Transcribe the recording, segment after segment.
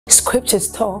Scriptures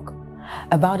talk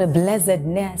about a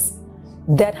blessedness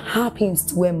that happens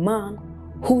to a man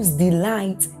whose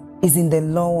delight is in the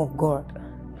law of God.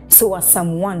 So as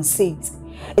Psalm 1 says,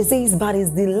 it says, but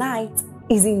his delight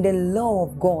is in the law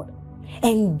of God,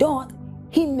 and doth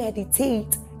he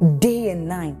meditate day and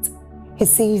night. He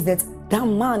says that that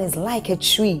man is like a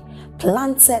tree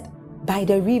planted by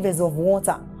the rivers of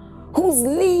water, whose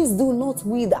leaves do not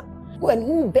wither, and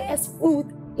who bears fruit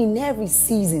in every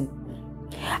season.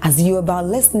 As you're about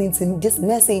listening to this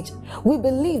message, we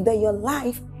believe that your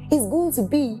life is going to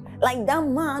be like that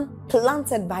man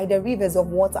planted by the rivers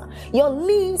of water. Your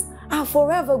leaves are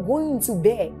forever going to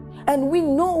bear. And we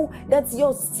know that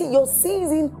your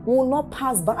season will not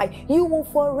pass by. You will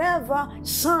forever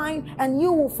shine and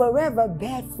you will forever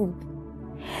bear fruit.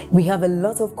 We have a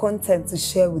lot of content to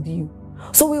share with you.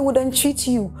 So we would entreat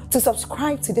you to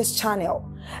subscribe to this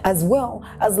channel, as well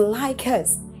as like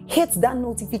us. Hit that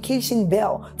notification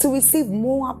bell to receive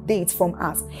more updates from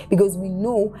us, because we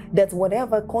know that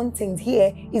whatever content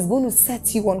here is going to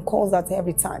set you on course at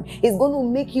every time. It's going to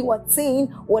make you attain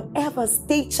whatever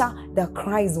stature that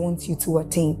Christ wants you to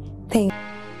attain. Thank you.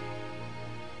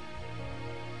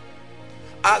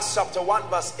 Acts chapter 1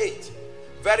 verse 8,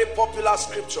 very popular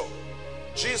scripture.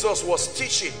 Jesus was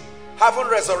teaching, having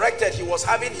resurrected. He was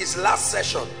having his last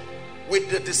session with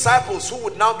the disciples who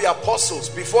would now be apostles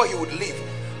before he would leave.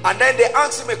 And then they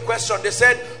asked him a question. They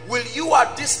said, will you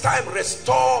at this time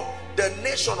restore the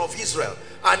nation of Israel?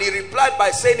 And he replied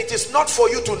by saying, it is not for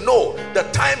you to know the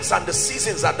times and the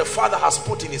seasons that the Father has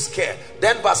put in his care.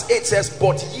 Then verse 8 says,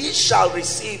 but ye shall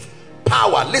receive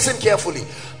power. Listen carefully.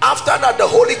 After that, the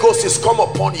Holy Ghost is come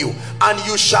upon you, and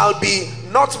you shall be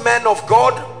not men of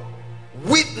God,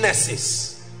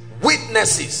 witnesses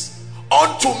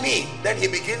unto me. Then he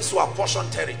begins to apportion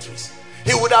territories.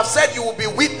 He would have said, you will be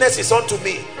witnesses unto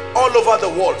me all over the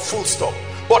world, full stop.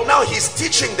 But now he's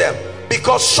teaching them,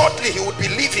 because shortly he would be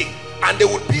leaving and they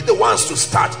would be the ones to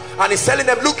start. And he's telling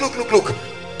them, look,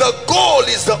 the goal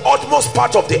is the utmost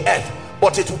part of the earth,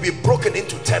 but it will be broken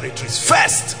into territories.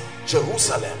 First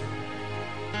Jerusalem,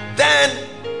 then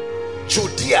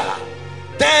Judea,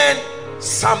 then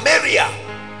Samaria,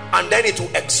 and then it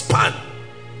will expand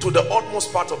to the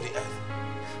utmost part of the earth.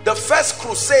 The first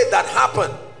crusade that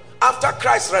happened after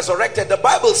Christ resurrected, the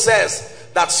Bible says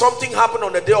that something happened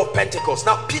on the day of Pentecost.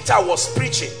 Now Peter was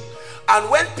preaching, and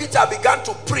when Peter began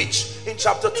to preach in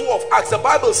chapter 2 of Acts, the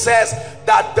Bible says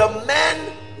that the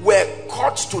men were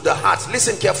cut to the heart.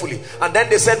 Listen carefully. And then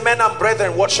they said, men and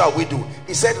brethren, what shall we do?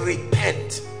 He said,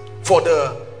 repent for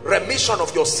the remission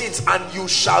of your sins, and you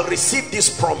shall receive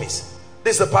this promise.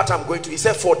 This is the part I'm going to. He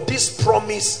said, for this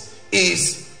promise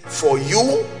is for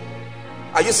you.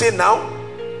 Are you saying now?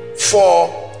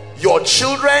 For your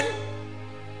children.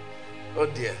 Oh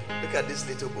dear, look at this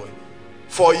little boy.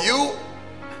 For you,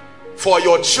 for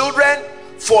your children,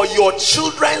 for your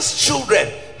children's children.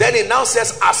 Then it now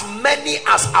says, as many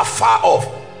as are far off,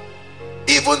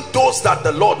 even those that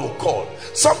the Lord will call.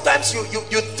 Sometimes you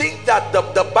think that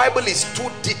the Bible is too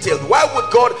detailed. Why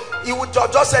would God? He would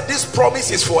have just said this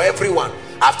promise is for everyone.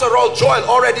 After all, Joel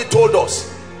already told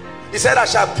us. He said, I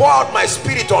shall pour out my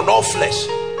spirit on all flesh.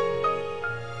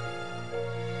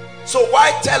 So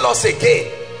why tell us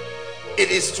again? It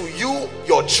is to you,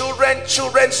 your children,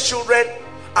 children's children,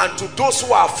 and to those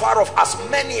who are far off, as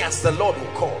many as the Lord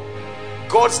will call.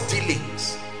 God's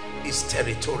dealings is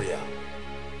territorial.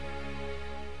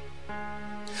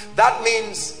 That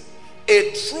means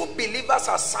a true believer's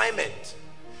assignment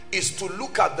is to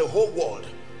look at the whole world,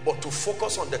 but to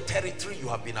focus on the territory you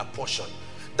have been apportioned.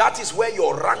 That is where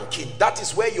you're ranking. That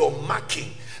is where you're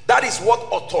marking. That is what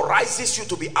authorizes you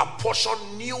to be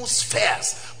apportioned new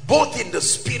spheres, both in the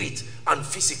spirit and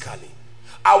physically.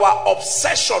 Our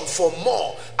obsession for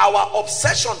more, our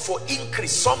obsession for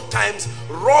increase sometimes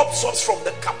robs us from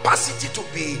the capacity to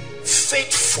be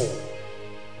faithful.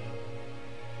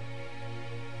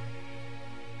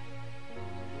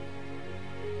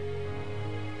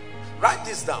 Write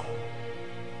this down.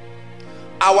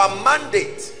 Our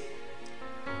mandate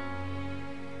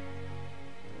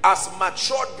as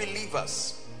matured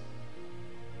believers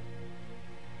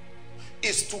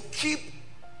is to keep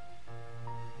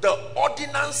the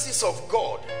ordinances of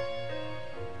God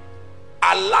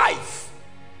alive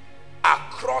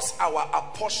across our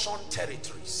apportioned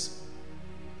territories.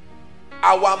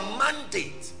 Our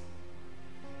mandate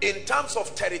in terms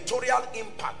of territorial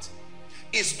impact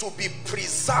is to be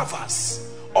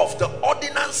preservers of the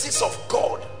ordinances of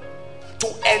God, to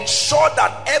ensure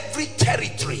that every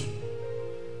territory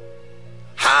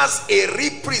has a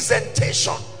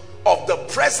representation of the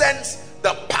presence,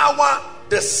 the power,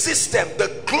 the system,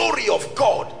 the glory of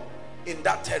God in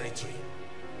that territory.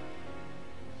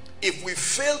 If we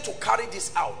fail to carry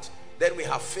this out, then we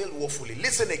have failed woefully.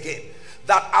 Listen again,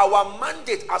 that our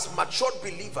mandate as matured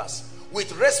believers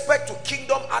with respect to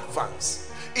kingdom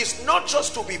advance is not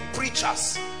just to be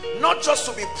preachers, not just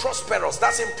to be prosperous,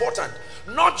 that's important,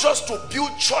 not just to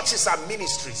build churches and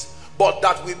ministries, but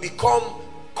that we become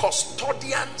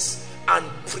custodians and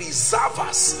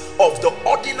preservers of the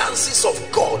ordinances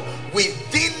of God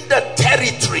within the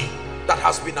territory that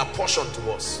has been apportioned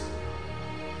to us.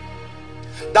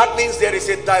 That means there is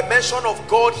a dimension of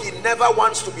God he never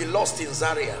wants to be lost in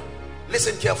Zaria.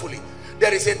 Listen carefully.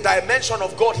 There is a dimension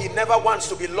of God he never wants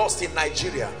to be lost in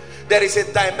Nigeria. There is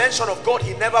a dimension of God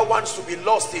he never wants to be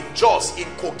lost in Jos, in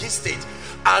Kogi State.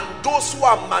 And those who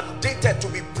are mandated to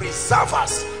be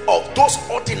preservers of those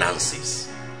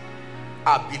ordinances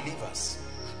are believers.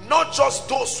 Not just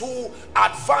those who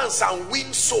advance and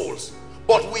win souls,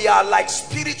 but we are like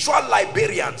spiritual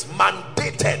librarians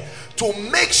mandated to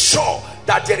make sure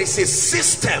that there is a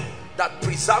system that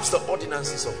preserves the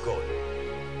ordinances of God.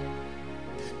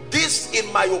 This,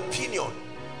 in my opinion,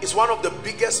 is one of the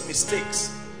biggest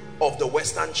mistakes of the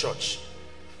Western church.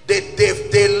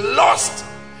 They lost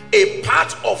a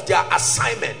part of their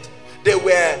assignment. They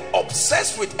were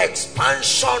obsessed with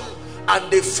expansion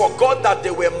and they forgot that they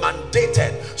were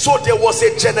mandated. So there was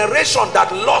a generation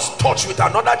that lost touch with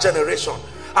another generation,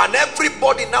 and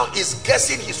everybody now is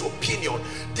guessing his opinion.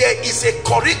 There is a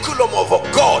curriculum of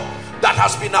God that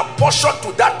has been apportioned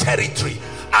to that territory,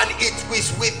 and it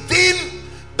is within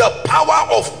the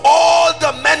power of all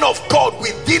the men of God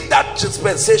within that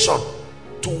dispensation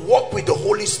to walk with the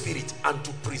Holy Spirit and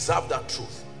to preserve that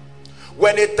truth.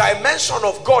 When a dimension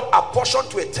of God apportioned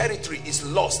to a territory is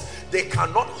lost, they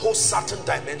cannot host certain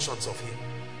dimensions of him.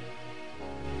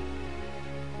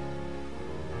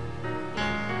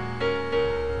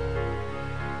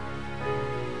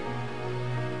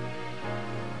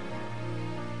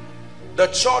 The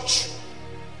church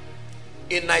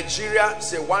in Nigeria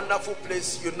is a wonderful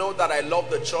place. You know that I love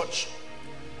the church.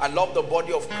 I love the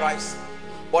body of Christ.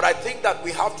 But I think that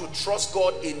we have to trust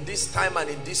God in this time and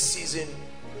in this season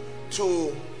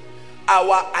to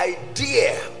our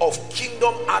idea of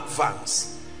kingdom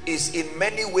advance is in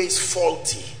many ways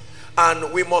faulty.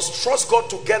 And we must trust God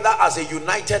together as a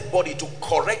united body to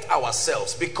correct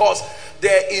ourselves, because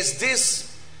there is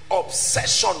this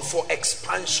obsession for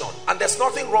expansion, and there's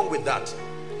nothing wrong with that.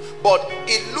 But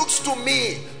it looks to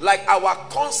me like our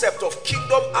concept of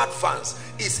kingdom advance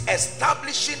is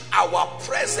establishing our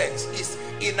presence is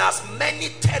in as many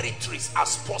territories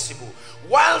as possible.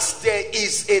 Whilst there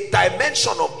is a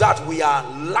dimension of that, we are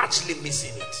largely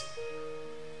missing it.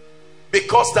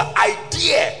 Because the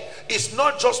idea is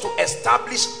not just to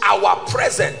establish our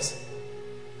presence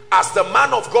as the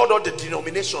man of God or the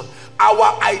denomination.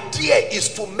 Our idea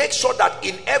is to make sure that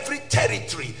in every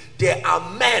territory there are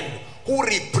men who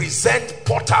represent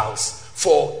portals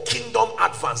for kingdom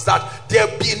advance, that there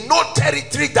be no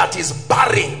territory that is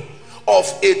barren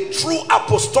of a true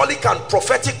apostolic and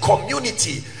prophetic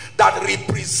community that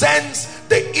represents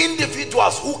the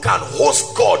individuals who can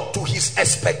host God to his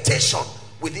expectation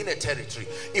within a territory.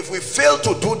 If we fail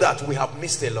to do that, we have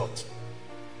missed a lot.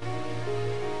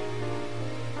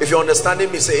 If you're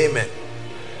understanding me, say amen.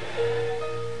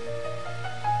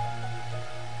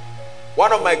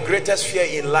 One of my greatest fear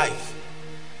in life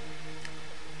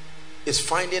is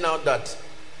finding out that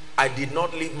I did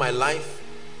not live my life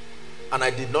and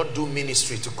I did not do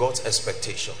ministry to God's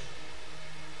expectation.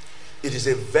 It is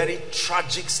a very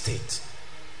tragic state,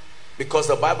 because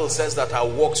the Bible says that our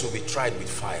works will be tried with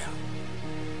fire.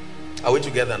 Are we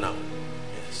together now?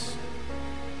 Yes.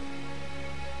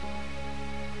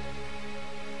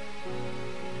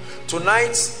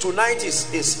 Tonight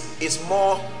is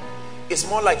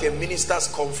more like a minister's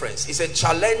conference. It's a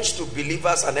challenge to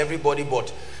believers and everybody,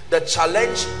 but the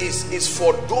challenge is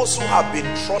for those who have been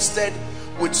trusted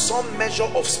with some measure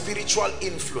of spiritual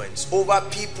influence over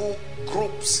people,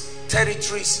 groups,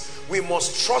 territories. We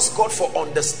must trust God for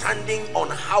understanding on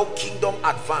how kingdom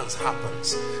advance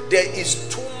happens. There is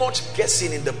too much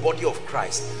guessing in the body of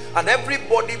Christ, and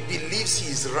everybody believes he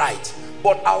is right,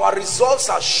 but our results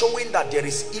are showing that there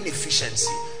is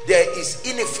inefficiency. There is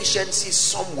inefficiency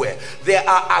somewhere. There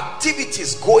are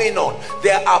activities going on,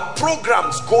 there are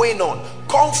programs going on,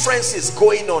 conferences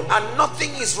going on, and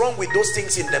nothing is wrong with those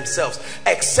things in themselves,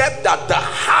 except that the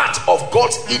heart of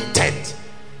God's intent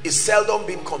is seldom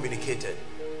being communicated.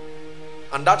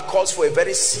 And that calls for a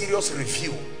very serious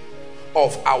review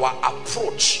of our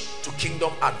approach to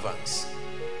kingdom advance.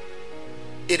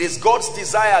 It is God's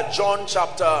desire, John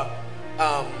chapter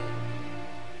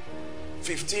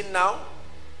 15 now,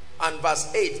 And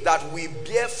verse 8, that we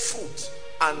bear fruit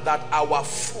and that our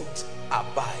fruit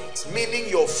abides. Meaning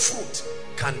your fruit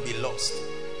can be lost.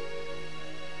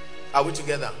 Are we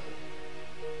together?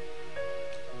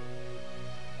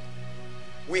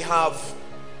 We have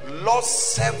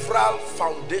lost several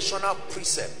foundational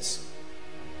precepts.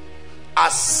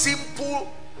 As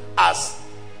simple as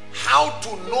how to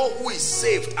know who is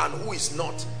saved and who is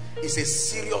not is a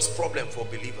serious problem for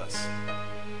believers.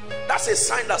 That's a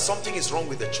sign that something is wrong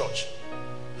with the church.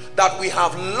 That we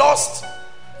have lost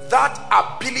that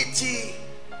ability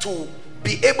to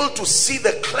be able to see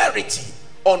the clarity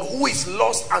on who is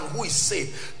lost and who is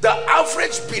saved. The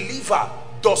average believer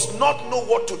does not know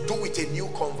what to do with a new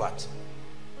convert.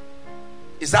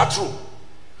 Is that true?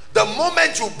 The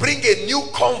moment you bring a new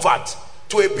convert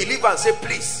to a believer and say,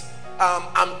 please,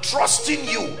 I'm trusting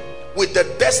you with the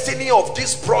destiny of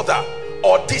this brother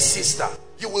or this sister,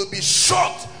 you will be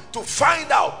shocked to find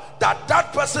out that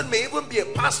that person may even be a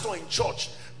pastor in church,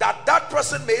 that that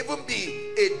person may even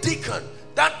be a deacon,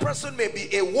 that person may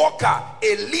be a worker,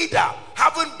 a leader,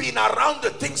 haven't been around the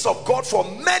things of God for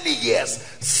many years,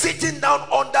 sitting down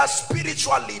under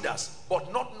spiritual leaders,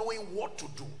 but not knowing what to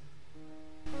do.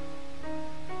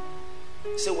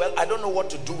 Say, well, I don't know what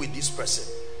to do with this person.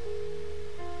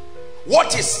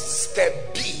 What is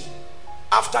step B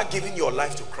after giving your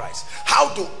life to Christ?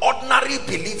 How do ordinary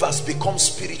believers become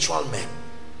spiritual men?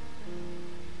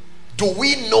 Do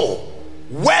we know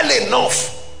well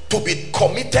enough to be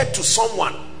committed to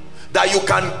someone that you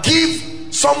can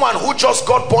give someone who just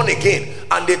got born again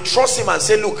and they trust him and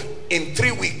say, look, in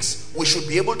 3 weeks we should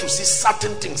be able to see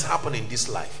certain things happen in this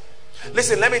life?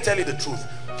 Listen, let me tell you the truth.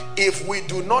 If we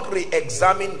do not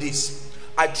re-examine this,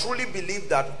 I truly believe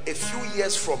that a few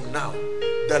years from now,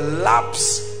 the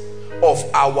lapse of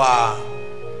our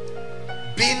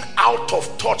being out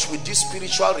of touch with these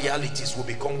spiritual realities will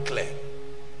become clear.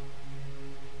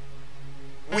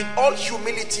 With all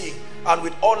humility and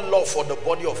with all love for the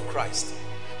body of Christ,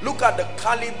 look at the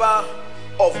caliber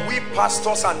of we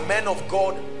pastors and men of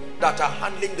God that are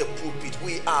handling the pulpit.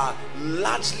 We are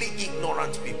largely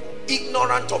ignorant people.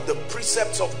 Ignorant of the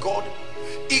precepts of God,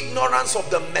 ignorance of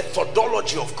the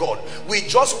methodology of God. We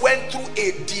just went through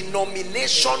a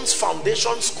denomination's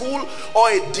foundation school,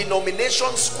 or a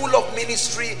denomination school of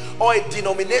ministry, or a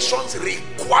denomination's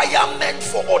requirement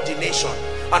for ordination,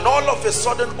 and all of a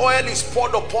sudden oil is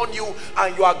poured upon you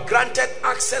and you are granted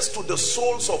access to the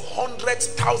souls of hundreds,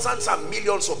 thousands and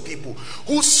millions of people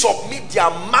who submit their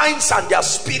minds and their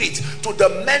spirit to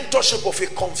the mentorship of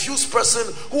a confused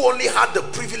person who only had the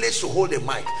privilege to hold a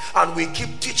mic. And we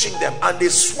keep teaching them and they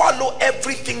swallow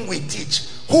everything we teach,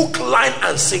 hook, line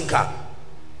and sinker.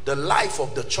 The life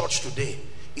of the church today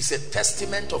is a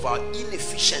testament of our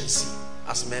inefficiency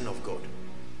as men of God.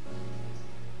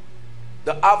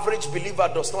 The average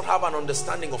believer does not have an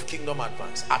understanding of kingdom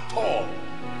advance at all.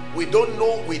 We don't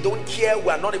know, we don't care, we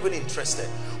are not even interested.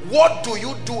 What do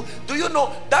you do? Do you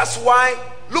know? That's why,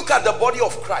 look at the body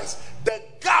of Christ. The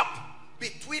gap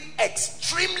between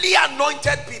extremely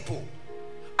anointed people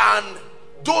and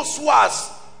those who are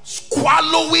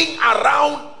swallowing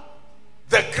around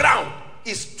the ground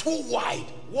is too wide.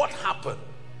 What happened?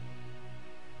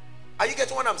 Are you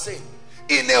getting what I'm saying?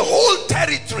 In a whole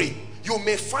territory, you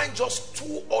may find just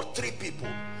 2 or 3 people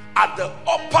at the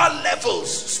upper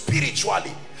levels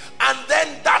spiritually, and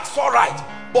then that's all right,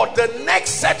 but the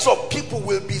next sets of people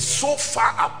will be so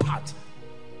far apart.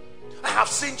 I have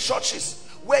seen churches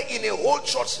where in a whole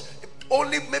church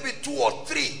only maybe 2 or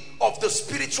 3 of the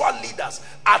spiritual leaders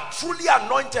are truly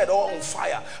anointed or on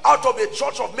fire. Out of a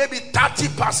church of maybe 30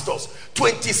 pastors,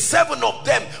 27 of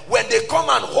them, when they come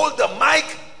and hold the mic,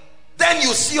 then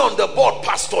you see on the board,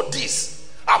 Pastor this,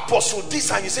 Apostle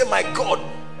this, and you say, my God,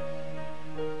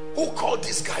 who called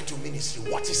this guy to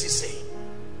ministry? What is he saying?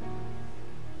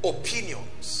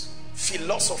 Opinions,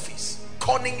 philosophies,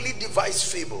 cunningly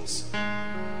devised fables.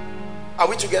 Are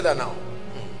we together now?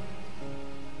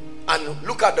 And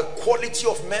look at the quality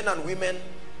of men and women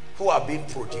who are being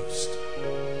produced.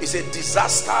 It's a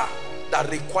disaster that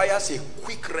requires a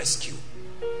quick rescue.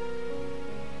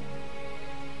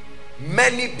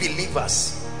 Many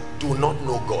believers do not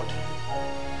know God.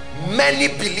 Many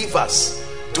believers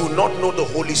do not know the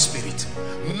Holy Spirit.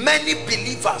 Many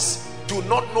believers do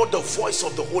not know the voice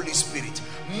of the Holy Spirit.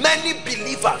 Many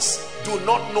believers do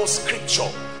not know scripture.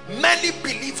 Many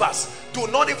believers do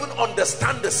not even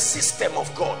understand the system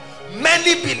of God.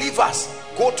 Many believers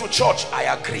go to church, I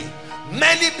agree.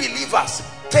 Many believers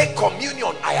take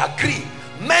communion, I agree.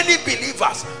 Many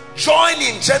believers join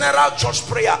in general church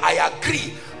prayer, I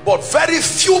agree. But very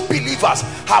few believers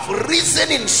have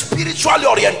risen in spiritual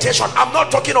orientation. I'm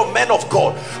not talking of men of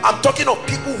God. I'm talking of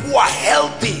people who are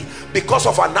healthy because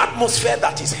of an atmosphere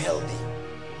that is healthy.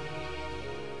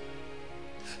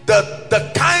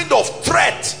 The kind of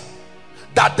threat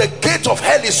that the gate of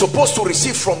hell is supposed to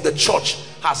receive from the church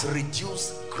has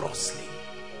reduced grossly.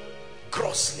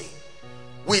 Grossly.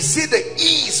 We see the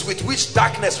ease with which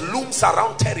darkness looms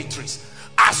around territories,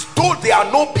 as though there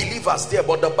are no believers there.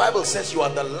 But the Bible says you are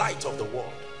the light of the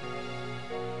world.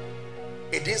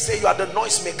 It didn't say you are the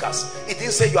noisemakers. It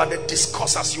didn't say you are the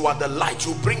discussers. You are the light.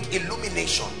 You bring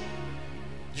illumination.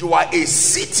 You are a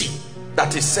city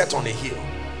that is set on a hill.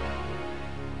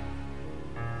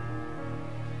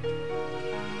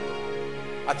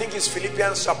 I think it's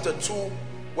Philippians chapter 2.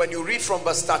 When you read from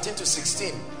verse 13 to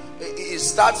 16, it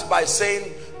starts by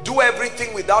saying, do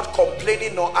everything without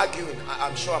complaining nor arguing.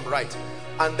 I'm sure I'm right.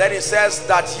 And then it says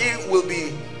that he will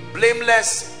be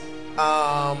blameless.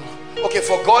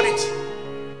 Forgot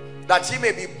it. That he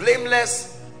may be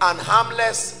blameless and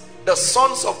harmless, the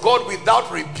sons of God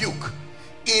without rebuke,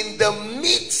 in the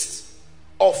midst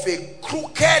of a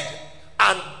crooked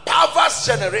and perverse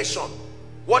generation.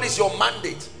 What is your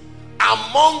mandate?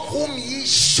 Among whom ye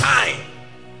shine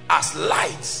as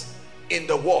lights in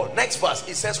the world. Next verse,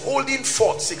 it says, holding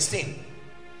forth, 16.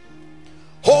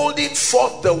 Holding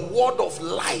forth the word of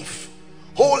life.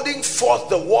 Holding forth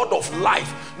the word of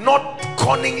life. Not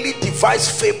cunningly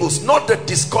devised fables, not the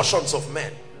discussions of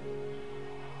men.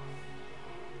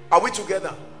 Are we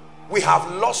together? We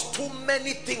have lost too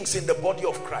many things in the body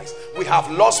of Christ. We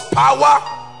have lost power.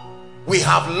 We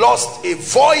have lost a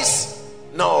voice.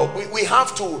 No, we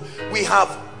have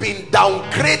been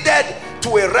downgraded to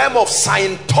a realm of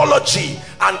Scientology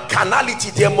and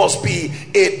carnality. There must be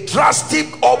a drastic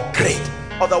upgrade,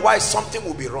 otherwise something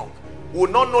will be wrong. We will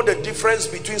not know the difference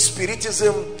between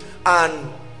spiritism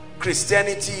and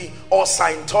Christianity, or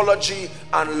Scientology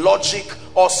and logic,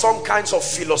 or some kinds of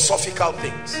philosophical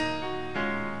things.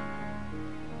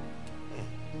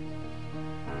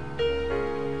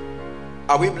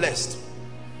 Are we blessed?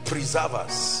 Preserve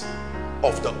us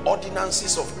of the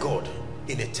ordinances of God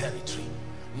in a territory,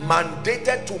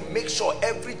 mandated to make sure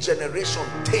every generation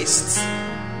tastes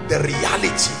the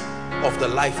reality of the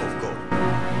life of God.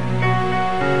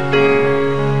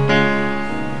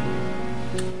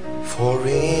 For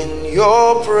in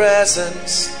your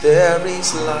presence there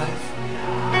is life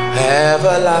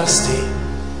everlasting.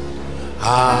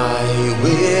 I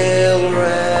will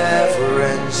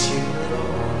reverence you.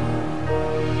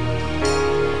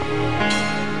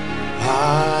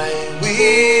 I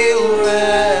will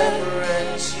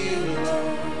reverence you,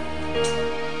 Lord.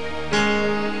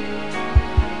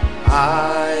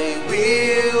 I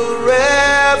will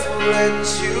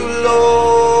reverence you,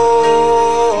 Lord.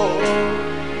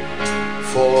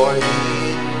 For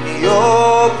in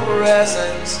your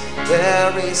presence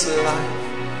there is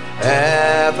life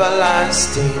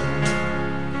everlasting.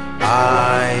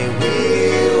 I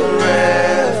will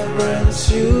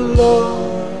reverence you,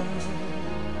 Lord.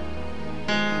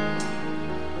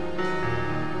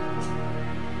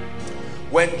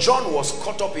 When John was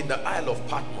caught up in the Isle of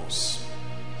Patmos,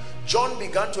 John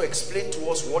began to explain to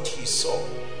us what he saw.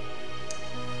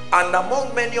 And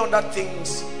among many other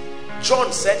things,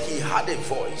 John said he had a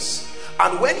voice.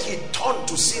 And when he turned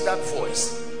to see that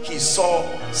voice, he saw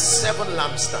 7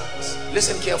 lampstands.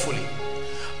 Listen carefully.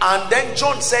 And then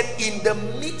John said, in the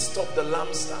midst of the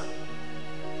lampstand,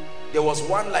 there was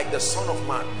one like the Son of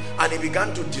Man. And he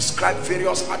began to describe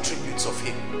various attributes of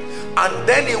him. And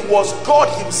then it was God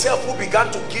himself who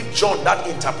began to give John that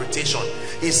interpretation.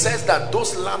 He says that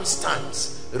those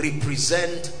lampstands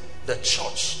represent the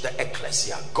church, the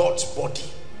ecclesia, God's body.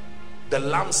 The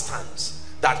lampstands,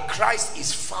 that Christ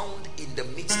is found in the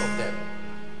midst of them.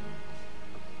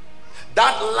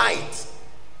 That light,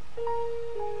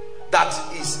 that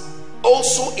is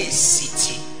also a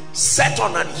city set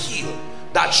on an hill,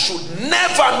 that should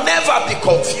never be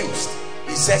confused.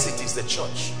 He says it is the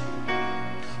church.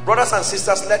 Brothers and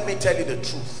sisters, let me tell you the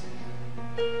truth.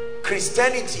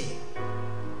 Christianity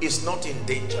is not in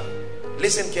danger.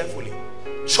 Listen carefully.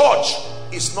 Church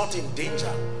is not in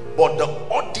danger, but the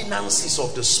ordinances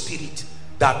of the Spirit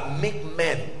that make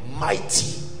men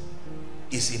mighty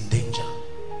is in danger.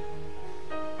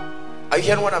 Are you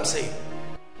hearing what I'm saying?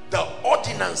 The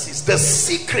ordinances, the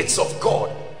secrets of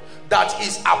God that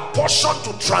is apportioned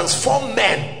to transform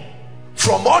men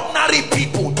from ordinary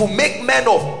people to make men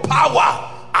of power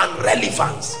and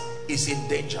relevance is in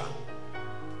danger.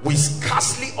 We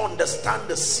scarcely understand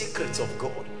the secrets of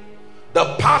God,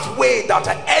 the pathway that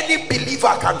any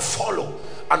believer can follow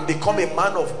and become a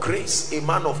man of grace, a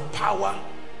man of power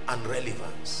and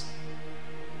relevance.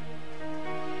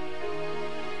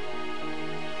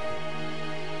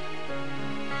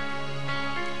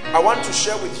 I want to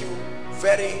share with you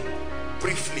very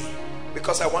briefly,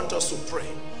 because I want us to pray,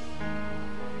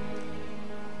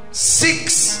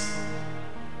 6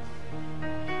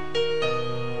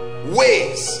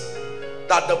 ways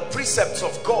that the precepts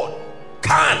of God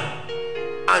can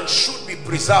and should be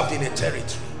preserved in a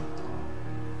territory.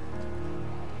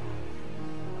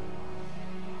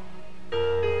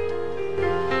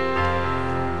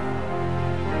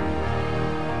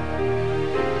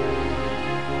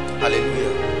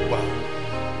 Hallelujah. Wow.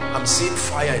 I'm seeing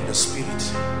fire in the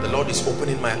spirit. The Lord is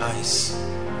opening my eyes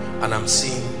and I'm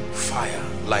seeing fire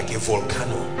like a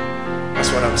volcano.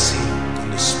 That's what I'm seeing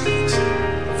in the spirit.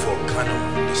 Volcano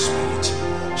in the spirit.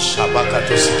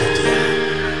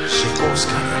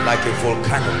 Like a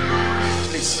volcano.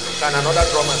 Please, can another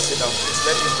drummer sit down? Please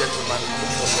let this gentleman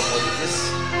look for somebody.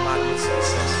 This man is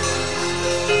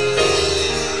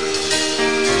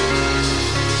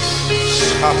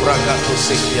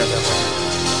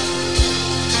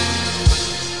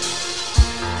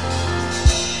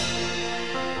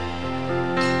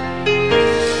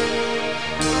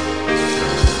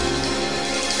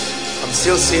I'm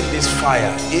still seeing this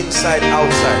fire inside,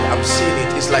 outside. I'm seeing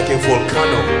it. It's like a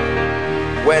volcano.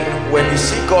 When you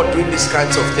see God doing these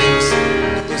kinds of things,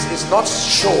 it's not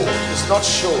show. It's not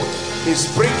show. He's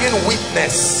bringing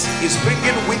witness. He's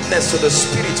bringing witness to the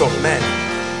spirit of men,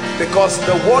 because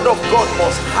the word of God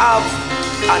must have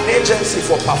an agency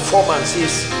for performance.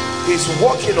 He's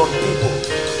working on people.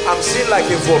 I'm seeing like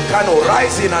a volcano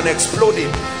rising and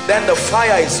exploding. Then the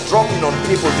fire is dropping on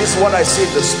people. This is what I see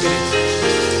in the spirit.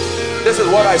 This is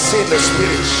what I see in the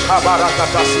spirit.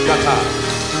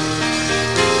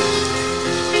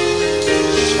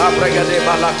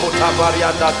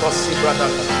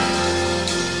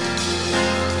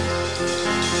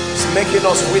 It's making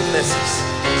us witnesses,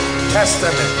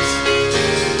 testaments.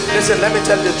 Listen, let me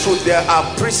tell you the truth. There are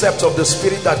precepts of the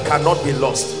spirit that cannot be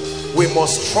lost. We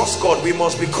must trust God. We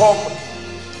must become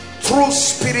true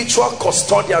spiritual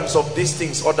custodians of these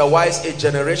things. Otherwise, a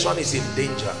generation is in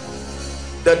danger.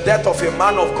 The death of a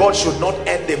man of God should not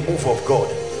end the move of God.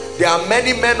 There are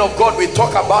many men of God, we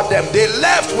talk about them. They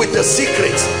left with the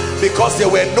secrets because there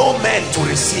were no men to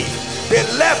receive. They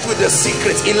left with the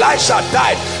secrets. Elisha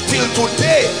died. Till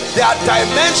today, there are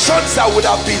dimensions that would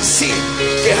have been seen.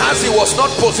 Gehazi was not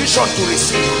positioned to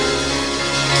receive.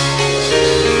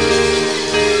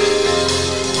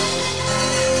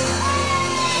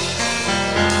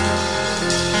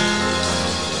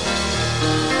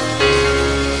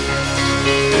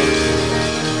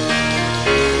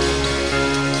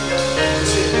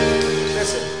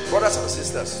 Brothers and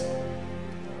sisters,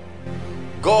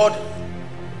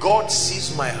 God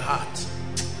sees my heart,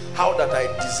 how that I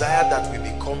desire that we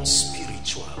become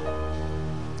spiritual,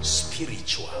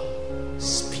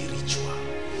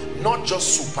 not just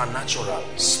supernatural,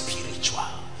 spiritual.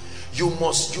 You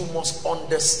must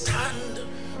understand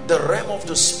the realm of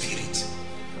the spirit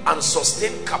and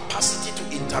sustain capacity to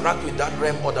interact with that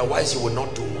realm. Otherwise you will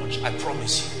not do much. I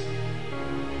promise you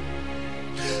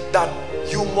that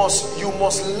you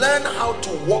must learn how to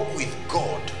walk with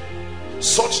God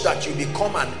such that you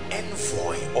become an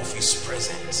envoy of his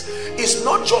presence. It's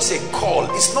not just a call.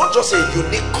 It's not just a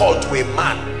unique call to a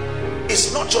man.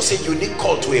 It's not just a unique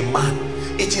call to a man.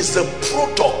 It is the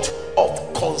product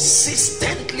of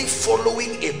consistently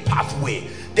following a pathway.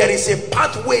 There is a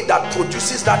pathway that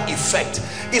produces that effect.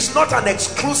 It's not an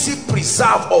exclusive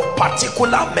preserve of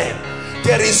particular men.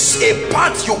 There is a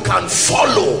path you can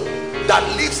follow that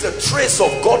leaves the trace of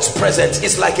God's presence.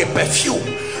 Is like a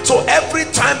perfume. So every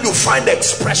time you find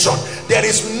expression, there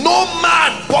is no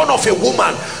man born of a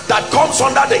woman that comes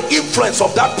under the influence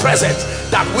of that presence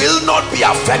that will not be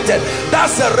affected.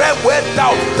 That's the realm where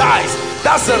doubt dies.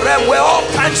 That's the realm where all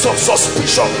kinds of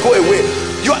suspicion go away.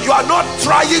 You are not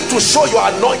trying to show you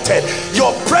are anointed. Your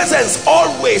presence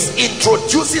always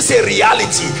introduces a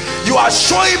reality. You are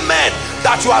showing men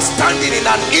that you are standing in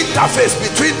an interface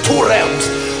between two realms.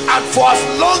 And for as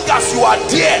long as you are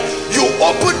there, you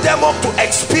open them up to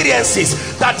experiences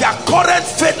that their current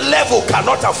faith level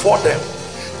cannot afford them.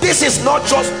 This is not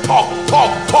just talk.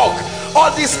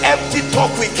 All this empty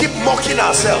talk, we keep mocking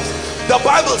ourselves. The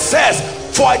Bible says,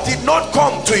 for I did not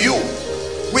come to you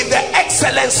with the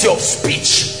excellency of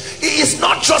speech. It is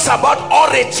not just about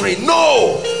oratory.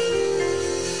 No,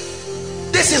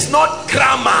 this is not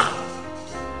grammar.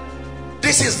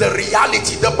 This is the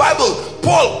reality. The Bible,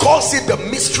 Paul calls it the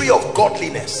mystery of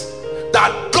godliness,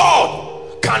 that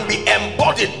God can be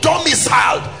embodied,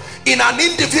 domiciled in an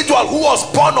individual who was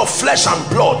born of flesh and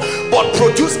blood, but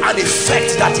produced an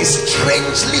effect that is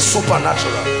strangely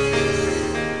supernatural.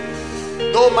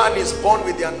 No man is born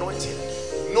with the anointing.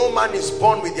 No man is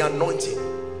born with the anointing.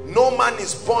 No man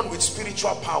is born with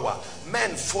spiritual power.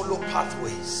 Men follow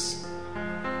pathways.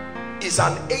 It's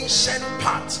an ancient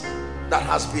path that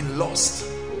has been lost.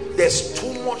 There's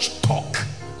too much talk,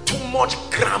 too much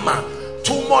grammar,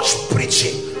 too much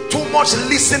preaching, too much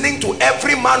listening to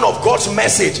every man of God's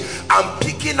message and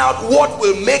picking out what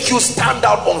will make you stand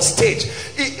out on stage.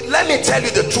 Let me tell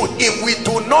you the truth. If we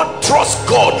do not trust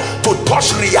God to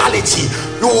touch reality,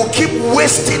 we will keep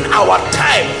wasting our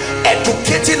time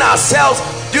educating ourselves.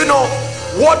 You know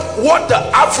what the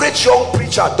average young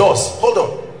preacher does? Hold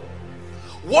on.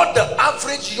 What the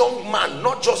average young man,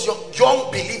 not just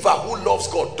young believer who loves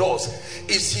God, does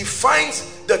is he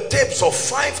finds the tapes of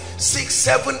 5, 6,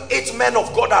 7, 8 men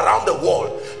of God around the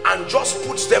world and just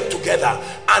puts them together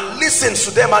and listens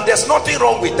to them, and there's nothing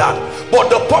wrong with that. But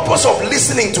the purpose of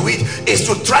listening to it is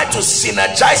to try to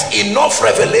synergize enough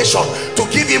revelation to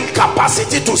give him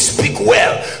capacity to speak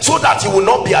well, so that he will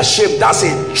not be ashamed. That's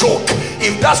a joke.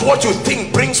 If that's what you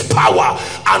think brings power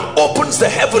and opens the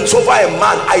heavens over a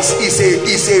man,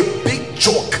 is a big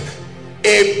joke.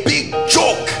 A big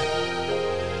joke.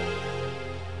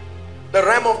 The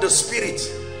realm of the spirit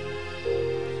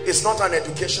is not an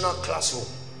educational classroom.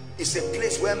 It's a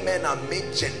place where men are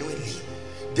made genuinely.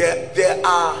 There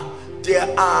are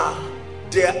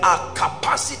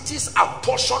capacities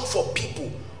apportioned for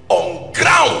people on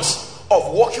grounds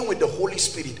of working with the Holy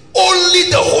Spirit. Only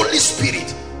the Holy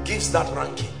Spirit gives that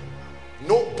ranking.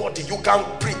 Nobody. You can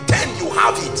pretend you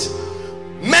have it.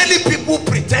 Many people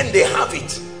pretend they have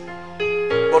it,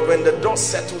 but when the dust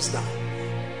settles down,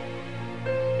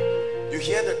 you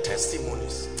hear the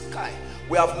testimonies.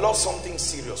 We have lost something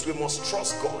serious. We must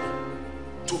trust God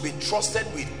to be trusted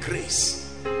with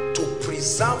grace to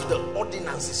preserve the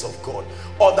ordinances of God.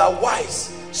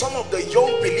 Otherwise, some of the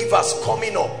young believers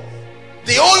coming up,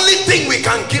 the only thing we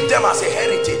can give them as a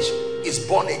heritage is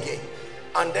born again.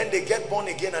 And then they get born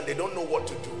again and they don't know what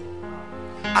to do.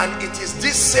 And it is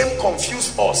this same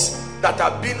confused us that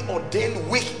have been ordained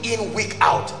week in, week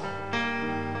out.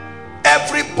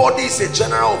 Everybody is a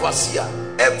general overseer.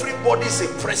 Everybody is a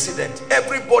president.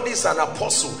 Everybody is an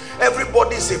apostle.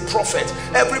 Everybody is a prophet.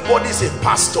 Everybody is a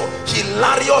pastor.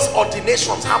 Hilarious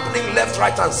ordinations happening left,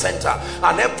 right, and center.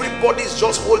 And everybody is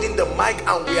just holding the mic,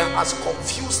 and we are as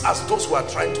confused as those who are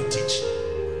trying to teach.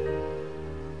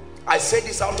 I say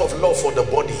this out of love for the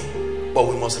body, but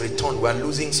we must return. We are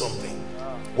losing something.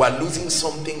 We are losing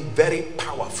something very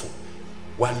powerful.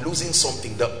 We are losing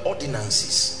something. The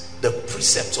ordinances, the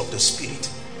precepts of the spirit.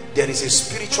 There is a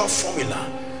spiritual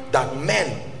formula that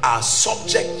men are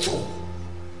subject to.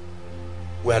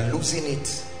 We are losing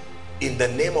it in the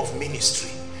name of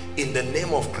ministry, in the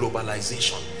name of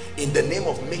globalization, in the name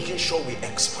of making sure we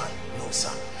expand. No,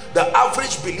 sir. The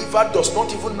average believer does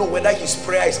not even know whether his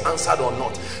prayer is answered or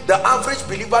not. The average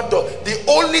believer the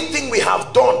only thing we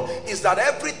have done is that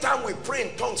every time we pray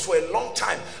in tongues for a long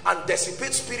time and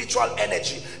dissipate spiritual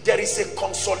energy, there is a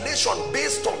consolation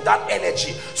based on that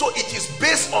energy. So it is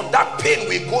based on that pain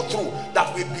we go through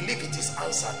that we believe it is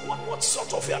answered. What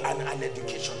sort of an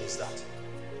education is that?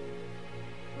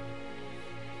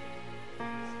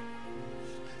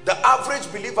 The average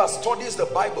believer studies the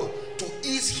Bible to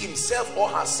ease himself or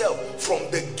herself from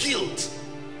the guilt,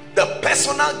 the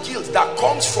personal guilt that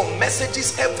comes from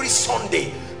messages every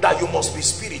Sunday that you must be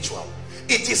spiritual.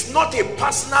 It is not a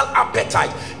personal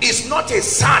appetite. It's not a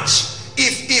search.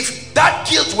 If that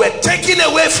guilt were taken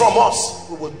away from us,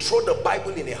 we will throw the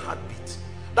Bible in a heartbeat.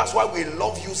 That's why we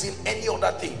love using any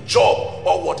other thing, job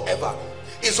or whatever.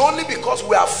 It's only because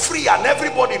we are free and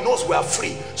everybody knows we are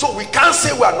free. So we can't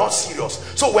say we are not serious.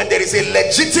 So when there is a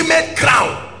legitimate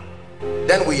ground,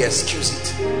 then we excuse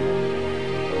it.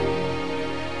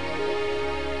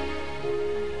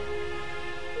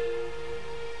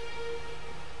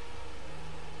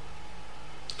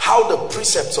 How the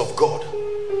precepts of God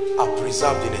are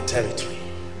preserved in a territory.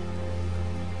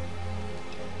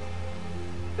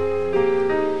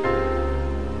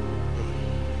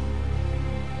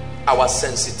 Our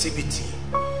sensitivity,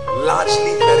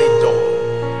 largely very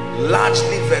dull.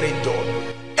 Largely very dull.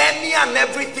 Any and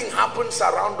everything happens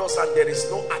around us and there is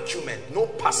no acumen, no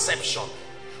perception.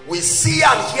 We see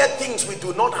and hear things we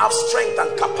do not have strength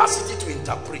and capacity to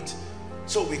interpret.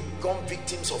 So we become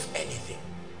victims of anything.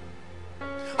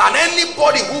 And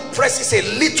anybody who presses a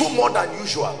little more than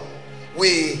usual,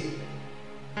 we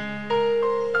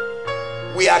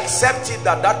accept it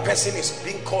that that person is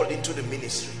being called into the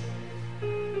ministry.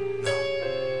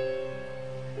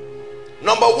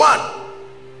 Number one,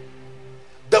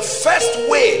 first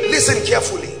way, listen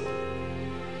carefully,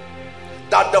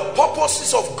 that the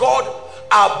purposes of God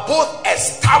are both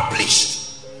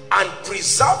established and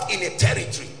preserved in a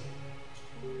territory.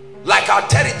 Like our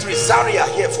territory, Zaria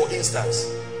here for instance,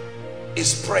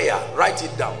 is prayer. Write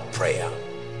it down, prayer.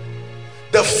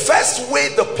 The first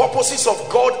way the purposes of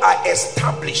God are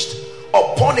established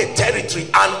upon a territory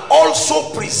and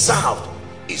also preserved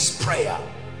is prayer.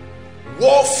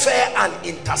 Warfare and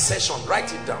intercession.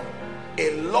 Write it down.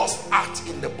 A lost art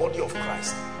in the body of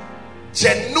Christ.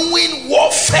 Genuine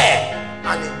warfare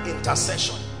and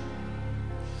intercession.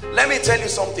 Let me tell you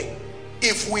something.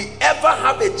 If we ever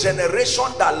have a generation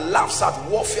that laughs at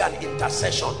warfare and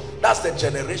intercession, that's the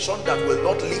generation that will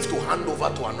not live to hand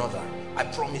over to another. I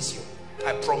promise you.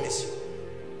 I promise you.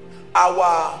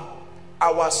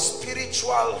 Our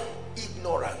spiritual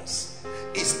ignorance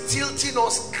is tilting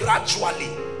us gradually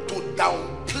to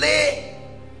downplay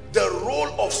the role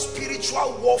of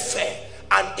spiritual warfare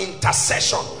and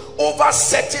intercession over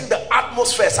setting the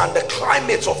atmospheres and the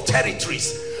climates of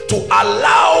territories to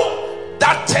allow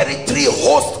that territory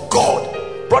host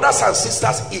God. Brothers and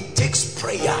sisters, it takes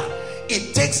prayer,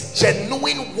 it takes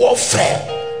genuine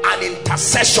warfare and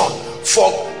intercession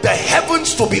for the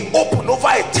heavens to be open over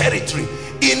a territory,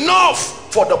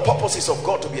 enough for the purposes of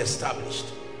God to be established.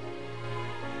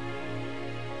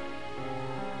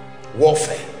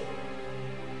 Warfare.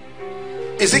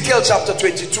 Ezekiel chapter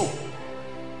 22.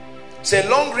 It's a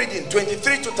long reading,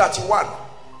 23 to 31.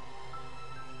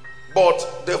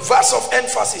 But the verse of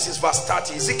emphasis is verse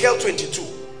 30. Ezekiel 22.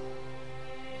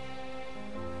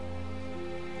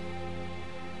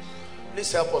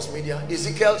 Please help us, media.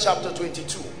 Ezekiel chapter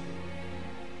 22.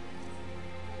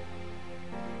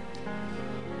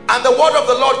 And the word of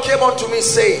the Lord came unto me,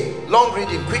 saying, long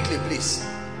reading, quickly please.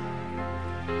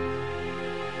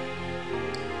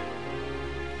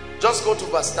 Just go to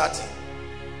verse 30.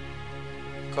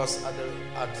 Because at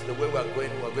the way we're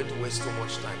going to waste too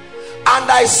much time. And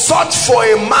I sought for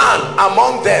a man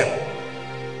among them.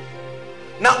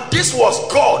 Now this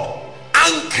was God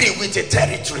angry with a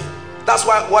territory. That's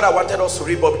why what I wanted us to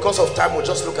read, but because of time we'll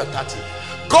just look at 30.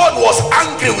 God was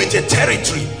angry with a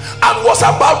territory and was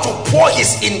about to pour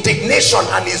his indignation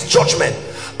and his judgment.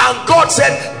 And God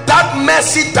said that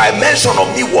mercy dimension of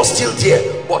me was still there,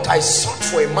 but I sought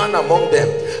for a man among them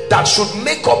that should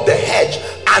make up the hedge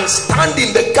and stand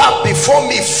in the gap before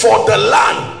me for the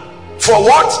land. For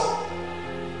what?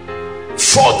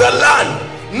 For the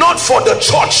land, not for the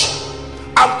church.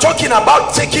 I'm talking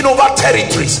about taking over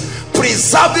territories,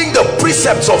 preserving the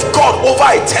precepts of God over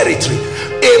a territory.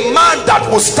 A man that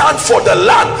will stand for the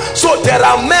land. So there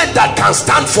are men that can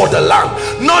stand for the land,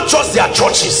 not just their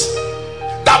churches.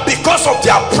 That because of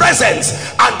their presence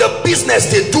and the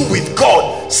business they do with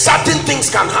God, certain things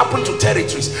can happen to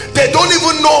territories. They don't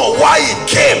even know why it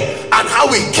came and how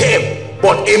it came,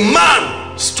 but a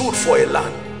man stood for a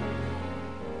land.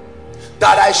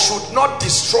 That I should not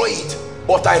destroy it,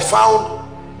 but I found.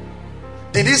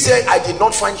 Did he say I did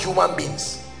not find human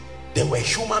beings? There were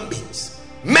human beings,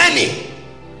 many,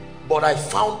 but I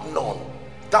found none.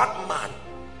 That man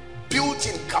built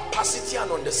in capacity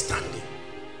and understanding.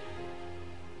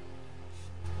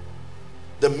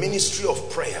 The ministry of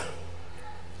prayer.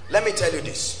 Let me tell you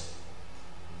this.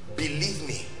 Believe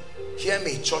me, hear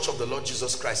me, Church of the Lord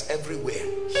Jesus Christ, everywhere,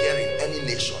 here in any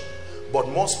nation, but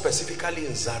more specifically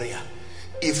in Zaria.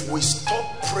 If we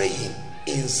stop praying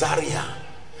in Zaria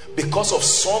because of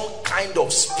some kind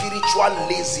of spiritual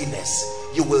laziness,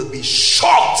 you will be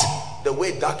shocked the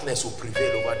way darkness will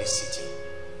prevail over the city.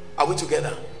 Are we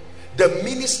together? The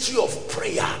ministry of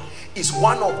prayer is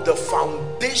one of the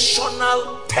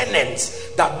foundational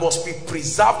tenets that must be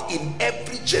preserved in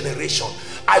every generation.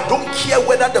 I don't care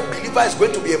whether the believer is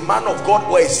going to be a man of God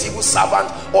or a civil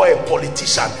servant or a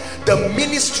politician. The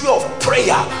ministry of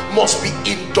prayer must be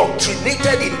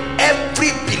indoctrinated in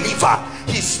every believer.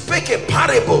 He spake a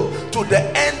parable to the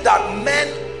end that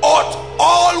men ought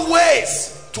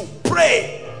always to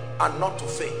pray and not to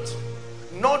faint.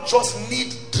 Not just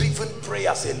need-driven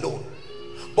prayers alone,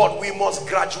 but we must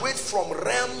graduate from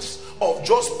realms of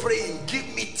just praying, give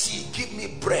me tea, give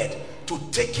me bread, to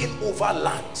taking over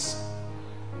lands.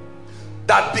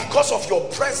 That because of your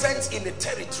presence in a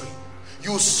territory,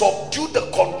 you subdue the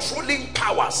controlling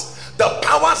powers, the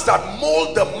powers that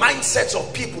mold the mindsets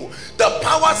of people, the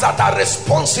powers that are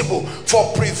responsible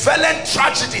for prevalent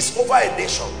tragedies over a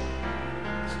nation.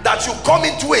 That you come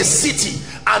into a city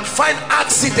and find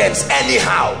accidents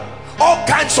anyhow, all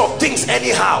kinds of things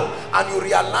anyhow, and you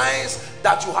realize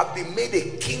that you have been made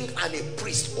a king and a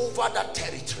priest over that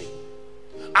territory.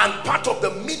 And part of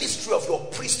the ministry of your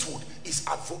priesthood is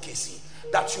advocacy.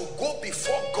 that you go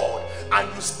before God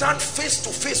and you stand face to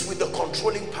face with the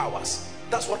controlling powers.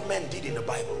 That's what men did in the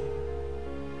Bible.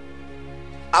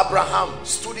 Abraham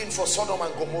stood in for Sodom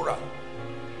and Gomorrah.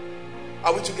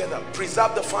 Are we together?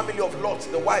 Preserved the family of Lot.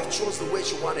 The wife chose the way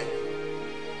she wanted.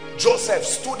 Joseph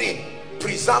stood in,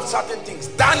 preserved certain things.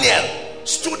 Daniel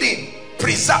stood in,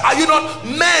 preserved. Are you not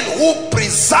men who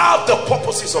preserve the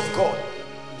purposes of God?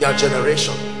 Their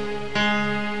generation.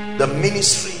 The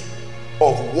ministry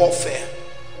of warfare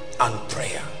and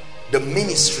prayer. The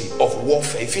ministry of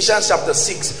warfare. Ephesians chapter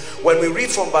 6, when we read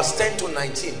from verse 10 to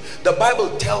 19, the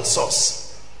Bible tells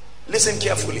us, listen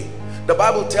carefully, the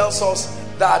Bible tells us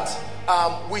that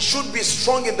we should be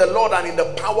strong in the Lord and in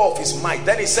the power of his might.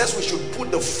 Then it says we should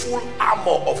put the full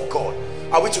armor of God.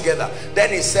 Are we together?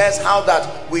 Then it says how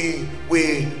that we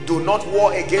do not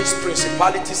war against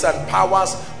principalities and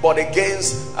powers, but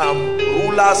against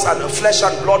rulers and flesh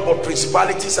and blood, but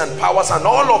principalities and powers and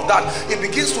all of that. It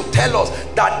begins to tell us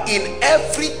that in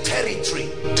every territory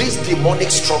these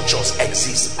demonic structures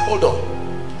exist. Hold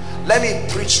on, let me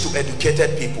preach to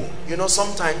educated people. You know,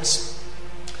 sometimes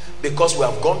because we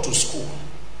have gone to school,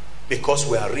 because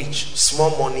we are rich,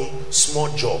 small money, small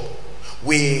job,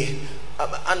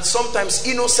 and sometimes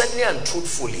innocently and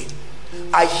truthfully,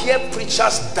 I hear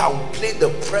preachers downplay the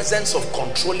presence of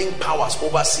controlling powers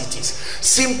over cities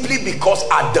simply because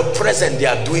at the present they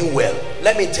are doing well.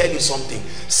 Let me tell you something.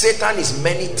 Satan is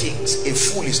many things. A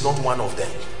fool is not one of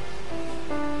them.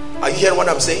 Are you hearing what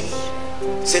I'm saying?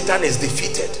 Satan is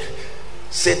defeated.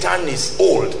 Satan is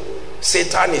old.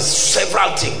 Satan is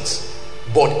several things.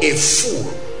 But a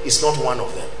fool is not one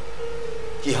of them.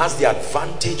 He has the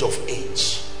advantage of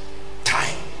age,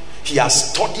 time. He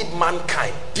has studied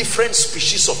mankind. Different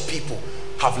species of people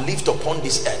have lived upon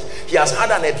this earth. He has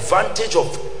had an advantage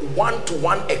of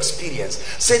one-to-one experience.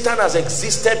 Satan has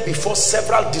existed before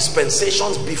several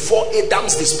dispensations, before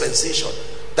Adam's dispensation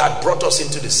that brought us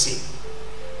into the sea.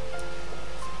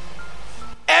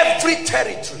 Every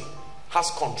territory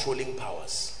has controlling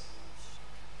powers.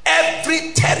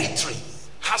 Every territory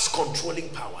has controlling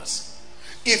powers.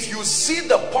 If you see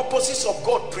the purposes of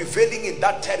God prevailing in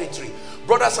that territory,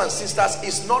 brothers and sisters,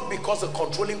 it's not because the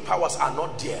controlling powers are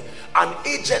not there. An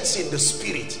agency in the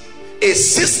spirit, a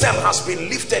system has been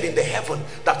lifted in the heaven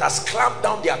that has clamped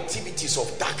down the activities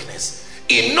of darkness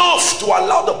enough to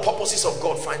allow the purposes of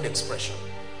God find expression.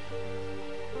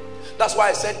 That's why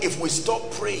I said if we stop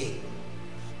praying,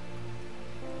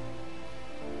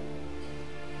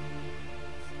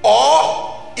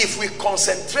 or if we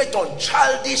concentrate on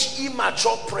childish,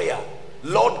 immature prayer,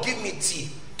 Lord, give me tea.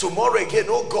 Tomorrow again,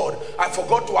 oh God, I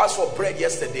forgot to ask for bread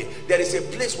yesterday. There is a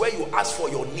place where you ask for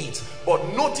your needs. But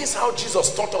notice how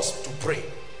Jesus taught us to pray.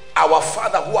 Our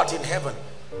Father who art in heaven,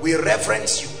 we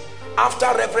reverence you. After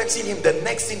reverencing him, the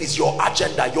next thing is your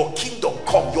agenda. Your kingdom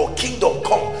come, your kingdom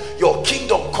come, your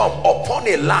kingdom come upon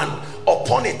a land,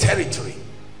 upon a territory.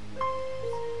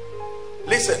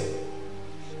 Listen.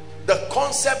 The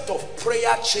concept of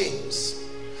prayer chains,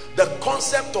 the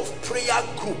concept of prayer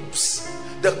groups,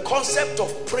 the concept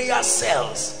of prayer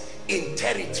cells in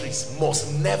territories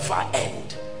must never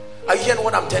end. Are you hearing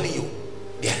what I'm telling you?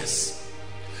 Yes.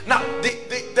 Now,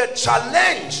 the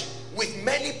challenge with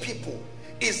many people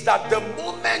is that the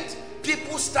moment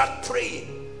people start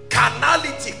praying,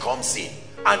 carnality comes in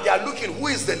and they are looking, who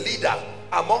is the leader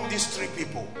among these three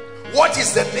people? What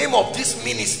is the name of this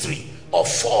ministry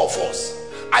of four of us?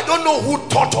 I don't know who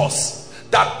taught us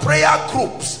that prayer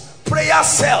groups, prayer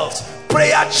cells,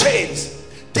 prayer chains,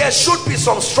 there should be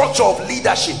some structure of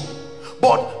leadership.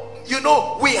 But you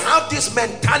know, we have this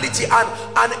mentality,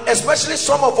 and especially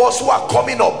some of us who are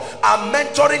coming up are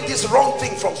mentoring this wrong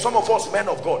thing from some of us men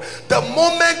of God. The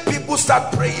moment people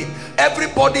start praying,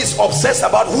 everybody is obsessed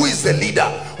about who is the leader,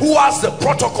 who has the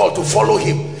protocol to follow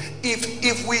him.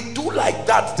 If we do like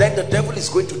that, then the devil is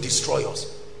going to destroy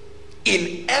us.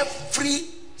 In every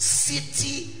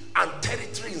city and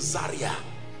territory in Zaria,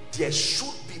 there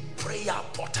should be prayer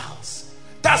portals.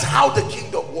 That's how the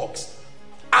kingdom works.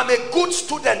 I'm a good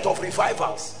student of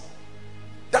revivals.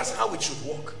 That's how it should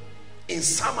work. In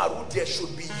Samaru, there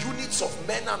should be units of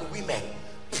men and women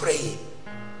praying.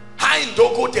 High in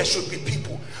Dogo, there should be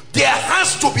people. There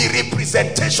has to be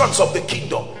representations of the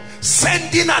kingdom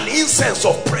sending an incense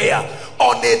of prayer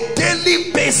on a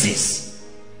daily basis.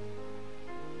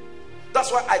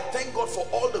 That's why I thank God for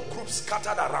all the groups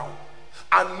scattered around.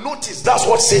 And notice that's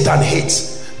what Satan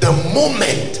hates. The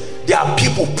moment there are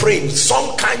people praying,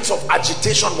 some kinds of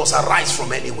agitation must arise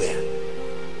from anywhere.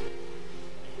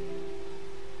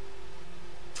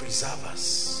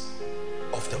 Preservers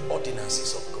of the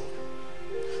ordinances of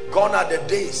God. Gone are the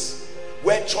days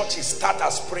where churches start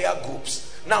as prayer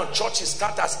groups Now churches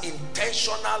start as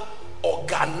intentional,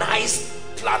 organized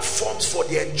platforms for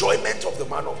the enjoyment of the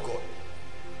man of God.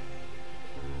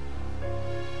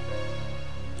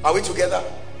 Are we together?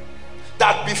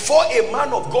 That before a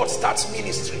man of God starts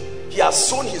ministry, he has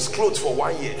sewn his clothes for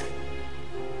 1 year.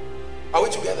 Are we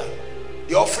together?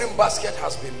 The offering basket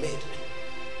has been made.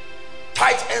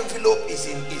 Tight envelope is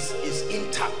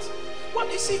intact. What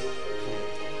do you see?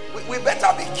 We better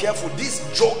be careful. This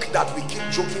joke that we keep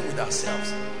joking with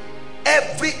ourselves.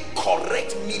 Every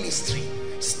correct ministry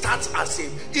starts as a,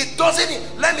 it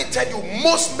doesn't, let me tell you,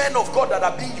 most men of God that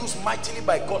are being used mightily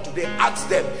by God today, ask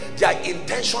them, their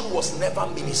intention was never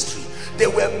ministry. They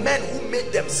were men who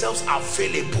made themselves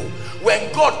available.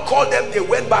 When God called them, they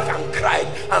went back and cried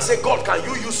and said, God, can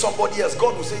you use somebody else?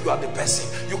 God will say, you are the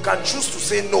person. You can choose to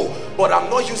say no, but I'm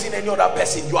not using any other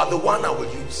person. You are the one I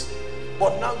will use.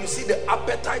 But now you see the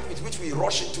appetite with which we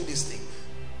rush into this thing.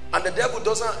 And the devil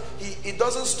doesn't, he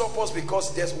doesn't stop us,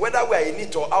 because there's, whether we are in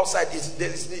it or outside,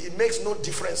 it makes no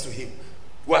difference to him.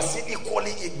 We are still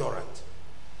equally ignorant.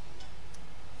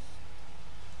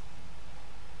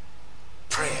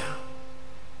 Prayer.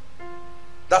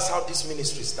 That's how this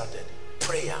ministry started.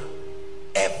 Prayer.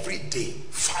 Every day.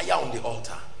 Fire on the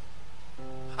altar.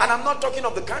 And I'm not talking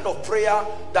of the kind of prayer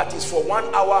that is for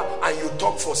 1 hour and you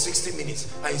talk for 60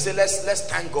 minutes and you say, let's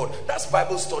thank God. That's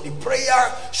Bible study.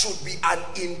 Prayer should be an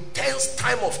intense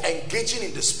time of engaging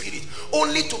in the spirit,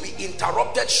 only to be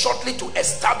interrupted shortly to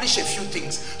establish a few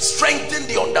things, strengthen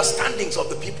the understandings of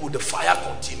the people. The fire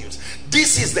continues.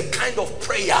 This is the kind of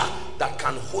prayer that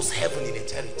can host heaven in a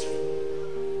territory.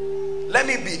 Let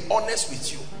me be honest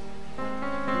with you.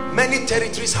 Many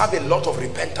territories have a lot of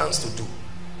repentance to do.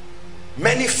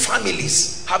 Many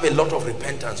families have a lot of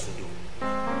repentance to do.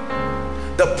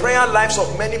 The prayer lives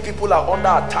of many people are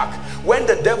under attack. When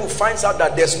the devil finds out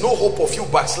that there's no hope of you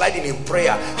backsliding in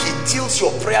prayer, he tilts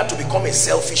your prayer to become a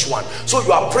selfish one. So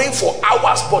you are praying for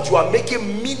hours, but you are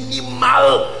making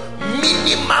minimal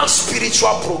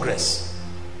spiritual progress.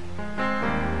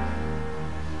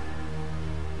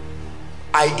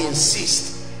 I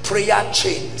insist, prayer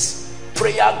chains,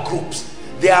 prayer groups.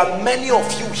 There are many of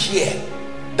you here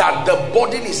that the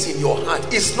burden is in your hand.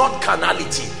 It's not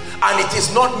carnality, and it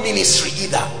is not ministry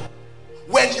either.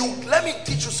 When you, let me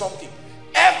teach you something.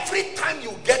 Every time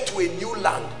you get to a new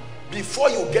land, before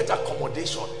you get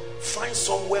accommodation, find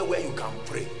somewhere where you can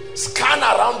pray. Scan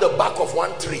around the back of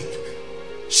one tree,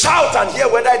 shout and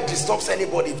hear whether it disturbs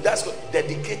anybody. If that's good,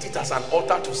 dedicate it as an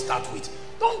altar to start with.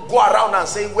 Don't go around and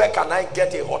say, where can I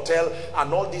get a hotel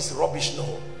and all this rubbish.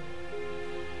 No,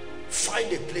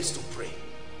 find a place to pray.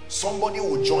 Somebody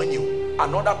will join you,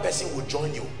 another person will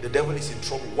join you. The devil is in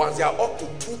trouble. Once they are up to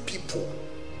 2 people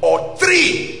or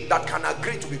 3 that can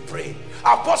agree to be praying.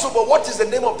 Apostle, but what is the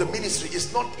name of the ministry?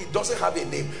 It's not, it doesn't have a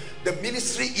name. The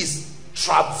ministry is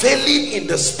traveling in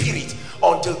the spirit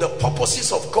until the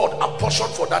purposes of God are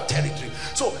portioned for that territory.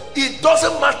 So it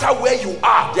doesn't matter where you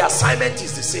are, the assignment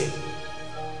is the same.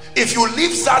 If you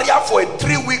leave Zaria for a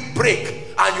 3-week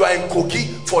break and you are in Kogi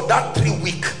for that 3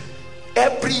 week,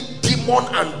 every demon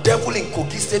and devil in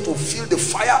Kogi State will feel the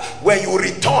fire. When you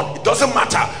return, it doesn't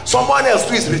matter, someone else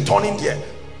too is returning there.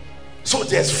 So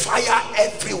there's fire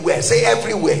everywhere. Say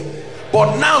everywhere.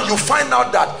 But now you find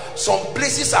out that some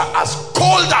places are as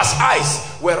cold as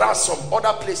ice, whereas some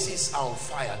other places are on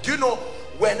fire. Do you know,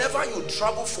 whenever you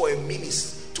travel for a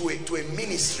ministry, to a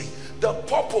ministry, the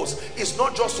purpose is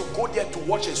not just to go there to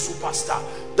watch a superstar.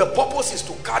 The purpose is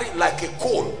to carry like a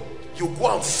coal. You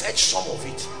go and fetch some of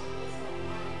it.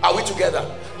 Are we together?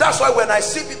 That's why when I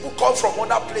see people come from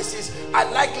other places, I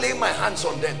like laying my hands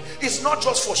on them. It's not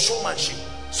just for showmanship.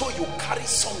 So you carry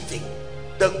something.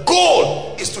 The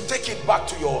goal is to take it back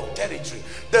to your territory.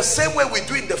 The same way we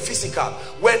do in the physical.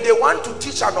 When they want to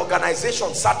teach an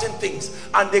organization certain things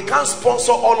and they can't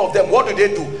sponsor all of them, what do?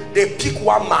 They pick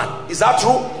one man. Is that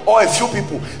true? Or a few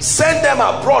people. Send them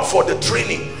abroad for the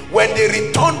training. When they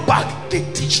return back, they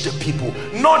teach the people.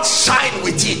 Not shine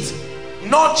with it.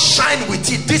 Not shine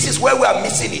with it. This is where we are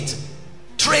missing it.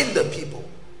 Train the people.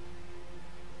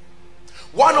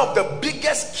 One of the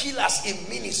biggest killers in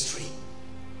ministry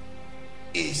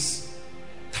is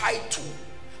title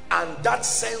and that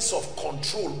sense of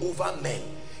control over men.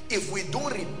 If we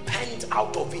don't repent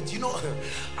out of it, you know,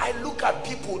 I look at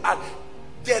people and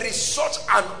there is such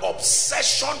an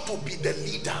obsession to be the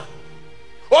leader.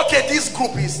 Okay, this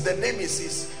group is, the name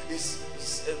is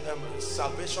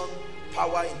Salvation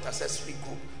Power Intercessory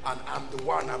Group, and I'm the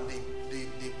one, I'm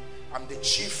the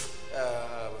chief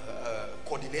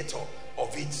coordinator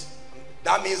of it.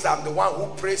 That means I'm the one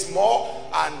who prays more,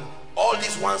 and all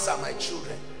these ones are my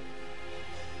children.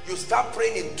 You start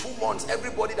praying, in 2 months,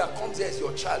 everybody that comes here is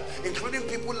your child, including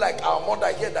people like our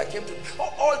mother here that came to,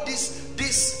 all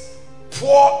this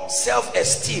poor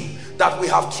self-esteem that we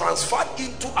have transferred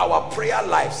into our prayer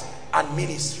lives and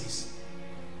ministries.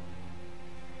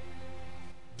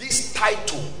 This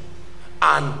title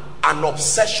and an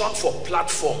obsession for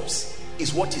platforms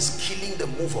is what is killing the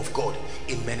move of God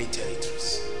in many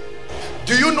territories.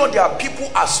 Do you know there are people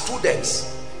as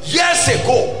students, years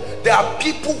ago, there are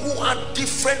people who had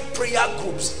different prayer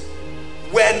groups.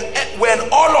 When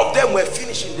all of them were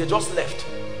finishing, they just left.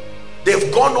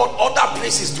 They've gone on other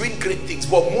places doing great things.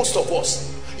 But most of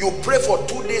us, you pray for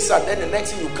 2 days and then the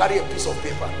next thing you carry a piece of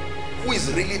paper. Who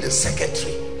is really the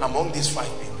secretary among these 5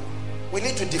 people? We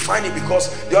need to define it, because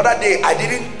the other day I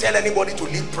didn't tell anybody to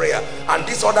lead prayer, and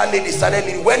this other lady started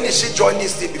leading. When did she join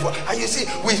this thing before? And you see,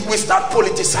 we start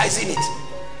politicizing it.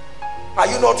 Are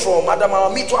you not from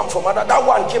Adamawa? Me too, I'm from Adamawa. That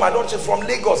one came, I don't say, from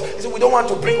Lagos. He said, we don't want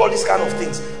to bring all these kind of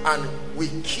things. And we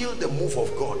kill the move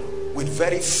of God with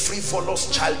very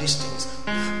frivolous, childish things.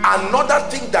 Another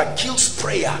thing that kills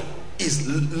prayer is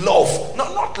love.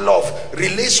 Not love,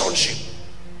 relationship.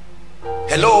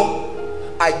 Hello?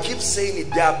 I keep saying it.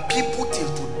 There are people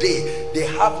till today, they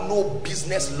have no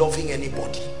business loving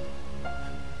anybody.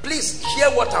 Please hear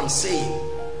what I'm saying.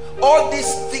 All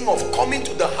this thing of coming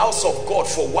to the house of God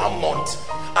for 1 month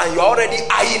and you're already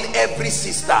eyeing every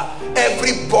sister,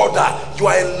 every brother, you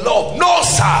are in love. No,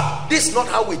 sir. This is not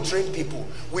how we train people.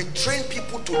 We train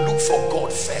people to look for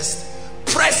God first.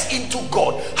 Press into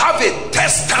God. Have a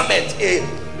testament,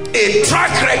 a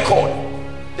track record.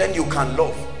 Then you can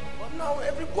love. But now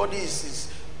everybody is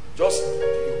just,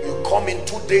 you come in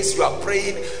 2 days, you are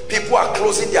praying, people are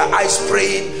closing their eyes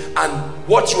praying, and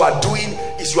what you are doing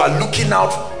is you are looking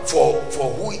out for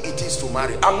who it is to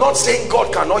marry. I'm not saying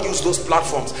God cannot use those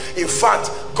platforms. In fact,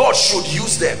 God should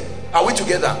use them. Are we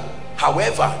together?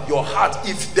 However, your heart,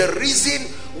 if the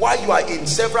reason why you are in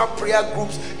several prayer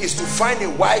groups is to find a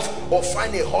wife or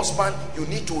find a husband, you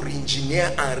need to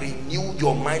re-engineer and renew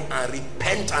your mind and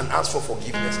repent and ask for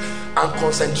forgiveness and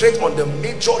concentrate on the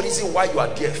major reason why you are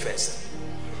there first.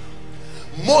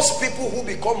 Most people who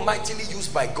become mightily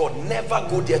used by God never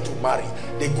go there to marry.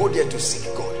 They go there to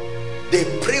seek God. They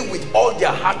pray with all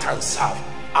their heart and serve,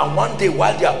 and one day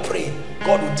while they are praying,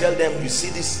 God will tell them, you see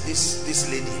this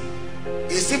lady,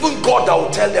 it's even God that will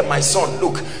tell them, my son,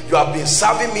 look, you have been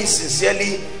serving me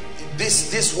sincerely.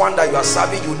 This one that you are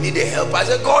serving, you need a helper. I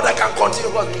said, God, I can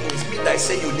continue. God, it's me that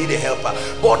say you need a helper.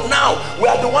 But now we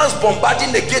are the ones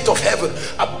bombarding the gate of heaven.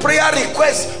 A prayer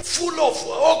request full of,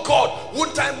 oh God,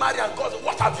 won't I marry? And God,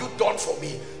 what have you done for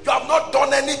me? You have not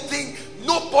done anything.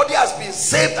 Nobody has been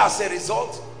saved as a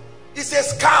result. It's a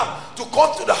scam to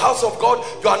come to the house of God.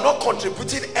 You are not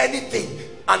contributing anything,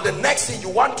 and the next thing you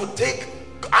want to take,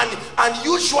 and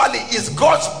usually it's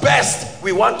God's best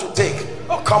we want to take.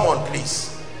 Oh, come on, please.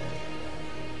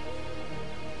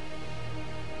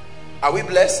 Are we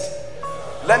blessed?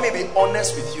 Let me be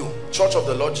honest with you, Church of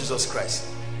the Lord Jesus Christ.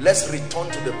 Let's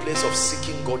return to the place of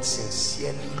seeking God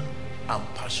sincerely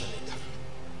and passionately.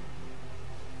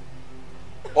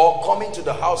 Or coming to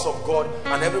the house of God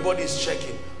and everybody is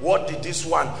checking, what did this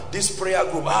prayer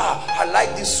group, I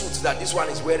like these suits that this one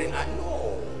is wearing.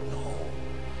 No.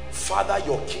 Father,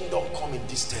 your kingdom come in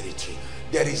this territory.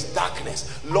 There is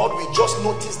darkness. Lord, we just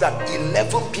noticed that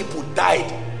 11 people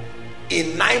died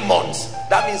in 9 months.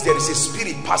 That means there is a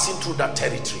spirit passing through that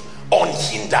territory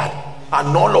unhindered,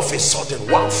 and all of a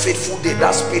sudden, one fateful day,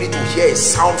 that spirit will hear a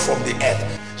sound from the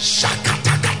earth.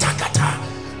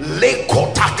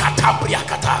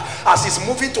 As it's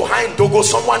moving to High Dogo,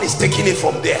 someone is taking it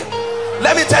from there.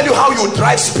 Let me tell you how you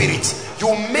drive spirits.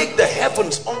 You make the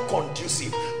heavens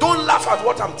unconducive. Don't laugh at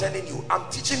what I'm telling you. I'm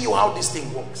teaching you how this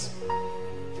thing works.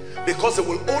 Because they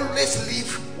will always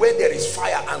live where there is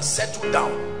fire and settle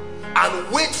down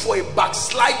and wait for a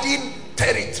backsliding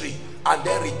territory and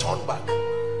then return back.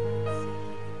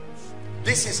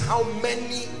 This is how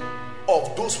many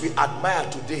of those we admire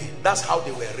today, that's how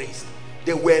they were raised.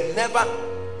 They were never,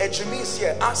 Ejimis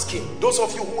here, ask him, those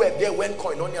of you who were there when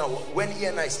Koinonia, when he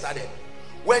and I started,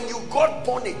 when you got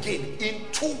born again, in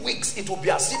 2 weeks it will be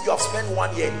as if you have spent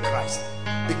 1 year in Christ,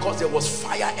 because there was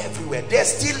fire everywhere. There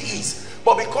still is,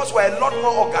 but because we're a lot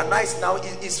more organized now,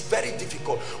 it's very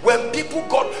difficult. When people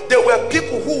there were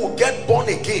people who would get born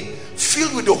again,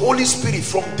 filled with the Holy Spirit,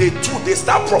 from day 2 they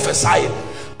start prophesying,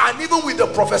 and even with the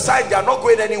prophesying they are not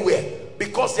going anywhere,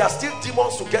 because there are still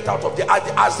demons to get out of there.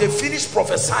 As they finish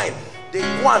prophesying, they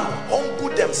go and humble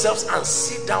themselves and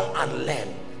sit down and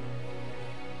learn.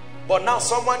 But now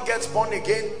someone gets born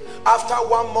again after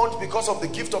 1 month, because of the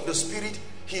gift of the Spirit,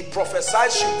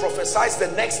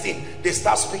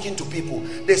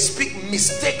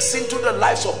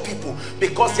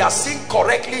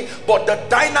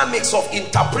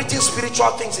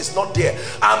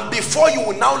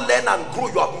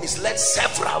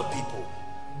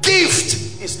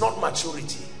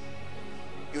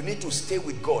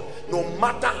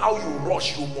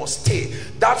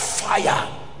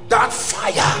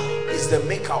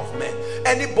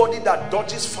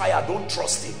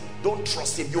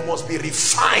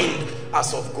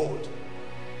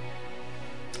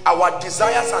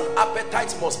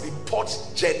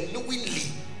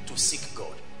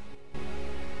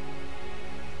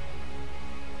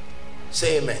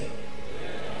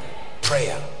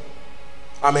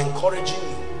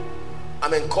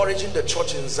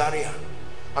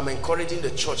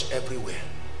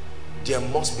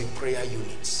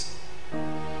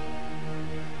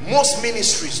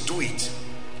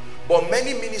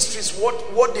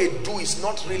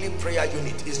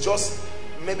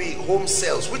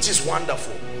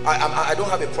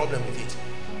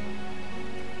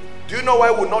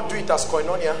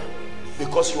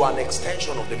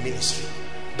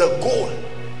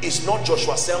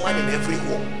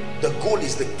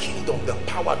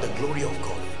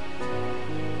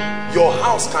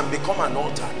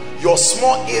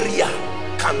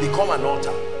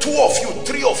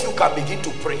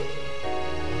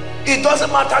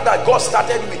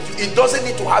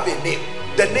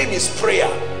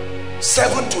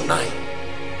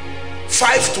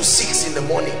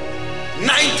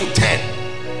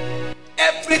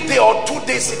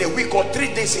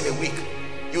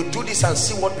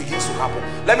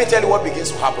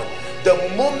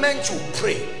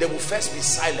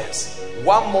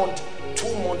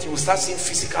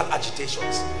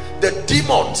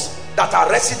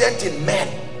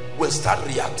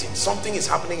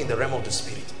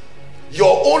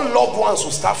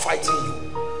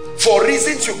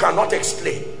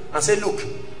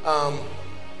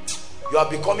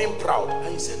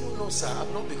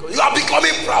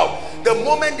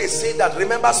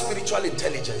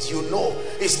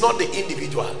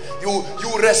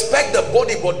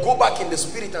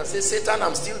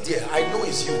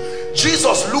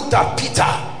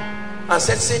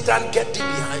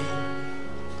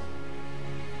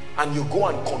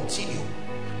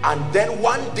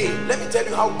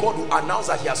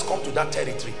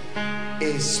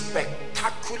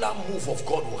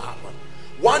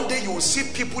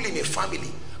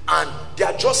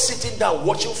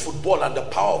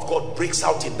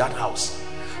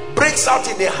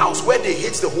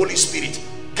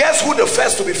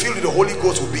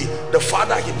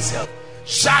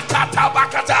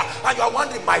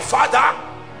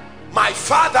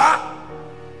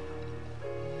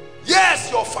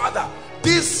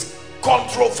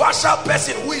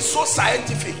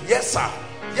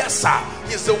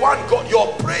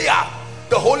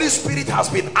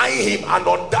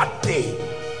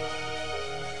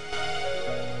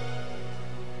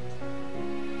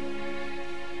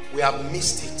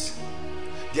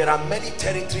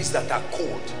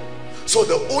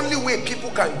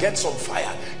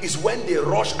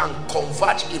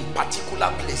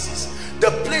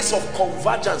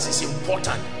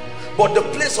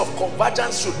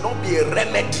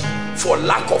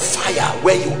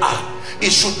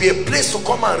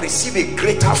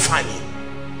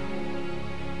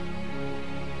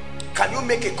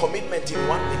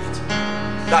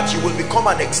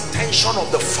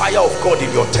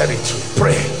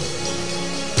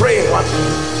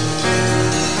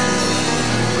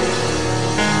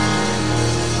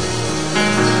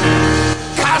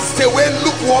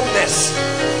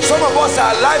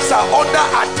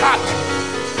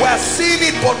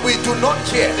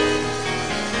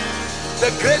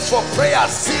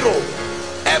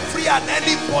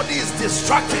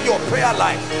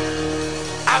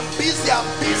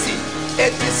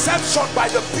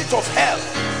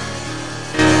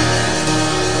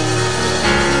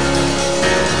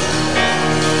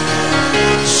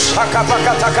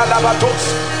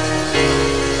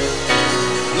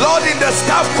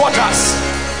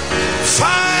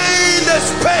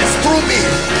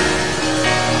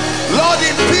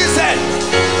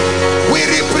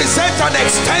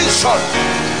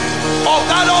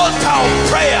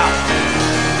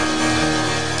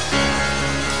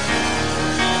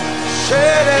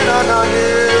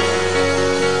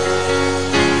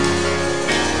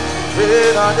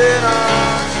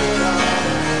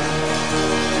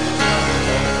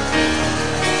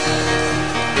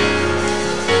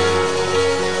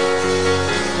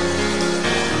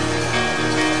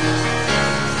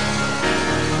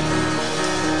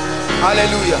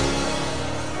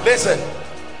 Listen,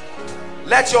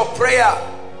 let your prayer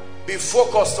be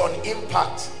focused on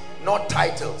impact, not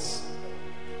titles.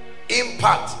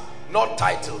 Impact, not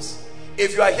titles.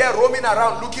 If you are here roaming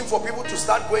around looking for people to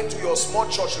start going to your small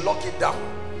church, lock it down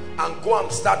and go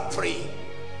and start praying.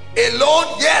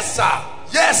 Alone? Yes, sir.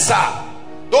 Yes, sir.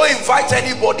 Don't invite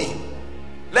anybody.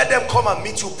 Let them come and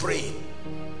meet you praying.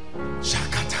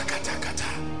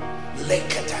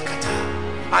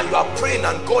 And you are praying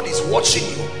and God is watching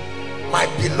you. My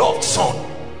beloved son.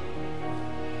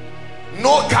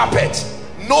 No carpet,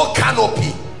 no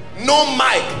canopy, no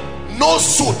mic, no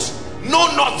suit, no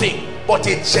nothing, but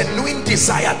a genuine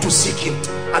desire to seek him.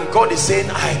 And God is saying,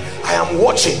 I am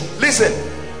watching. Listen,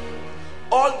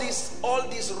 all this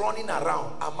running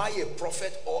around, am I a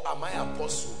prophet or am I an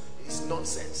apostle, is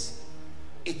nonsense.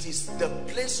 It is the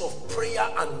place of prayer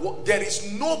and work. There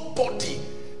is nobody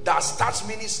that starts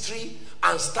ministry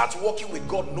and starts working with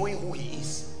God knowing who he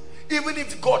is. Even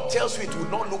if God tells you it will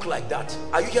not look like that.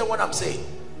 Are you hearing what I'm saying?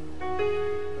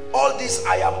 All this,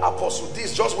 I am apostle,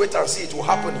 this, just wait and see, it will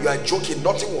happen. You are joking,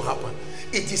 nothing will happen.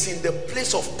 It is in the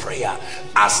place of prayer.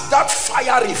 As that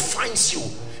fire refines you,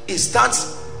 it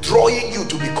starts drawing you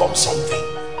to become something.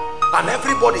 And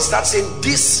everybody starts saying,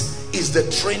 this is the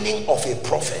training of a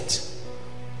prophet.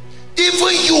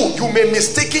 Even you may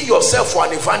mistake yourself for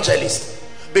an evangelist,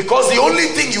 because the only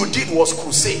thing you did was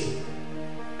crusade.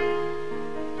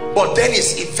 But then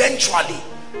it's eventually,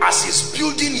 as he's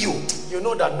building you, you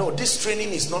know that no, this training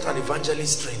is not an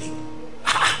evangelist training.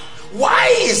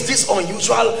 Why is this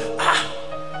unusual?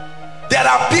 There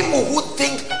are people who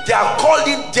think they are called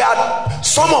in.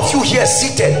 Some of you here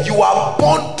seated, you are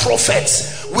born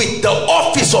prophets with the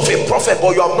office of a prophet,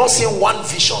 but you have not seen one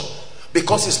vision.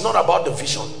 Because it's not about the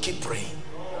vision. Keep praying.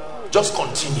 Just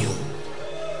continue.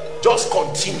 Just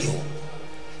continue.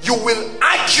 You will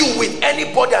argue with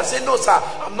anybody and say, no sir,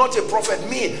 I'm not a prophet.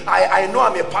 Me, I know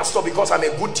I'm a pastor because I'm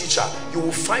a good teacher. You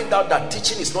will find out that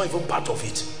teaching is not even part of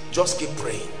it. Just keep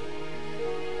praying.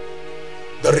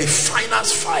 The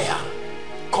refiner's fire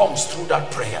comes through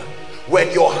that prayer. When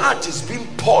your heart is being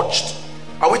purged,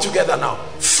 are we together now?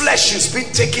 Flesh is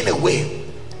being taken away.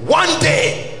 One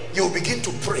day you will begin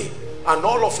to pray, and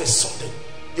all of a sudden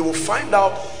you will find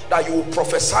out that you will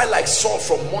prophesy like Saul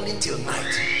from morning till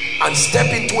night and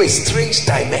step into a strange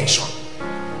dimension.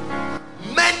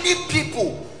 Many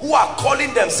people who are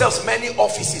calling themselves many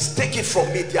offices, take it from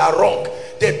me, they are wrong.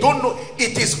 They don't know.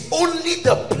 It is only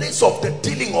the place of the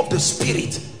dealing of the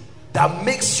spirit that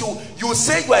makes you. You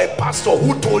say you are a pastor.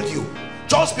 Who told you?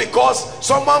 Just because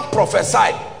someone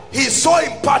prophesied, he saw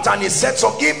in part and he said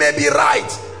so, he may be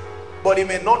right, but it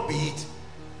may not be it.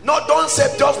 No, don't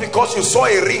say just because you saw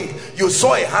a ring, you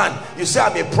saw a hand, you say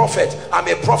I'm a prophet, I'm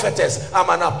a prophetess, I'm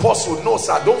an apostle. No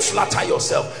sir, don't flatter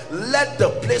yourself. Let the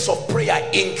place of prayer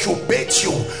incubate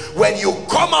you. When you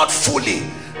come out fully,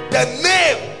 the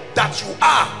name that you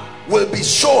are will be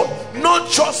shown, not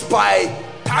just by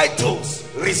titles.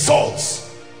 Results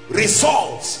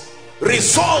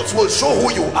will show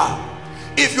who you are.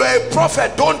 If you are a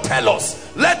prophet, don't tell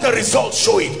us, let the results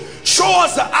show it. Show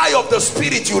us the eye of the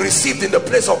spirit you received in the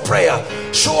place of prayer.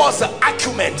 Show us the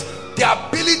acumen, the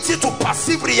ability to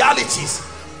perceive realities.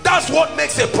 That's what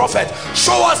makes a prophet.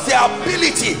 Show us the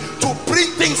ability to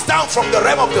bring things down from the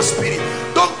realm of the spirit.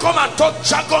 Don't come and talk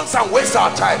jargons and waste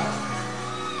our time.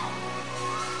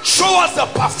 Show us the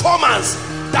performance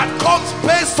that comes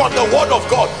based on the word of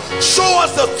God. Show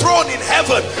us the throne in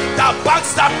heaven that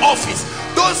backs that office.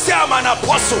 Don't say I'm an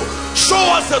apostle. Show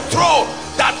us the throne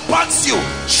that backs you.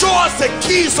 Show us the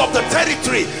keys of the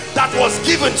territory that was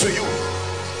given to you.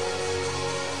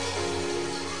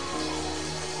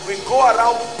 We go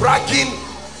around bragging,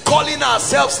 calling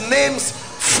ourselves names,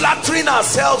 flattering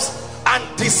ourselves, and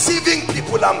deceiving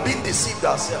people and being deceived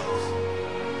ourselves.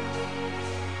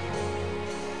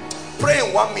 Pray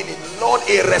in 1 minute. Lord,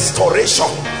 a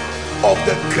restoration of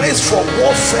the grace for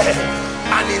warfare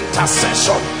and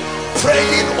intercession,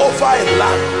 praying over a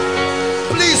land.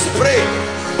 Please pray,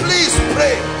 please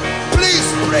pray, please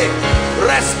pray.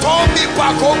 Restore me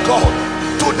back, oh God,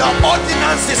 to the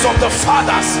ordinances of the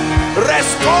fathers.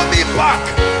 Restore me back,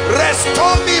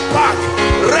 restore me back,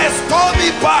 restore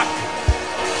me back.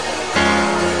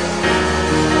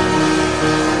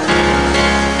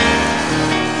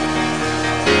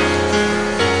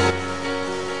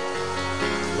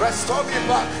 Restore me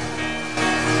back.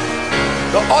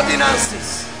 The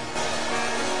ordinances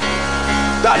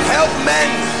that help men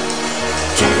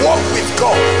to walk with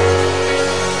God.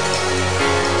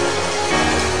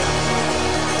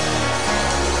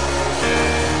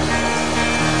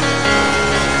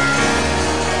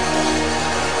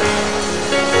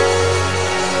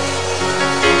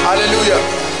 Hallelujah.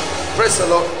 Praise the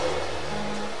Lord.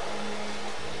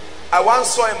 I once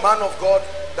saw a man of God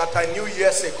that I knew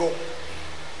years ago.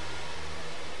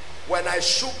 When I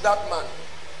shook that man,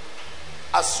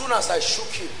 as soon as I shook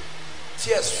him,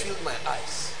 tears filled my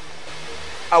eyes.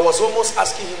 I was almost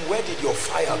asking him, where did your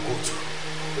fire go to?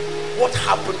 What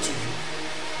happened to you?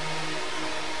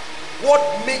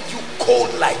 What made you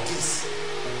cold like this?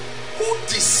 Who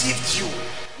deceived you?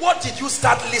 What did you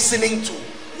start listening to?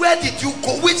 Where did you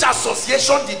go? Which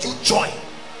association did you join?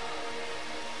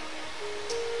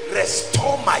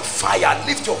 Restore my fire.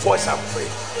 Lift your voice and pray.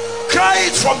 Cry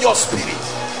it from your spirit.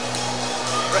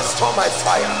 Restore my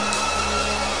fire.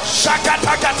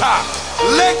 Shakatakata.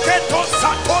 Leketo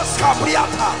satos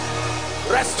kabriata.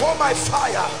 Restore my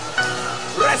fire.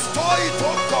 Restore it,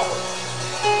 oh God.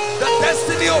 The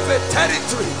destiny of a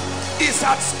territory is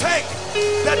at stake.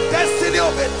 The destiny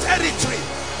of a territory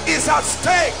is at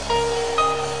stake.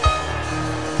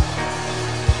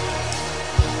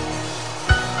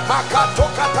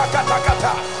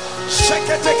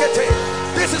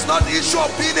 This is not the issue of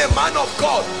being a man of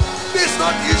God. This is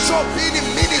not the issue of being in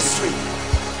ministry.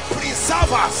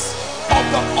 Preserve us of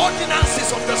the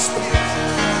ordinances of the Spirit.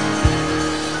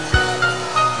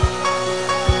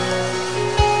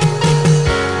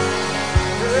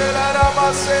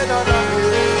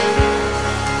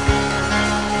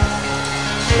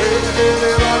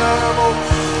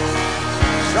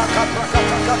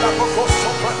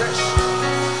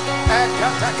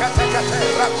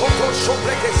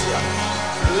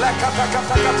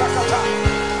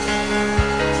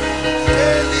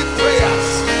 Daily prayers,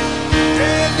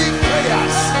 daily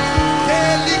prayers,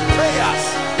 daily prayers,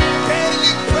 daily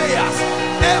prayers,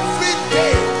 every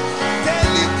day,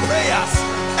 daily prayers,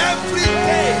 every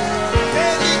day,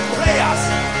 daily prayers,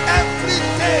 every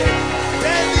day,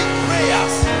 daily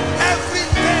prayers, every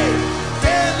day,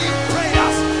 daily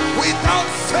prayers, without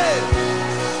fail.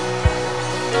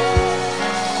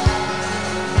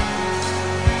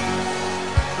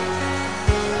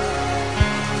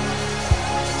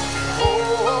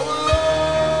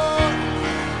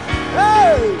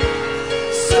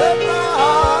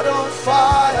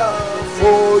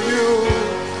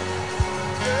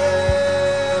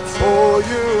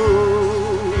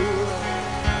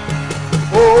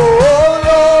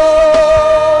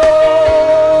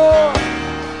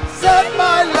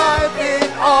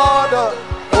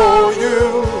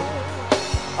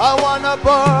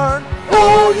 Burn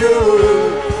for you,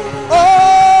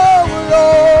 oh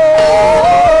Lord,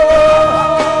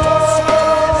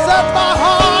 set my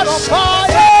heart on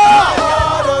fire,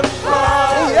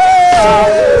 yeah.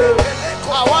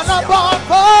 I wanna burn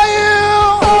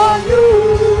for you,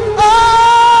 oh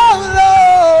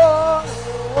Lord.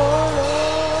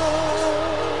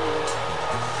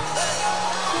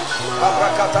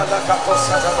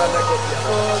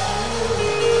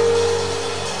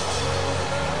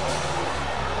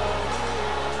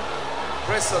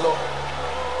 Praise the Lord.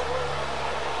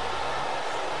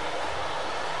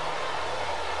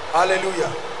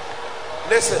 Hallelujah.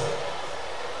 Listen.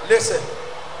 Listen.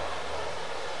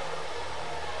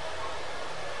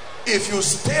 If you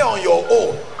stay on your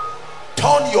own,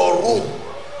 turn your room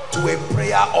to a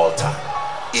prayer altar.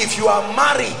 If you are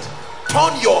married,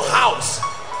 turn your house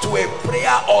to a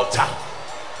prayer altar.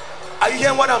 Are you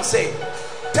hearing what I'm saying?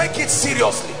 Take it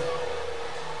seriously.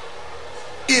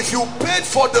 If you paid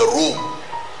for the room,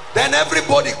 then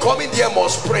everybody coming there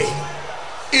must pray.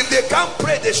 If they can't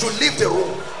pray, they should leave the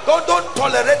room. Don't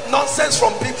tolerate nonsense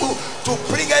from people to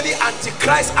bring any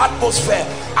antichrist atmosphere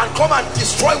and come and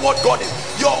destroy what God is.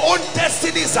 Your own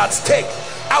destiny is at stake.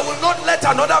 I will not let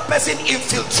another person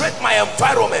infiltrate my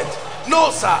environment.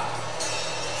 No, sir.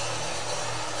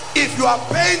 If you are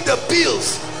paying the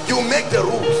bills, you make the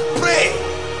rules. Pray.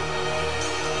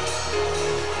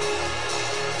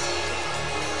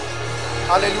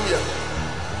 Hallelujah.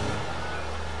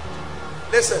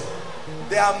 Listen,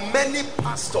 there are many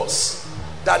pastors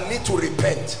that need to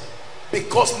repent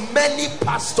because many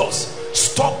pastors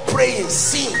stop praying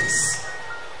sins.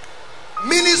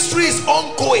 Ministry is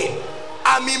ongoing.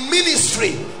 I'm in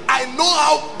ministry. I know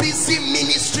how busy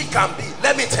ministry can be.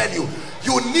 Let me tell you,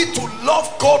 you need to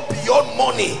love God beyond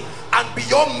money and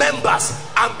beyond members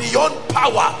and beyond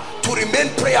power to remain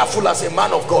prayerful as a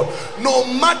man of God. No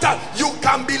matter, you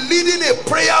can be leading a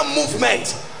prayer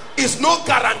movement. It's no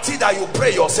guarantee that you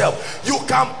pray yourself. You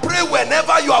can pray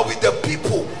whenever you are with the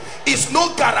people. It's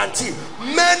no guarantee.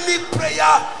 Many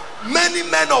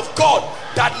men of God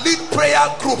that lead prayer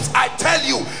groups, I tell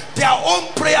you, their own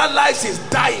prayer lives is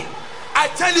dying. I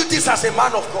tell you this as a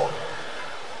man of God,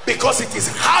 because it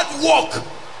is hard work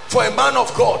for a man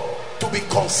of God to be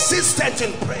consistent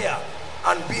in prayer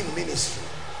and be in ministry.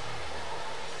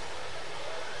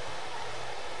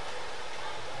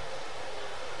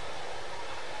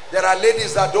 There are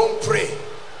ladies that don't pray.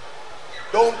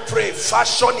 Don't pray.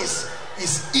 Fashion is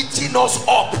eating us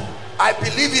up. I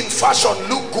believe in fashion,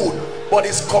 look good, but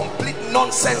it's complete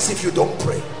nonsense if you don't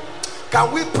pray.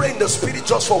 Can we pray in the spirit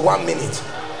just for 1 minute?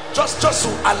 Just to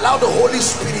allow the Holy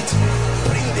Spirit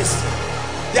bring this.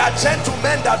 There are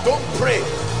gentlemen that don't pray.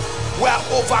 We are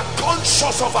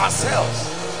over-conscious of ourselves.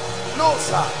 No,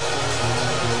 sir.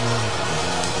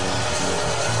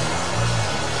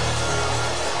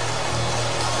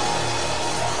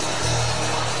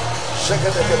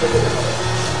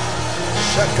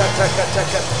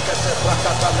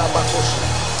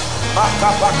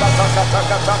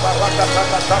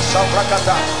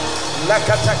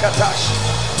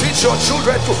 Teach your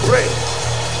children to pray.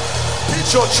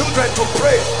 Teach your children to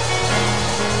pray.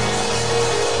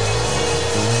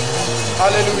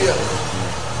 Hallelujah.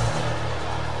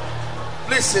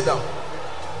 Please sit down.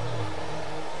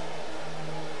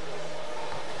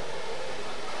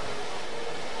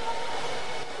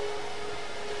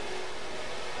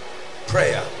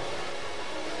 Prayer.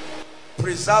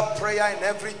 Preserve prayer in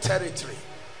every territory.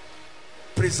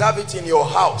 Preserve it in your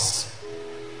house.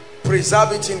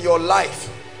 Preserve it in your life.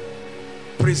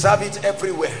 Preserve it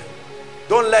everywhere.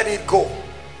 Don't let it go.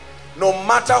 No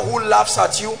matter who laughs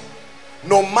at you,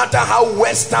 no matter how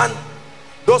Western,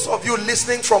 those of you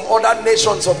listening from other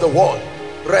nations of the world,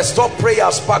 restore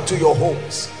prayers back to your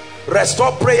homes.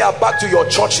 Restore prayer back to your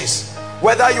churches.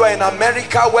 Whether you are in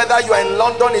America, whether you are in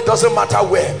London, it doesn't matter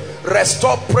where.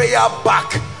 Restore prayer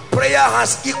back. Prayer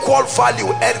has equal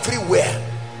value everywhere.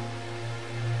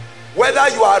 Whether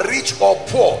you are rich or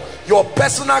poor, your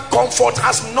personal comfort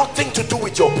has nothing to do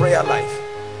with your prayer life.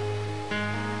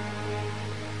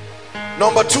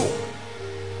 Number 2,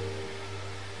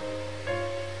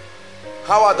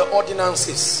 how are the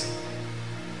ordinances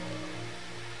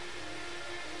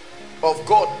of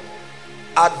God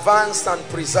advanced and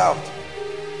preserved?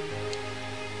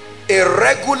 A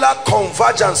regular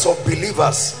convergence of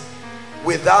believers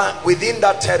within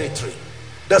that territory.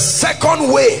 The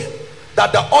second way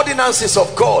that the ordinances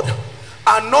of God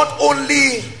are not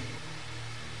only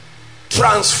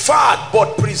transferred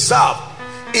but preserved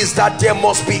is that there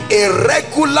must be a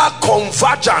regular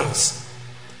convergence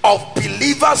of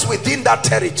believers within that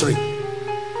territory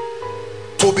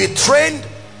to be trained,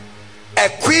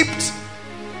 equipped,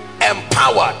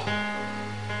 empowered.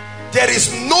 There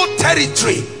is no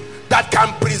territory that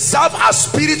can preserve our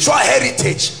spiritual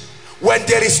heritage when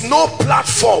there is no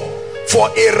platform for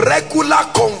a regular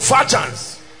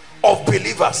convergence of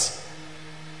believers.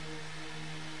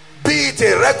 Be it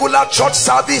a regular church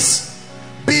service,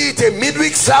 be it a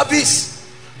midweek service,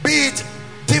 be it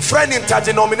different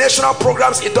interdenominational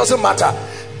programs, it doesn't matter.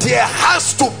 There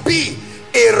has to be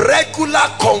a regular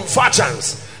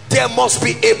convergence. There must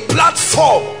be a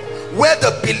platform where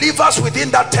the believers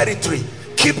within that territory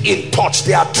keep in touch.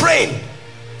 They are trained,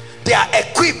 they are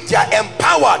equipped, they are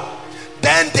empowered.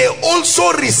 Then they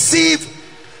also receive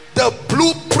the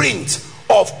blueprint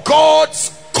of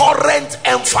God's current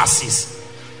emphasis.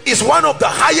 Is one of the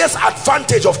highest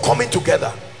advantage of coming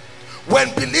together.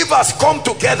 When believers come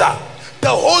together, the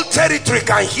whole territory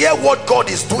can hear what God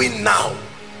is doing now.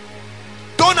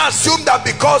 Don't assume that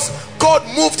because God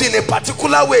moved in a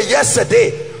particular way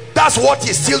yesterday, that's what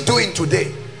he's still doing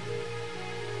today.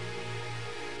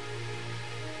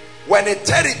 When a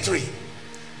territory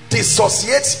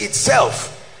dissociates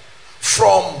itself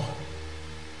from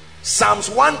Psalms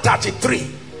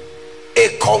 133,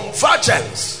 a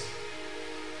convergence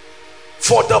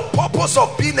for the purpose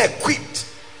of being equipped.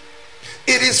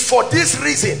 It is for this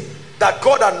reason that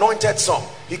God anointed some.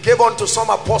 He gave unto some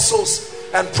apostles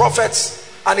and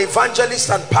prophets and evangelists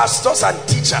and pastors and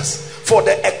teachers for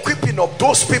the equipping of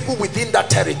those people within that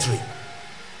territory.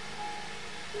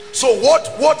 So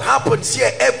what happens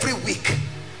here every week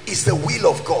is the will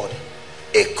of God.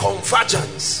 A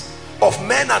convergence of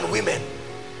men and women.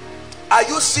 Are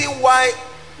you seeing why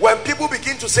when people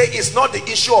begin to say it's not the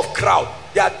issue of crowd,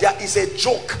 there is a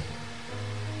joke?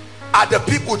 Are the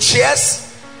people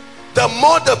cheers? The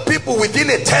more the people within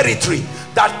a territory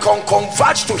that can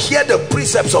converge to hear the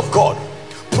precepts of God,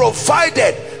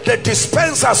 provided the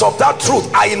dispensers of that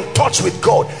truth are in touch with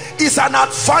God, is an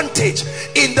advantage.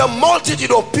 In the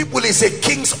multitude of people is a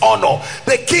king's honor.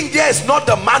 The king there is not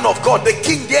the man of God. The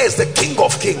king there is the King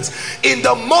of Kings. In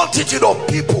the multitude of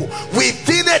people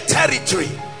within a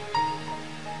territory,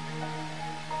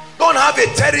 don't have a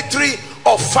territory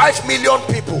of 5 million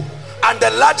people and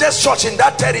the largest church in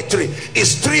that territory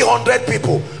is 300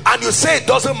 people, and you say it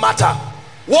doesn't matter.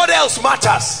 What else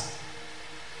matters?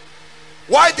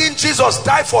 Why didn't Jesus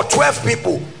die for 12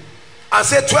 people and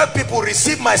say 12 people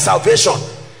receive my salvation?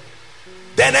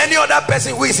 than any other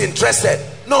person who is interested.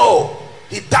 No,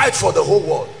 he died for the whole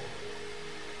world.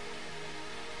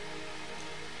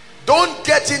 Don't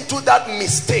get into that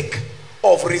mistake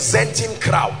of resenting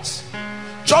crowds.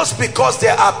 Just because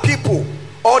there are people,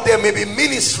 or there may be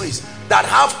ministries that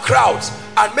have crowds,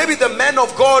 and maybe the men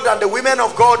of God and the women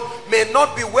of God may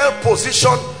not be well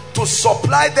positioned to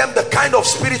supply them the kind of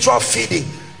spiritual feeding,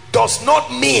 does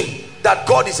not mean that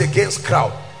God is against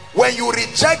crowd. When you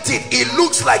reject it, it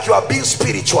looks like you are being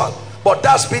spiritual, but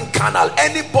that's being carnal.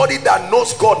 Anybody that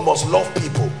knows God must love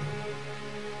people.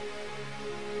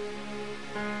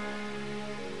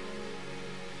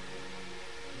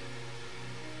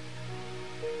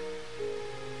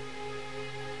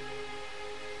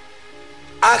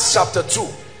 Acts chapter 2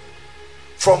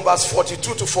 from verse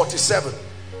 42 to 47.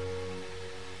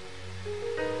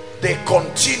 They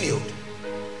continued.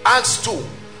 Acts 2,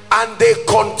 and they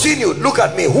continued. Look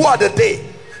at me. Who are the they?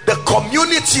 The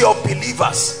community of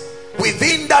believers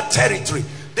within that territory.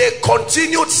 They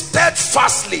continued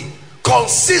steadfastly,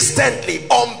 consistently,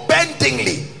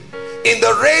 unbendingly, in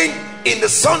the rain, in the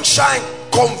sunshine,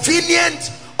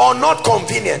 convenient or not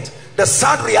convenient. The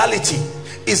sad reality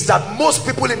is that most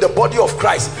people in the body of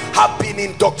Christ have been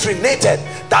indoctrinated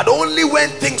that only when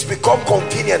things become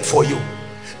convenient for you.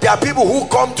 There are people who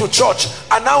come to church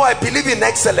and now I believe in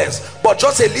excellence, but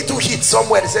just a little hit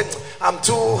somewhere, they say, I'm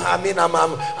too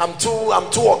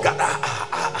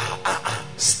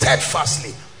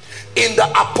steadfastly in the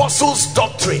apostles'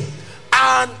 doctrine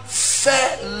and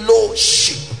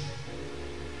fellowship,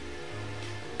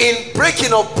 in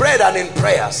breaking of bread and in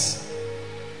prayers.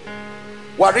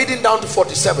 We're reading down to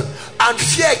 47. And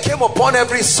fear came upon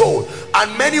every soul,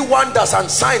 and many wonders and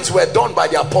signs were done by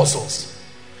the apostles.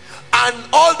 And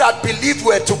all that believed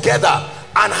were together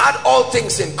and had all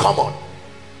things in common.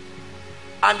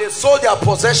 And they sold their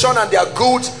possession and their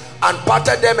goods and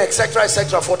parted them, etc.,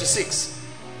 etc. 46.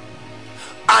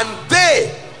 And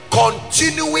they,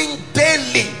 continuing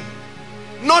daily,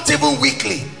 not even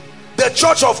weekly, the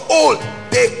church of old,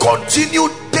 they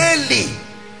continued daily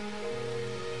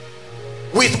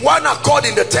with one accord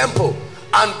in the temple,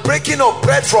 and breaking of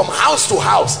bread from house to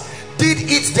house, did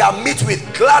eat their meat with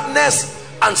gladness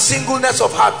and singleness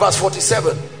of heart. Verse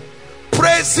 47.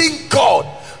 Praising God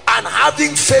and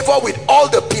having favor with all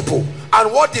the people.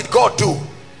 And what did God do?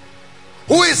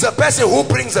 Who is the person who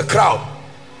brings the crowd?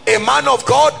 A man of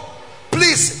God?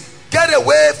 Please get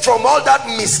away from all that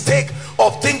mistake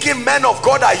of thinking men of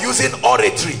God are using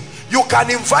oratory. You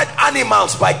can invite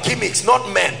animals by gimmicks, not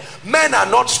men. Men are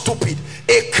not stupid.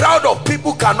 A crowd of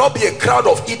people cannot be a crowd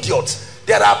of idiots.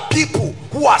 There are people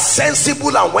who are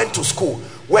sensible and went to school.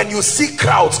 When you see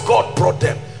crowds, God brought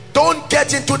them. Don't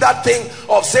get into that thing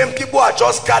of saying people are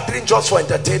just gathering just for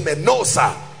entertainment. No,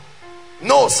 sir.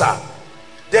 No, sir.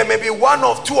 There may be one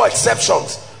or two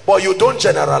exceptions, but you don't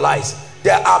generalize.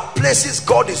 There are places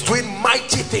God is doing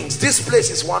mighty things. This place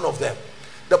is one of them.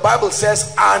 The Bible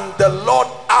says, and the Lord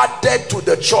added to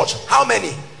the church, how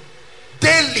many?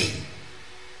 Daily,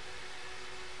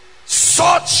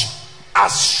 such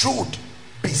as should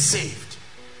be saved.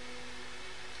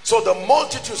 So the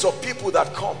multitudes of people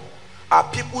that come are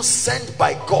people sent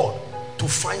by God to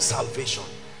find salvation.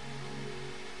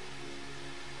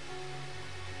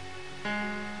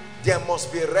 There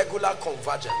must be a regular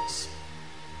convergence.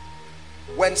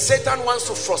 When Satan wants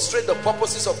to frustrate the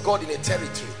purposes of God in a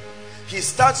territory, he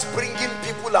starts bringing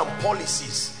people and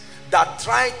policies that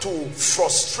try to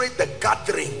frustrate the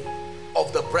gathering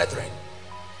of the brethren.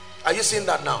 Are you seeing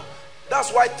that now?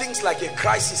 That's why things like a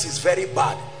crisis is very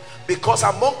bad, because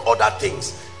among other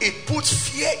things, it puts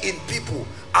fear in people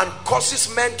and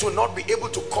causes men to not be able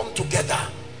to come together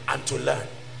and to learn.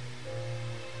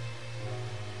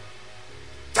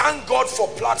 Thank God for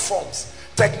platforms.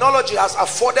 Technology has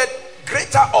afforded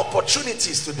greater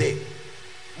opportunities today.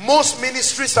 Most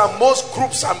ministries and most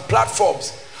groups and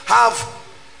platforms have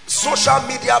social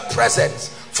media presence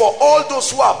for all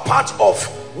those who are part of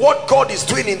what God is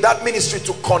doing in that ministry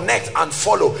to connect and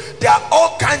follow. There are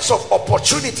all kinds of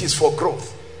opportunities for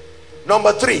growth.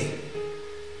 Number 3,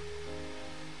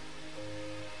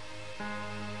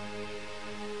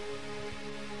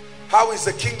 how is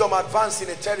the kingdom advanced in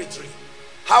a territory?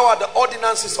 How are the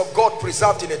ordinances of God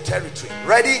preserved in a territory?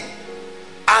 Ready?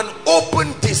 An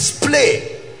open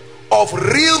display of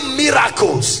real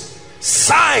miracles,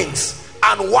 signs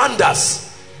and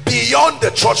wonders beyond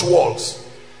the church walls.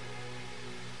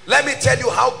 Let me tell you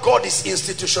how God is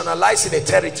institutionalized in a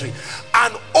territory.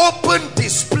 An open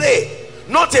display,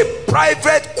 not a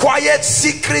private, quiet,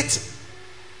 secret,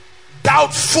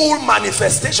 doubtful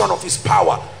manifestation of his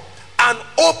power. An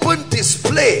open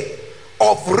display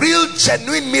of real,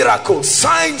 genuine miracles,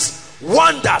 signs,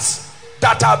 wonders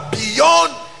that are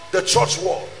beyond the church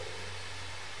wall.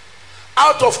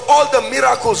 Out of all the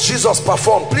miracles Jesus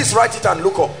performed, please write it and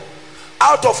look up.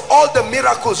 Out of all the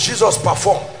miracles Jesus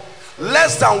performed,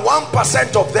 less than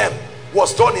 1% of them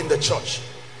was done in the church.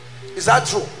 Is that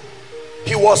true?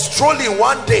 He was strolling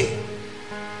one day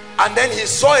and then he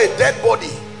saw a dead body.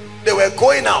 They were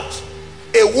going out.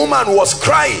 A woman was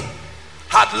crying,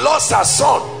 had lost her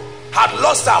son, had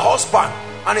lost her husband,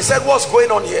 and he said, what's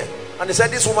going on here? And he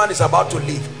said, this woman is about to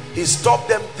leave. He stopped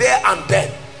them there and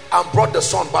then and brought the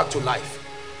son back to life.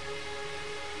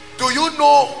 Do you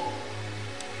know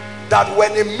that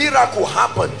when a miracle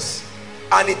happens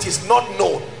and it is not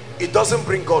known, it doesn't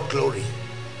bring God glory?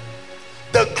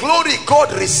 The glory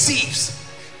God receives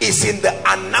is in the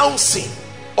announcing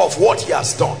of what he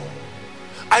has done.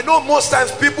 I know most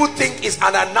times people think it's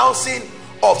an announcing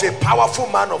of a powerful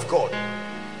man of God.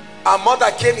 Our mother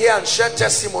came here and shared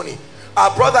testimony.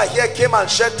 Our brother here came and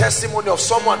shared testimony of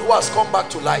someone who has come back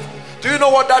to life. Do you know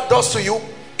what that does to you?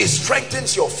 It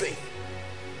strengthens your faith.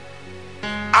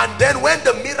 And then when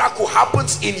the miracle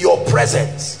happens in your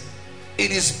presence,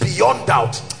 it is beyond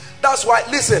doubt. That's why,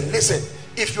 listen,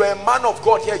 if you're a man of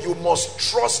God here, you must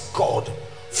trust God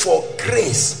for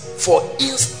grace, for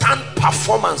instant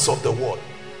performance of the word.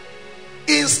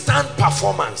 Instant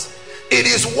performance. It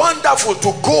is wonderful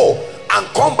to go and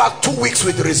come back 2 weeks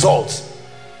with results,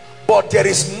 but there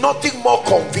is nothing more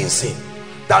convincing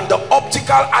than the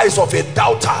optical eyes of a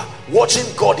doubter watching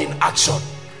God in action.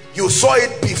 You saw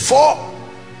it before,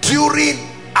 during,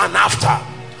 and after.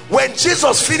 When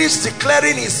Jesus finished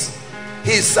declaring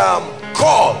his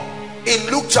call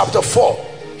in Luke chapter 4,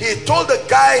 he told the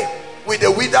guy with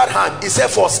the withered hand, he said,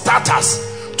 for starters,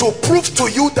 to prove to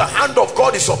you the hand of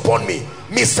God is upon me,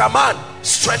 Mr. Man,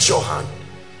 stretch your hand.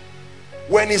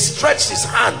 When he stretched his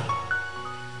hand,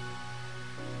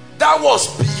 that was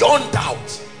beyond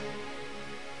doubt.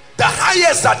 The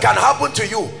highest that can happen to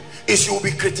you is you will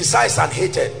be criticized and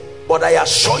hated, but I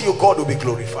assure you God will be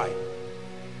glorified.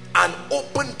 An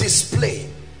open display.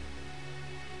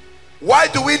 Why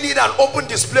do we need an open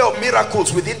display of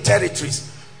miracles within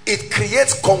territories? It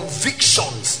creates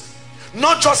convictions,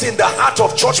 not just in the heart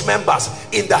of church members,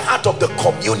 in the heart of the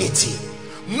community.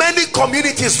 Many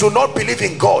communities do not believe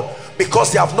in God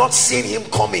because they have not seen him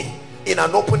coming in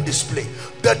an open display.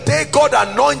 The day God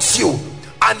anoints you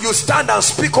and you stand and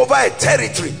speak over a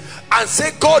territory and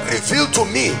say, God revealed to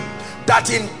me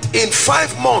that in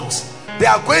 5 months they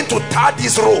are going to tar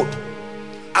this road,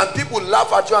 and people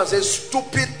laugh at you and say,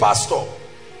 stupid pastor,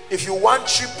 if you want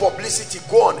cheap publicity,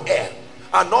 go on air.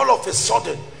 And all of a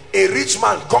sudden a rich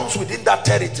man comes within that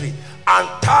territory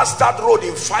and tars that road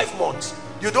in 5 months.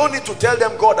 You don't need to tell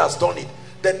them God has done it.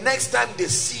 The next time they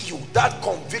see you, that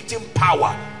convicting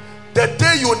power, the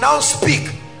day you now speak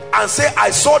and say,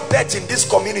 I saw death in this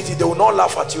community, they will not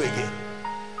laugh at you again.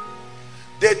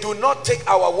 They do not take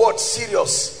our words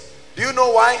serious. Do you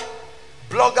know why?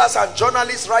 Bloggers and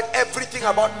journalists write everything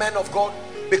about men of God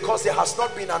because there has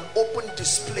not been an open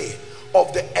display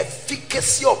of the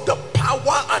efficacy of the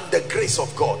power and the grace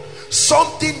of God.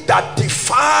 Something that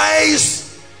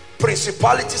defies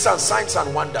principalities and signs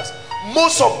and wonders.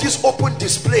 Most of this open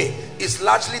display is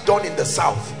largely done in the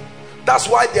south. That's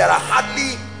why there are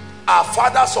hardly our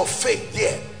fathers of faith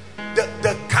there.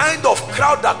 The kind of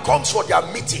crowd that comes for their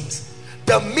meetings,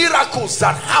 the miracles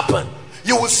that happen,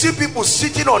 you will see people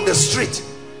sitting on the street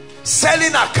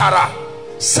selling akara,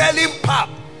 selling pap,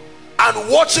 and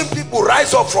watching people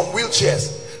rise up from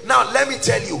wheelchairs. Now let me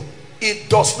tell you, it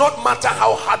does not matter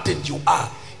how hardened you are.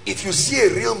 If you see a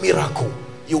real miracle,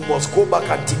 you must go back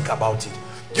and think about it.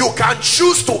 You can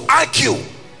choose to argue,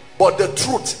 but the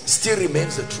truth still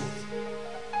remains the truth.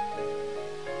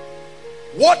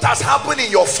 What has happened in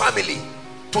your family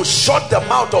to shut the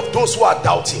mouth of those who are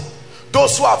doubting,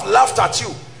 those who have laughed at you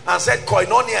and said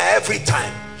koinonia every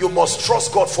time? You must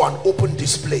trust God for an open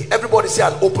display. Everybody say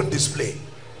an open display.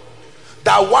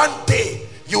 That one day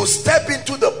you step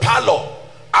into the parlor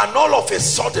and all of a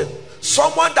sudden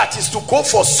someone that is to go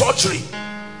for surgery,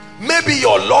 maybe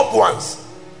your loved ones,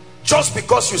 just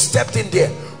because you stepped in there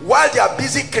while they are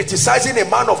busy criticizing a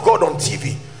man of God on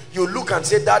TV, you look and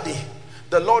say, Daddy,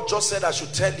 the Lord just said I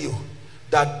should tell you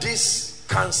that this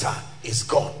cancer is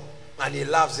gone. And he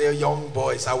laughs. Say, young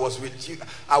boys, I was with you.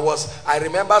 I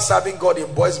remember serving God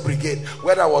in Boys Brigade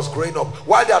when I was growing up.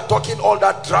 While they are talking all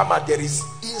that drama, there is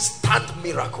instant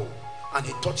miracle. And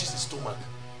he touches his stomach.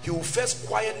 He will first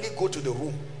quietly go to the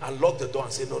room and lock the door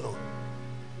and say, no.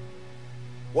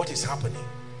 What is happening?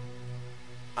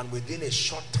 And within a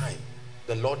short time,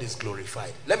 the Lord is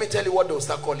glorified. Let me tell you what they will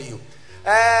start calling you.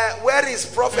 Where is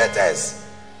prophetess?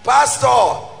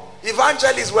 Pastor?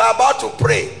 Evangelists, we're about to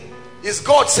pray. Is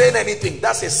God saying anything?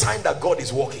 That's a sign that God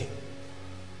is working.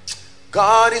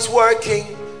 God is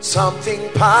working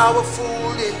something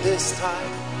powerful in this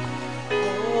time.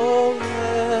 Oh,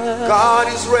 yeah. God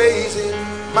is raising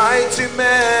mighty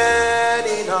men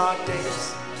in our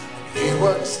days. He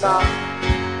won't stop.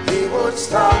 He won't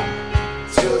stop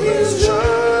till his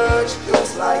church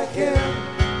looks like him.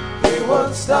 He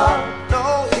won't stop.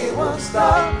 No, he won't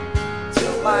stop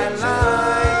till my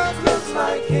life looks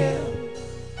like him.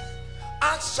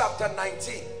 Acts chapter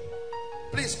 19.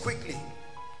 Please quickly.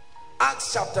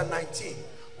 Acts chapter 19.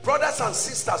 Brothers and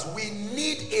sisters, we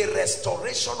need a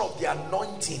restoration of the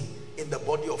anointing in the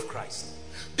body of Christ.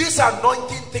 This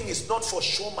anointing thing is not for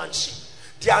showmanship.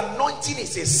 The anointing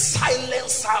is a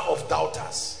silencer of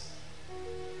doubters.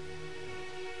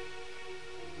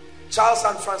 Charles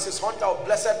and Francis Hunter of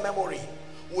blessed memory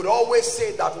would always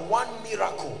say that one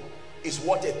miracle is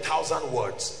worth 1,000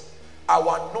 words.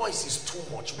 Our noise is too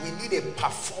much. We need a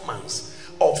performance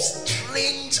of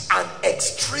strange and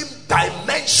extreme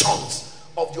dimensions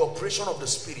of the operation of the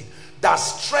Spirit that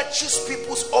stretches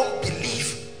people's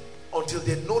unbelief until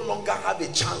they no longer have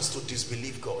a chance to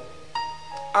disbelieve God.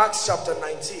 Acts chapter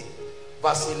 19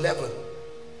 verse 11.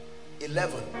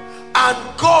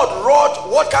 And God wrought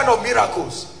what kind of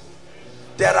miracles?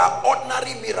 There are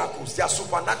ordinary miracles. They are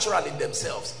supernatural in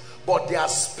themselves, but they are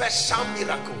special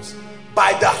miracles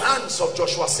by the hands of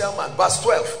Joshua Selman. Verse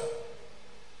 12.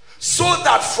 So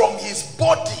that from his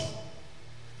body,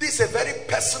 this is a very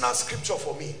personal scripture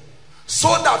for me, so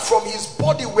that from his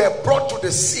body were brought to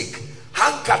the sick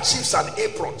handkerchiefs and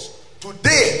aprons.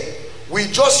 Today we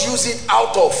just use it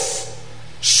out of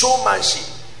showmanship.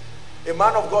 A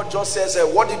man of God just says,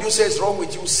 what did you say is wrong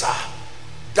with you, sir?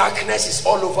 Darkness is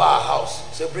all over our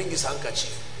house. So bring his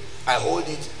handkerchief. I hold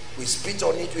it, we spit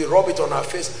on it, we rub it on our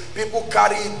face. People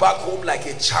carry it back home like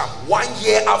a charm. 1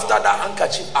 year after that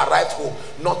handkerchief arrived home,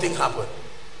 nothing happened.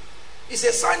 It's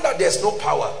a sign that there's no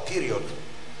power, period.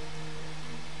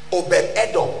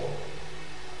 Obed-Edom,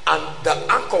 and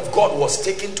the ark of God was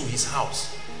taken to his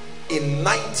house in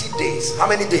 90 days. How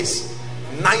many days?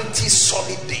 90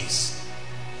 solid days.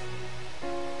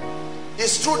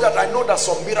 It's true that I know that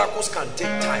some miracles can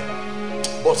take time,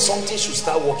 but something should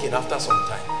start working after some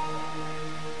time.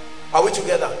 Are we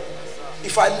together?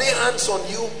 If I lay hands on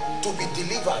you to be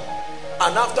delivered,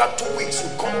 and after 2 weeks you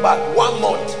come back, 1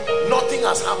 month, nothing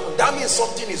has happened, that means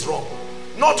something is wrong.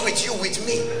 Not with you, with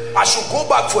me. I should go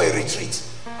back for a retreat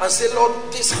and say, Lord,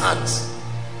 these hands.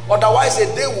 Otherwise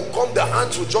a day will come, the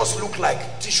hands will just look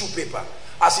like tissue paper.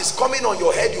 As it's coming on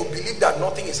your head, you believe that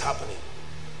nothing is happening.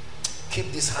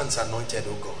 Keep these hands anointed,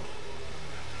 oh God.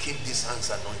 Keep these hands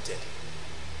anointed.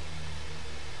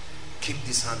 Keep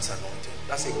these hands anointed.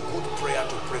 That's a good prayer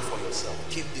to pray for yourself.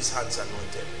 Keep these hands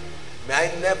anointed. May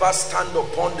I never stand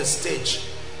upon the stage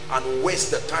and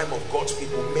waste the time of God's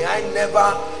people. May I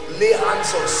never lay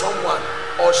hands on someone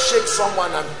or shake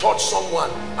someone and touch someone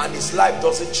and his life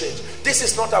doesn't change. This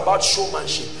is not about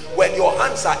showmanship. When your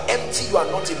hands are empty, you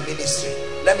are not in ministry.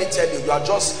 Let me tell you, you are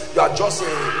just a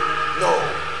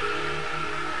no.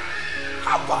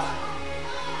 Abba.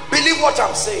 Believe what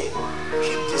I'm saying.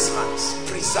 Keep these hands.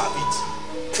 Preserve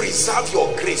it. Preserve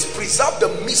your grace. Preserve the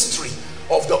mystery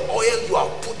of the oil you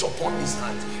have put upon his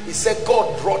hands. He said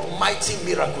God wrought mighty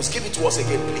miracles. Give it to us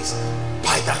again, please.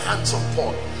 By the hands of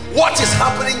Paul. What is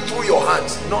happening through your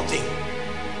hands? Nothing.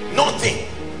 Nothing.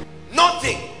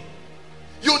 Nothing.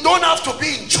 You don't have to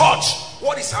be in church.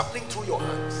 What is happening through your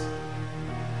hands?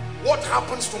 What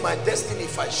happens to my destiny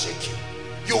if I shake you?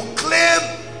 You claim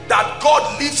that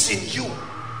God lives in you.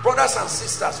 Brothers and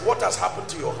sisters, what has happened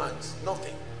to your hands?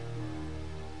 Nothing.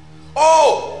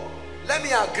 Oh, let me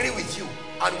agree with you.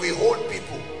 And we hold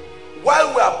people.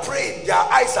 While we are praying, their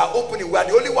eyes are opening. We are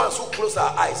the only ones who close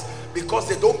our eyes because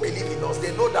they don't believe in us.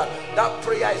 They know that that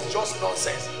prayer is just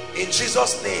nonsense. In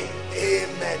Jesus' name,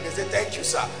 amen. They say, thank you,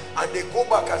 sir. And they go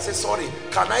back and say, sorry,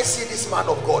 can I see this man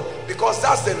of God? Because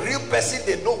that's the real person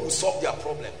they know will solve their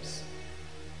problems.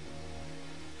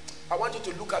 I want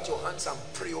you to look at your hands and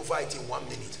pray over it in 1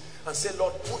 minute and say,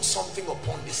 Lord, put something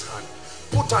upon this hand.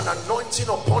 Put an anointing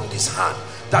upon this hand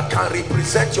that can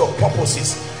represent your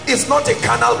purposes. It's not a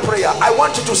carnal prayer. I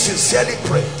want you to sincerely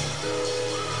pray.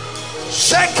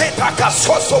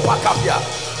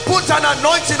 Put an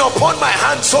anointing upon my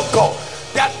hands, oh God.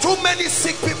 There are too many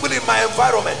sick people in my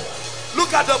environment.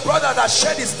 Look at the brother that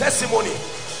shared his testimony.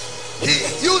 He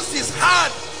used his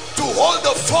hand to hold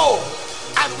the phone,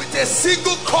 and with a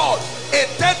single cord, a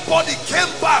dead body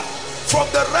came back from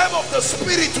the realm of the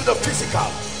spirit to the physical.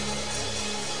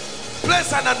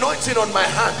 Place an anointing on my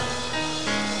hand.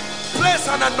 Place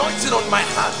an anointing on my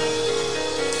hand.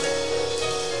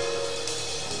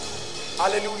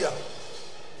 Hallelujah.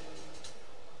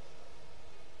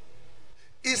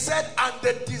 He said, and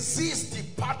the disease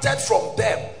departed from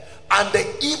them, and the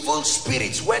evil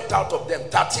spirits went out of them.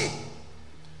 13.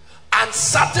 And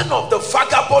certain of the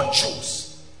vagabond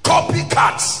Jews,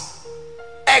 copycats,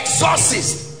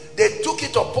 exorcists, they took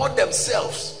it upon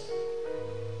themselves,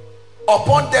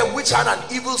 upon them which had an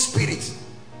evil spirit.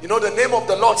 You know, the name of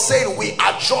the Lord, saying, we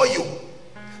adjure you.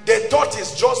 They thought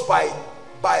it's just by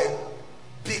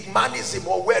big manism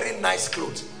or wearing nice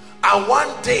clothes. And one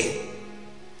day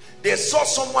they saw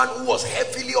someone who was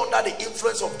heavily under the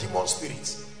influence of demon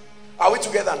spirits. Are we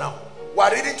together now? We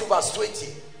are reading to verse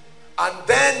 20. And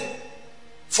then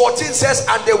 14 says,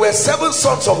 and there were 7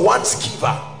 sons of one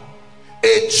Sceva,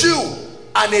 a Jew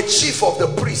and a chief of the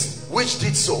priests, which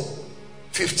did so.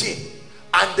 15.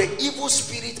 And the evil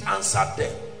spirit answered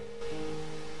them.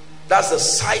 That's the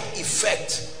side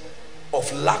effect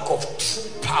of lack of true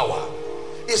power.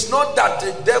 It's not that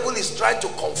the devil is trying to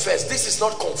confess. This is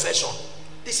not confession.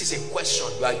 This is a question.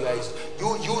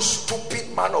 You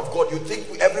stupid man of God, you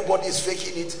think everybody is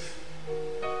faking it?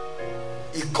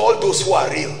 He called those who are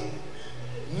real,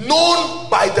 known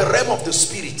by the realm of the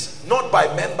spirit, not by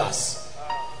members.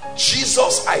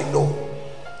 Jesus I know,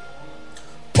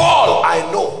 Paul I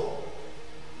know.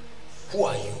 Who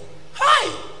are you?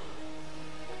 Hi.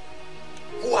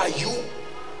 Who are you?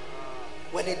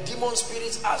 When a demon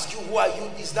spirit asks you who are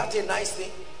you, is that a nice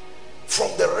thing?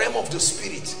 From the realm of the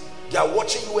spirit, they are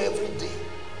watching you every day.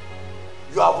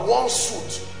 You have one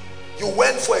suit, you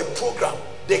went for a program,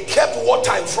 they kept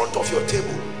water in front of your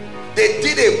table, they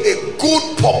did a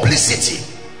good publicity,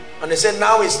 and they said,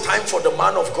 now it's time for the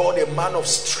man of God, a man of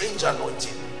strange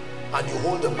anointing, and you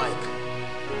hold the mic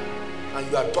and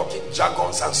you are talking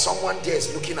jargons, and someone there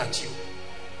is looking at you,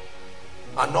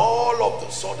 and all of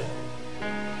a sudden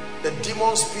the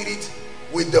demon spirit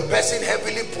with the person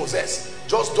heavily possessed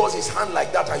just does his hand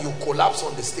like that, and you collapse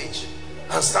on the stage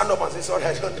and stand up and say, sorry,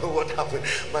 I don't know what happened,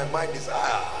 my mind is no.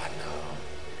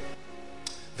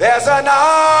 There's an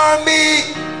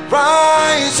army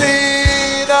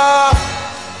rising up.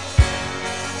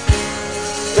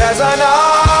 There's an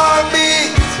army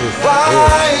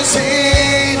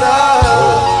rising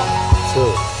up.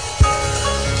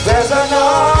 There's an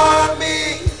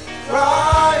army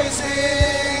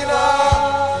rising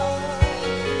up.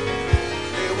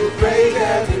 It will break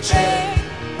every chain,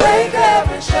 break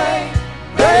every chain,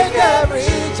 break every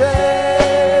chain,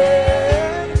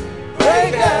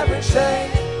 break every chain,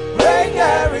 break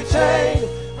every chain,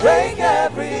 break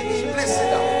every chain. Listen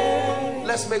now.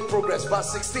 Let's make progress.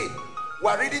 Verse 16. We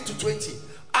are reading to 20.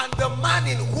 And the man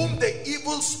in whom the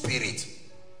evil spirit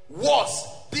was,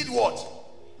 did what?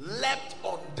 Leapt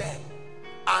on them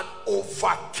and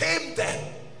overcame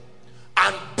them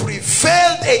and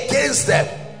prevailed against them,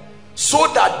 so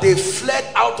that they fled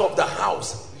out of the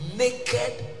house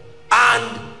naked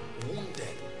and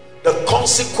wounded. The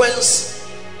consequence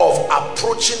of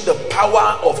approaching the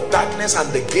power of darkness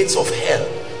and the gates of hell,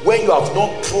 when you have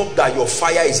not proved that your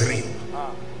fire is real.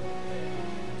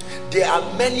 There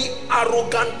are many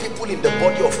arrogant people in the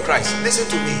body of Christ. Listen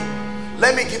to me.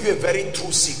 Let me give you a very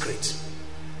true secret.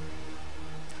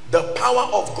 The power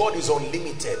of God is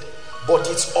unlimited, but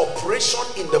its operation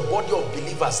in the body of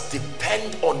believers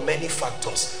depend on many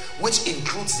factors, which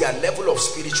includes their level of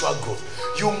spiritual growth.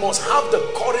 You must have the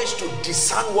courage to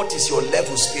discern what is your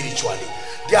level spiritually.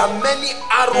 There are many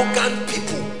arrogant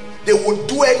people. They will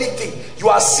do anything. You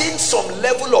are seeing some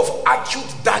level of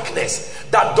acute darkness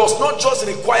that does not just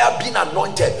require being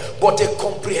anointed, but a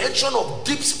comprehension of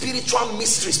deep spiritual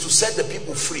mysteries to set the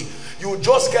people free. You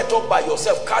just get up by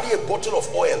yourself, carry a bottle of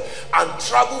oil, and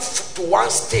travel to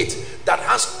one state that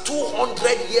has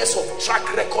 200 years of track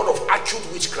record of acute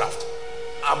witchcraft.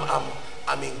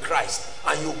 I'm in Christ.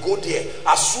 And you go there.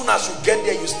 As soon as you get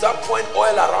there, you start pouring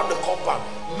oil around the compound.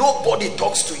 Nobody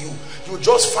talks to you. You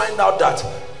just find out that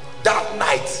that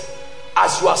night,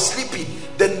 as you are sleeping,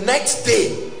 the next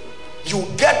day you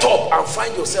get up and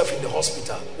find yourself in the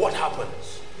hospital. What happened?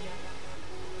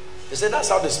 They say that's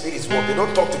how the spirits work. They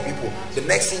don't talk to people. The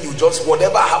next thing, you just,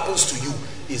 whatever happens to you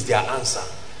is their answer.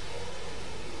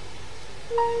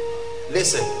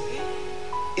 Listen,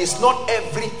 it's not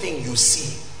everything you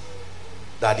see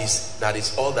that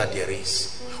is all that there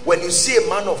is. When you see a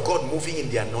man of God moving in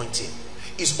the anointing,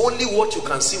 it's only what you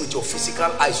can see with your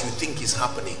physical eyes you think is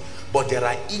happening, but there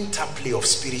are interplay of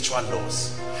spiritual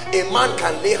laws. A man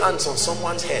can lay hands on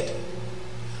someone's head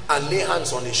and lay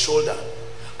hands on his shoulder,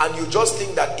 and you just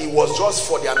think that it was just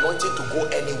for the anointing to go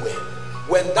anywhere.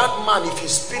 When that man, if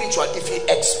he's spiritual, if he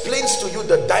explains to you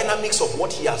the dynamics of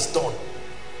what he has done,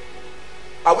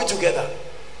 are we together?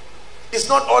 It's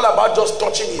not all about just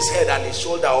touching his head and his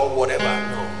shoulder or whatever.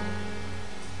 No.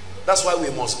 That's why we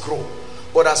must grow.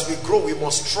 But as we grow, we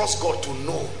must trust God to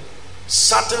know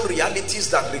certain realities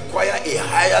that require a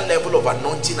higher level of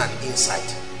anointing and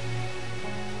insight.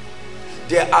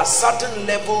 There are certain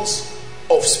levels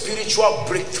of spiritual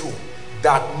breakthrough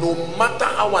that no matter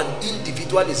how an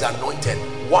individual is anointed,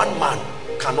 one man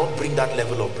cannot bring that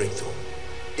level of breakthrough.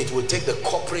 It will take the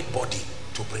corporate body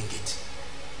to bring it.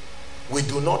 We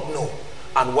do not know,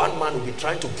 and one man will be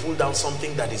trying to pull down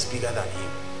something that is bigger than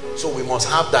him. So we must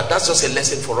have that. That's just a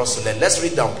lesson for us to learn. Let's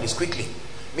read down, please, quickly.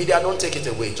 Media, don't take it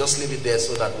away. Just leave it there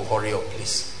so that we'll hurry up,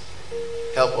 please.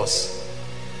 Help us.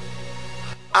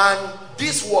 And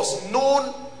this was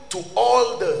known to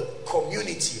all the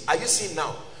community. Are you seeing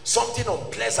now? Something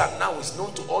unpleasant now is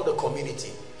known to all the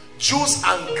community. Jews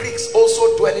and Greeks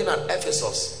also dwelling at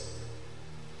Ephesus.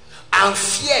 And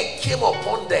fear came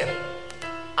upon them,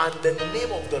 and the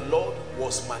name of the Lord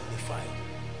was magnified.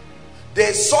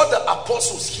 They saw the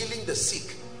apostles healing the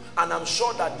sick, and I'm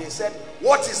sure that they said,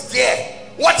 what is there?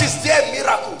 What is there?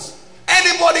 Miracles.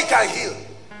 Anybody can heal.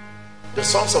 The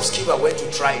sons of Sceva went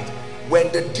to try it.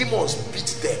 When the demons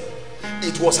beat them,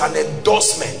 it was an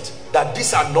endorsement that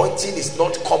this anointing is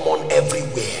not common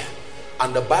everywhere.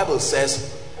 And the Bible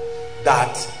says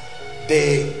that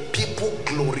the people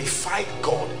glorified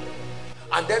God.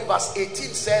 And then verse 18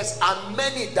 says, and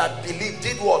many that believed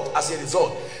did what? As a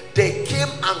result, they came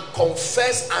and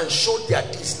confessed and showed their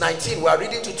deeds. 19, we are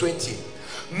reading to 20.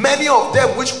 Many of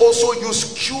them which also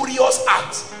used curious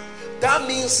acts. That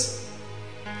means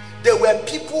there were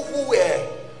people who were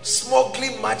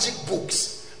smuggling magic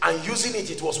books and using it.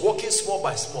 It was working small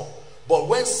by small. But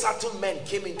when certain men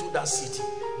came into that city,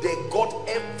 they got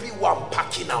everyone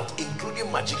packing out,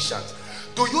 including magicians.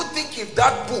 Do you think if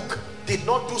that book did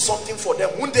not do something for them,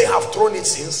 wouldn't they have thrown it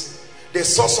since? They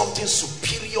saw something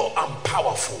superior and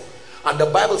powerful. And the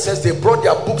Bible says they brought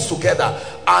their books together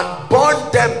and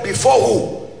burned them before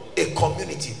who? A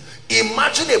community.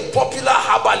 Imagine a popular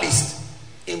herbalist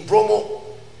in Bromo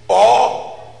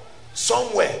or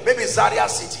somewhere, maybe Zaria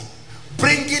City,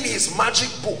 bringing his magic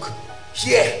book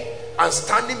here and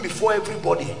standing before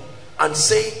everybody and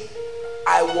saying,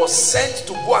 I was sent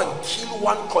to go and kill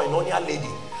one koinonia lady,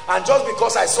 and just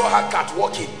because I saw her cat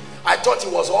walking, I thought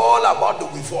it was all about the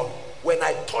weevil. When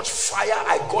I touched fire,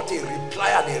 I got a reply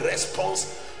and a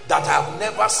response that I have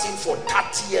never seen for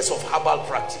 30 years of herbal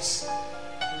practice.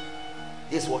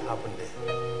 This is what happened there.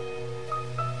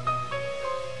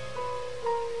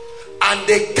 And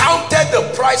they counted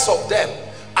the price of them,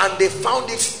 and they found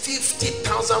it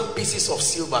 50,000 pieces of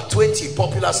silver. 20,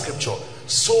 popular scripture.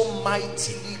 So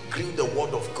mightily grew the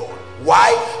word of God.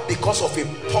 Why? Because of a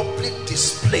public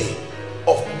display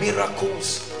of miracles,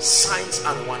 signs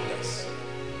and wonders.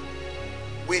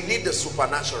 We need the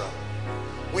supernatural.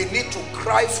 We need to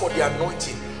cry for the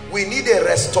anointing. We need a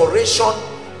restoration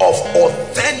of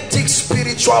authentic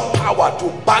spiritual power to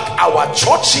back our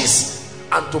churches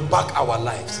and to back our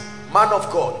lives. Man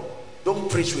of God, don't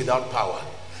preach without power.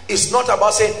 It's not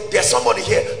about saying there's somebody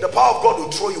here, the power of God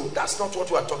will throw you. That's not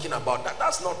what we are talking about.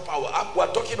 That's not power. We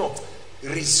are talking of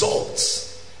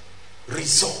results.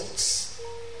 Results.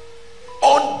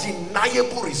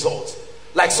 Undeniable results.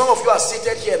 Like some of you are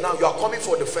seated here now, you are coming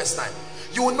for the first time.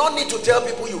 You will not need to tell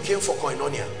people you came for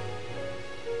koinonia.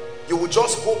 You will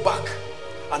just go back,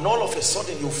 and all of a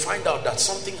sudden you find out that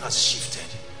something has shifted.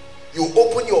 You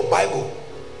open your Bible.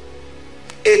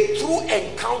 A true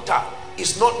encounter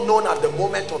is not known at the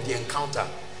moment of the encounter.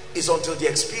 It's until the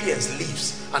experience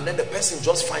leaves, and then the person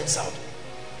just finds out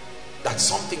that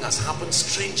something has happened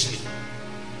strangely.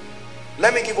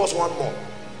 Let me give us one more.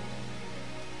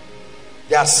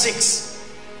 There are 6,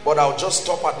 but I'll just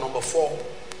stop at number 4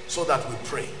 so that we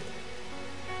pray.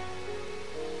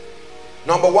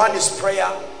 Number 1 is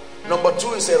prayer. Number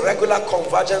 2 is a regular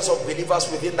convergence of believers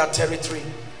within that territory.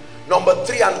 Number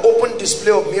 3, an open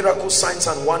display of miracles, signs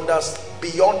and wonders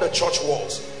beyond the church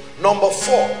walls. Number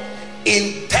 4,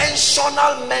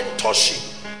 intentional mentorship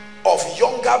of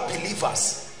younger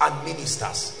believers and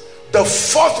ministers. The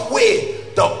 4th way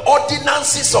the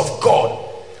ordinances of God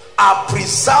are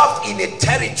preserved in a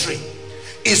territory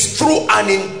is through an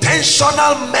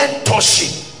intentional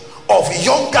mentorship of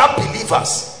younger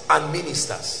believers and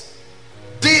ministers.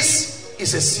 This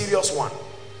is a serious one.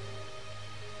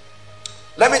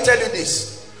 Let me tell you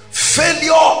this: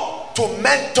 failure to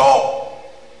mentor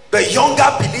the younger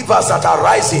believers that are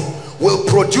rising will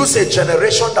produce a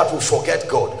generation that will forget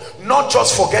God. Not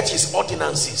just forget his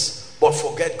ordinances, but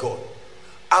forget God.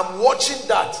 I'm watching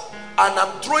that, and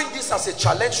I'm throwing this as a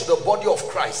challenge to the body of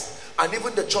Christ and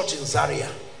even the church in Zaria,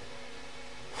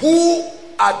 who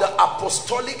are the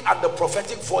apostolic and the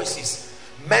prophetic voices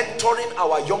mentoring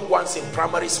our young ones in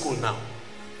primary school now.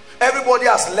 Everybody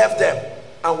has left them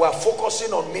and we're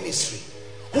focusing on ministry.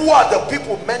 Who are the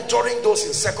people mentoring those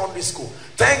in secondary school?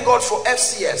 Thank God for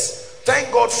FCS.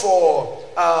 Thank God for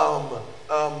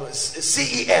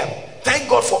CEM. Thank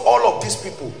God for all of these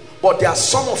people. But there are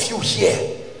some of you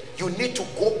here, you need to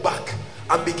go back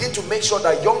and begin to make sure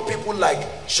that young people like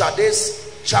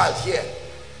Shade's child here,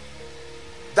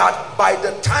 that by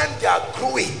the time they are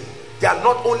growing, they are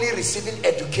not only receiving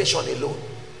education alone.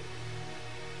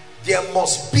 There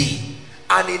must be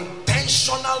an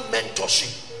intentional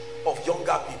mentorship of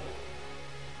younger people.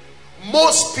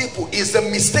 Most people, is the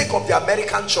mistake of the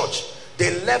American church,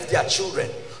 they left their children.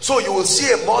 So you will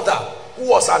see a mother who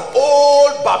was an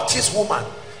old Baptist woman,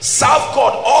 served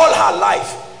God all her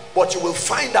life, but you will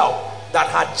find out that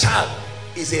her child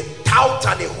is a tout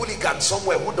and a hooligan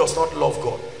somewhere who does not love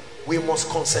God. We must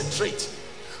concentrate.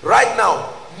 Right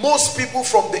now, most people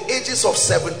from the ages of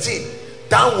 17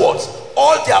 downwards,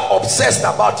 all they are obsessed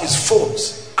about is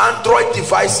phones, Android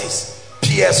devices,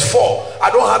 PS4. I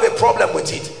don't have a problem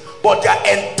with it, but their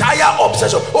entire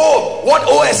obsession, oh, what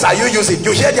OS are you using?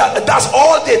 You hear that? That's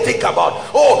all they think about.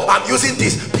 Oh, I'm using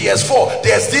this PS4.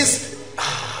 There's this.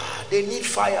 They need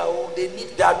fire. Oh, they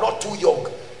are not too young.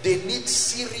 They need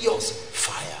serious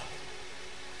fire.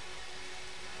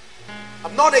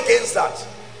 I'm not against that.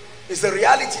 It's the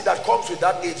reality that comes with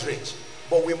that age range,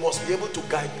 but we must be able to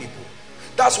guide people.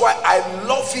 That's why I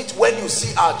love it when you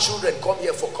see our children come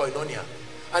here for koinonia.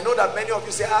 I know that many of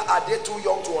you say, are they too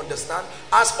young to understand?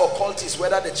 Ask occultists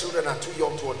whether the children are too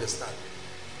young to understand.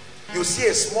 You see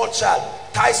a small child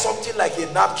tie something like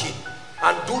a napkin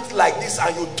and do it like this,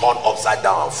 and you turn upside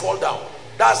down and fall down.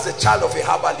 That's the child of a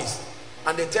herbalist.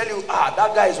 And they tell you, that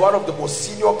guy is one of the most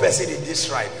senior person in this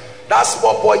tribe. That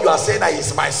small boy you are saying that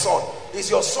is my son. Is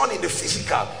your son in the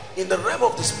physical. In the realm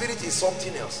of the spirit is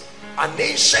something else. An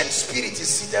ancient spirit is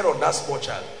seated on that small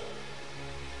child.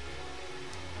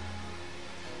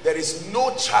 There is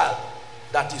no child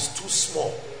that is too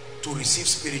small to receive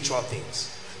spiritual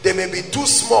things. They may be too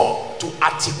small to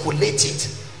articulate it,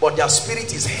 but their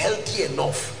spirit is healthy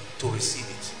enough to receive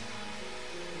it.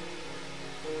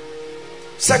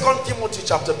 2 Timothy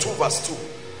chapter 2 verse 2.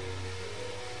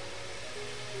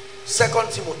 2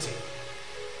 Timothy.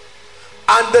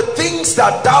 And the things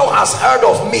that thou hast heard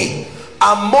of me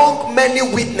among many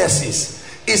witnesses,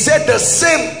 he said, the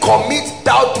same commit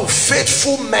thou to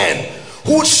faithful men,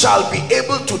 who shall be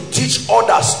able to teach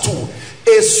others too.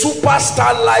 A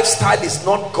superstar lifestyle is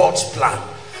not God's plan.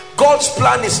 God's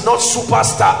plan is not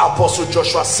superstar Apostle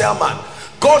Joshua Selman.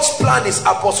 God's plan is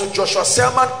Apostle Joshua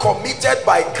Selman committed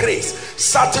by grace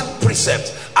certain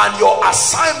precepts, and your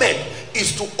assignment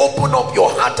is to open up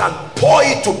your heart and pour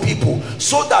it to people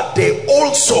so that they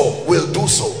also will do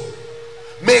so.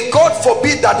 May God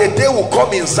forbid that a day will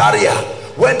come in Zaria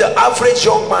when the average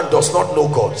young man does not know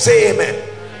God. Say amen.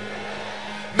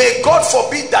 May God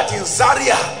forbid that in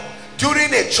Zaria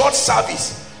during a church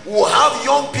service we'll have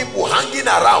young people hanging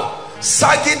around,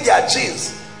 sagging their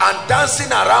jeans and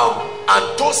dancing around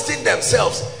and toasting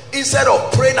themselves instead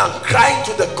of praying and crying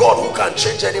to the God who can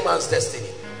change any man's destiny.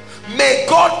 May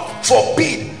God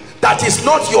forbid that it's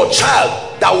not your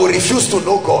child that will refuse to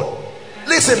know God.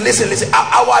 Listen, listen, listen.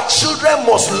 Our children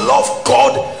must love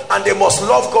God, and they must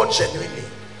love God genuinely.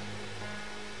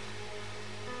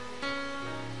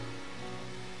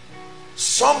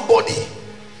 Somebody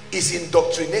is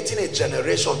indoctrinating a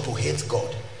generation to hate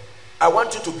God. I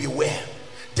want you to beware.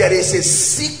 There is a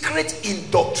secret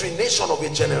indoctrination of a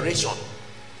generation.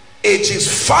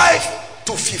 Ages 5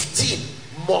 to 15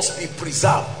 must be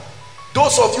preserved.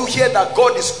 Those of you here that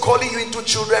God is calling you into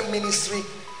children ministry,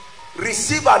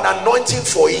 receive an anointing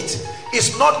for it.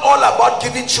 It's not all about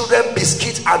giving children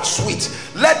biscuits and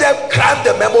sweets. Let them cram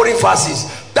the memory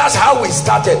verses. That's how we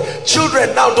started.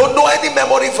 Children now don't know any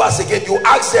memory verse again. You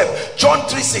ask them, John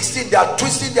 3:16, they are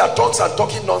twisting their tongues and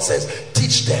talking nonsense.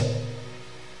 Teach them.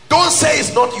 Don't say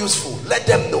it's not useful. Let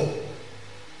them know.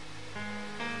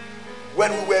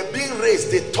 When we were being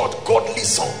raised, they taught godly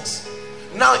songs.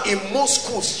 Now in most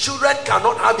schools, children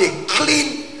cannot have a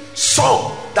clean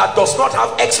song that does not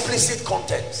have explicit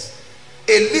contents.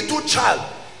 A little child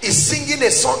is singing a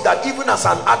song that even as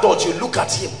an adult you look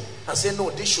at him and say, no,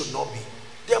 this should not be.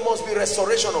 There must be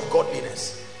restoration of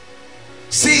godliness.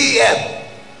 CEM,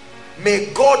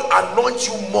 may God anoint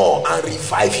you more and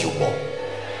revive you more.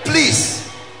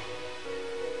 Please.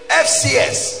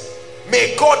 FCS,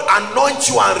 may God anoint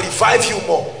you and revive you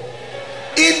more.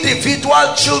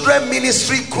 Individual children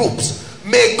ministry groups,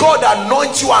 may God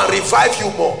anoint you and revive you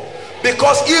more.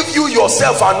 Because if you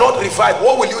yourself are not revived,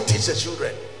 what will you teach the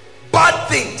children? Bad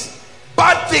things,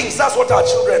 that's what our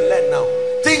children learn now.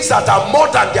 Things that are more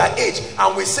than their age,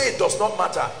 and we say it does not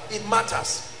matter. It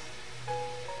matters.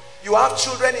 You have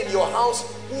children in your house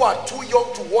who are too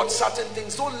young to watch certain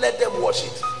things. Don't let them watch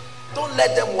it. Don't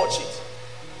let them watch it.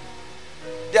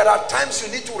 There are times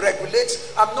you need to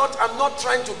regulate. I'm not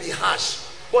trying to be harsh,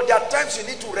 but there are times you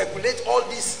need to regulate all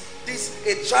this.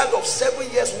 A child of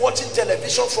 7 years watching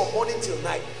television from morning till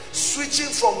night, switching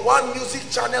from one music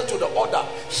channel to the other,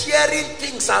 hearing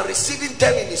things and receiving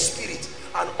them in his spirit,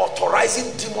 and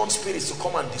authorizing demon spirits to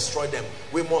come and destroy them.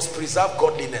 We must preserve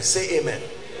godliness. Say amen.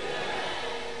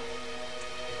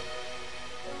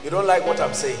 You don't like what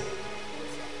I'm saying?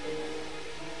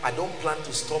 I don't plan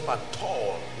to stop at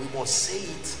all. We must say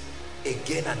it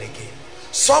again and again.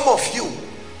 Some of you,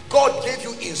 God gave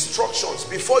you instructions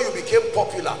before you became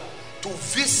popular to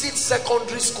visit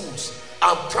secondary schools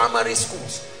and primary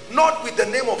schools, not with the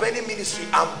name of any ministry,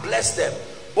 and bless them.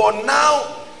 But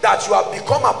now that you have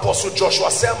become Apostle Joshua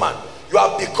Selman, you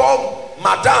have become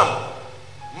Madam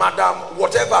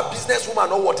whatever,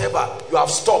 businesswoman or whatever, you have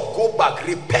stopped. Go back,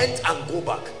 repent and go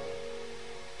back.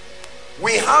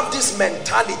 We have this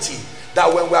mentality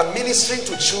that when we are ministering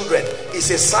to children, it's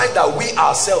a sign that we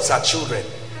ourselves are children.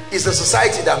 It's the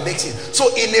society that makes it. So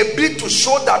in a bid to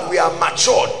show that we are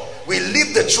matured, we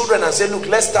leave the children and say, look,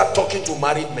 let's start talking to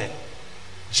married men.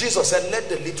 Jesus said, let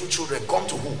the little children come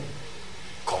to who?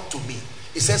 Come to me.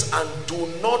 He says, and do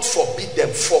not forbid them,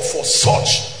 for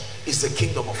such is the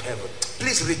kingdom of heaven.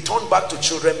 Please return back to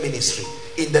children ministry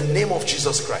in the name of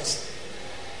Jesus Christ.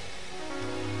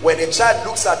 When a child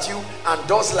looks at you and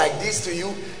does like this to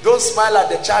you, don't smile at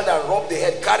the child and rub the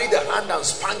head. Carry the hand and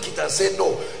spank it and say,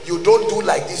 no, you don't do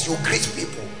like this. You greet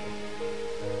people.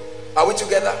 Are we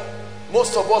together?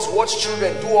 Most of us watch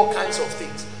children do all kinds of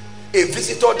things. A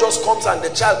visitor just comes and the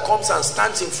child comes and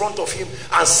stands in front of him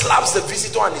and slaps the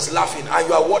visitor and is laughing, and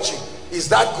you are watching. Is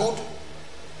that good?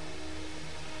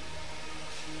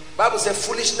 Bible says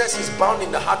foolishness is bound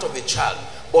in the heart of a child,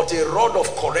 but a rod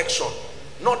of correction,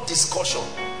 not discussion.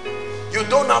 You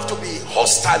don't have to be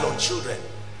hostile on children.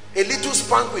 A little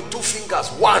spank with 2 fingers,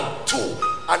 1, 2,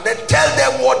 and then tell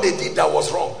them what they did that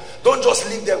was wrong. Don't just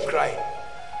leave them crying.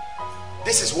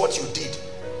 This is what you did.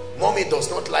 Mommy does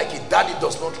not like it. Daddy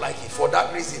does not like it. For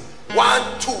that reason,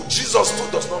 1, 2, Jesus too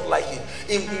does not like it.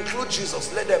 Include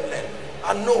Jesus. Let them learn.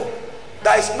 And no,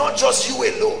 that is not just you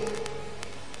alone.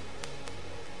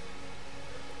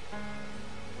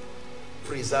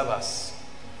 Preserve us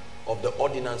of the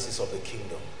ordinances of the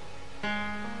kingdom.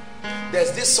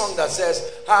 There's this song that says,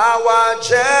 our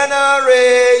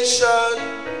generation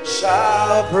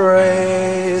shall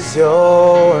praise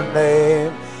your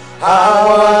name.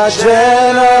 Our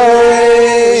generation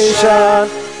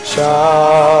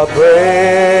shall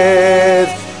praise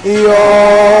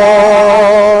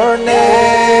your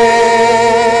name.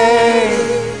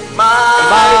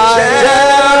 My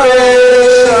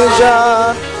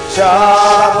generation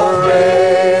shall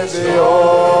praise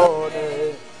your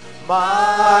name.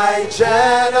 My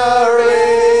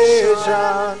generation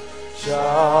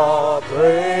shall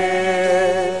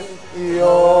praise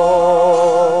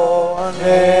your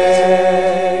name.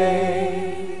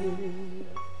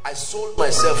 I sold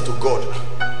myself to God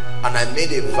and I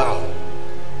made a vow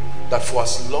that for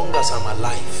as long as I'm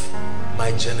alive,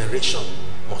 my generation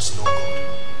must know God.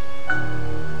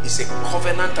 It's a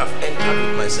covenant I've entered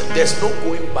with myself. There's no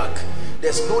going back.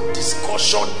 There's no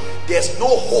discussion. There's no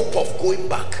hope of going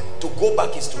back. To go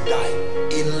back is to die.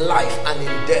 In life and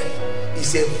in death.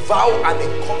 It's a vow and a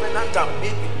covenant I've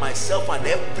made with myself and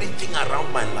everything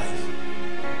around my life.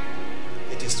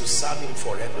 It is to serve him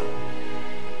forever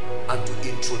and to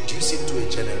introduce him to a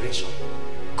generation.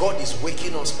 God is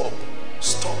waking us up.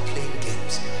 Stop playing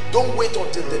games. Don't wait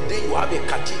until the day you have a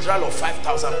cathedral of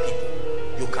 5,000 people.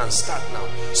 You can start now.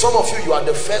 Some of you are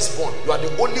the firstborn. You are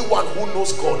the only one who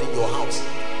knows God in your house.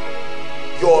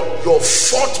 Your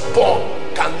fourth-born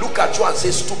can look at you and say,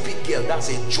 stupid girl, that's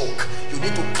a joke. You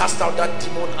need to cast out that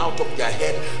demon out of their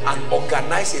head and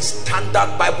organize a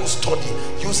standard Bible study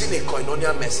using a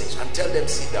koinonia message and tell them,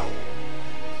 sit down.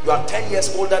 You are 10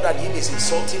 years older than him, is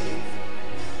insulting you.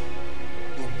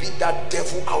 You beat that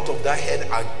devil out of that head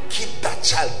and keep that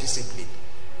child disciplined.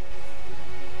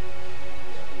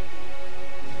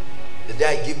 The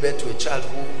day I give birth to a child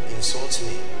who insults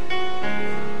me,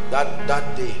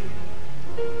 that day,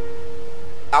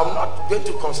 I'm not going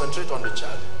to concentrate on the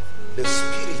child. The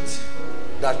spirit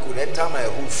that could enter my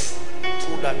roof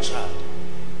through that child.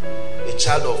 A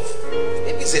child of,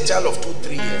 maybe it's a child of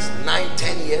 2-3 years,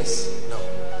 9-10 years. No.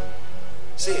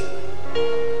 See,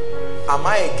 am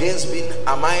I against being,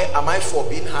 am I for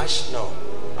being harsh? No.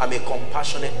 I'm a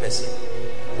compassionate person.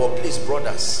 But please,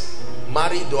 brothers,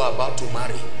 married or about to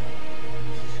marry,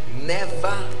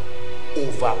 never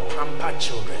over pamper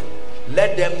children.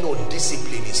 Let them know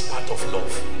discipline is part of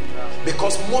love.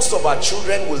 Because most of our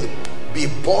children will be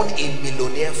born in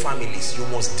millionaire families. You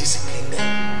must discipline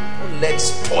them. Don't let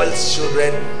spoiled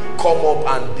children come up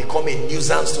and become a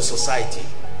nuisance to society.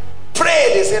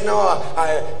 Pray. They say, no,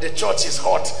 the church is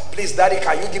hot. Please, daddy,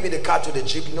 can you give me the car to the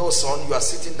jeep? No, son, you are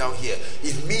sitting down here.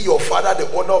 If me, your father,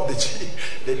 the owner of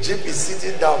the jeep is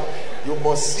sitting down, you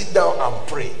must sit down and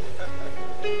pray.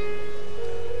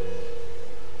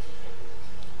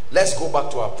 Let's go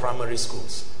back to our primary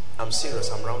schools. I'm serious,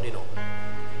 I'm rounding up.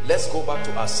 Let's go back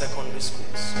to our secondary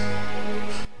schools.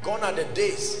 Gone are the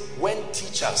days when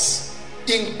teachers,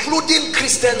 including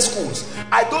Christian schools,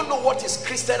 I don't know what is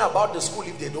Christian about the school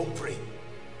if they don't pray.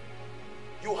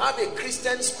 You have a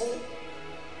Christian school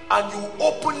and you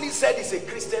openly said it's a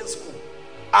Christian school,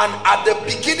 and at the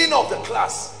beginning of the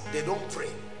class they don't pray.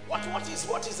 What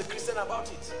is the Christian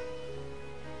about it?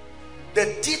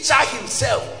 The teacher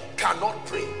himself cannot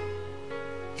pray.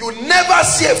 You never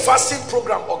see a fasting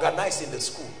program organized in the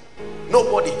school.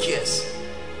 Nobody cares.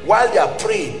 While they are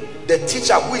praying, the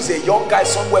teacher, who is a young guy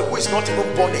somewhere who is not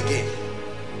even born again,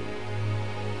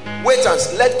 wait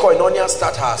and let Koinonia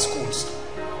start her schools.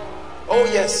 Oh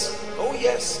yes,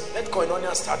 let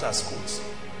Koinonia start her schools,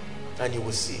 and you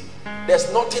will see.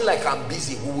 There's nothing like I'm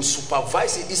busy. We will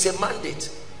supervise it. It's a mandate.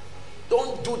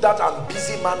 Don't do that I'm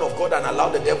busy man of God and allow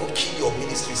the devil kill your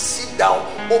ministry. Sit down,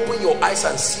 open your eyes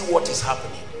and see what is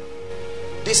happening.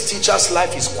 This teacher's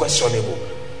life is questionable.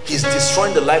 He's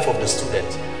destroying the life of the student.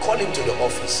 Call him to the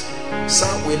office.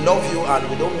 Sir, we love you and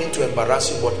we don't mean to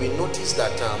embarrass you, but we notice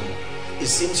that it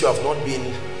seems you have not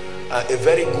been a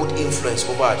very good influence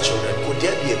over our children. Could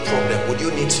there be a problem? Would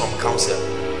you need some counsel?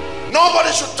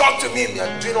 Nobody should talk to me.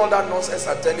 And doing all that nonsense.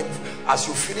 I tell him, as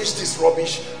you finish this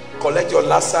rubbish, collect your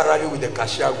last salary with the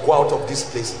cashier, go out of this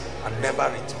place and never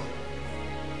return.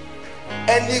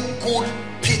 Any good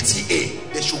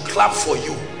PTA, they should clap for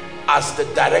you as the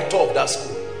director of that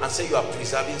school and say you are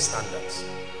preserving standards.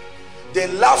 They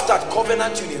laughed at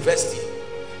Covenant University,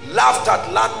 laughed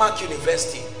at Landmark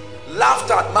University, laughed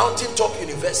at Mountaintop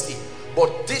University,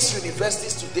 but these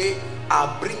universities today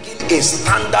are bringing a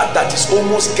standard that is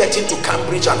almost getting to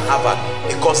Cambridge and Harvard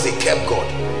because they kept God.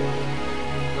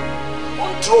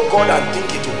 Don't throw God and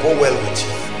think it will go well with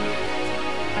you.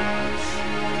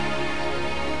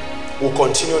 We'll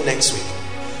continue next week.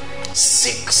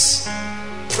 6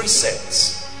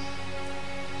 precepts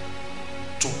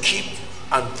to keep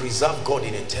and preserve God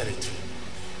in a territory.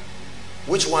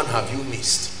 Which one have you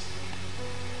missed?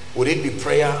 Would it be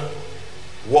prayer,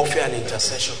 warfare and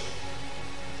intercession?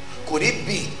 Could it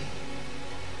be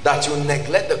that you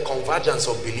neglect the convergence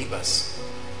of believers?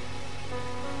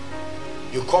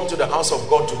 You come to the house of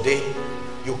God today,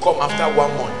 you come after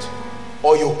 1 month,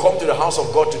 or you come to the house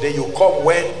of God today, you come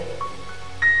when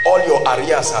all your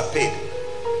arrears are paid,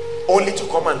 only to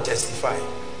come and testify.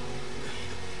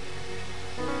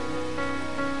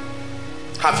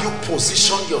 Have you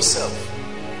positioned yourself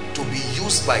to be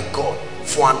used by God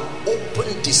for an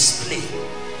open display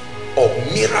of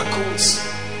miracles?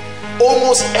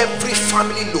 Almost every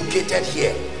family located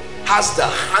here has the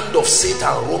hand of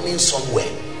Satan roaming somewhere.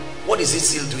 What is it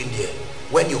still doing there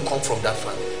when you come from that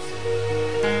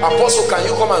family? Apostle, can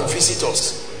you come and visit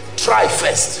us? Try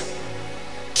first.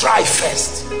 Try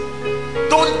first.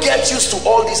 Don't get used to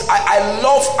all this. I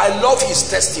love his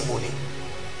testimony.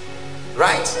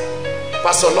 Right?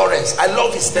 Pastor Lawrence, I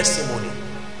love his testimony.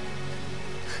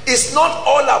 It's not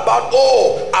all about,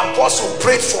 oh, Apostle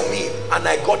prayed for me and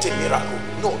I got a miracle.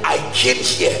 No, I came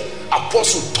here,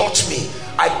 Apostle taught me.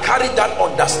 I carried that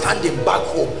understanding back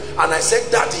home and I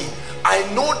said, Daddy, I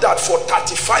know that for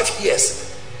 35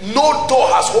 years no door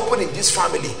has opened in this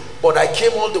family, but I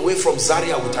came all the way from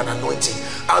Zaria with an anointing.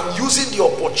 I'm using the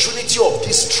opportunity of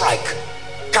this strike.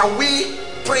 Can we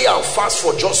pray and fast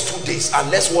for just 2 days and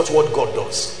let's watch what God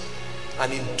does?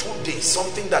 And in 2 days,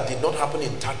 something that did not happen in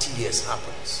 30 years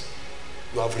happens.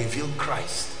 You have revealed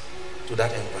Christ to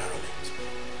that environment.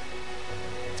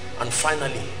 And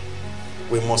finally,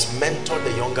 we must mentor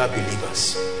the younger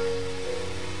believers.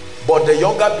 But the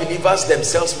younger believers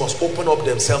themselves must open up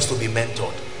themselves to be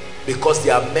mentored. Because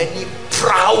there are many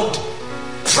proud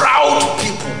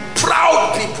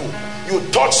people. You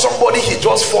touch somebody, he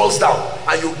just falls down.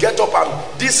 And you get up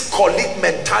and this colleague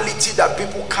mentality that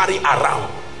people carry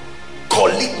around.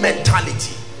 Colleague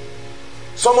mentality.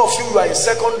 Some of you are in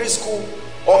secondary school,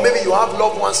 or maybe you have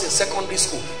loved ones in secondary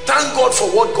school. Thank God for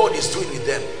what God is doing with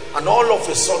them. And all of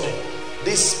a sudden,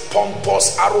 this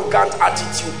pompous, arrogant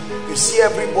attitude, you see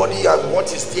everybody and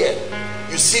what is there.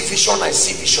 You see vision, I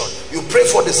see vision. You pray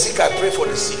for the sick, I pray for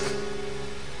the sick.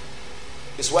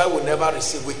 It's why we never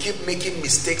receive. We keep making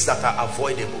mistakes that are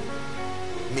avoidable.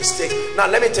 Mistakes. Now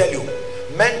let me tell you,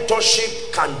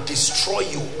 mentorship can destroy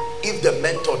you if the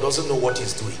mentor doesn't know what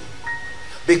he's doing.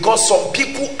 Because some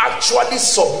people actually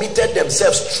submitted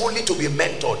themselves truly to be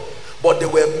mentored, but they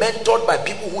were mentored by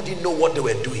people who didn't know what they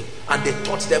were doing, and they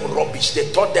taught them rubbish.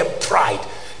 They taught them pride.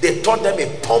 They taught them a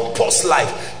pompous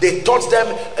life. They taught them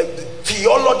a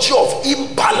theology of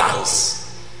imbalance.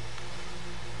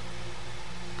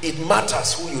 It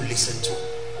matters who you listen to.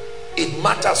 It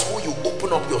matters who you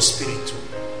open up your spirit to.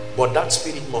 But that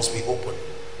spirit must be open.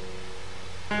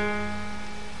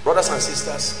 Brothers and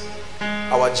sisters,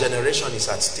 our generation is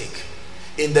at stake.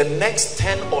 In the next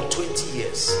 10 or 20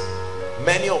 years,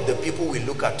 many of the people we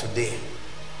look at today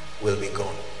will be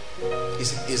gone.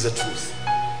 Is the truth.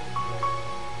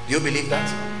 Do you believe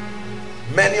that?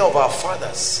 Many of our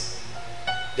fathers,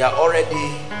 they are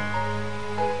already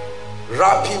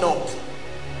wrapping up.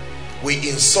 We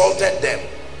insulted them.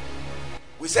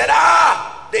 We said,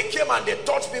 they came and they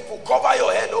taught people, cover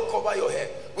your head, don't cover your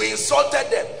head. We insulted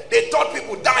them. They taught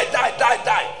people, die, die, die,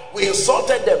 die. We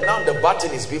insulted them. Now the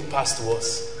baton is being passed to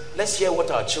us. Let's hear what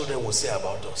our children will say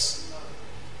about us.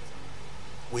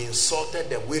 We insulted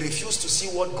them. We refused to see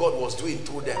what God was doing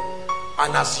through them.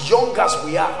 And as young as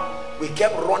we are, we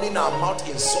kept running our mouth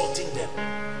insulting them.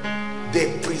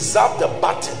 They preserved the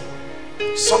baton.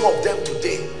 Some of them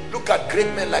today, look at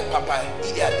great men like Papa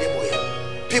Idi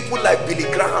Adeboye, people like Billy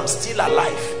Graham still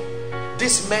alive.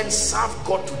 These men serve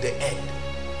God to the end.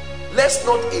 Let's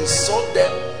not insult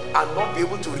them and not be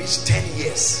able to reach 10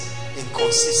 years in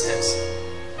consistency.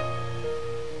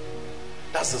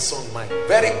 That's the song, man.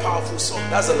 Very powerful song.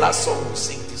 That's the last song we'll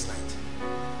sing this night.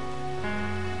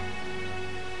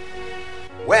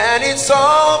 When it's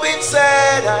all been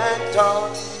said and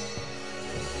done,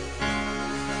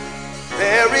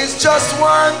 there is just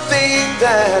one thing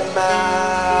that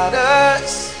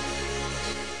matters.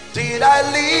 Did I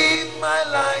live my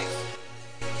life?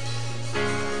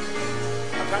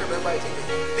 I can't remember it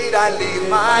again. Did I live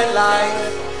my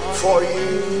life for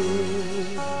you?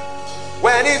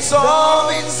 When it's all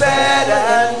been said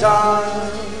and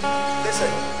done,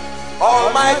 listen,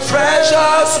 all my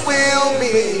treasures will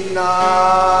mean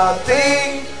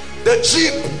nothing. The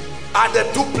Jeep and the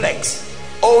duplex,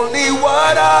 only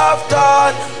what I've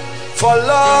done for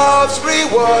love's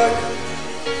reward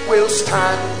will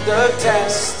stand the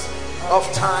test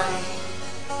of time.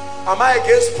 Am I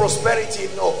against prosperity?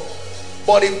 No.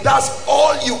 But if that's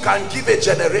all you can give a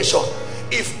generation,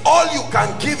 if all you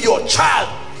can give your child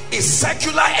is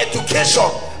secular education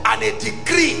and a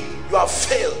degree, you have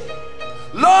failed.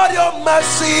 Lord, your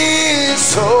mercy is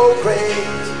so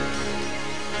great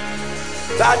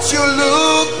that you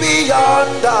look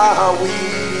beyond our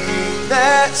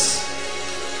weakness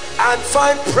and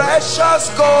find precious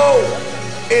gold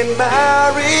in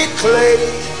married clay,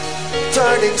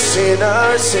 turning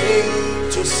sinners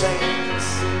into saints.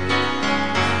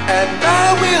 And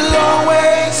I will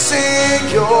always sing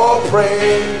your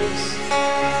praise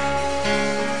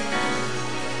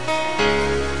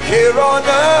here on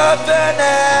earth and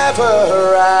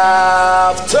ever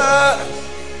after.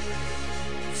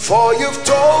 For you've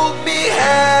told me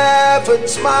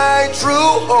heaven's my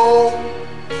true home.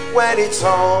 When it's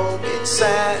all been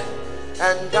said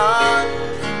and done,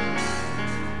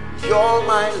 you're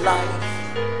my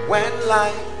life when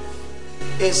life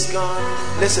is gone.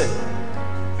 Listen,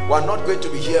 we're not going to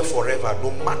be here forever.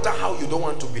 No matter how you don't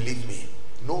want to believe me,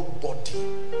 nobody.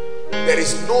 There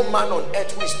is no man on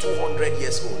earth who is 200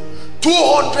 years old.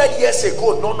 200 years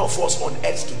ago, none of us on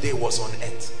earth today was on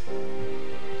earth.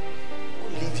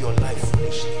 Don't live your life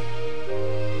foolishly.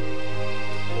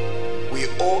 We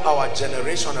owe our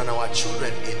generation and our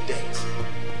children a debt.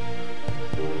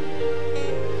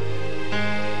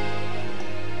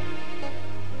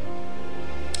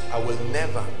 I will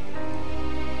never,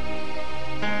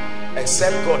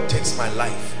 except God takes my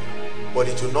life, but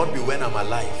it will not be when I'm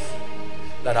alive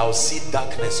that I'll see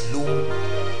darkness loom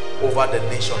over the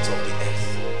nations of the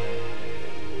earth.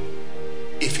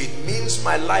 If it means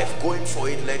my life going for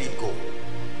it, let it go.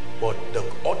 But the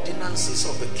ordinances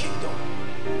of the kingdom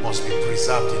must be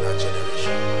preserved in our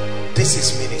generation. This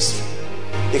is ministry.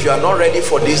 If you are not ready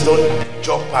for this, don't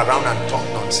jump around and talk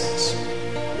nonsense.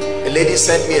 A lady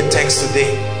sent me a text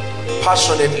today,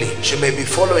 passionately. She may be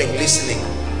following, listening,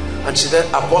 and she said,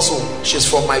 Apostle, she's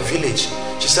from my village.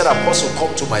 She said, Apostle,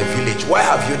 come to my village. Why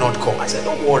have you not come? I said,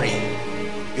 don't worry.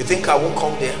 You think I won't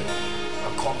come there?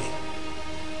 I'm coming.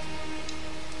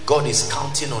 God is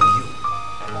counting on you.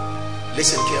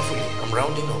 Listen carefully. I'm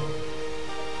rounding up.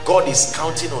 God is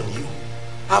counting on you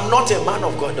I'm not a man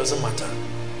of God, it doesn't matter.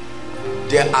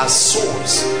 There are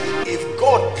souls. If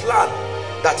God planned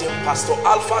that in Pastor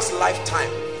Alpha's lifetime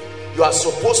you are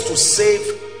supposed to save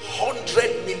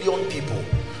 100 million people,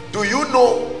 do you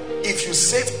know if you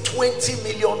save 20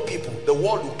 million people, the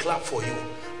world will clap for you?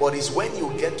 But it's when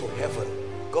you get to heaven,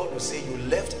 God will say you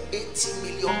left 80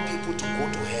 million people to go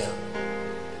to hell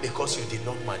because you did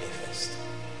not manifest.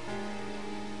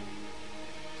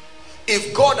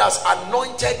 If God has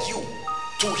anointed you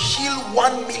to heal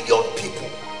 1 million people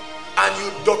and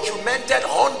you documented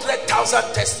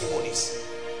 100,000 testimonies,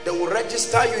 they will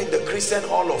register you in the Christian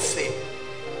Hall of Fame.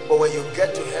 But when you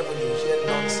get to heaven, you hear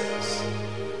nonsense.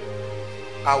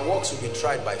 Our works will be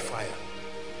tried by fire.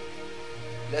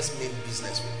 Let's mean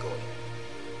business with God.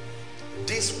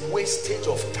 This wastage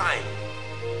of time.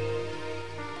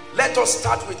 Let us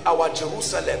start with our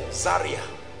Jerusalem, Zaria.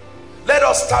 Let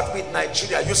us start with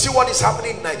Nigeria. You see what is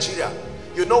happening in Nigeria?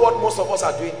 You know what most of us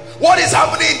are doing? What is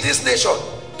happening in this nation?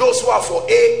 Those who are for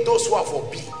A, those who are for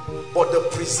B. But the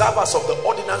preservers of the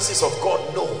ordinances of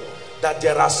God know that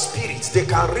there are spirits. They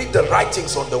can read the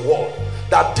writings on the wall.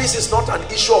 That this is not an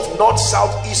issue of north,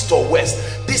 south, east or west.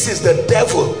 This is the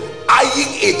devil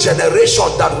eyeing a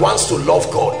generation that wants to love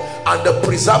God. And the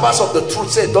preservers of the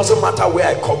truth say, it doesn't matter where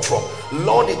I come from.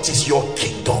 Lord, it is your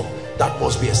kingdom that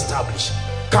must be established.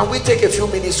 Can we take a few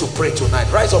minutes to pray tonight?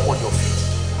 Rise up on your feet.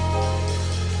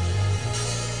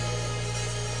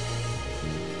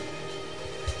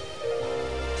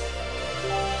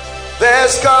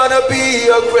 There's gonna be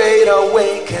a great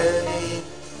awakening.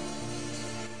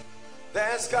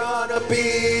 There's gonna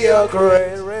be a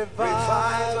great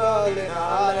revival in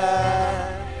our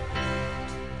land.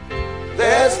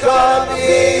 There's gonna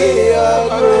be a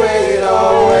great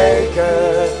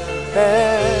awakening.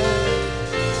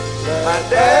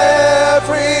 And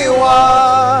everyone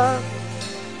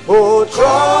who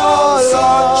draws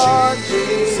on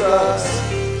Jesus,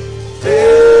 they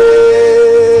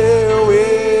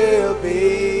will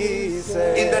be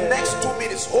saved. In the next 2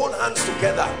 minutes, hold hands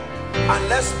together and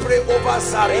let's pray over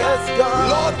Zaria.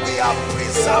 Lord, we are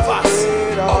preservers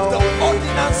of the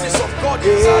ordinances of God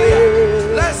in Zaria.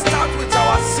 Let's start with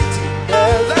our city.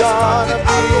 Let's start with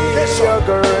our location.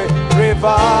 Lift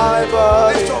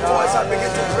your voice and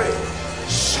begin to pray.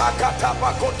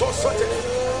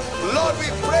 Lord, we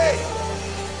pray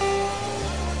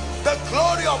the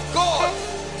glory of God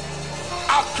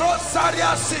across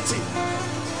Zaria city,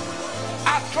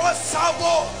 across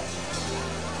Savo,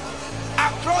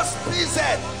 across PZ,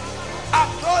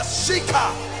 across Shika.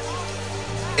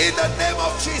 In the name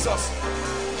of Jesus,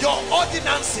 your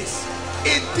ordinances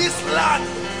in this land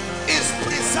is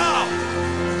preserved.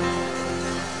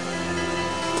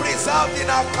 Preserved in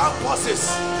our campuses,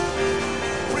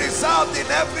 preserved in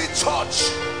every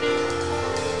church,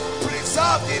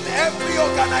 preserved in every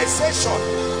organization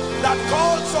that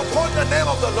calls upon the name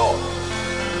of the Lord.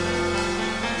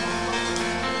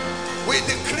 We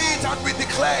decree it and we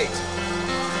declare it.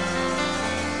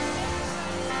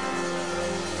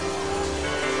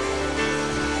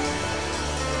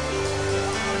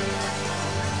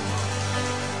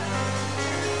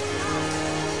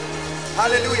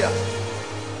 Hallelujah.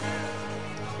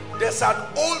 There's an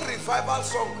old revival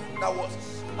song that was,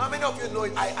 how many of you know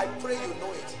it? I pray you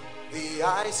know it. The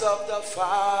eyes of the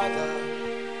Father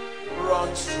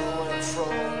run to and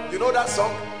from. You know that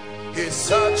song? He's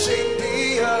searching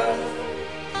the earth.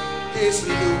 He's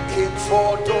looking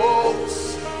for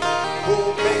those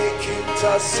who make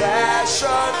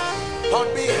intercession on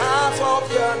behalf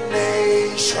of your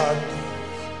nation.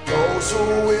 Those who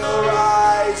will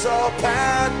rise up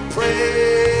and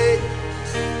pray,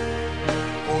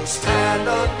 who stand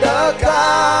on the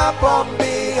gap on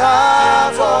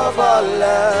behalf of our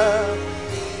land.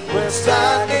 We'll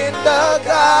stand in the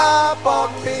gap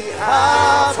on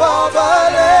behalf of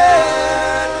our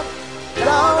land.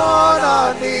 Down on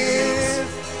our knees,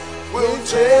 we'll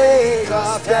take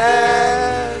a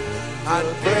stand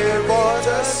and pray for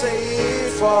the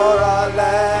safe for our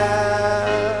land.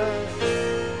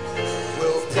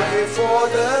 For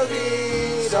the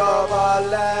needs of our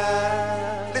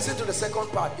land. Listen to the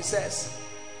second part. It says,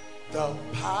 the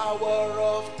power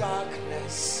of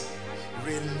darkness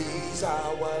release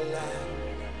our land.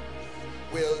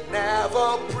 Will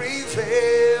never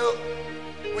prevail,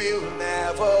 will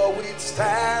never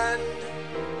withstand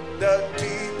the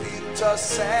deep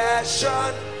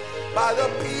intercession by the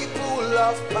people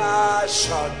of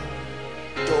passion.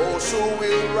 Those who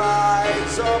will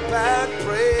rise up and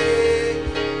pray,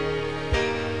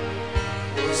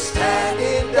 stand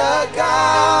in the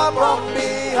gap on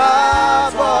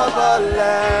behalf of our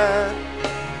land.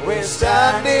 We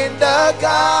stand in the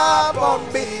gap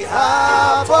on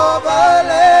behalf of our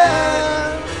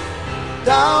land.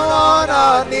 Down on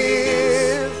our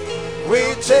knees,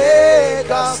 we take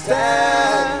a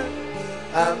stand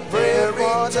and pray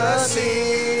for the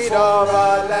need of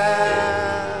our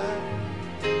land.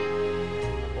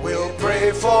 We'll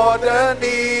pray for the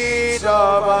need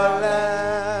of our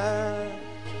land.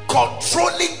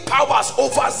 Controlling powers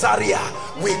over Zaria,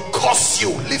 we curse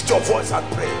you. Lift your voice and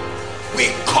pray.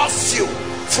 We curse you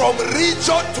from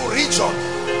region to region.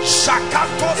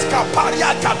 Shakatos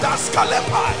kaparia kadas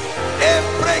kalepai.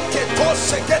 Ebreketos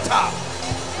seketa.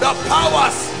 The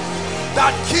powers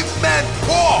that keep men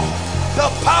poor, the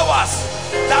powers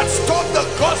that stop the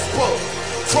gospel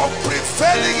from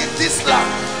prevailing in this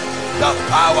land, the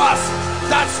powers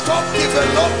that stop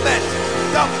development,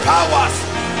 the powers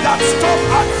that stop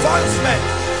advancement,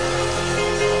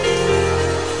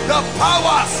 the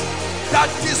powers that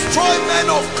destroy men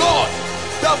of God,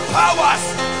 the powers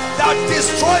that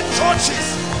destroy churches,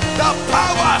 the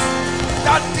powers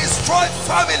that destroy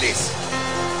families,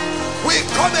 we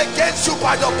come against you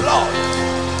by the blood.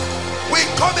 We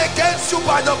come against you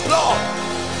by the blood.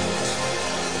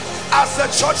 As the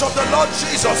church of the Lord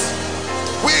Jesus,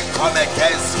 we come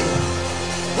against you.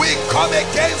 We come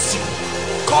against you.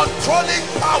 Controlling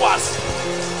powers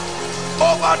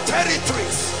over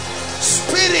territories,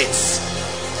 spirits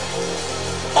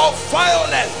of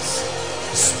violence,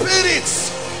 spirits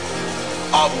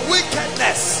of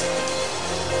wickedness,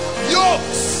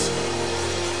 yokes,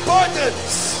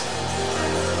 burdens,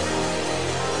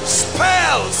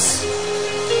 spells,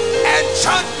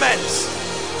 enchantments,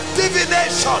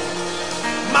 divination,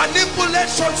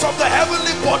 manipulations of the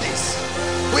heavenly bodies.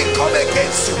 We come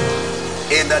against you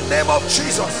in the name of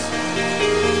Jesus.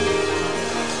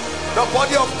 The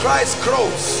body of Christ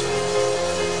grows.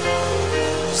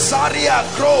 Zaria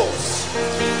grows.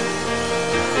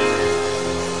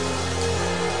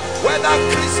 Whether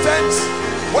Christians,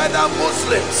 whether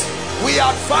Muslims, we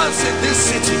advance in this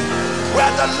city. We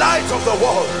are the light of the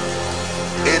world.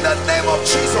 In the name of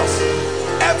Jesus,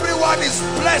 everyone is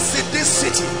blessed in this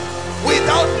city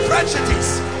without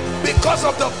prejudice because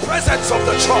of the presence of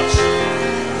the church.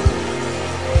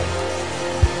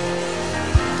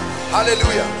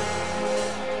 Hallelujah.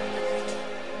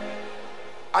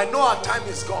 I know our time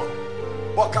is gone,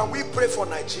 but can we pray for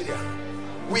Nigeria?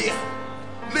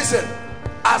 Listen,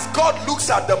 as God looks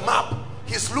at the map,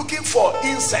 he's looking for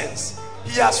incense.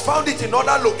 He has found it in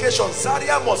other locations.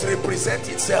 Zaria must represent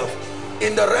itself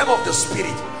in the realm of the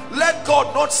spirit. Let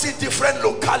God not see different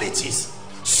localities,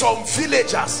 some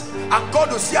villagers, and God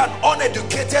will see an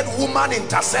uneducated woman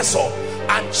intercessor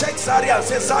and check Zaria and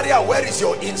say, Zaria, where is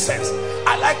your incense?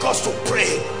 I like us to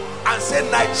pray and say,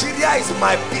 Nigeria is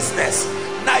my business.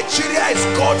 Nigeria is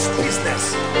God's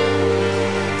business.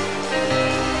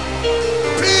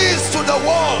 Peace to the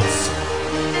walls,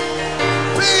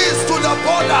 peace to the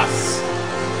borders.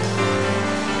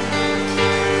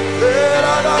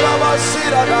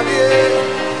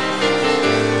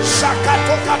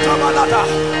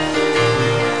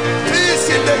 Peace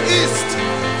in the east,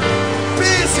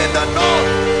 peace in the north,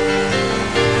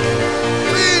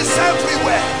 peace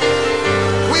everywhere.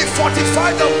 We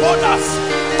fortify the borders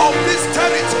of this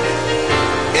territory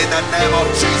in the name of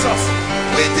Jesus.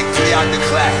 We decree and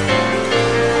declare,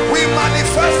 we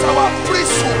manifest our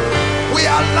priesthood. We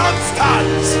are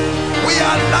lampstands. We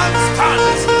are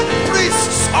lampstands,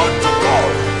 priests unto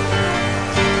God.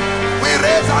 We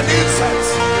raise an incense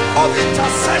of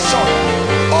intercession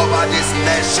over this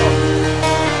nation.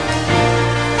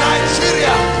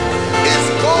 Nigeria is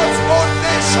God's own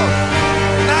nation.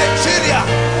 Nigeria,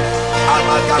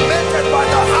 amalgamated by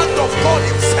the hand of God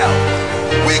himself.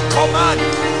 We command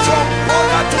from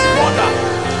border to border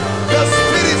the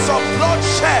spirits of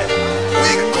bloodshed.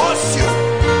 We curse you.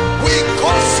 We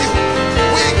curse you.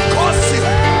 We curse you.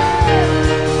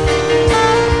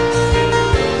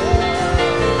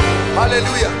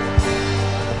 Hallelujah.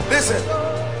 Listen.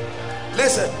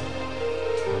 Listen.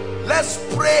 Let's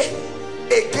pray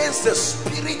against the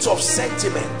spirits of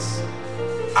sentiments.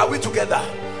 Are we together?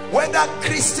 Whether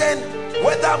Christian,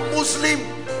 whether Muslim,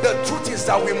 the truth is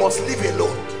that we must live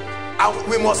alone and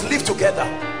we must live together.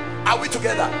 Are we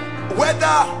together?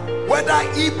 Whether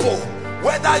Igbo,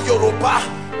 whether Yoruba,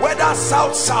 whether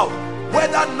South,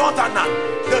 whether Northerner,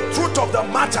 the truth of the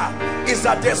matter is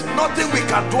that there's nothing we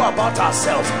can do about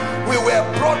ourselves. We were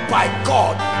brought by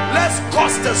God. Let's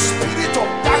cause the spirit of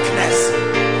darkness.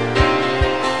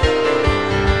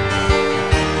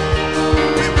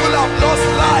 People have lost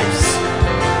lives,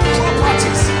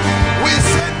 properties. We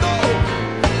say no.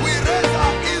 We raise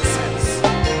our incense.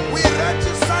 We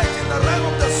register it in the realm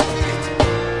of the spirit.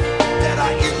 There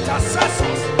are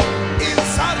intercessors in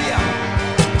Zaria.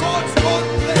 God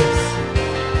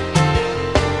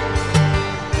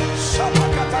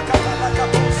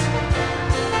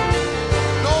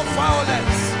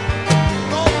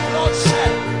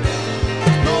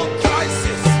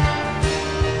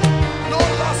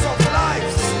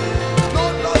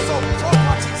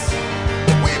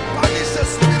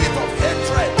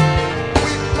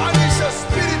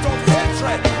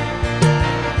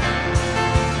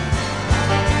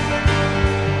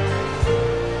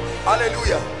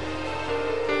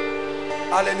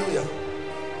Hallelujah.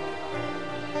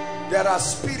 There are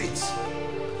spirits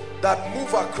that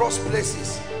move across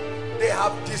places. They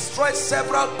have destroyed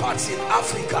several parts in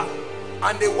Africa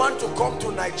and they want to come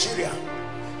to Nigeria.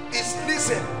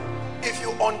 Listen, if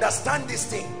you understand this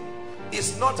thing,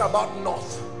 it's not about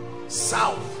north,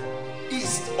 south,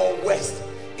 east or west.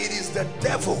 It is the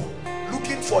devil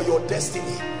looking for your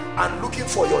destiny and looking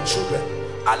for your children.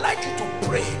 I'd like you to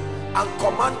pray and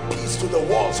command peace to the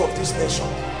walls of this nation.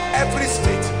 Every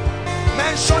state,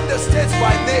 mention the states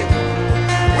by name.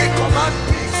 We command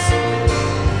peace.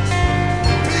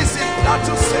 Peace in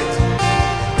Plateau State,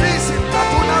 peace in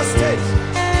Kaduna State,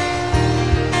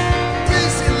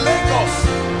 peace in Lagos,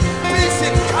 peace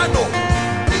in Kano,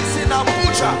 peace in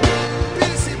Abuja,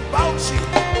 peace in Bauchi,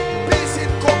 peace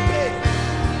in Kobe,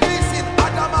 peace in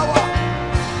Adamawa,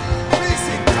 peace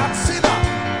in Katsina,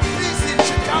 peace in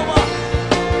Chicago,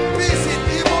 peace in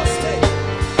Imo State,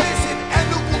 peace in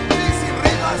Enugu, peace in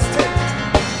Rivers State.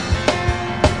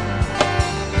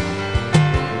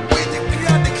 We decree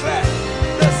and declare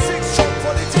the 6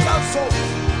 political souls.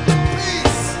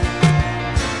 Peace.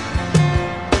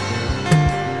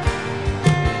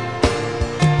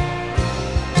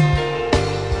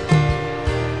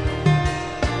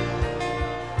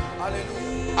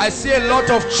 Hallelujah. I see a lot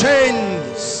of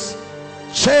chains,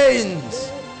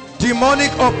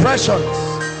 demonic oppressions.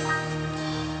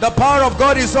 The power of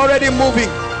God is already moving,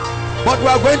 but we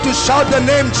are going to shout the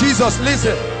name Jesus.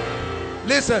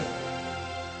 Listen.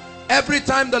 Every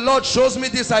time the Lord shows me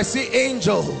this, I see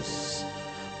angels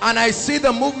and I see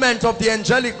the movement of the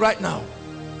angelic right now.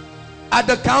 At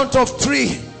the count of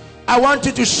 3, I want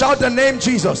you to shout the name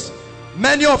Jesus.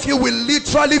 Many of you will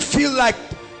literally feel like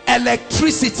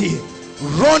electricity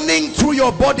running through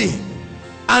your body,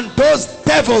 and those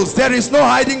devils, there is no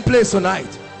hiding place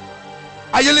tonight.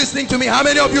 Are you listening to me? How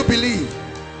many of you believe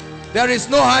there is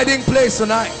no hiding place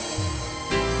tonight?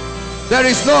 There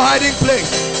is no hiding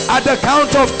place. At the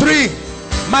count of 3,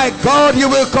 my God, you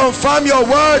will confirm your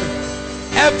word.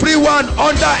 Everyone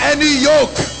under any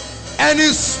yoke,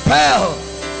 any spell,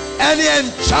 any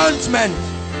enchantment,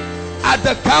 at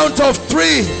the count of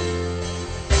 3,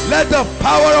 let the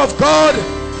power of God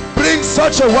bring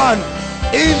such a one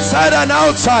inside and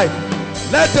outside.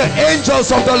 Let the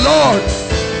angels of the Lord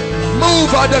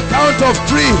move at the count of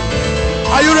 3.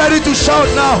 Are you ready to shout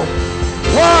now?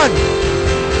 1,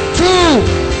 2,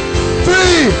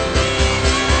 3.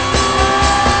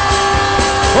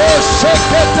 Oh,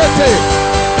 shake it.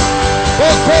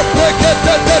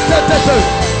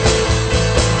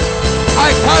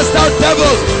 I cast out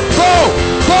devils. Go,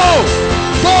 go,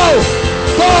 go,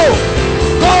 go,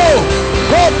 go.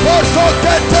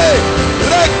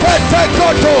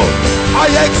 I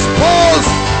expose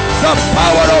the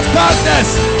power of darkness.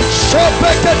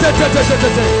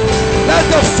 Let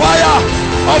the fire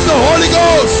of the Holy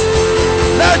Ghost,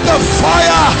 let the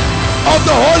fire of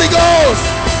the Holy Ghost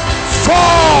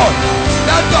fall.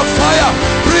 Let the fire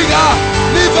bring her.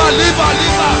 Leave her.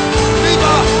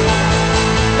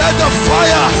 Let the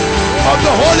fire of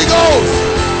the Holy Ghost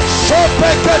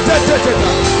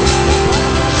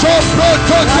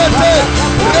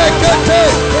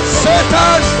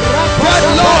Satan, get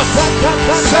lost.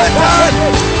 Satan,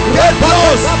 get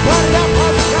lost.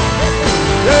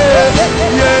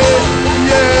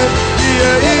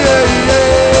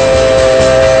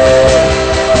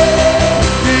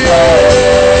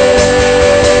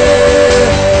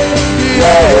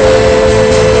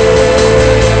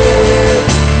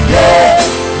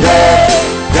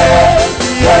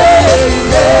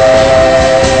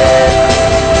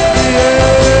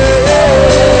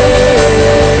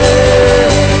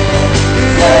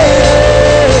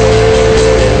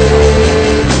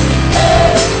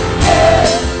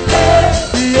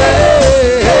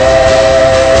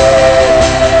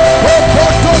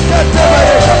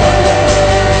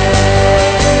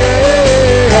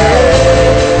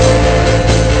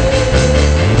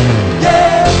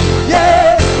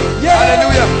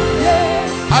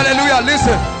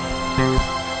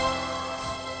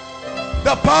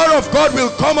 God will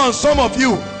come on some of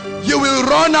you. You will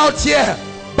run out here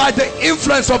by the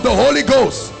influence of the Holy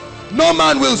Ghost. No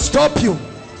man will stop you.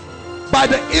 By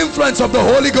the influence of the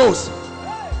Holy Ghost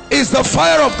is the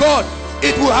fire of God.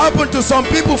 It will happen to some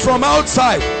people from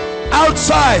outside.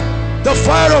 The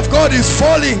fire of God is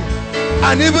falling,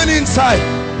 and even inside.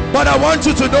 But I want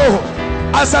you to know,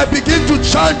 as I begin to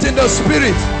chant in the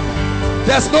spirit,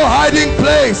 there's no hiding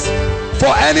place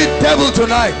for any devil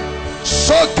tonight.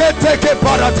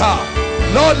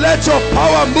 Lord, let your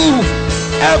power move.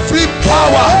 Every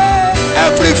power,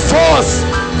 every force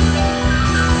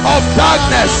of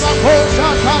darkness.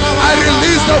 I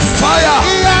release the fire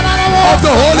of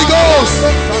the Holy Ghost.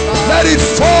 Let it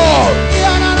fall.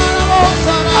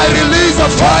 I release the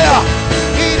fire.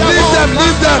 Leave them,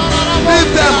 leave them,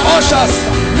 leave them, ushers,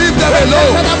 leave them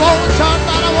alone.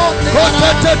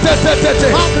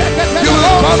 You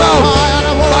will come out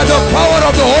by the power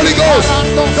of the Holy Ghost.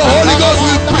 The Holy Ghost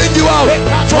will bring you out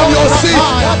from your seat.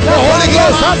 The Holy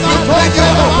Ghost will bring you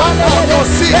out from your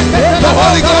seat. The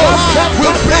Holy Ghost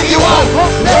will bring you out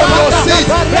from your seat.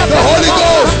 The Holy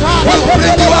Ghost will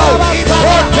bring you out.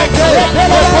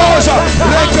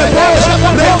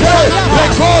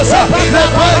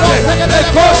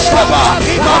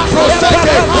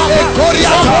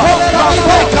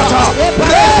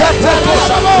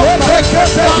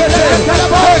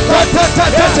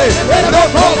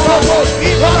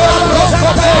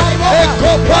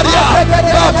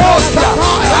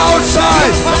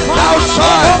 Outside,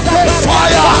 outside,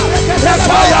 fire,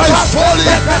 fire is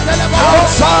falling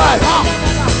outside.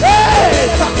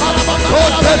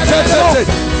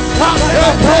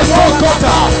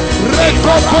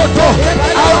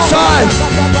 Outside,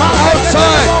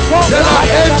 outside, there are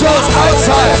angels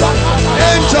outside.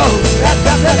 Angels.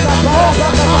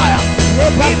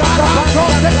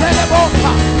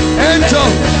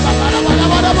 Angels.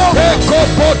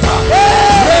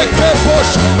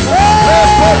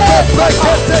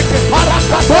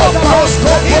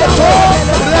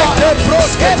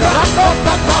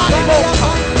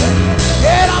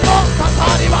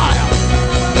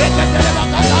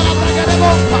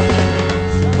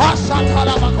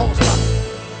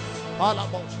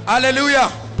 Hallelujah.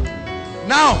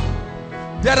 Now,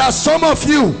 there are some of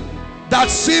you that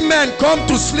see men come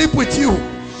to sleep with you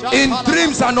in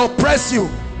dreams and oppress you.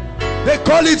 They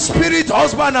call it spirit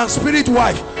husband and spirit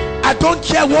wife. I don't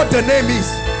care what the name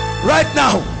is. Right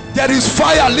now, there is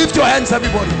fire. Lift your hands,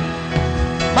 everybody.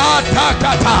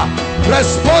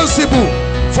 Responsible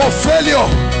for failure,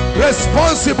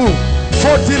 responsible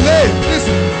for delay.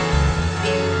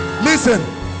 Listen.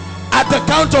 At the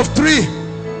count of 3,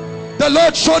 the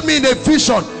Lord showed me in a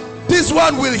vision. This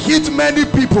one will hit many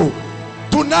people.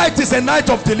 Tonight is a night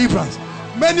of deliverance.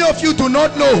 Many of you do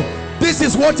not know this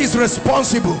is what is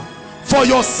responsible for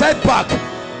your setback.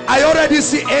 I already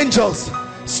see angels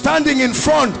standing in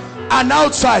front and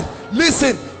outside.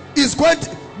 Listen, it's going to,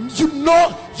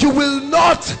 you will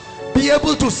not be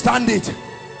able to stand it.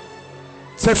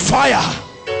 It's a fire.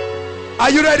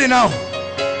 Are you ready now?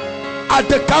 At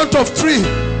the count of 3,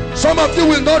 some of you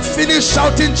will not finish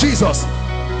shouting Jesus.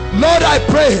 Lord, I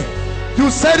pray. You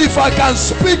said if I can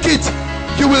speak it,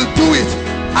 you will do it.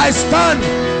 I stand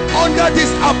under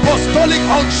this apostolic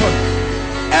unction.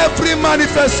 Every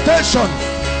manifestation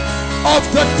of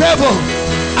the devil,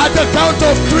 at the count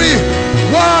of 3,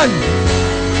 1,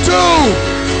 2,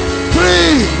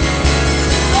 3.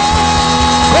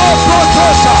 Go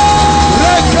Protosha,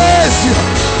 Rekesia,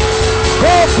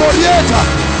 go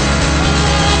Porieta.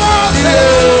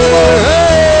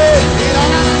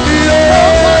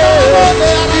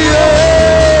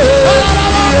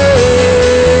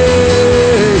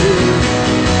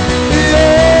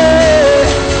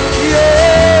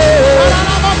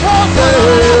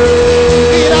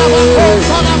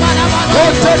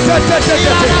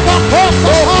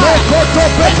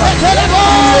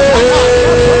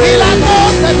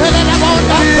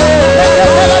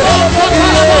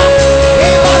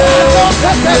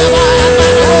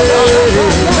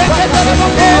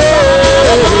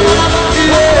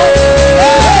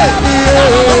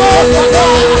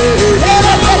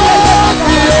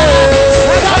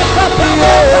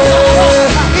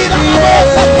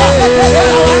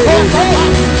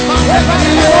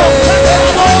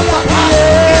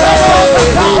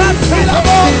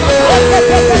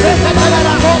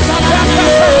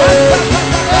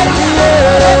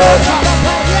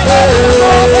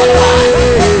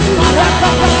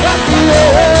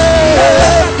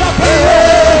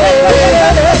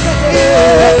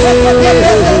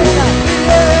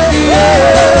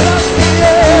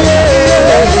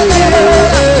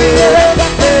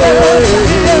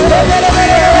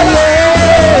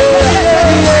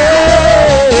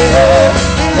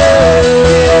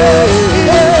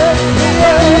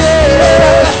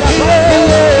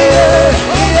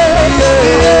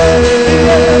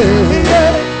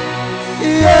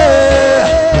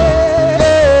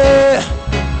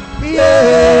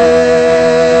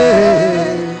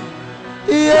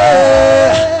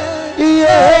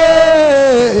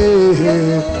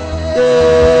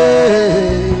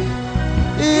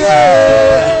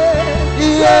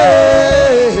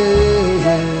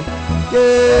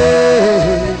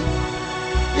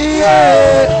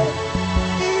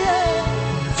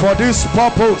 For this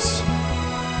purpose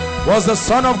was the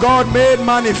Son of God made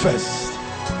manifest,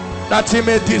 that he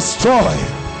may destroy,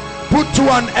 put to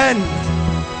an end.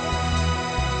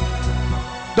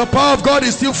 The power of God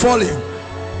is still falling.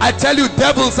 I tell you,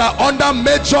 devils are under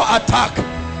major attack.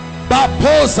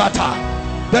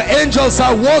 The angels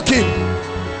are walking.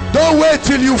 Don't wait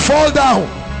till you fall down.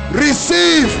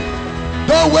 Receive.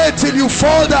 Don't wait till you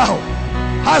fall down.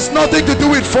 Has nothing to do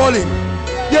with falling.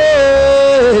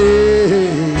 Yeah.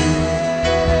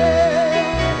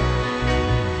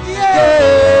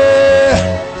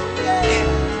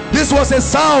 This was a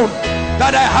sound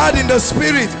that I had in the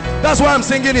spirit. That's why I'm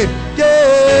singing it.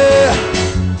 Yeah,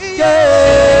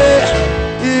 yeah,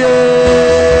 yeah,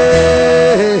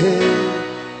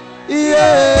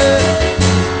 yeah,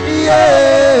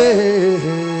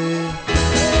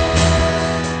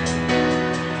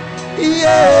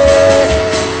 yeah.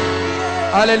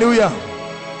 Hallelujah.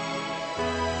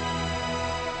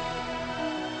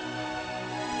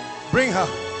 Bring her.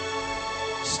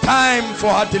 It's time for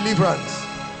her deliverance.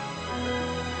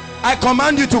 I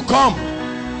command you to come.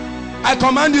 I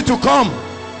command you to come.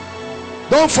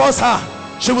 Don't force her.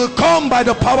 She will come by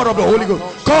the power of the Holy Ghost.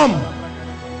 Come.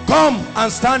 Come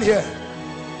and stand here.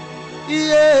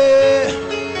 Yeah.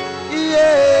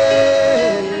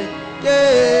 Yeah.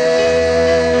 Yeah.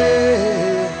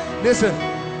 Listen.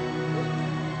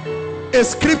 A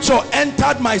scripture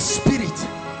entered my spirit.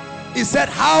 It said,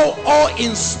 how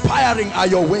awe-inspiring are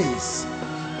your ways.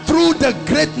 Through the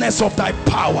greatness of thy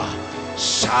power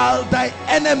shall thy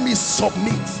enemies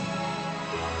submit.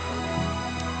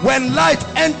 When light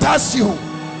enters you,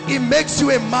 it makes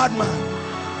you a madman.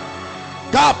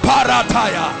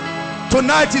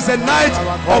 Tonight is a night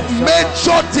of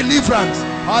major deliverance.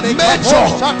 Major.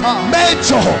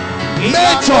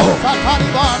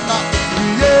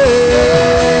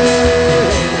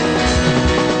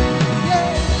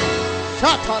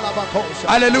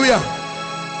 Hallelujah.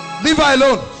 Leave her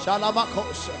alone.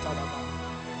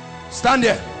 Stand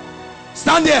there.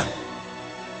 Stand there.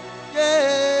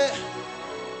 Yeah.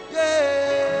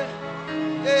 Yeah.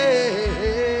 Yeah.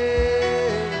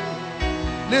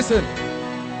 Listen.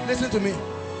 Listen to me.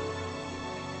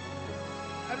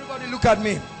 Everybody look at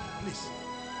me, please.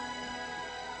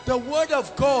 The word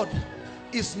of God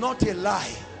is not a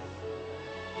lie.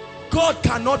 God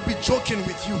cannot be joking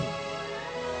with you.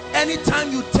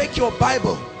 Anytime you take your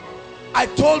Bible, I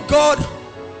told God,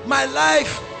 my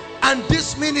life and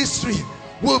this ministry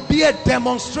will be a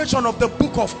demonstration of the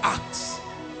book of Acts.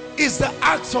 It's the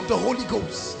Acts of the Holy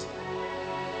Ghost.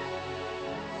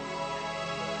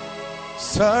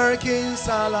 Sarkin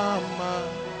Salama,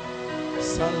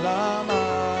 Salama.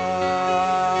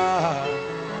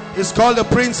 He's called the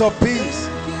Prince of Peace.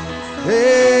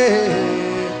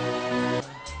 Hey,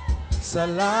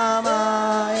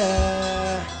 Salama,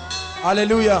 yeah.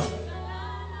 Hallelujah.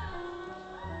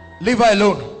 Leave her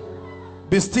alone.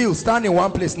 Be still. Stand in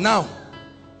one place now.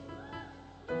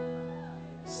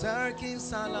 Sarkin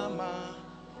Salama.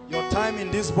 Your time in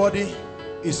this body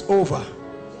is over.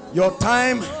 Your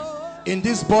time in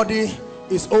this body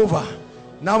is over.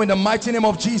 Now in the mighty name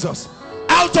of Jesus,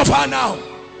 out of her now.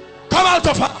 Come out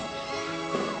of her.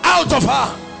 Out of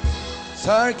her.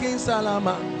 Sarkin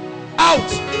Salama.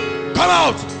 Out. Come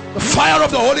out. The fire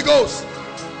of the Holy Ghost.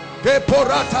 He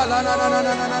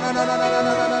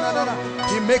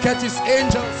maketh his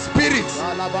angels spirits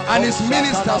and his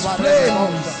ministers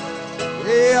flames.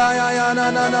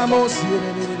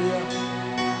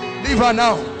 Leave her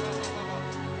now.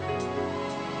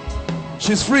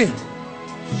 She's free.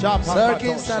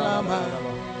 Sarkin Salama,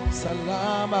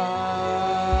 Salama,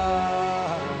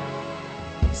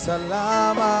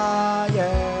 Salama,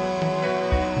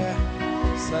 yeah,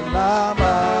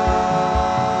 Salama,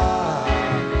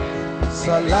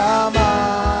 Salama,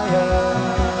 yeah,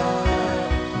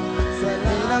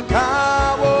 Salina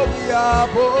Kawo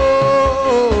Biabo,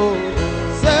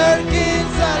 Sarkin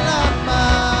Salama,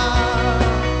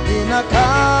 Ina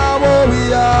Kawo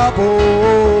Biabo.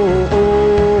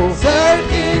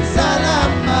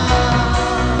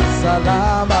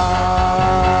 Salama,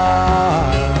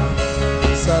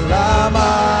 Salama,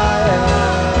 yeah.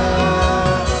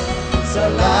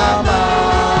 Salama,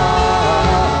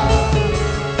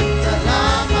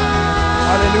 Salama.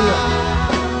 Hallelujah.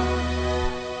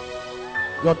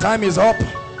 Your time is up.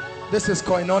 This is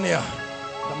Koinonia.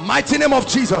 The mighty name of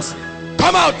Jesus.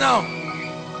 Come out now.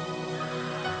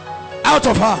 Out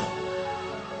of her.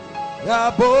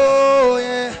 Yeah, boy,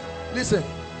 yeah. Listen.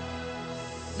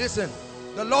 Listen.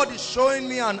 The Lord is showing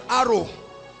me an arrow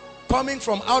coming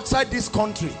from outside this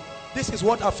country. This is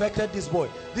what affected this boy.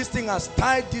 This thing has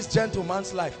tied this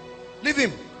gentleman's life. Leave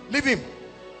him. Leave him.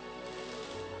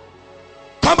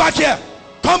 back here.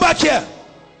 Come back here.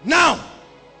 Now.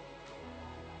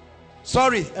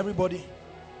 Sorry, everybody.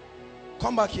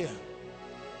 Come back here.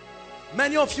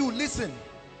 Many of you, listen.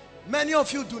 Many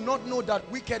of you do not know that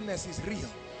wickedness is real.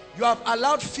 You have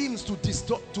allowed films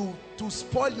to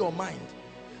spoil your mind.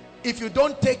 If you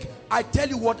don't take, I tell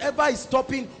you, whatever is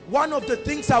stopping, one of the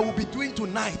things I will be doing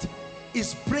tonight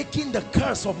is breaking the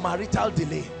curse of marital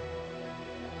delay.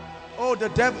 Oh, the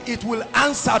devil, it will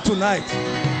answer tonight.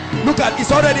 Look at,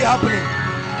 it's already happening.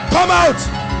 Come out.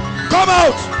 Come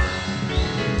out.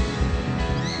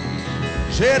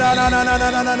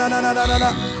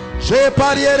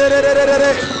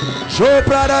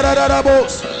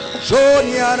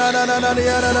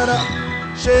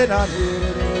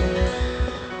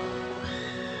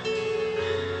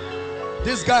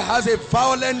 This guy has a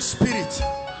violent spirit.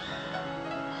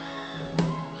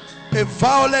 A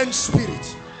violent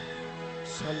spirit.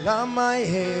 In the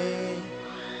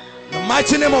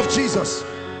mighty name of Jesus.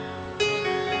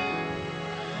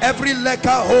 Every leper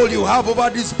hole you have over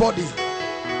this body,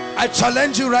 I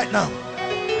challenge you right now.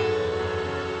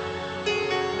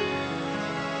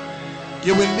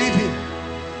 You will leave him.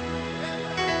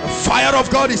 The fire of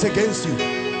God is against you.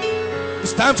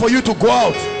 It's time for you to go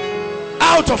out.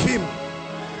 Out of him.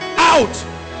 Out.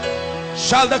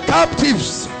 Shall the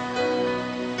captives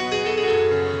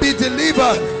be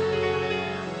delivered,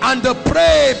 and the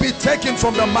prey be taken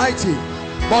from the mighty.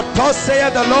 But thus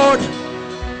saith the Lord,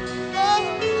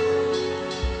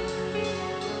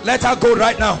 let her go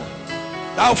right now.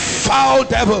 Thou foul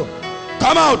devil,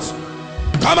 come out.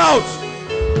 Come out.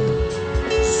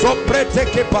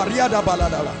 Sopreteke pariada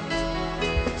baladala.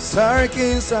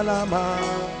 Sarkin salama.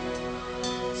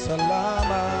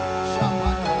 Salama.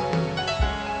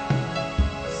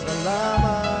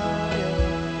 Salama.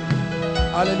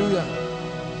 Hallelujah.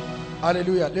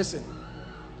 Hallelujah. Listen,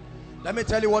 let me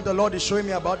tell you what the Lord is showing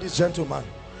me about this gentleman.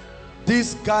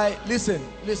 This guy, listen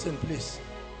please.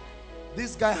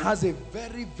 This guy has a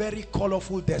very, very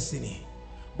colorful destiny.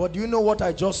 But do you know what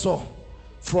I just saw?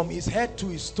 From his head to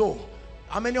his toe.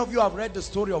 How many of you have read the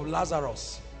story of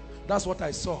Lazarus? That's what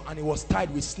I saw. And he was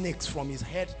tied with snakes from his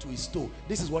head to his toe.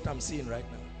 This is what I'm seeing right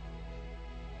now.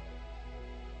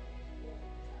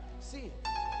 See,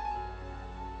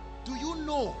 do you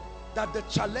know that the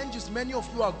challenges many of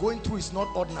you are going through is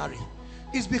not ordinary?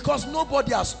 It's because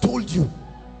nobody has told you.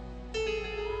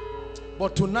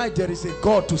 But tonight there is a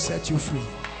God to set you free.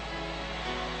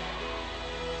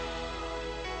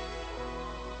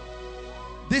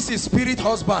 This is spirit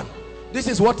husband. This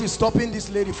is what is stopping this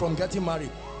lady from getting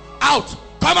married. Out.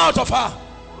 Come out of her.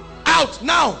 Out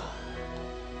now.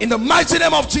 In the mighty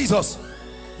name of Jesus.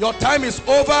 Your time is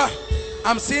over.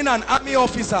 I'm seeing an army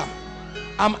officer.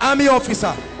 I'm army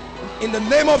officer. In the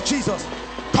name of Jesus.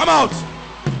 Come out.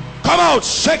 Come out.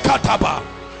 Shekataba.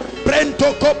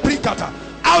 Brentoko prikata.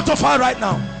 Out of her right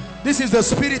now. This is the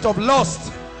spirit of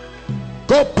lust.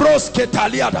 Go pros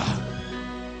ketaliada.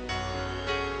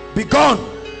 Be gone.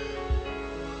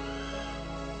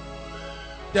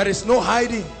 There is no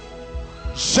hiding.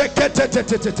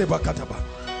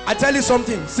 I tell you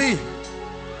something. See,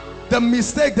 the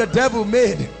mistake the devil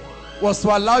made was to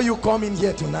allow you come in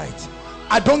here tonight.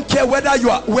 I don't care whether you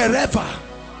are wherever.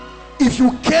 If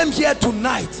you came here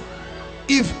tonight,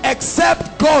 if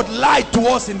except God lied to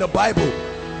us in the Bible,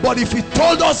 but if he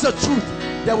told us the truth,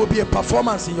 there will be a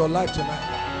performance in your life tonight.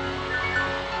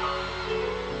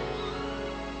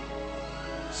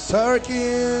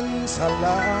 Sarkin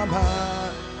Salama.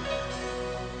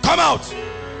 Come out.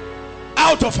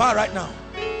 Out of her right now.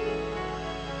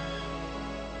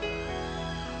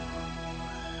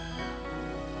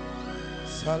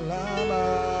 Salama.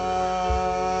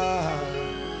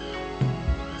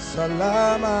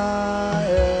 Salama.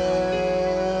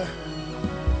 Yeah.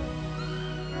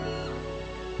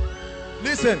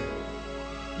 Listen,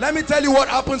 let me tell you what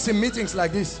happens in meetings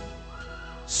like this.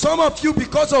 Some of you,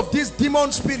 because of this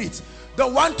demon spirit, they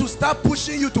want to start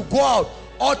pushing you to go out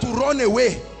or to run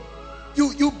away.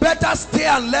 You better stay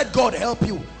and let God help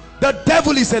you. The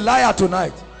devil is a liar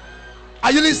tonight.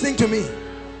 Are you listening to me?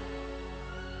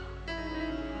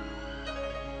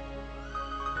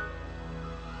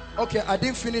 Okay, I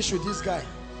didn't finish with this guy.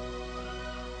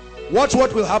 Watch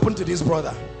what will happen to this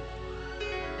brother.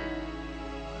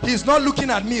 He's not looking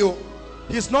at me. Oh,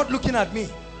 he's not looking at me.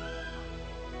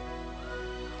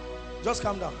 Just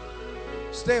calm down.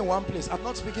 Stay in one place. I'm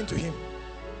not speaking to him.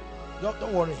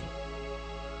 Don't worry.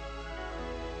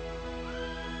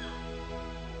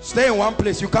 Stay in one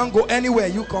place. You can't go anywhere.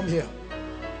 You come here.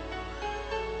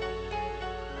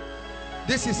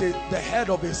 This is the head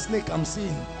of a snake I'm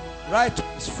seeing right to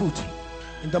his foot.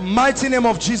 In the mighty name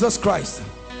of Jesus Christ,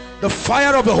 The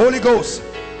fire of the Holy Ghost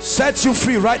sets you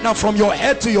free right now from your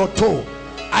head to your toe.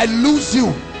 I lose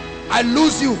you. I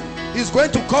lose you. He's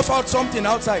going to cough out something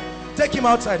outside. Take him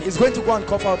outside. He's going to go and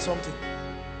cough out something.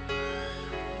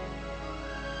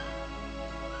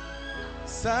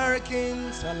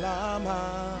 Sarkin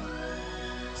Salama,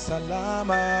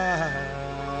 Salama,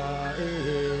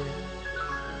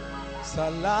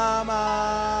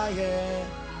 Salama, yeah.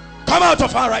 Come out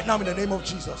of her right now in the name of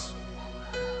Jesus.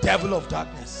 Devil of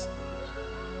darkness.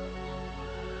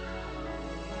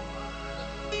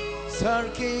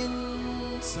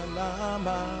 Sarkin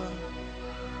Salama,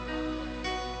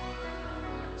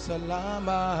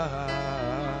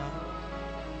 Salama.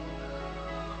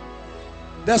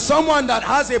 There's someone that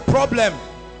has a problem,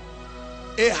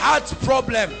 a heart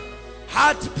problem,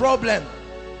 heart problem.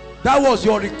 That was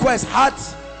your request. Heart,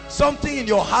 something in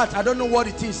your heart. I don't know what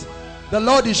it is. The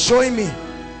Lord is showing me.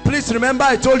 Please remember,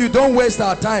 I told you, don't waste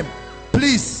our time.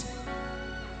 Please.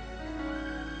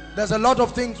 There's a lot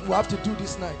of things we have to do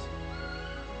this night.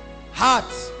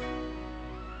 Heart.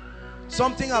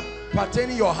 Something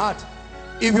pertaining your heart.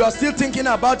 If you are still thinking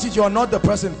about it, you are not the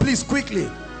person. Please, quickly.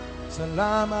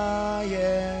 Salama,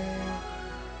 yeah.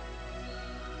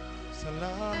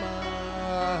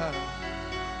 Salama.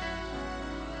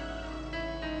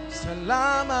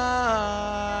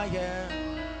 Salama, yeah.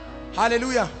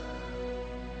 Hallelujah.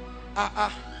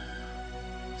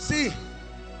 See,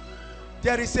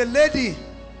 there is a lady.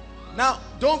 Now,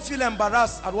 don't feel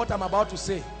embarrassed at what I'm about to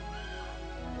say.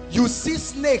 You see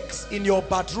snakes in your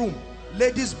bathroom,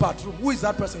 ladies' bathroom. Who is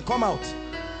that person? Come out.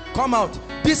 Come out.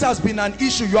 This has been an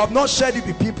issue. You have not shared it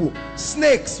with people.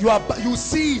 Snakes, you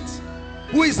see it.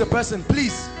 Who is the person?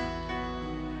 Please.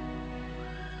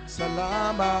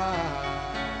 Salama.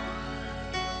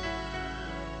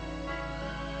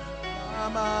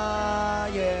 Salama,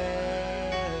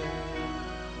 yeah.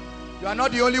 You are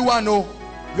not the only one, no.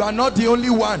 You are not the only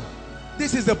one.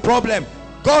 This is the problem.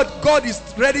 God is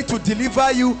ready to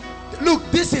deliver you. Look,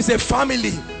 this is a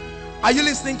family. Are you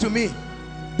listening to me?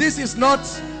 This is not,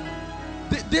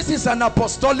 this is an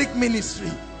apostolic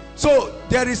ministry. So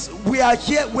we are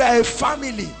here, we are a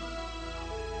family.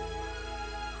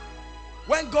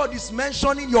 When God is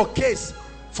mentioning your case,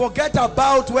 forget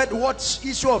about what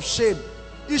issue of shame.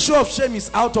 Issue of shame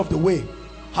is out of the way.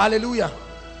 Hallelujah.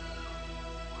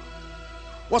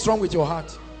 What's wrong with your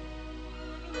heart?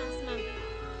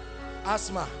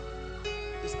 Asthma.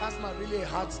 Is asthma really a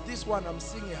heart? This one, I'm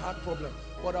seeing a heart problem.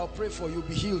 But I'll pray for you.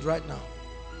 Be healed right now.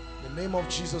 In the name of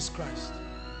Jesus Christ.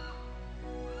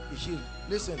 Be healed.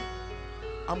 Listen,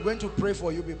 I'm going to pray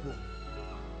for you people.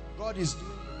 God is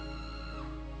doing.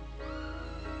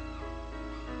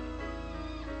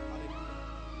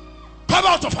 Come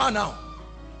out of her now.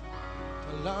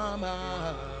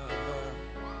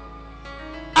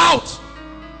 Out.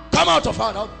 Come out of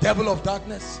her now, devil of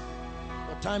darkness.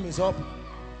 Your time is up.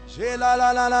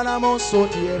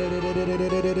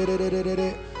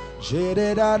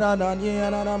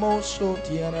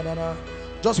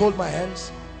 Just hold my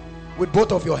hands with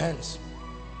both of your hands.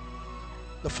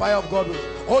 The fire of God will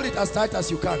hold it as tight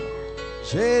as you can.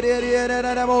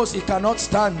 It cannot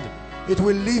stand. It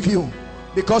will leave you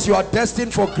because you are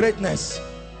destined for greatness.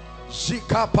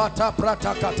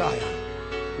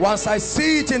 Once I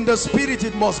see it in the spirit,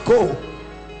 it must go,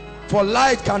 for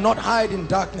light cannot hide in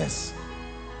darkness.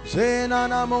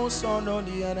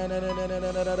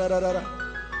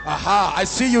 Aha, I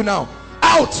see you now.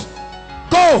 Out.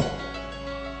 Go.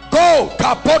 Go.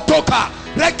 Kapotoka.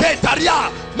 Reketaria.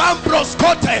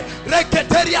 Mambroskote.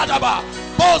 Reketeria daba.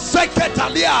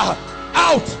 Boseketalia.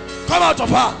 Out. Come out of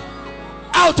her.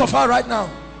 Out of her right now.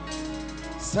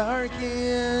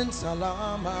 Sarkin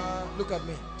Salama. Look at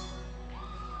me.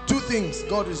 Two things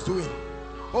God is doing.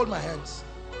 Hold my hands.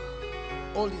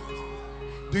 Hold it.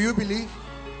 Do you believe?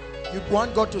 You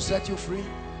want God to set you free?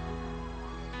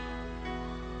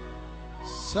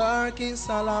 Sarkin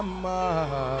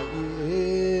Salama.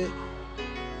 Yeah.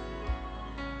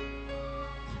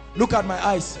 Look at my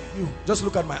eyes. You just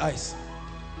look at my eyes.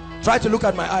 Try to look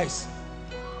at my eyes.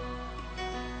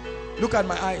 Look at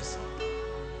my eyes.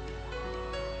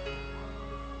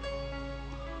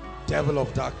 Devil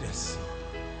of darkness.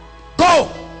 Go!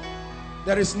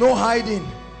 There is no hiding,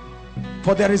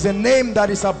 for there is a name that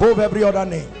is above every other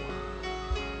name.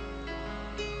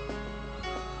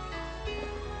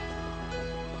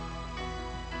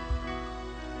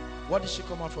 What did she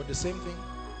come out for? The same thing?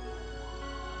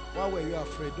 Why were you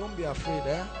afraid? Don't be afraid,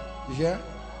 eh? You hear?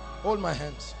 Hold my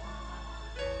hands.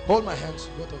 Hold my hands,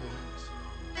 both of your hands.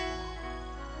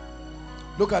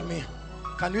 Look at me.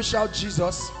 Can you shout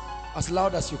Jesus as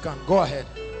loud as you can? Go ahead.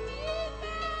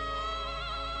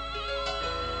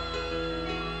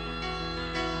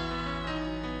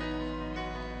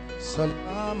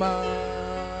 Salama.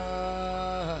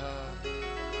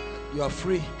 You are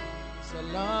free.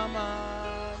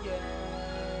 Salama. Yeah.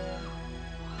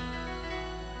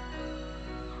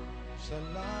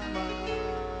 Salama.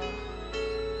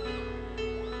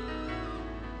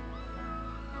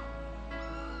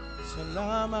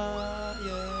 Salama.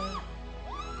 Yeah.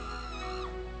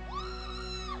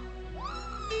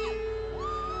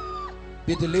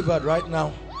 Be delivered right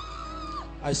now.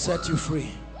 I set you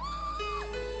free.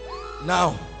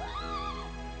 Now.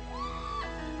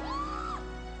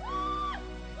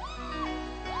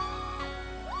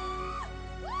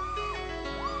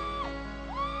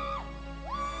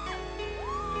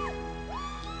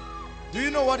 Do you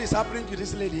know what is happening to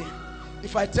this lady?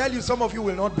 If I tell you, some of you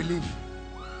will not believe.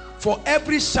 For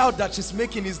every shout that she's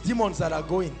making is demons that are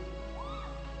going.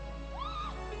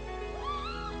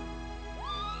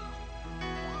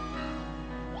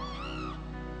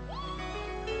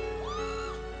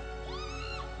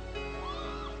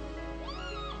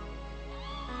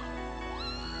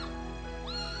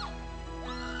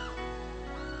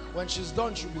 When she's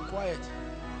done, she'll be quiet.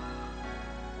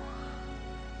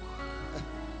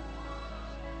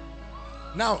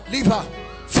 Now, leave her.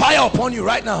 Fire upon you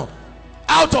right now.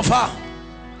 Out of her.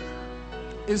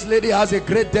 This lady has a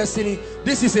great destiny.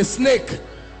 This is a snake.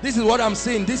 This is what I'm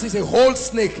saying. This is a whole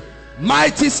snake.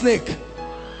 Mighty snake.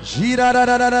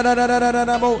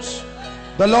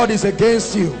 The Lord is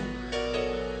against you.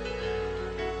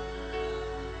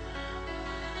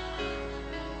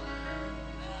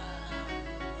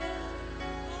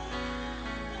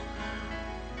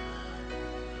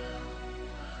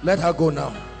 Let her go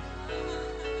now.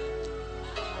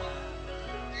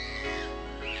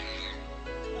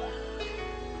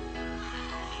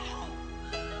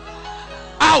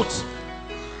 Out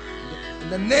in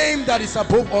the name that is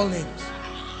above all names.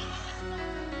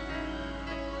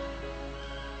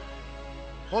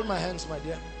 Hold my hands, my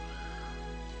dear.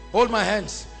 Hold my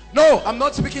hands. No, I'm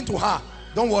not speaking to her.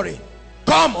 Don't worry.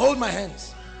 Come, hold my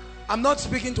hands. I'm not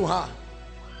speaking to her.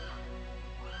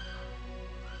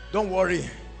 Don't worry.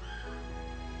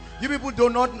 You people do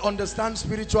not understand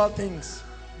spiritual things.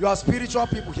 You are spiritual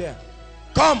people here.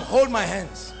 Come, hold my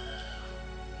hands.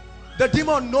 The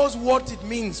demon knows what it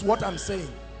means, what I'm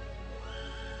saying.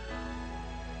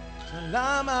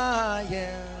 Salama,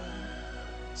 yeah.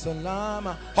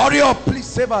 Salama. Hurry up, please,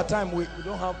 save our time. We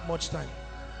don't have much time.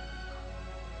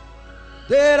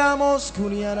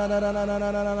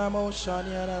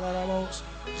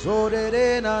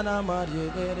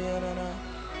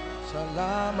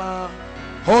 Salama.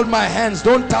 Hold my hands,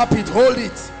 don't tap it, hold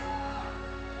it.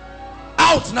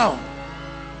 Out now.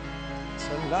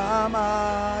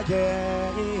 Salama,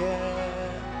 yeah,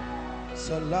 yeah.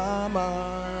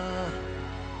 Salama.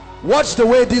 Watch the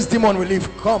way this demon will leave.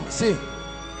 Come, see.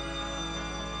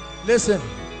 Listen.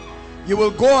 You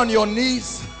will go on your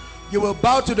knees. You will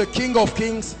bow to the King of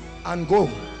Kings and go.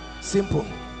 Simple.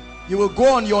 You will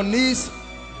go on your knees,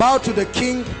 bow to the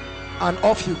King, and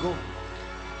off you go.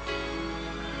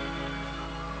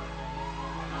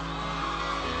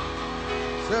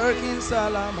 Circling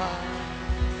Salama.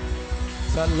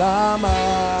 Salama.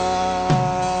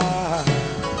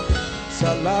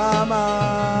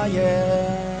 Salama,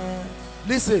 yeah.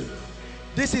 Listen,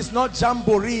 this is not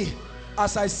jamboree.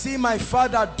 As I see my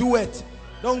father do it,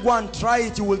 don't go and try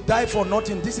it. You will die for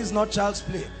nothing. This is not child's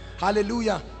play.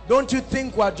 Hallelujah. Don't you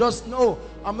think we're just, no,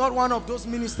 I'm not one of those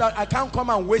ministers. I can't come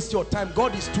and waste your time.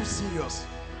 God is too serious.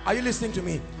 Are you listening to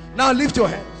me? Now lift your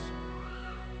hands.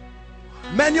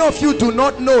 Many of you do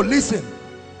not know. Listen,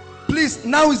 please,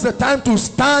 now is the time to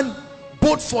stand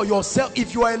both for yourself.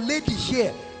 If you are a lady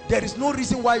here, there is no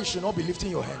reason why you should not be lifting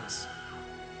your hands.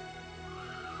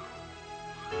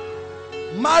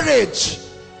 Marriage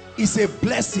is a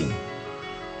blessing.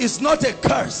 It's not a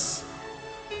curse.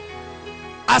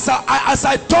 As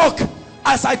I talk,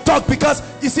 because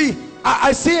you see,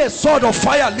 I see a sword of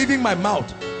fire leaving my mouth.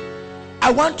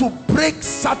 I want to break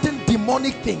certain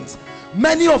demonic things.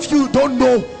 Many of you don't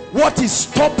know what is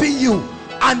stopping you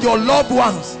and your loved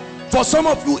ones. For some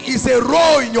of you, it's a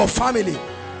row in your family.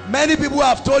 Many people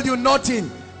have told you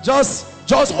nothing. Just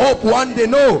hope one day.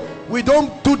 No, we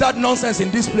don't do that nonsense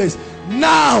in this place.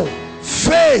 Now,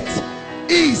 faith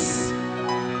is.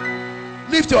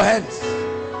 Lift your hands.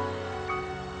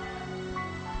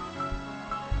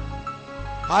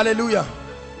 Hallelujah.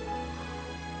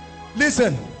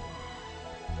 Listen.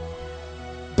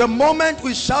 The moment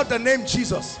we shout the name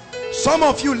Jesus, some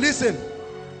of you, listen,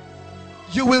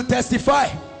 you will testify.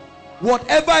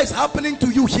 Whatever is happening to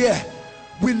you here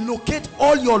will locate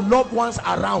all your loved ones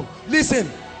around. Listen,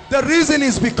 the reason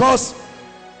is because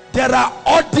there are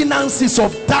ordinances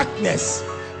of darkness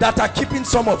that are keeping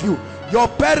some of you. Your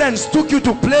parents took you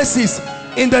to places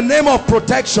in the name of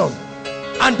protection,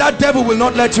 and that devil will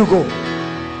not let you go.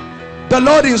 The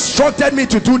Lord instructed me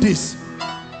to do this.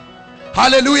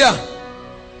 Hallelujah.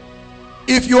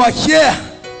 If you are here,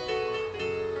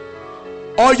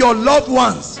 or your loved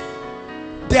ones,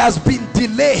 there has been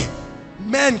delay,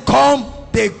 men come,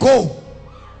 they go,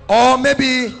 or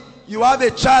maybe you have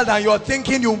a child and you're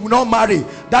thinking you will not marry,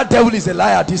 that devil is a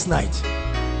liar this night.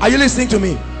 Are you listening to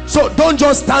me? So don't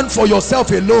just stand for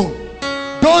yourself alone.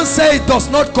 Don't say it does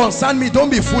not concern me. Don't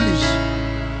be foolish.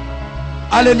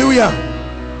 Hallelujah.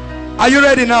 Are you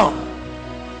ready now?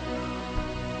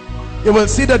 You will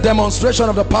see the demonstration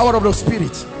of the power of the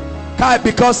Spirit.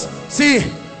 Because see,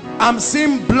 I'm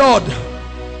seeing blood.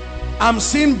 I'm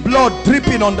seeing blood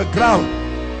dripping on the ground.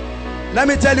 Let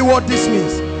me tell you what this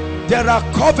means. There are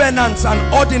covenants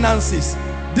and ordinances.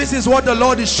 This is what the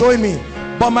Lord is showing me.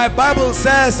 But my Bible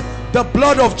says the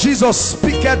blood of Jesus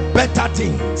speaketh better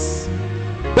things.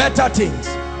 Better things.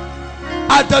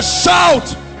 At the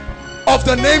shout of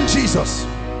the name Jesus,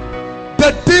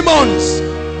 the demons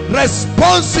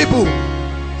responsible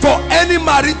for any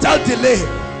marital delay,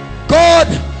 God,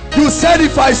 you said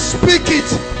if I speak it,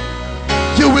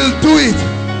 you will do it.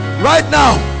 Right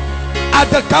now, at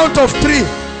the count of 3,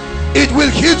 it will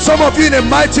hit some of you in a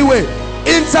mighty way,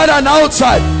 inside and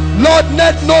outside. Lord,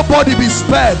 let nobody be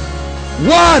spared. 1,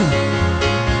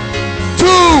 2,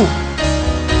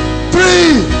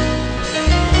 3.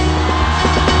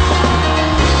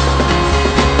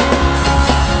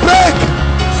 Break,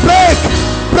 break,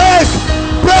 break,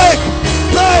 break,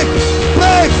 break,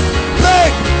 break,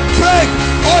 break, break.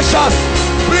 Ushers,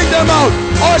 bring them out.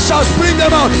 Ushers, bring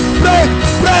them out. Break,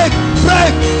 break,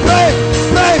 break, break,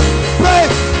 break, break,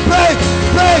 break,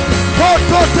 break.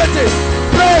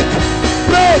 Break,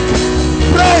 break,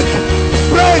 break,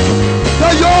 break.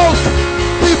 The yoke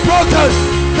be broken.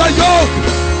 The yoke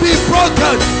be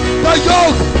broken. The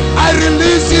yoke. I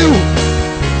release you.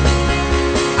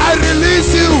 I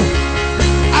release you.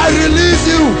 I release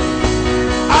you.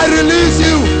 I release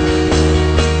you.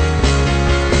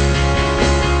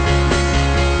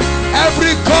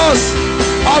 Every cause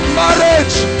of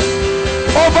marriage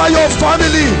over your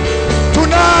family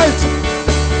tonight,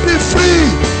 be free.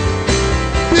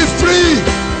 Be free.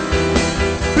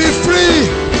 Be free.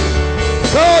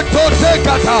 Don't take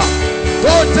it.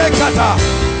 Don't take it.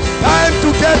 Time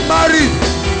to get married.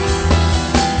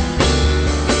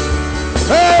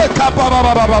 Hey,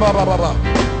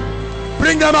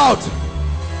 bring them out.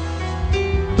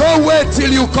 Don't wait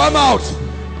till you come out.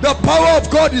 The power of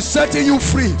God is setting you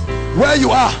free where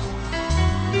you are.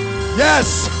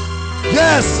 Yes,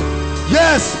 yes,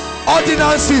 yes.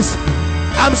 Ordinances.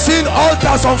 I'm seeing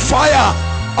altars on fire.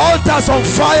 Altars on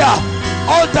fire.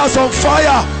 Altars on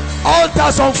fire.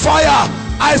 Altars on fire.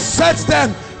 I set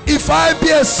them. If I be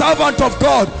a servant of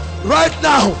God right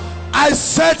now, I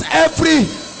set every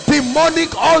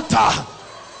demonic altar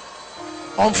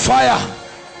on fire.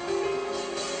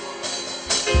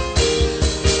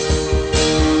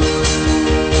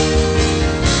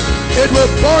 It will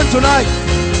burn tonight.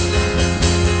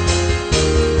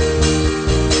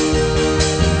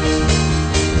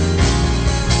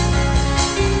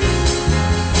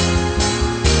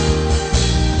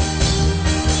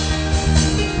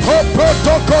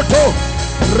 Protokoto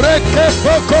reke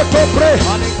pokoto pre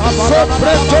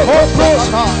sopreto hopros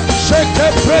sheke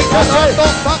prekate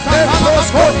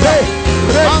eproskote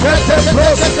rekete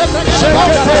pros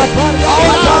shekete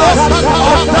altares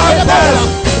of darkness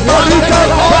Monica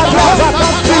altar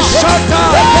bishata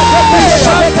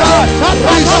bishata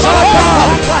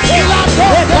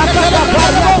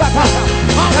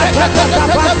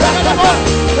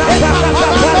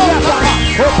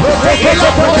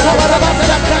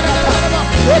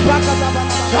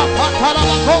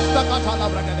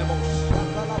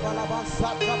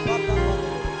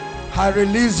I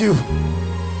release you.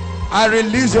 I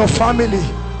release your family.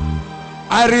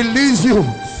 I release you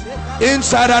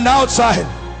inside and outside.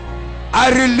 I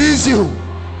release you.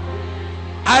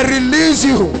 I release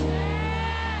you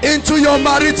into your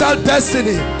marital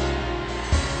destiny.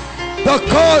 The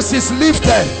curse is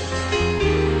lifted.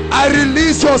 I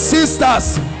release your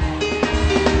sisters.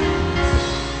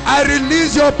 I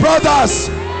release your brothers.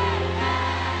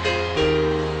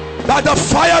 By the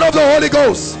fire of the Holy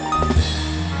Ghost,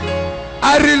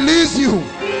 I release you.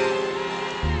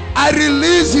 I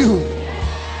release you.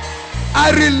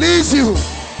 I release you.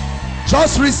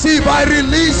 Just receive. I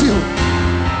release you.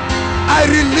 I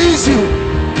release you.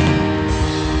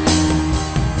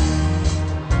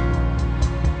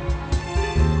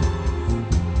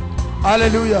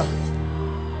 Hallelujah.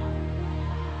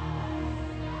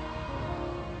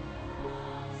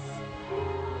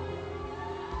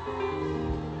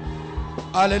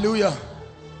 Hallelujah.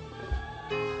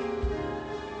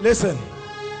 Listen.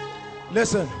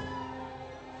 Listen.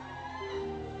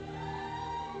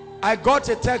 I got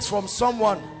a text from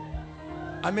someone.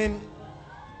 I mean,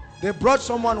 they brought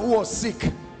someone who was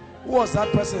sick. Who was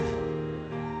that person?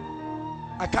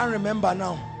 I can't remember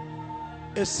now.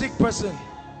 A sick person.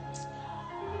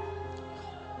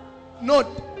 No,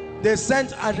 they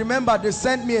sent, I remember they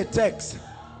sent me a text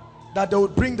that they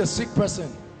would bring the sick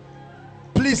person.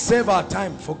 Please save our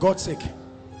time, for God's sake.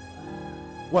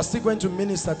 We're still going to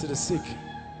minister to the sick.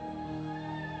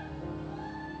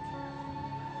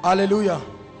 Hallelujah.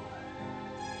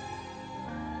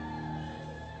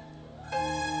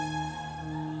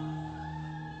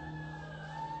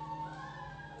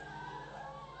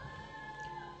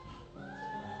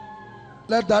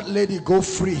 Let that lady go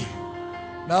free.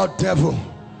 Now, devil,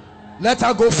 let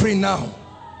her go free now.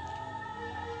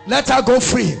 Let her go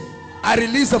free. I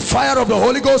release the fire of the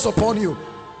Holy Ghost upon you.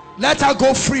 Let her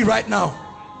go free right now.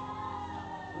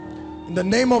 In the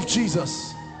name of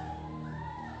Jesus.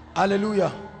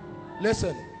 Hallelujah.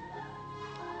 Listen.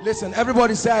 Listen.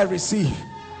 Everybody say, I receive.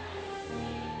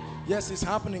 Yes, it's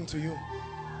happening to you.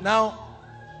 Now,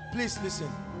 please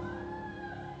listen.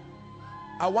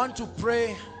 I want to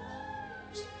pray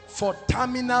for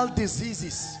terminal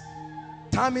diseases.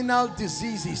 Terminal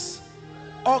diseases.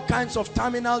 All kinds of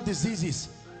terminal diseases.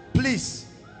 Please,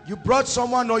 you brought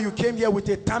someone or you came here with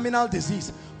a terminal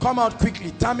disease. Come out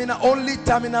quickly. Only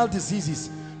terminal diseases.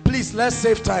 Please, let's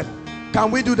save time.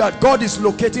 Can we do that? God is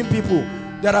locating people.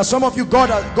 There are some of you,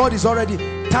 God is already.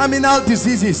 Terminal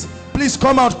diseases. Please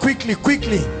come out quickly,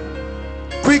 quickly,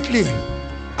 quickly.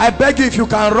 I beg you, if you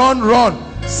can run.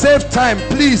 Save time,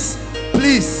 please,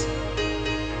 please.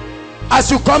 As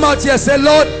you come out here, say,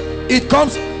 Lord, it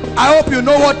comes. I hope you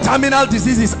know what terminal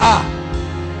diseases are.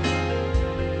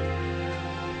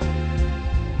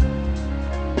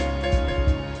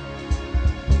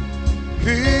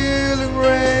 Healing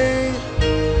rain.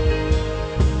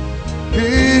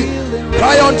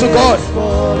 Cry unto God.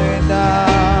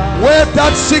 Wave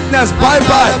that sickness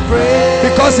bye-bye,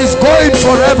 because it's going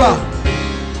forever.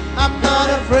 I'm not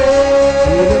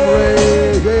afraid.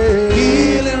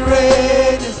 Healing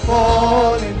rain is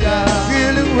falling down.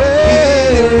 Healing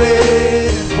rain. Healing rain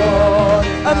is falling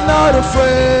down. I'm not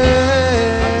afraid.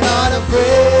 I'm not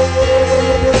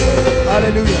afraid.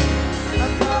 Hallelujah.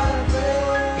 I'm not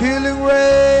afraid. Healing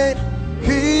rain.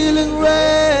 Healing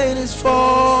rain is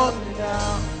falling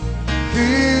down.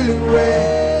 Healing rain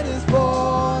Rain is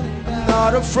falling down.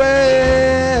 not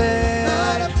afraid.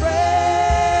 Not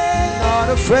afraid. Not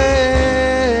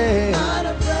afraid. Not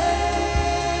afraid.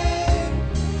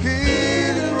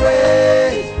 Healing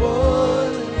rain. It's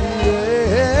falling down.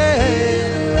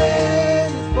 Healing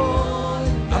rain is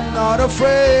falling down. I'm not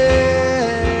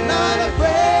afraid. Not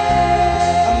afraid.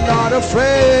 I'm not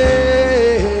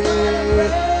afraid.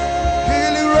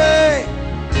 Healing rain.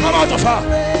 Come out of her.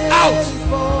 Out.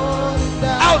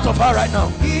 Out of her right now.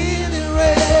 Healing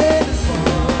rain is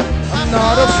falling. I'm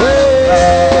not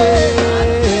afraid.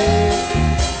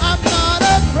 I'm not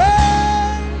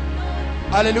afraid.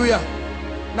 Hallelujah.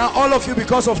 Now all of you,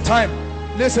 because of time,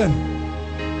 listen.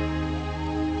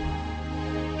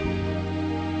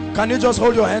 Can you just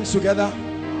hold your hands together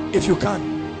if you can?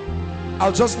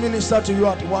 I'll just minister to you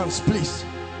at once, please.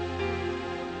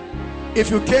 If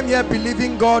you came here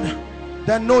believing God,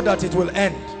 then know that it will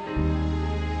end.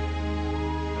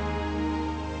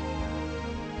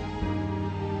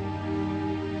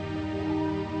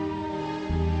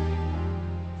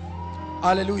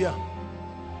 Hallelujah.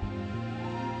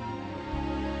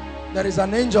 There is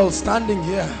an angel standing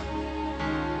here,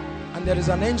 and there is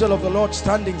an angel of the Lord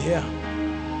standing here.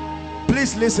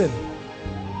 Please listen.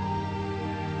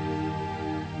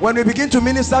 When we begin to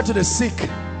minister to the sick,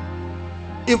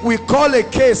 if we call a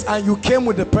case and you came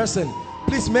with the person,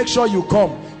 please make sure you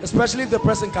come, especially if the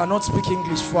person cannot speak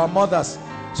English, for our mothers,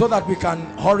 so that we can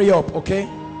hurry up, okay?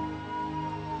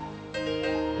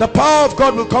 The power of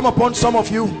God will come upon some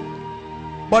of you,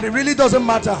 but it really doesn't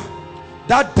matter.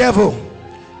 That devil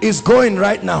is going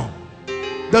right now.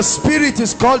 The spirit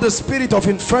is called the spirit of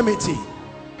infirmity.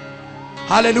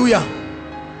 Hallelujah.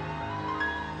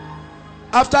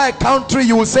 After I count 3,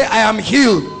 you will say, I am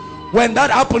healed. When that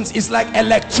happens, it's like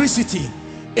electricity.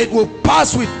 It will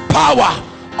pass with power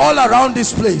all around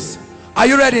this place. Are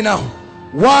you ready now?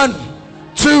 1,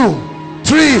 2,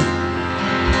 3.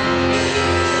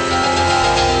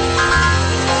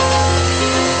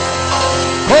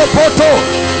 Go, Poto.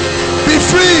 Be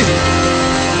free.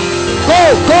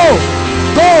 Go, go,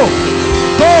 go,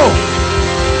 go.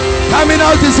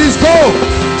 Terminal disease, go,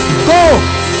 go,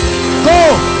 go,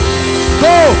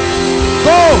 go,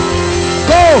 go,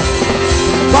 Go.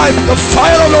 By the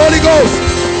fire of the Holy Ghost.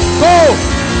 Go.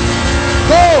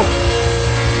 Go.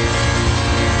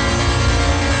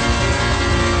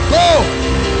 Go.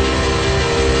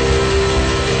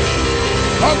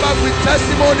 Come back with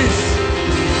testimonies.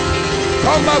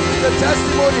 Come back with the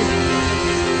testimony.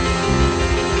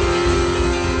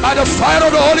 By the fire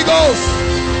of the Holy Ghost.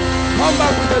 Come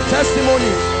back with the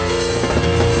testimony.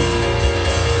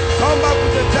 Come back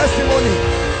with the testimony.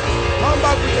 Come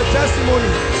back with the testimony.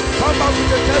 Come back with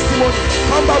the testimony.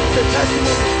 Come back with the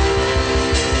testimony.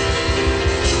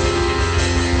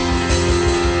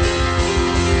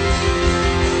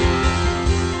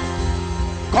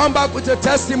 Come back with the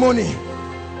testimony.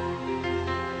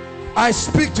 I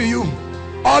speak to you,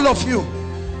 all of you.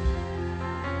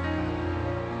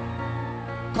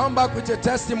 Come back with your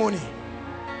testimony.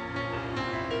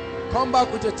 Come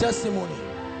back with your testimony.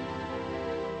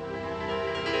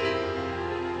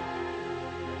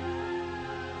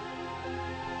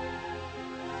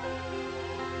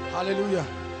 Hallelujah.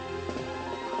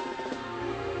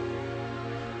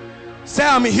 Say,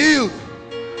 I'm healed.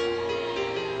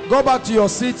 Go back to your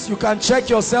seats. You can check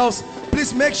yourselves.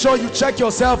 Please make sure you check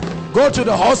yourself. Go to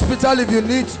the hospital if you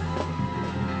need.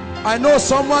 I know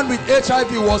someone with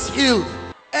HIV was healed.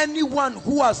 Anyone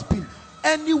who has been,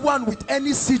 anyone with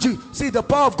any CG, see, the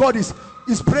power of God is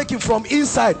breaking from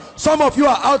inside. Some of you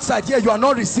are outside here, you are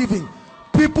not receiving.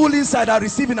 People inside are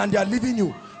receiving and they are leaving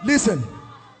you. Listen,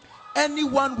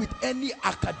 anyone with any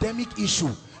academic issue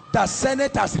that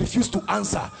Senate has refused to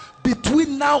answer,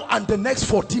 between now and the next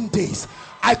 14 days,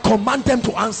 I command them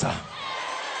to answer.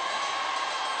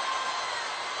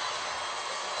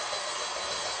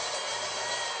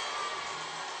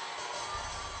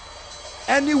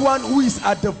 Anyone who is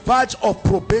at the verge of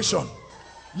probation,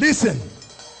 listen,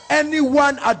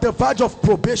 anyone at the verge of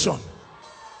probation,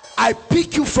 I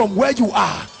pick you from where you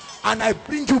are and I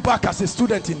bring you back as a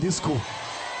student in this school.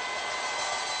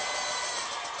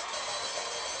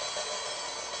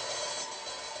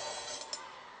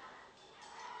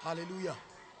 Hallelujah.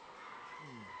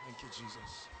 Thank you,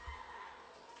 Jesus.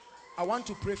 I want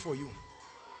to pray for you.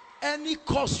 Any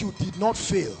course you did not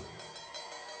fail,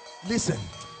 listen,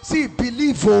 see,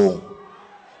 believe, oh,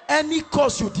 any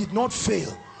course you did not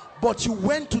fail, but you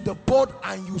went to the board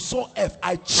and you saw F,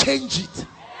 I change it.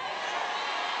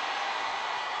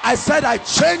 I said I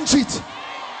change it.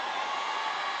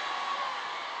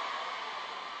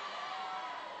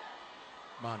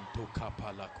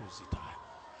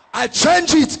 I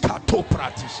change it.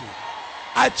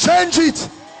 I change it.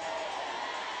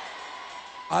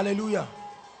 Hallelujah.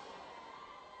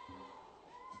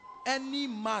 Any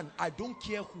man, I don't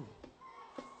care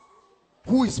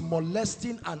who is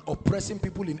molesting and oppressing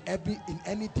people in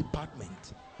any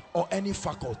department or any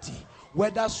faculty,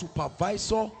 whether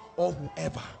supervisor or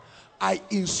whoever, I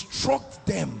instruct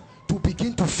them to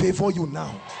begin to favor you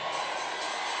now.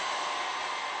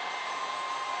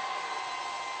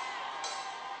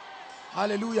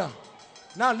 Hallelujah.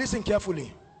 Now listen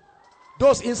carefully.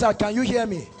 Those inside, can you hear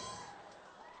me?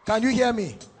 Can you hear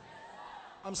me?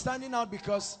 I'm standing out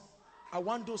because I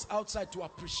want those outside to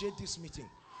appreciate this meeting.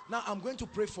 Now I'm going to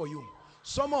pray for you.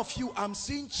 Some of you, I'm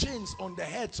seeing chains on the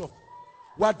heads of,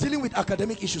 we're dealing with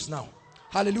academic issues now.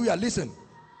 Hallelujah. Listen,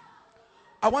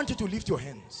 I want you to lift your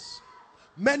hands.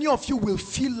 Many of you will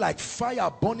feel like fire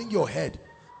burning your head.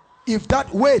 If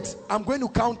that, wait, I'm going to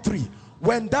count 3.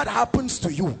 When that happens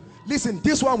to you, listen,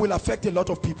 this one will affect a lot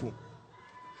of people.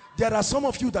 There are some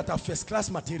of you that are first class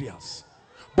materials,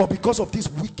 but because of this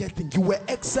wicked thing, you were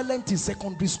excellent in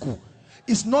secondary school.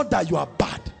 It's not that you are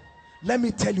bad. Let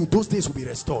me tell you, those days will be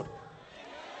restored.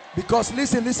 Because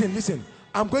listen,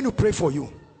 I'm going to pray for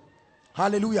you.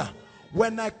 Hallelujah.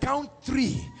 When I count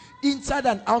 3, inside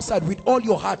and outside, with all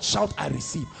your heart, shout, I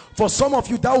receive. For some of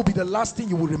you, that will be the last thing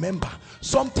you will remember.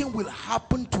 Something will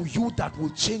happen to you that will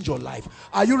change your life.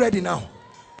 Are you ready now?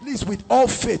 Please, with all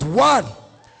faith. 1,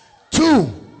 2,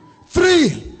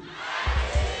 3.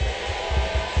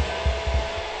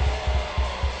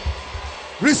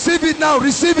 Receive it now.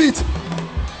 Receive it.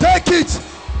 Take it.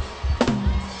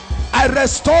 I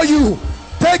restore you.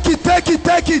 Take it, take it,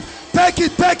 take it. Take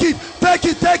it, take it, take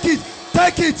it, take it,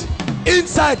 take it.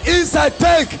 Inside,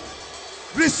 take.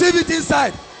 Receive it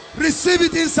inside. Receive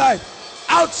it inside.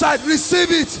 Outside,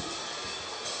 receive it.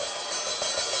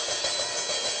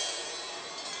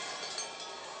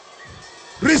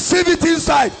 Receive it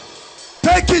inside.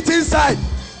 Take it inside.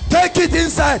 Take it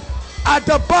inside. At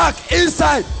the back,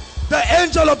 inside. The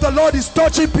angel of the Lord is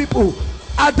touching people.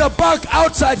 At the back,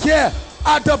 outside here.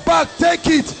 At the back, take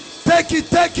it. Take it,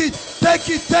 take it, take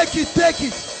it, take it, take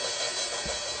it.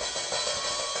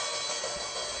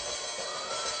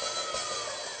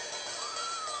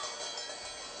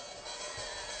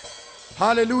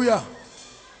 Hallelujah.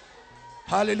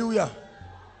 Hallelujah.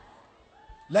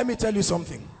 Let me tell you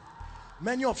something.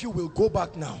 Many of you will go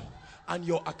back now and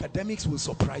your academics will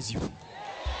surprise you.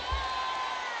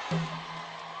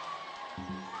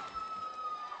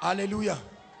 Hallelujah.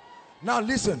 Now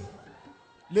listen.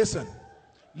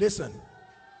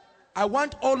 I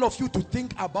want all of you to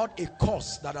think about a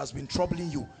cause that has been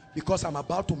troubling you, because I'm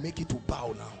about to make it to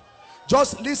bow now.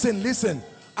 Just listen.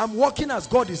 I'm working as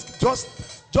God is.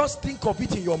 Just think of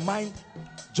it in your mind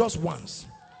just once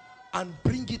and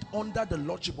bring it under the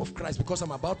lordship of Christ, because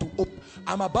I'm about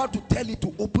to tell it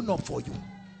to open up for you.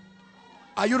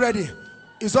 Are you ready?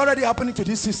 It's already happening to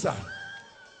this sister.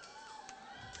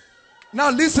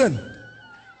 Now listen.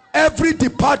 Every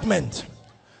department,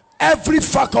 every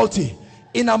faculty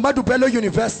in Ahmadu Bello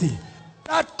University,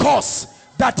 that course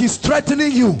that is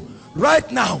threatening you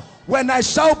right now, when I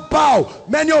shout bow,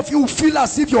 many of you feel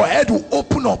as if your head will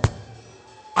open up.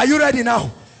 Are you ready now?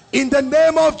 In the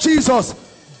name of Jesus,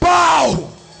 bow,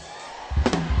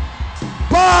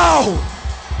 bow,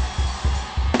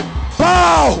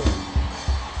 bow.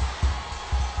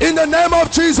 In the name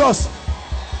of Jesus,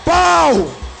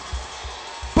 bow,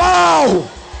 bow.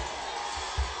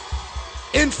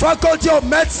 In faculty of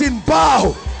medicine,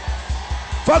 bow.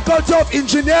 Faculty of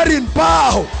engineering,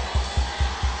 bow.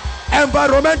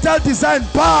 Environmental design,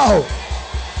 bow.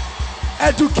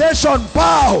 Education,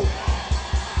 bow.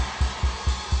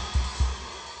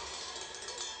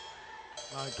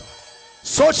 My God.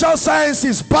 Social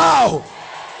sciences, bow.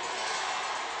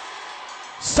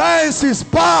 Sciences,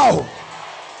 bow.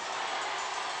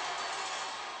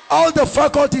 All the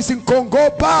faculties in Congo,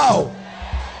 bow.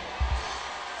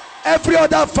 Every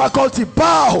other faculty,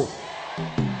 bow.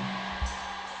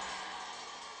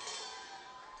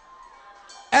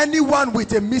 Anyone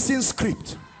with a missing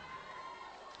script,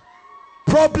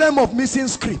 problem of missing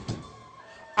script,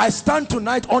 I stand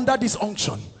tonight under this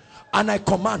unction and I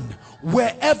command,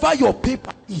 wherever your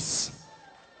paper is,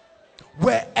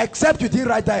 except you didn't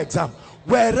write that exam,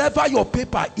 wherever your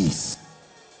paper is,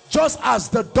 just as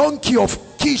the donkey of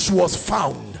Kish was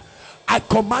found, I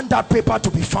command that paper to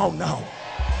be found now.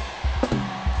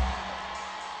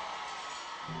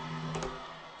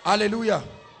 Hallelujah.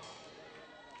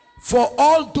 For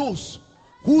all those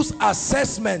whose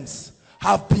assessments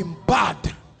have been bad,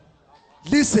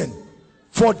 listen,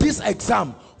 for this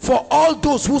exam, for all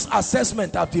those whose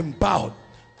assessment have been bad,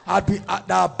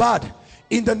 that are bad,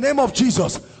 in the name of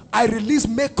Jesus, I release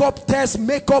makeup test,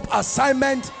 makeup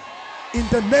assignment in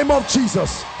the name of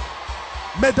Jesus.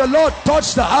 May the Lord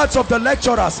touch the hearts of the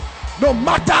lecturers, no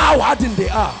matter how hardened they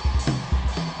are.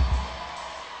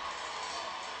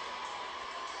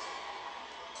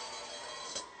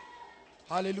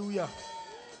 Hallelujah.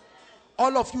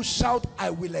 All of you shout, I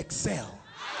will excel.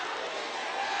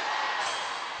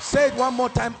 Say it one more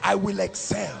time, I will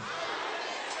excel.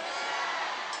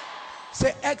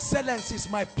 Say, excellence is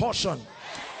my portion.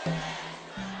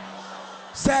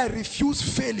 Say, I refuse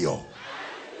failure.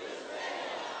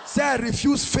 Say, I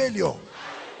refuse failure.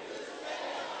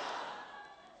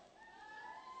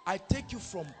 I take you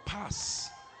from pass,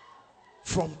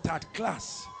 from third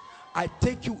class. I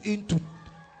take you into,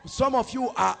 some of you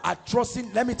are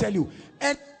trusting. Let me tell you,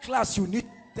 any class you need to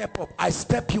step up, I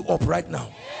step you up right now.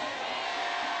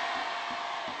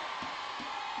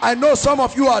 I know some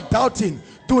of you are doubting.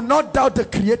 Do not doubt the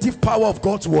creative power of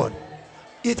God's word.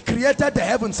 It created the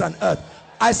heavens and earth.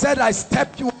 I said I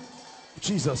step you up,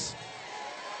 Jesus.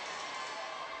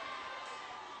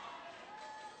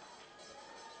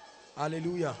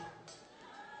 Hallelujah.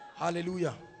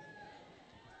 Hallelujah.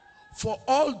 For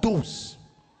all those,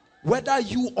 whether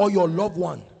you or your loved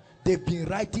one, they've been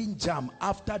writing jam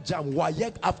after jam,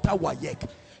 wayek after wayek.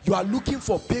 You are looking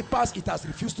for papers, it has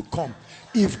refused to come.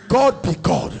 If God be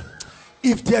God,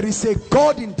 if there is a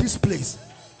God in this place,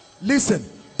 listen,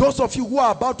 those of you who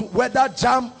are about to, whether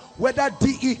jam, whether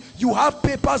DE, you have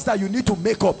papers that you need to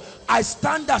make up. I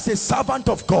stand as a servant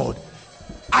of God.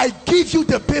 I give you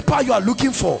the paper you are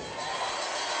looking for.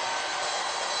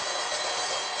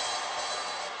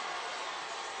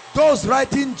 Those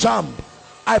writing jam,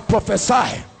 I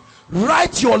prophesy,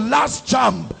 write your last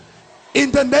jam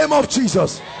in the name of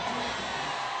Jesus.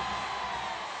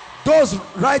 Those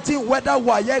writing whether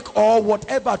WAEC or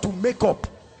whatever to make up,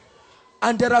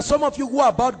 and there are some of you who are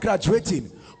about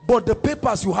graduating, but the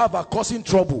papers you have are causing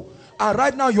trouble, and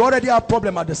right now you already have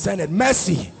problem at the Senate.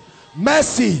 Mercy,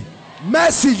 mercy,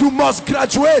 mercy. You must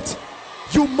graduate.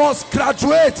 You must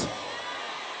graduate.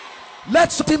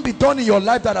 Let something be done in your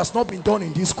life that has not been done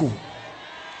in this school.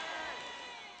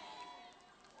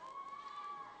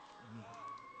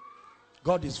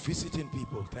 God is visiting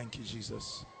people. Thank you,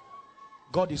 Jesus.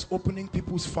 God is opening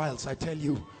people's files. I tell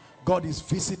you, God is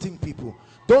visiting people.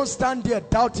 Don't stand there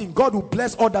doubting. God will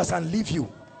bless others and leave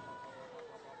you.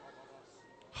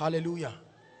 Hallelujah.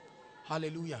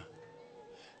 Hallelujah.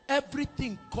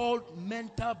 Everything called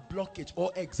mental blockage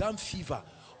or exam fever,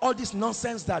 all this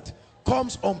nonsense that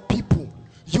comes on people,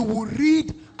 you will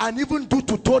read and even do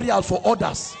tutorial for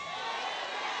others.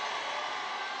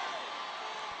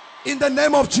 In the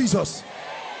name of Jesus.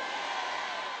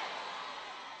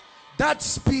 That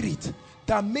spirit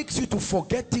that makes you to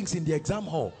forget things in the exam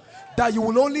hall, that you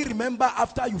will only remember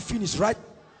after you finish, right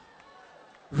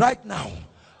now,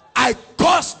 I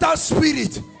curse that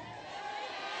spirit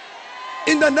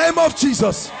in the name of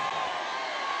Jesus.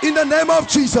 In the name of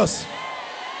Jesus.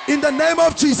 In the name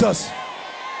of Jesus.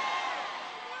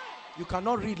 You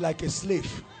cannot read like a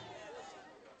slave.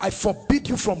 I forbid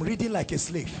you from reading like a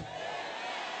slave.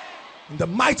 In the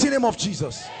mighty name of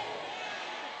Jesus.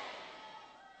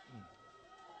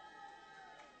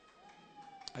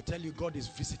 I tell you, God is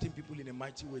visiting people in a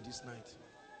mighty way this night.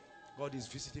 God is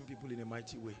visiting people in a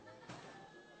mighty way.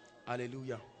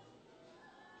 Hallelujah.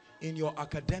 In your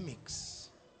academics,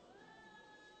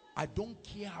 I don't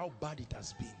care how bad it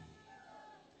has been.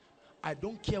 I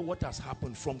don't care what has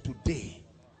happened. From today,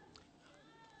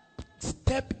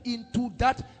 step into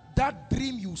that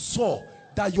dream you saw,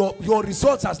 that your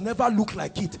results has never looked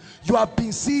like it. You have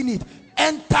been seeing it.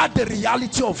 Enter the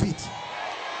reality of it.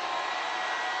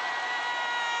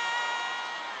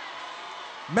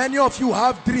 Many of you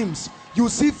have dreams. You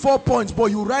see 4 points, but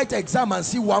you write exam and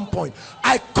see 1 point.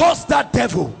 I curse that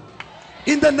devil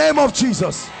in the name of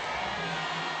Jesus.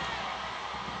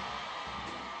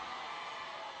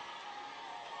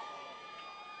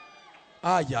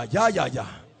 Yeah.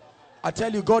 I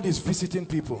tell you, God is visiting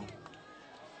people.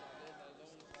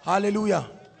 Hallelujah.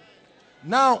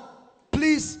 Now,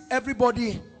 please,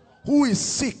 everybody who is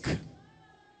sick,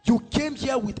 you came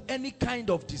here with any kind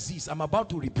of disease, I'm about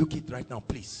to rebuke it right now,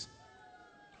 please.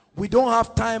 We don't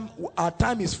have time. Our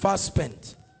time is fast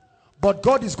spent. But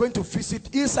God is going to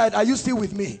visit inside. Are you still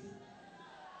with me?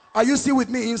 Are you still with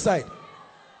me inside?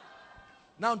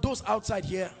 Now, those outside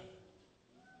here,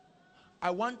 I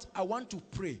want to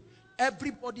pray.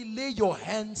 Everybody lay your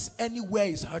hands anywhere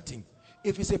is hurting.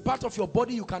 If it's a part of your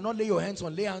body you cannot lay your hands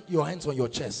on, lay your hands on your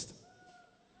chest.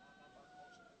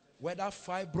 Whether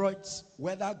fibroids,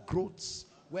 whether growths,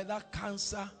 whether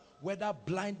cancer, whether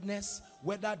blindness,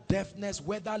 whether deafness,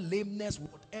 whether lameness,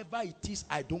 whatever it is,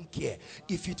 I don't care.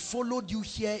 If it followed you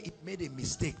here, it made a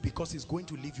mistake, because it's going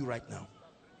to leave you right now.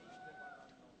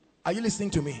 Are you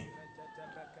listening to me?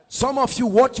 Some of you,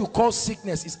 what you call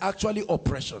sickness is actually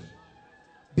oppression.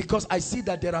 Because I see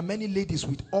that there are many ladies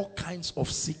with all kinds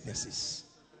of sicknesses.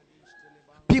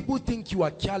 People think you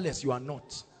are careless. You are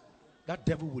not. That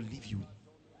devil will leave you.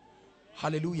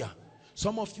 Hallelujah.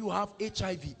 Some of you have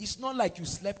HIV. It's not like you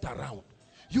slept around.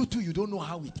 You too, you don't know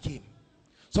how it came.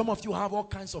 Some of you have all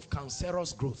kinds of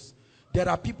cancerous growth. There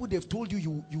are people, they've told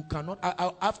you you cannot.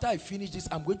 After I finish this,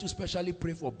 I'm going to specially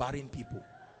pray for barren people.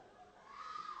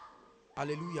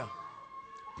 Hallelujah.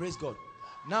 Praise God.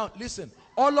 Now listen,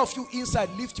 all of you inside,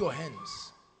 lift your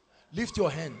hands. Lift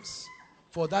your hands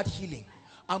for that healing.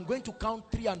 I'm going to count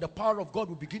 3 and the power of God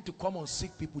will begin to come on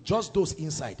sick people. Just those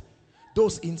inside.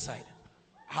 Those inside.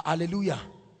 Hallelujah.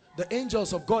 The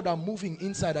angels of God are moving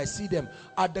inside. I see them.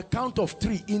 At the count of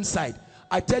 3 inside,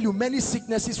 I tell you, many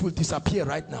sicknesses will disappear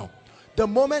right now. The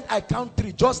moment I count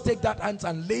 3, just take that hand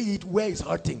and lay it where it's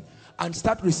hurting and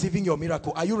start receiving your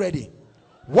miracle. Are you ready?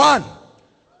 1,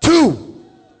 2,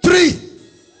 3.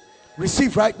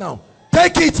 Receive right now.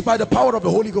 Take it by the power of the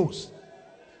Holy Ghost.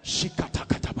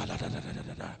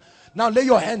 Now lay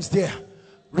your hands there.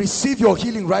 Receive your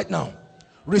healing right now.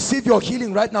 Receive your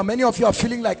healing right now. Many of you are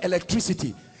feeling like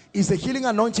electricity. It's the healing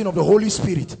anointing of the Holy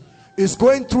Spirit. It's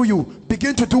going through you.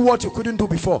 Begin to do what you couldn't do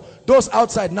before. Those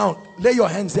outside now, lay your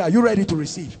hands there. Are you ready to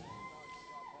receive?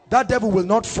 That devil will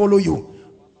not follow you.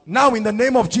 Now in the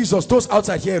name of Jesus, those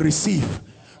outside here, receive.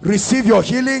 Receive your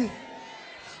healing.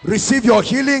 Receive your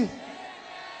healing.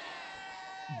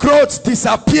 Growths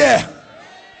disappear.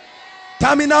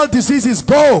 Terminal diseases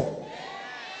go.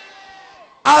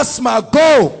 Asthma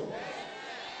go.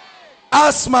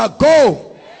 Asthma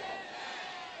go.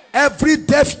 Every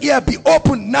deaf ear be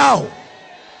opened now.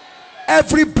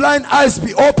 Every blind eyes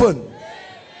be open.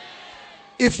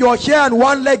 If you're here and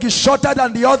one leg is shorter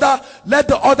than the other, let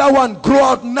the other one grow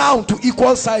out now to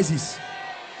equal sizes.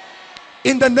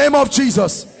 In the name of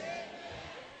Jesus.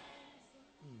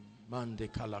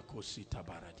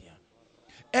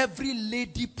 Every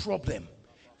lady problem,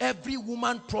 Every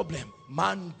woman problem,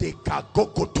 mandeka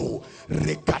gogoto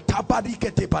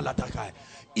rekatabarikete balatakai.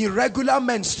 Irregular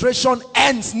menstruation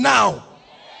ends now.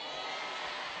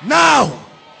 Now.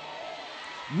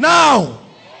 Now.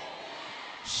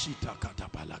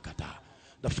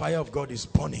 The fire of God is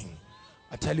burning.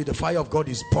 I tell you, the fire of God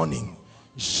is burning.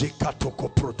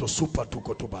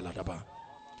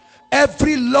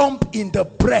 Every lump in the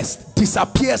breast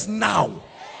disappears now.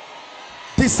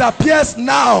 Disappears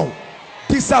now.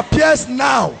 Disappears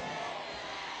now.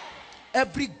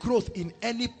 Every growth in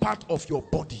any part of your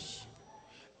body,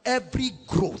 every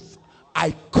growth,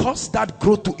 I curse that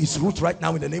growth to its root right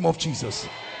now in the name of Jesus.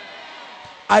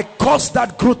 I curse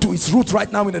that growth to its root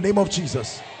right now in the name of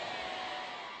Jesus.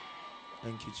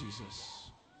 Thank you, Jesus.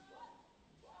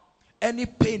 Any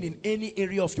pain in any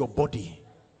area of your body,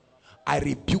 I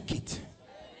rebuke it.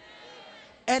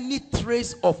 Any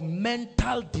trace of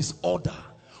mental disorder,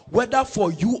 whether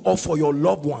for you or for your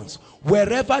loved ones,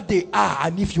 wherever they are,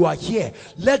 and if you are here,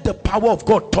 let the power of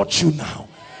God touch you now.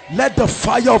 Let the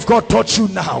fire of God touch you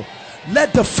now.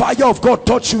 Let the fire of God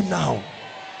touch you now.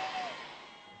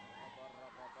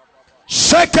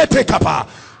 Shekete kapa,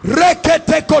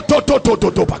 rekete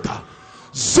kototototopaka,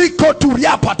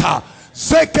 zikoturiapata,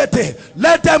 zekete.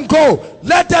 Let them go.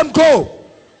 Let them go.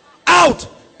 Out,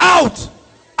 out,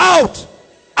 out,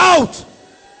 out.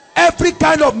 Every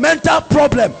kind of mental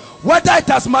problem, whether it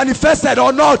has manifested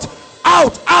or not,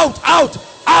 out, out, out,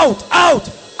 out, out,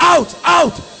 out,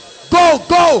 out. Go,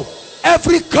 go.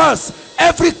 Every curse,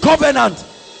 every covenant.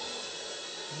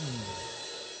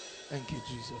 Thank you,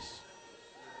 Jesus.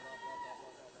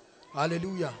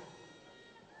 Hallelujah.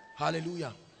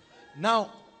 Hallelujah.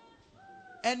 Now,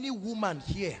 any woman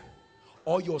here,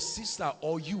 or your sister,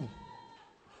 or you,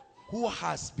 who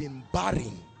has been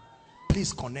barren,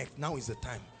 please connect. Now is the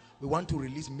time. We want to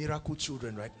release miracle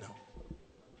children right now.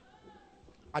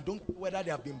 I don't know whether they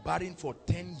have been barren for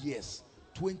 10 years,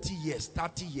 20 years,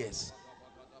 30 years.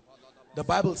 The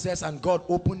Bible says, and God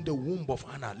opened the womb of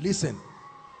Hannah. Listen,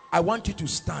 I want you to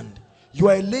stand. You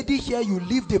are a lady here, you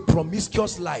lived a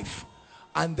promiscuous life,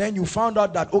 and then you found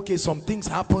out that, okay, some things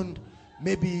happened.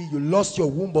 Maybe you lost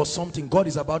your womb or something. God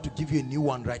is about to give you a new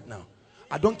one right now.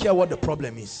 I don't care what the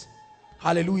problem is.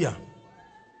 Hallelujah.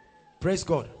 Praise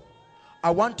God. I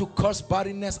want to curse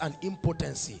barrenness and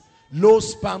impotency, low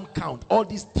sperm count, all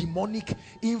this demonic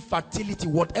infertility,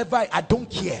 whatever. I don't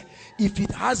care. If it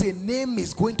has a name,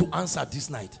 it's going to answer this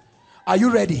night. Are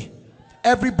you ready?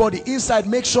 Everybody inside,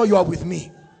 make sure you are with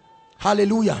me.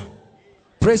 Hallelujah.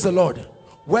 Praise the Lord.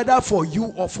 Whether for you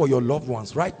or for your loved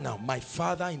ones, right now, my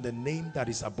Father, in the name that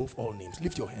is above all names,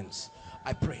 lift your hands.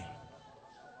 I pray.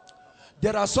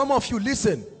 There are some of you,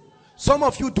 listen, some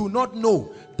of you do not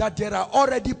know that there are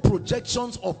already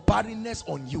projections of barrenness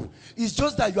on you. It's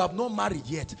just that you have not married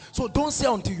yet. So don't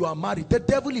say until you are married. The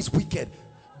devil is wicked.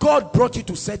 God brought you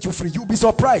to set you free. You'll be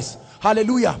surprised.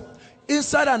 Hallelujah.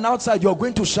 Inside and outside, you're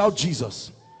going to shout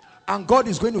Jesus. And God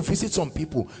is going to visit some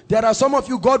people. There are some of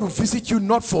you, God will visit you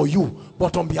not for you,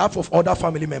 but on behalf of other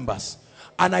family members.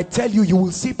 And I tell you, you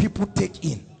will see people take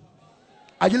in.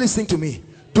 Are you listening to me?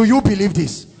 Do you believe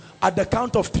this? At the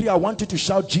count of 3, I want you to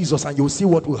shout Jesus, and you'll see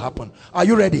what will happen. Are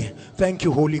you ready? Thank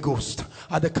you, Holy Ghost.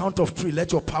 At the count of 3,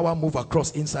 let your power move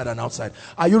across inside and outside.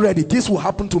 Are you ready? This will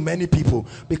happen to many people,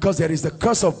 because there is the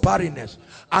curse of barrenness.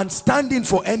 And standing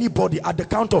for anybody, at the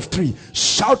count of 3,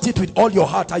 shout it with all your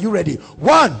heart. Are you ready?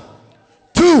 1,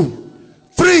 2,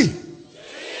 3.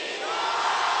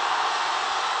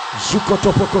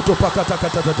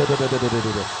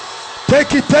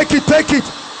 Take it, take it, take it.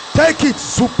 Take it.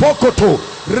 Supokoto.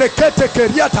 Rekete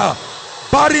keriata.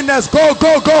 Barrenness. Go,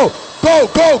 go, go. Go,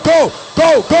 go, go.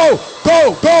 Go, go,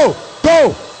 go, go,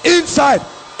 go. Inside.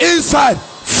 Inside.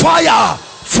 Fire.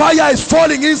 Fire is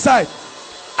falling inside.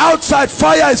 Outside.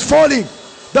 Fire is falling.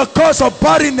 The curse of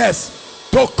barrenness.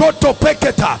 Tokoto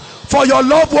peketa. For your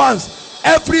loved ones.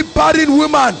 Every barren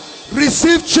woman.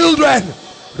 Receive children.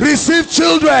 Receive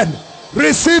children.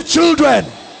 Receive children.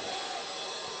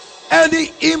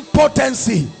 Any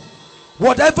impotency,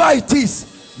 whatever it is,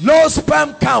 low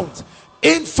sperm count,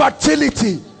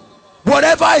 infertility,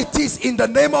 whatever it is, in the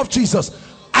name of Jesus,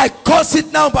 I curse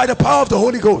it now by the power of the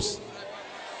Holy Ghost.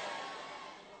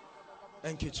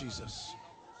 Thank you, Jesus.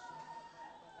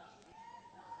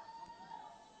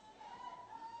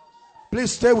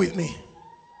 Please stay with me.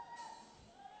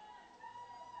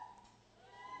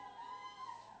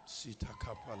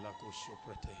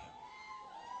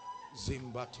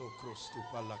 Zimbato krostu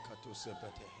palakato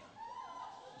sebete.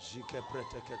 Jike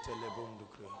pretekete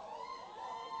lebondukre.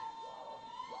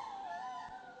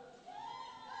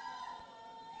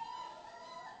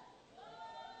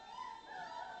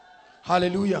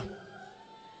 Hallelujah.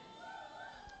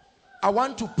 I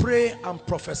want to pray and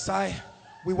prophesy.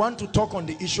 We want to talk on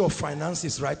the issue of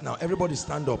finances right now. Everybody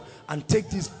stand up and take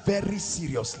this very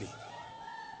seriously.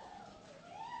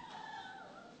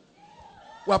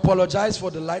 We apologize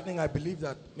for the lightning. I believe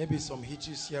that maybe some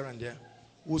hitches here and there.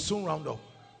 We'll soon round up.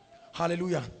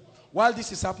 Hallelujah. While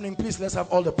this is happening, please let's have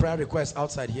all the prayer requests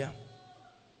outside here.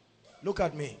 Look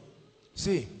at me.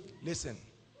 See, listen,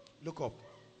 look up.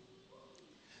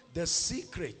 The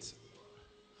secret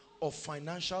of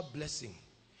financial blessing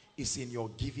is in your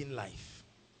giving life.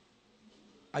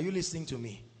 Are you listening to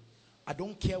me? I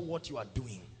don't care what you are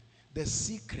doing. The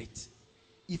secret,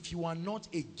 if you are not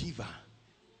a giver,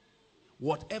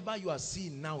 whatever you are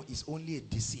seeing now is only a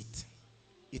deceit.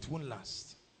 It won't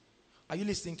last. Are you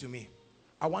listening to me?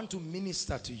 I want to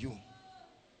minister to you.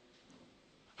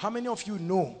 How many of you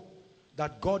know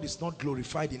that God is not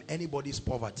glorified in anybody's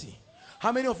poverty?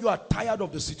 How many of you are tired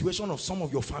of the situation of some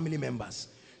of your family members?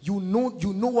 You know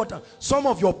what some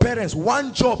of your parents,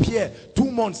 one job here,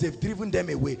 2 months they've driven them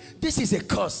away. This is a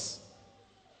curse.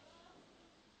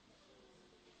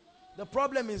 The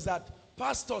problem is that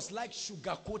pastors like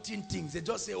sugarcoating things. They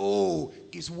just say, oh,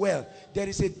 it's well. There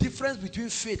is a difference between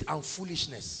faith and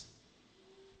foolishness.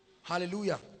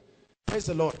 Hallelujah. Praise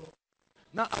the Lord.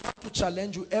 Now I want to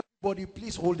challenge you. Everybody,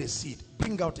 please hold a seed.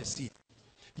 Bring out a seed.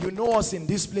 You know us in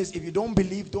this place. If you don't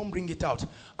believe, don't bring it out.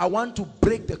 I want to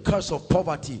break the curse of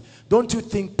poverty. Don't you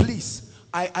think, please,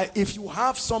 if you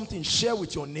have something, share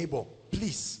with your neighbor.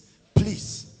 Please,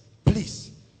 please,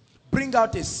 please. Bring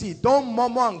out a seed. Don't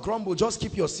murmur and grumble. Just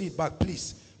keep your seed back,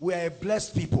 please. We are a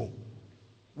blessed people.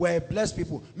 We're a blessed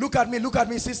people. Look at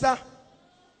me, sister.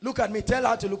 Look at me. Tell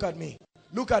her to look at me.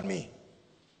 Look at me.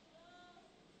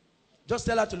 Just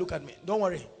tell her to look at me. Don't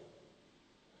worry.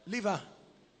 Leave her.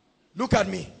 Look at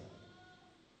me.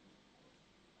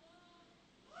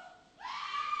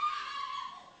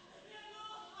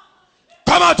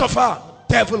 Come out of her,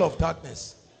 devil of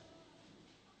darkness.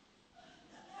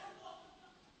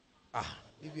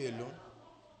 Leave you alone.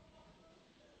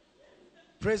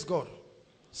 Praise God.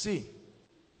 See,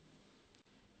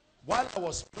 while I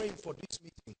was praying for this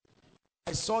meeting,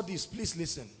 I saw this. Please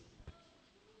listen.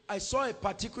 I saw a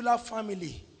particular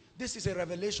family. This is a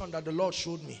revelation that the Lord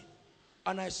showed me.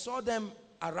 And I saw them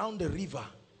around the river.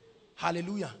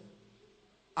 Hallelujah.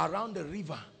 Around the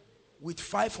river with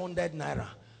 500 naira.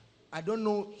 I don't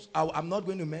know. I'm not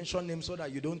going to mention names so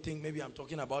that you don't think maybe I'm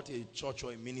talking about a church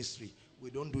or a ministry.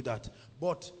 We don't do that.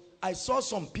 But I saw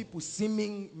some people,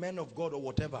 seeming men of God or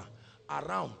whatever,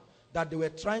 around that they were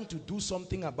trying to do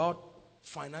something about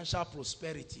financial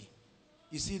prosperity.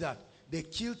 You see that? They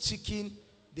killed chicken.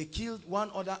 They killed one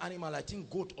other animal, I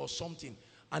think goat or something.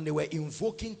 And they were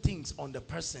invoking things on the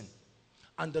person.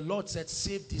 And the Lord said,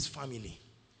 save this family.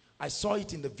 I saw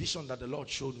it in the vision that the Lord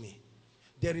showed me.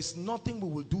 There is nothing we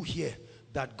will do here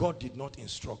that God did not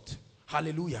instruct.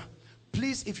 Hallelujah.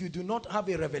 Please, if you do not have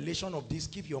a revelation of this,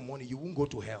 give your money. You won't go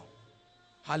to hell.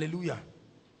 Hallelujah.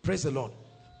 Praise the Lord.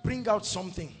 Bring out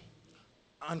something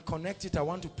and connect it. I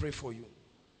want to pray for you.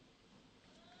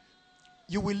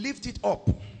 You will lift it up.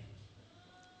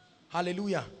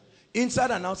 Hallelujah.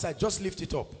 Inside and outside, just lift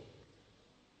it up.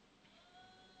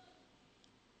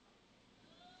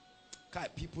 God,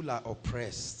 people are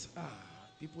oppressed.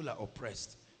 People are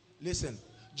oppressed. Listen,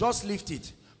 just lift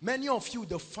it. Many of you,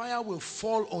 the fire will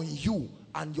fall on you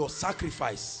and your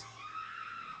sacrifice.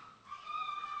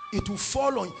 It will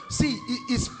fall on you. See,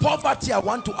 it's poverty I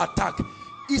want to attack.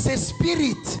 It's a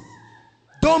spirit.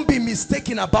 Don't be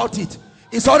mistaken about it.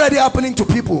 It's already happening to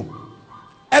people.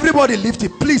 Everybody lift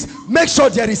it. Please make sure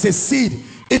there is a seed.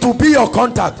 It will be your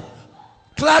contact.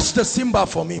 Clash the cymbal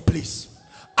for me, please.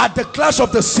 At the clash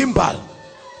of the cymbal.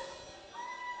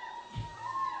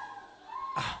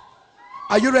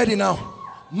 Are you ready now?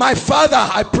 My Father,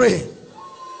 I pray,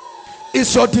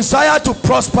 it's your desire to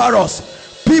prosper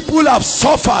us. People have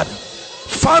suffered.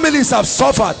 Families have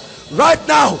suffered. Right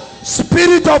now,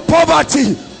 spirit of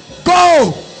poverty,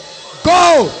 go,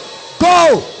 go,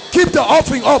 go. Keep the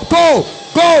offering up. Go,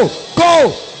 go,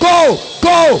 go, go,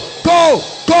 go, go,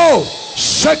 go.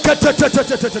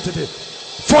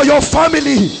 For your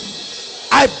family,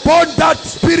 I burn that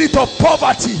spirit of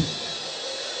poverty.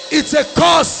 It's a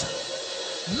curse.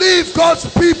 Leave God's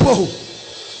people.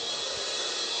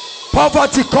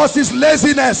 Poverty causes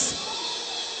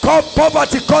laziness.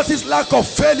 Poverty causes lack of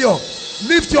failure.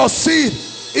 Lift your seed.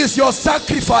 Is your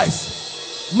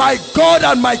sacrifice. My God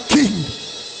and my King,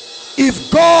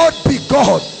 if God be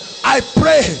God, I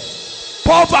pray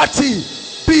poverty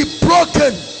be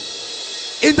broken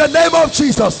in the name of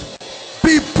Jesus.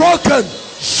 Be broken.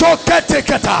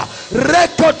 Shoketeketa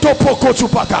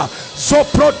rekotopokochupaka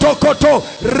Zoprotokoto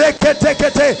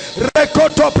reketekete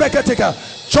rekoto preketeka.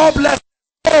 Jobless.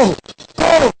 Go,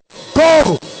 go,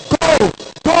 go, go,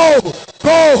 go,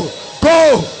 go,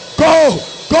 go, go,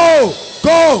 go,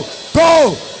 go,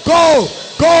 go, go,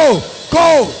 go, go.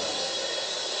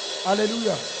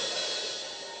 Hallelujah.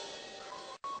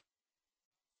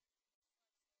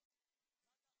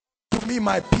 To me,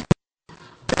 my people,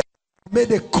 they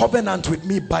made a covenant with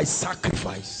me by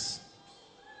sacrifice.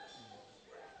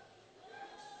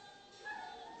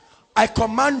 I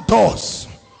command doors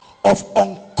of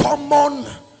uncommon,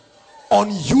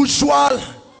 unusual,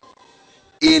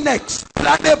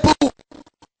 inexplainable,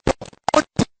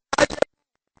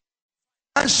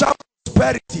 financial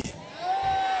prosperity.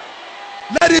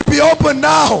 Let it be open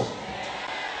now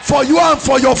for you and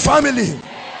for your family.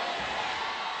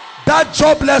 That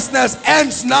joblessness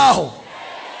ends now.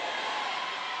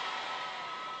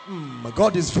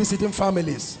 God is visiting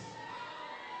families.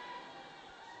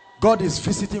 God is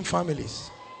visiting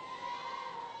families.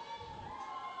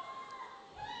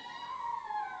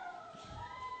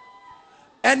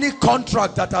 Any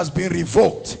contract that has been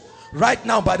revoked right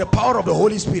now by the power of the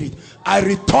Holy Spirit, I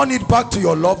return it back to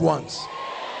your loved ones.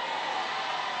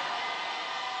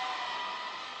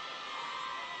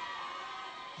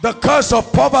 The curse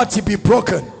of poverty be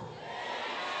broken.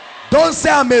 Don't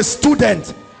say I'm a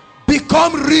student.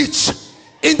 Become rich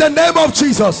in the name of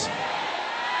Jesus.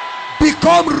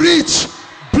 Become rich,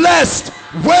 blessed,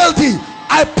 wealthy.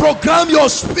 I program your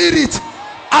spirit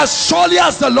as surely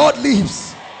as the Lord lives.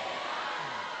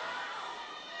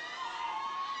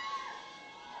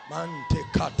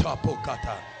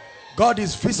 God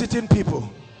is visiting people.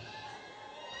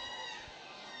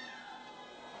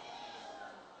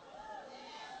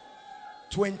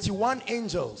 "21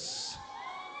 angels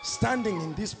standing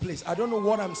in this place." I don't know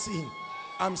what I'm seeing.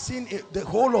 I'm seeing the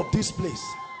whole of this place.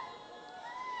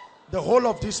 The whole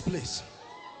of this place.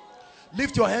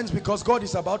 Lift your hands, because God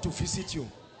is about to visit you.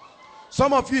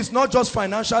 Some of you, it's not just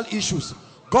financial issues.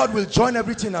 God will join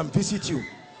everything and visit you.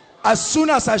 As soon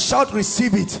as I shout,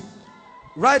 receive it.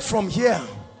 Right from here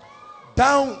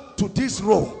down to this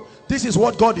row, this is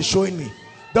what God is showing me.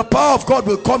 The power of God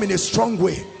will come in a strong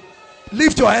way.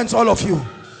 Lift your hands, all of you,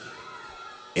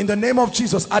 in the name of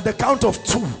Jesus. At the count of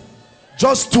 2,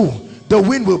 just 2, the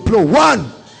wind will blow.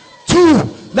 1,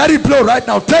 2, let it blow right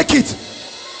now. Take it,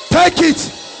 take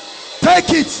it, take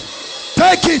it,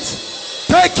 take it,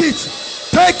 take it,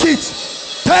 take it,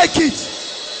 take it,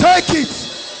 take it.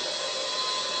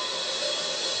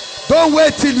 Don't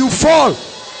wait till you fall.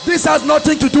 This has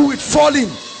nothing to do with falling.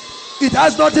 It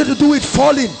has nothing to do with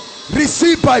falling.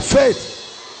 Receive by faith.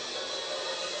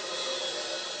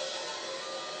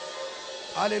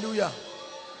 Hallelujah.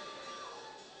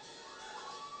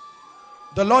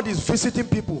 The Lord is visiting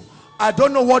people. I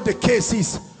don't know what the case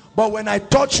is, but when I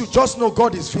touch you, just know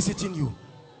God is visiting you.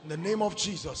 In the name of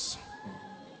Jesus.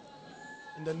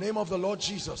 In the name of the Lord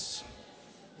Jesus.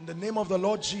 In the name of the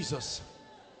Lord Jesus.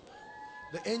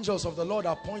 The angels of the Lord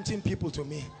are pointing people to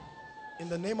me. In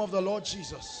the name of the Lord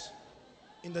Jesus.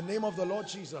 In the name of the Lord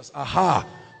Jesus. Aha.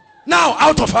 Now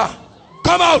out of her.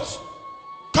 Come out.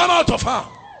 Come out of her.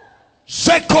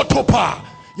 Shekotopa.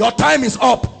 Your time is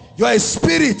up. You're a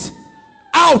spirit.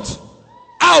 Out.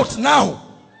 Out now.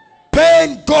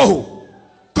 Pain, go.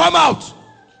 Come out.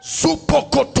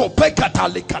 Supokotopekata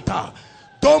likata.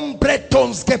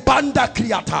 Dombretons gebanda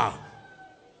kriata.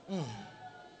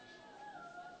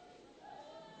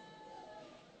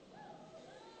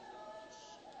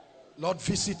 Lord,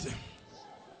 visit them.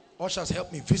 Ushers,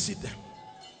 help me visit them.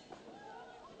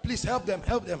 Please help them,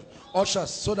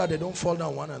 ushers, so that they don't fall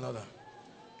down one another.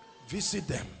 Visit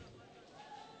them.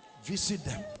 Visit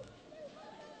them.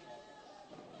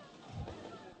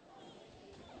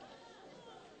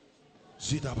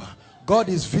 God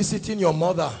is visiting your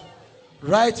mother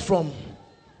right from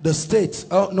the States.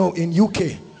 Oh no, in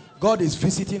UK. God is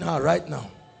visiting her right now.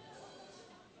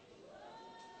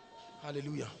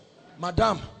 Hallelujah.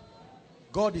 Madam,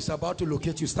 God is about to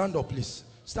locate you. Stand up, please.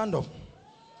 Stand up.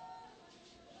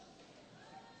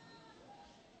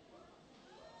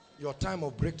 Your time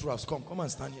of breakthrough has come. Come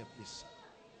and stand here, please.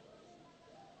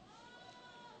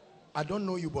 I don't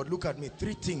know you, but look at me.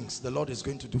 3 things the Lord is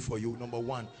going to do for you. Number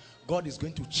 1, God is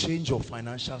going to change your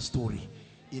financial story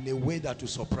in a way that will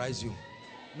surprise you.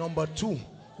 Number 2,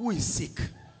 who is sick?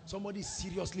 Somebody is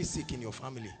seriously sick in your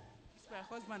family. It's my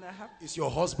husband. I have. It's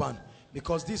your husband.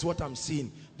 Because this is what I'm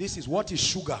seeing. This is, what is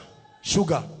sugar?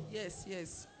 Sugar. Yes,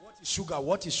 yes. What is sugar?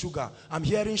 What is sugar? I'm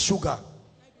hearing sugar.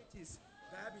 Diabetes.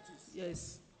 Diabetes.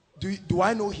 Yes. Do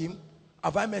I know him?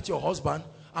 Have I met your husband?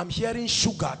 I'm hearing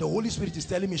sugar. The Holy Spirit is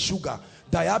telling me sugar.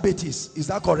 Diabetes. Is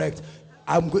that correct?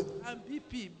 I'm going. And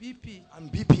BP.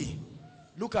 And BP.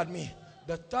 Look at me.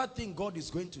 The third thing God is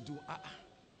going to do.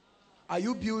 Are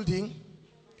you building?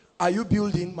 Are you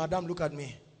building? Madam, look at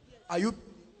me. Are you?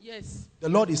 Yes. The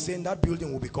Lord is saying that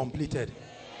building will be completed.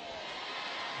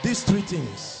 These three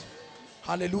things.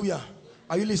 Hallelujah.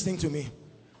 Are you listening to me?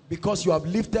 Because you have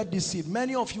lifted this seed.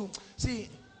 Many of you, see,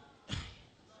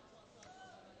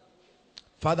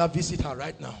 Father, visit her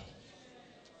right now.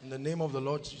 In the name of the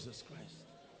Lord Jesus Christ.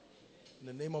 In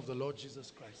the name of the Lord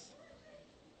Jesus Christ.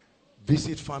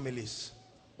 Visit families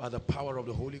by the power of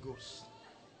the Holy Ghost.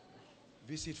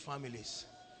 Visit families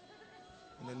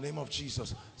in the name of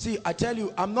Jesus. See, I tell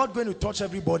you, I'm not going to touch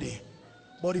everybody,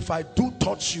 but if I do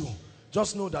touch you,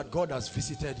 just know that God has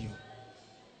visited you.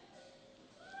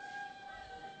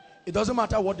 It doesn't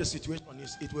matter what the situation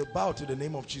is, it will bow to the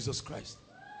name of Jesus Christ.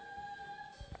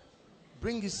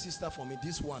 Bring this sister for me,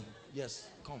 this one. Yes,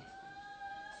 come.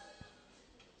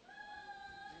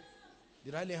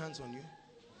 Did I lay hands on you?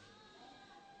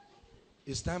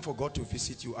 It's time for God to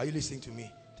visit you. Are you listening to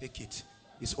me? Take it.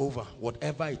 It's over.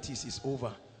 Whatever it is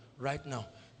over right now.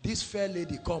 This fair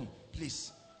lady, come,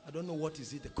 please. I don't know what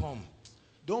is it. Come.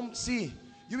 Don't see.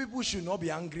 You people should not be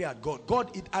angry at God.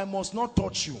 God, I must not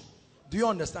touch you. Do you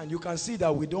understand? You can see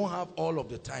that we don't have all of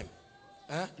the time.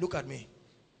 Look at me.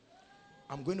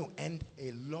 I'm going to end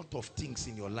a lot of things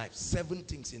in your life. 7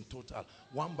 things in total.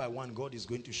 One by one, God is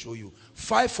going to show you.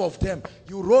 5 of them.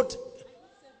 You wrote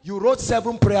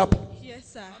 7 prayer points.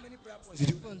 Yes, sir. How many prayer points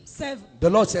did you? 7. The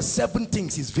Lord says 7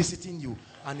 things He's visiting you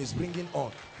and is bringing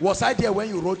on. Was I there when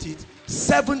you wrote it?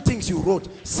 7 things you wrote.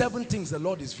 7 things the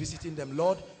Lord is visiting them.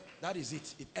 Lord, that is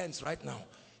it. It ends right now.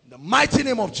 In the mighty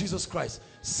name of Jesus Christ.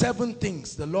 7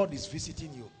 things the Lord is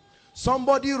visiting you.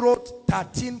 Somebody wrote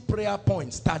 13 prayer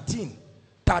points. 13.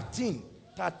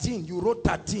 You wrote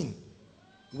 13.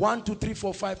 1, 2, 3,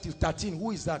 4, 5 till 13.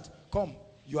 Who is that? Come.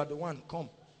 You are the one. Come.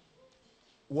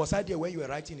 Was I there when you were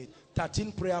writing it?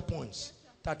 13 prayer points.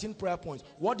 13 prayer points.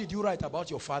 What did you write about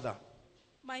your father?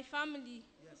 My family.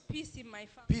 Yes. Peace in my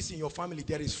family. Peace in your family.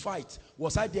 There is fight.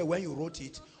 Was I there when you wrote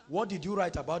it? What did you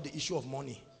write about the issue of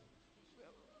money?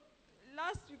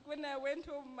 Last week when I went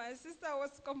home, my sister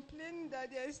was complaining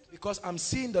that there is... Because I'm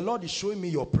seeing the Lord is showing me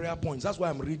your prayer points. That's why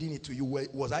I'm reading it to you.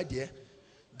 Was I there?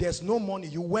 There's no money.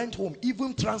 You went home.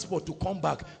 Even transport to come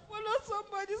back. Follow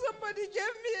somebody. Somebody gave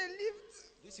me a lift.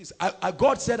 This is,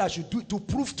 God said I should do it to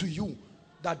prove to you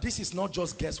that this is not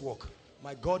just guesswork.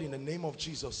 My God, in the name of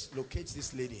Jesus, locate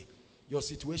this lady. Your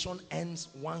situation ends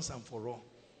once and for all.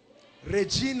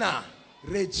 Regina.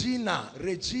 Who is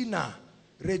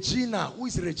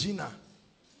Regina?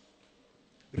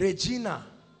 Regina.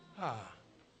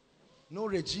 No,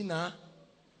 Regina.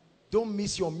 Don't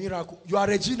miss your miracle. You are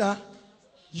Regina.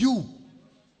 You.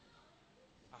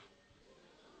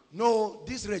 No,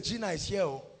 this Regina is here.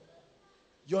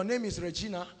 Your name is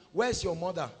Regina. Where's your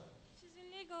mother? She's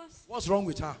in Lagos. What's wrong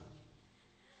with her? I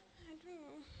don't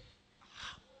know.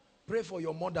 Pray for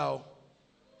your mother.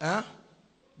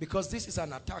 Because this is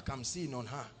an attack I'm seeing on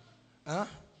her.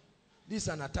 This is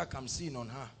an attack I'm seeing on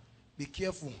her. Be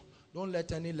careful. Don't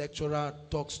let any lecturer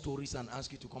talk stories and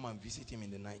ask you to come and visit him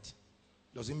in the night.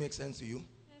 Does it make sense to you?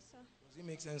 Yes, sir. Does it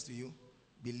make sense to you?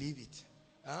 Believe it.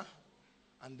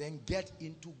 And then get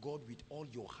into God with all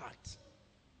your heart.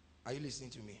 Are you listening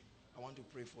to me? I want to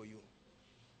pray for you.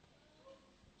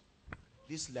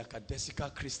 This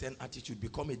lackadaisical Christian attitude,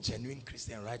 become a genuine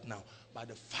Christian right now by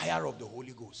the fire of the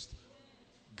Holy Ghost.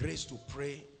 Grace to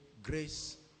pray.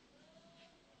 Grace.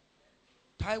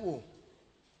 Taiwo,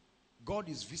 God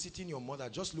is visiting your mother.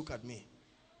 Just look at me.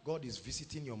 God is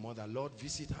visiting your mother. Lord,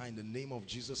 visit her in the name of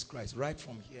Jesus Christ. Right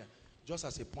from here. Just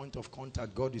as a point of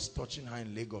contact, God is touching her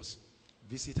in Lagos.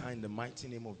 Visit her in the mighty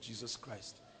name of Jesus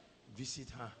Christ.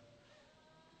 Visit her.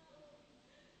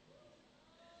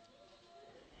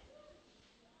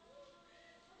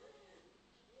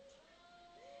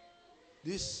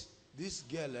 This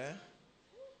girl,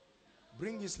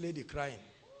 bring this lady crying.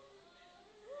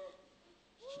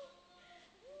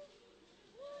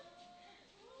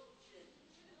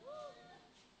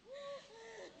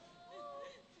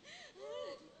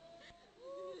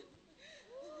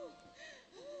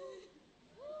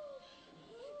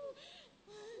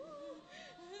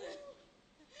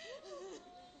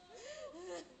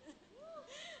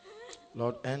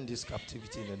 Lord, end this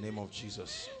captivity in the name of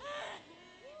Jesus.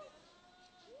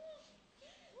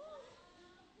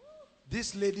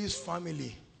 This lady's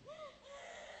family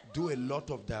do a lot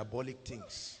of diabolic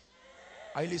things.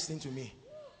 Are you listening to me?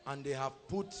 And they have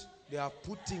put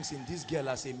things in this girl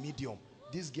as a medium.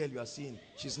 This girl you are seeing,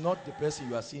 she's not the person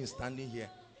you are seeing standing here.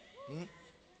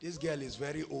 This girl is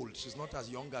very old. She's not as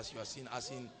young as you are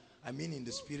seeing, I mean in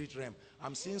the spirit realm.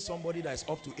 I'm seeing somebody that is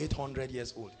up to 800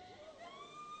 years old.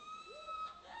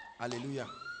 Hallelujah.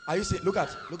 Are you seeing? Look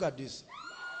at this.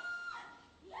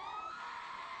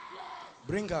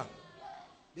 Bring her.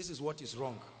 This is what is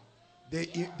wrong. They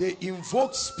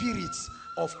invoke spirits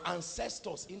of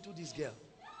ancestors into this girl.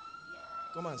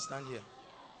 Come and stand here.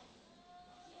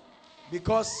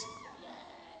 Because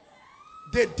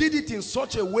they did it in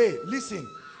such a way. Listen,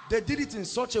 they did it in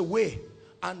such a way,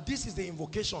 and this is the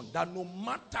invocation, that no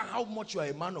matter how much you are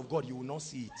a man of God, you will not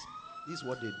see it. This is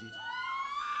what they did.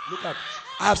 Look at,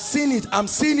 I've seen it. I'm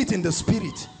seeing it in the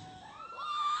spirit.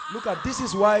 Look at, this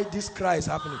is why this cry is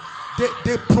happening.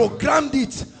 They programmed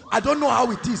it. I don't know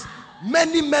how it is.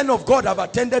 Many men of God have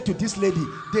attended to this lady.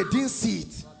 They didn't see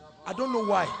it. I don't know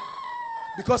why.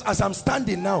 Because as I'm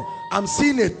standing now, I'm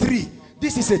seeing a tree.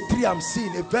 This is a tree I'm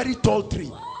seeing, a very tall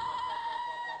tree.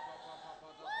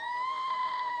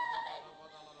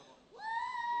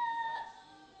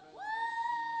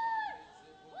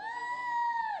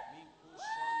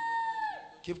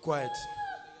 Keep quiet.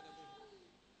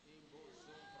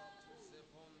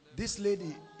 This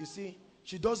lady, you see,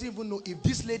 she doesn't even know if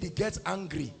this lady gets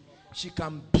angry, she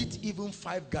can beat even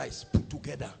 5 guys put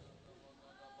together.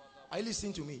 Are you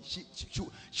listening to me?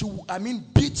 She I mean,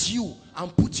 beat you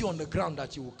and put you on the ground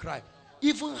that you will cry.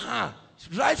 Even her,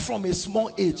 right from a small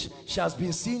age, she has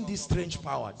been seeing this strange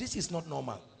power. This is not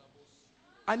normal.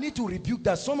 I need to rebuke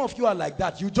that. Some of you are like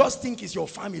that. You just think it's your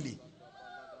family.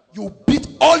 You beat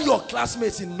all your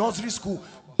classmates in nursery school.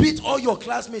 Beat all your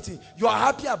classmates. You are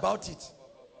happy about it.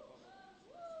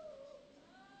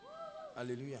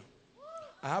 Hallelujah.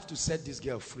 I have to set this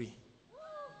girl free.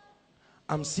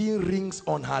 I'm seeing rings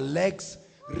on her legs,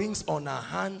 rings on her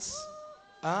hands,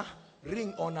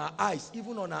 ring on her eyes,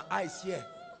 even on her eyes here.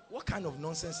 What kind of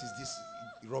nonsense is this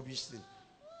rubbish thing?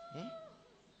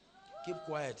 Keep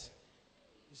quiet.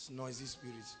 This noisy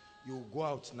spirit. You will go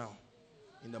out now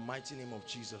in the mighty name of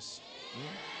Jesus.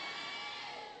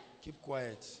 Keep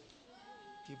quiet.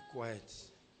 Keep quiet.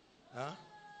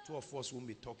 2 of us won't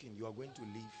be talking. You are going to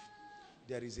leave.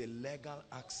 There is a legal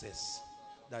access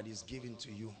that is given to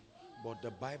you. But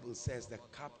the Bible says the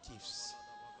captives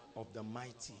of the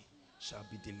mighty shall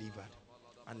be delivered.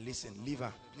 And listen, leave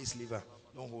her. Please leave her.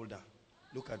 Don't hold her.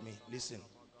 Look at me. Listen.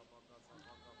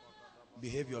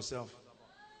 Behave yourself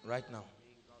right now.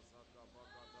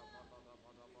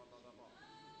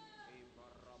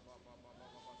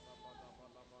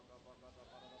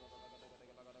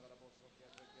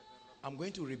 I'm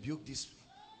going to rebuke this.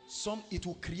 It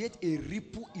will create a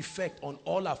ripple effect on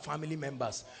all our family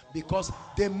members, because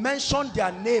they mentioned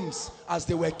their names as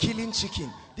they were killing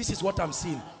chicken. This is what I'm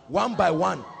seeing. One by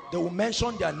one, they will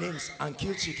mention their names and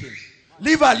kill chicken.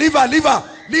 Leave her, leave her, leave her,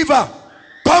 leave her.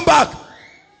 Come back.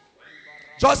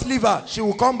 Just leave her. She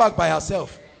will come back by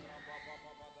herself.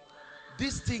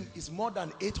 This thing is more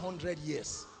than 800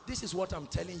 years. This is what I'm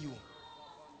telling you.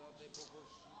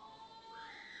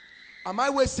 Am I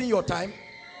wasting your time?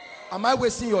 Am I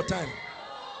wasting your time?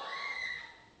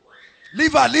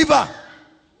 Leave her, leave her.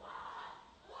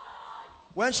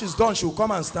 When she's done, she'll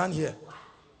come and stand here.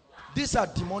 These are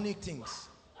demonic things.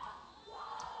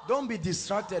 Don't be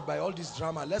distracted by all this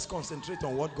drama. Let's concentrate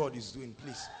on what God is doing,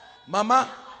 please. Mama,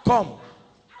 come.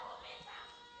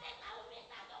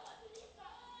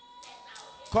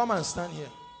 Come and stand here.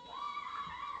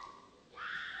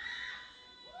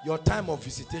 Your time of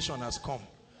visitation has come.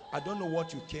 I don't know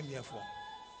what you came here for.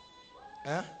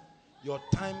 Your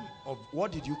time of,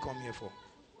 what did you come here for?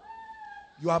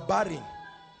 You are barren.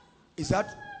 Is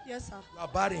that? Yes, sir. You are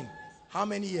barren. How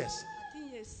many years?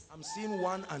 13 years. I'm seeing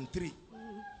 1 and 3.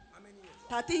 How many years?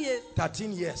 13 years.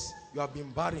 13 years. You have been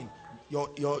barren.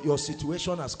 Your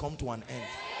situation has come to an end.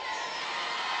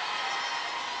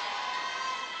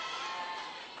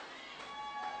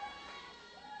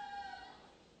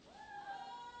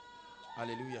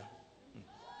 Hallelujah.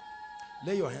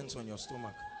 Lay your hands on your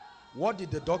stomach. What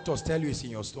did the doctors tell you is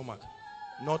in your stomach?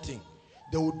 Nothing.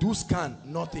 They will do scan,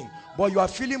 nothing. But you are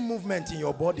feeling movement in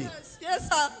your body. Yes, yes,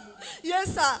 sir.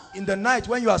 Yes, sir. In the night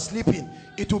when you are sleeping,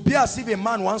 it will be as if a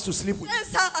man wants to sleep with you. Yes,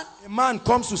 sir. A man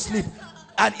comes to sleep,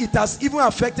 and it has even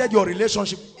affected your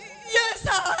relationship. Yes,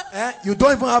 sir. You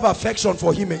don't even have affection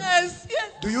for him. Yes,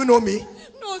 yes. Do you know me?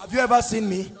 No. Have you ever seen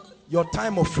me? Your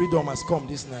time of freedom has come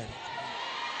this night.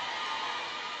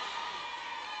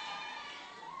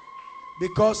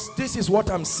 Because this is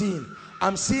what I'm seeing.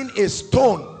 I'm seeing a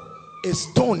stone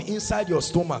inside your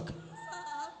stomach.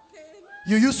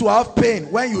 You used to have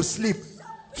pain when you sleep.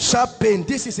 Sharp pain.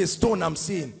 This is a stone I'm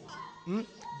seeing.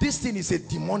 This thing is a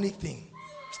demonic thing.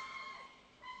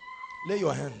 Lay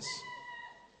your hands.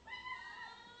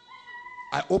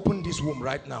 I open this womb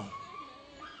right now.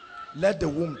 Let the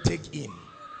womb take in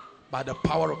by the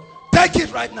power of, take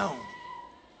it right now.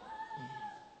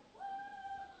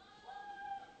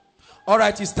 All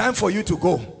right, it's time for you to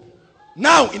go.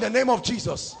 Now, in the name of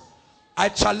Jesus, I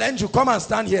challenge you, come and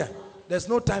stand here. There's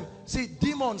no time. See,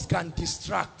 demons can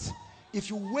distract. If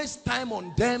you waste time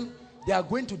on them, they are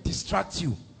going to distract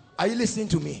you. Are you listening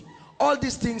to me? All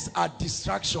these things are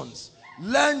distractions.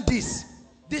 Learn this.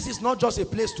 This is not just a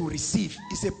place to receive,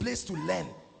 it's a place to learn.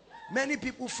 Many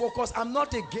people focus, I'm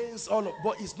not against all of,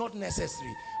 but it's not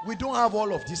necessary. We don't have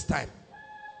all of this time.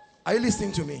 Are you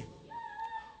listening to me?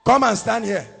 Come and stand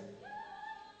here.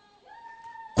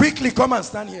 Quickly come and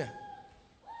stand here.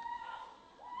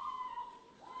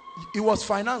 It was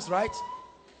finance, right?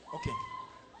 Okay.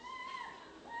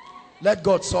 Let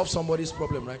God solve somebody's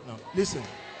problem right now. Listen.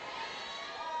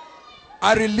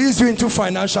 I release you into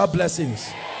financial blessings.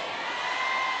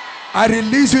 I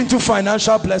release you into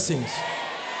financial blessings.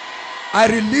 I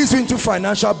release you into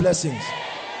financial blessings.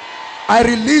 I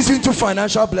release you into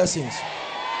financial blessings.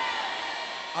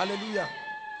 Hallelujah.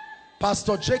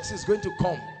 Pastor Jakes is going to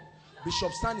come.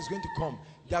 Bishop Stan is going to come.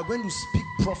 They are going to speak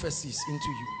prophecies into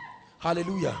you.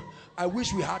 Hallelujah. I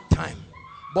wish we had time.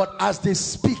 But as they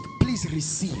speak, please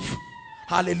receive.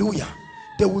 Hallelujah.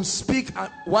 They will speak,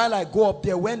 and while I go up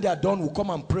there, when they are done, we'll come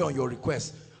and pray on your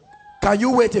request. Can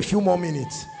you wait a few more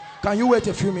minutes? Can you wait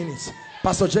a few minutes?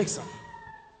 Pastor Jackson.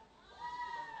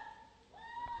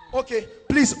 Okay,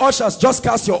 please, ushers, just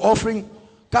cast your offering.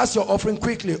 Cast your offering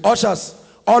quickly. Ushers,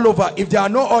 all over. If there are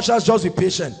no ushers, just be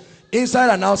patient.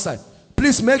 Inside and outside.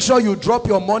 Please make sure you drop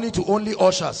your money to only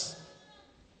ushers.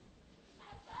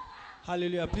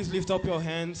 Hallelujah. Please lift up your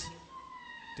hands.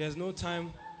 There's no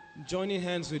time. Joining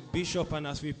hands with Bishop, and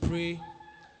as we pray,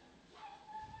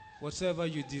 whatever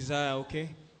you desire, okay?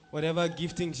 Whatever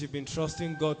giftings you've been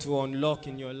trusting God to unlock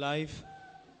in your life,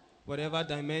 whatever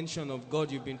dimension of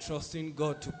God you've been trusting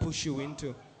God to push you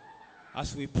into,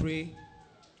 as we pray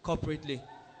corporately,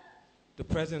 the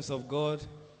presence of God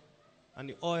and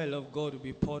the oil of God will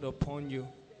be poured upon you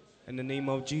in the name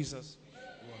of Jesus.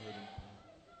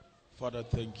 Father,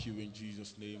 thank you in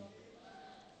Jesus' name.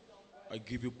 I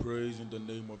give you praise in the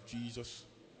name of Jesus,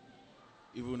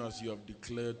 even as you have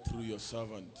declared through your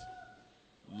servant.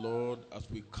 Lord, as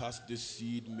we cast this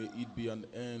seed, may it be an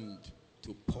end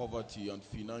to poverty and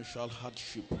financial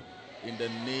hardship in the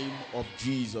name of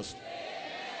Jesus.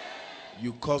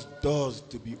 You cause doors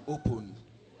to be opened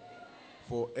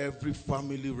for every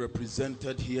family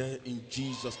represented here in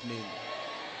Jesus' name.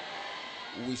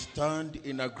 We stand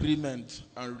in agreement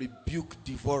and rebuke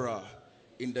devourer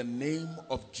in the name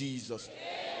of Jesus.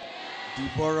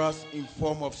 Devourers in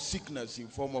form of sickness, in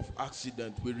form of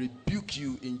accident, we rebuke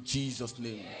you in Jesus'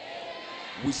 name.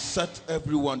 We set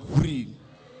everyone free.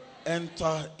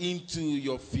 Enter into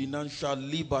your financial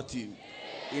liberty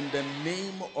in the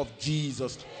name of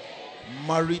Jesus.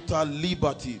 Marital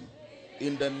liberty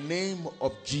in the name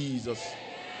of Jesus.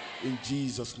 In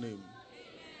Jesus' name.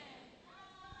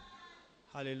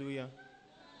 Hallelujah.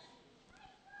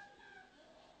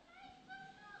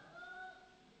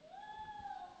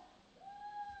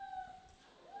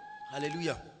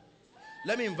 Hallelujah.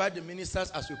 Let me invite the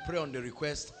ministers as we pray on the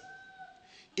request.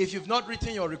 If you've not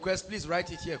written your request, please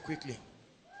write it here quickly.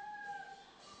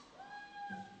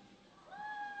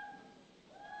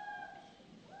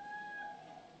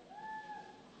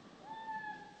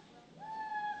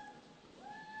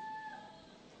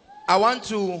 I want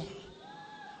to,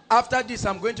 after this,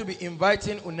 I'm going to be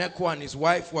inviting Uneko and his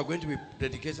wife, who are going to be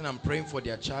dedicating and praying for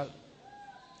their child.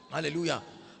 Hallelujah.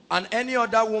 And any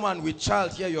other woman with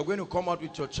child here, you're going to come out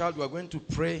with your child. We're going to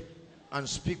pray and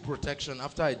speak protection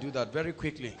after I do that very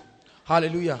quickly.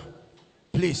 Hallelujah.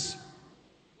 Please,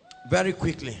 very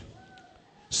quickly.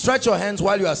 Stretch your hands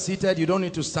while you are seated. You don't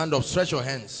need to stand up. Stretch your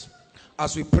hands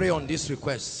as we pray on this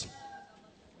request.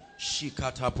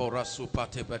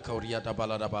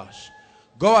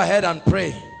 Go ahead and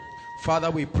pray.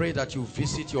 Father, we pray that you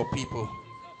visit your people.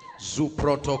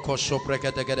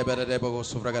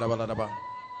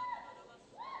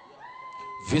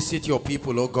 Visit your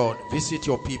people, oh God. Visit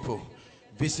your people.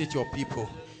 Visit your people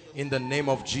in the name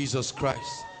of Jesus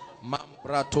Christ.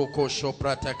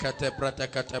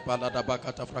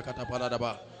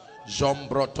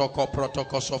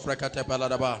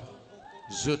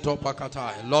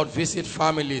 Lord, visit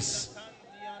families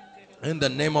in the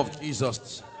name of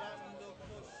Jesus.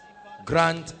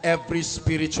 Grant every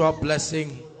spiritual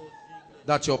blessing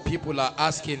that your people are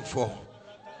asking for.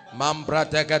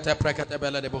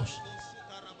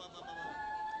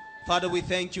 Father, we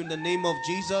thank you in the name of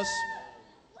Jesus.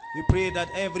 We pray that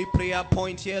every prayer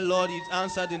point here, Lord, is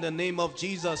answered in the name of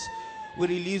Jesus. We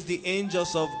release the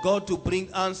angels of God to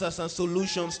bring answers and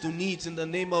solutions to needs in the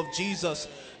name of Jesus.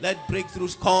 Let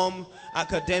breakthroughs come,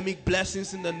 academic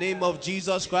blessings in the name of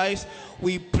Jesus Christ.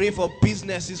 We pray for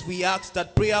businesses. We ask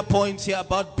that prayer points here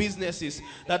about businesses,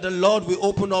 that the Lord will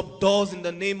open up doors in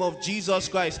the name of Jesus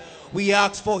Christ. We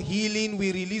ask for healing.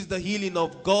 We release the healing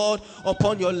of God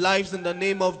upon your lives in the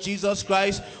name of Jesus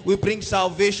Christ. We bring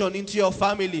salvation into your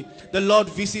family. The Lord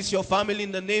visits your family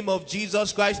in the name of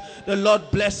Jesus Christ. The Lord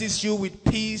blesses you with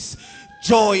peace,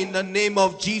 joy in the name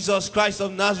of Jesus Christ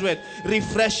of Nazareth.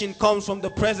 Refreshing comes from the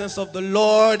presence of the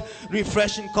Lord.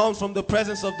 Refreshing comes from the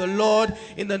presence of the Lord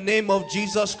in the name of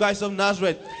Jesus Christ of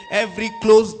Nazareth. Every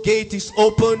closed gate is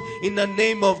open in the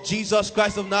name of Jesus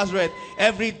Christ of Nazareth.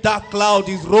 Every dark cloud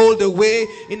is rolled away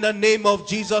in the name of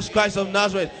Jesus Christ of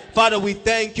Nazareth. Father, we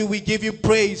thank you. We give you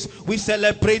praise. We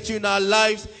celebrate you in our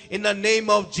lives in the name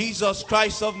of Jesus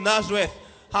Christ of Nazareth.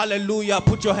 Hallelujah.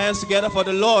 Put your hands together for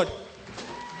the Lord.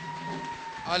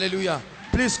 Hallelujah.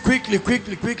 Please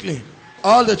quickly.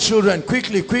 All the children,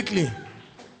 quickly.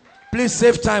 Please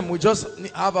save time. We just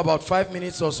have about 5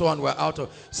 minutes or so and we're out of.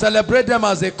 Celebrate them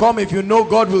as they come. If you know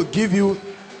God will give you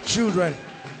children.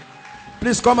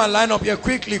 Please come and line up here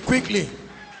quickly.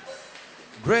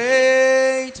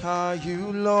 Great are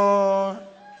you, Lord.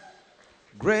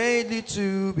 Greatly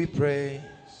to be praised.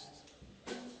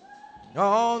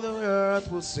 All the earth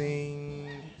will sing.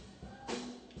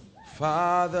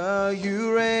 Father,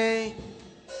 you reign.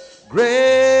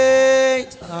 Great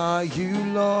are you,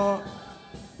 Lord.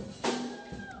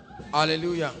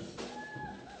 Hallelujah.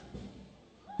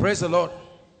 Praise the Lord.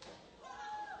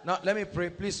 Now let me pray.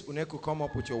 Please, Uneku, come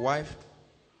up with your wife.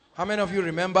 How many of you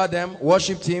remember them?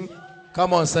 Worship team.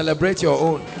 Come on, celebrate your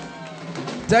own.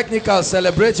 Technical,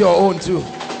 celebrate your own too.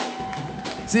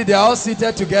 See, they're all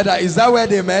seated together. Is that where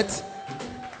they met?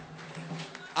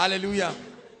 Hallelujah.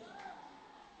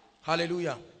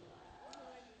 Hallelujah.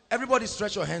 Everybody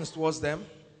stretch your hands towards them.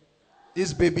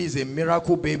 This baby is a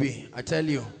miracle baby. I tell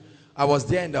you. I was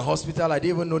there in the hospital. I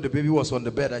didn't even know the baby was on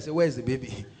the bed. I said, where is the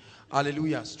baby?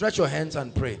 Hallelujah. Stretch your hands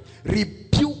and pray.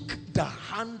 Rebuke the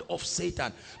hand of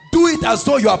Satan. Do it as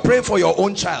though you are praying for your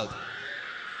own child.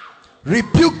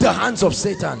 Rebuke the hands of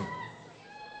Satan.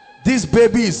 This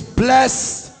baby is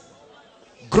blessed,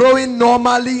 growing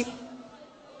normally.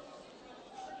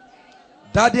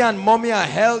 Daddy and mommy are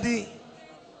healthy.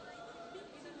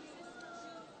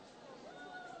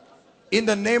 In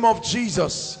the name of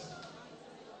Jesus.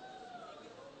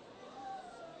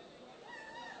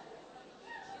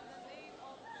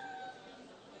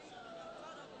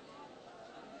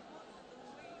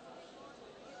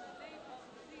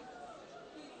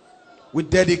 We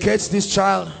dedicate this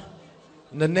child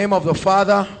in the name of the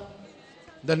Father,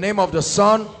 the name of the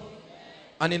Son,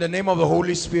 and in the name of the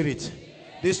Holy Spirit.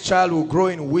 This child will grow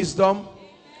in wisdom,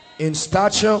 in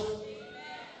stature,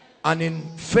 and in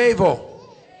favor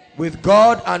with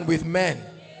God and with men.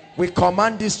 We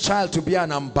command this child to be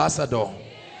an ambassador.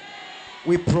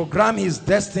 We program his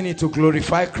destiny to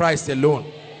glorify Christ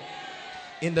alone.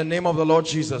 In the name of the Lord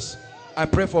Jesus, I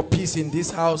pray for peace in this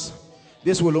house.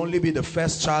 This will only be the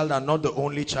first child and not the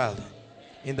only child.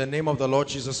 In the name of the Lord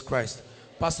Jesus Christ.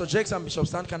 Pastor Jakes and Bishop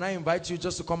Stan, can I invite you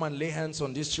just to come and lay hands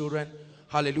on these children?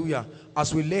 Hallelujah.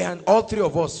 As we lay hands, all three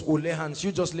of us will lay hands.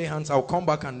 You just lay hands. I'll come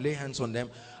back and lay hands on them.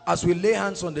 As we lay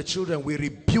hands on the children, we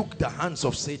rebuke the hands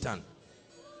of Satan.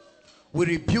 We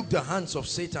rebuke the hands of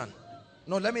Satan.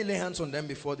 No, let me lay hands on them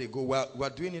before they go. We're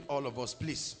doing it, all of us,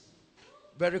 please.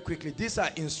 Very quickly. These are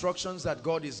instructions that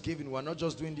God is giving. We're not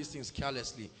just doing these things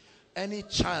carelessly. Any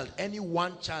child, any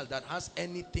one child that has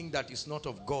anything that is not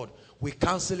of God, we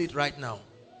cancel it right now.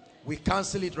 We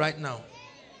cancel it right now.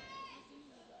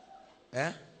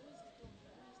 Eh?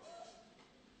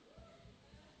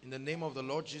 In the name of the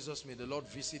Lord Jesus, may the Lord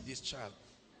visit this child.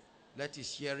 Let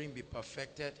his hearing be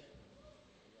perfected.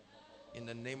 In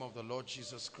the name of the Lord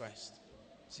Jesus Christ.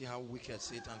 See how wicked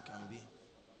Satan can be.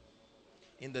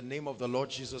 In the name of the Lord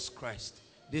Jesus Christ.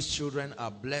 These children are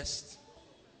blessed.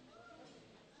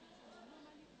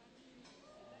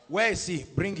 Where is he?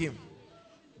 Bring him.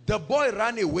 The boy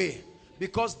ran away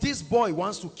because this boy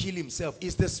wants to kill himself.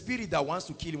 It's the spirit that wants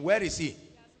to kill him. Where is he? He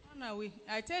has run away.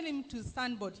 I tell him to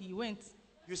stand, but he went.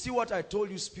 You see what I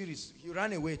told you, spirits? He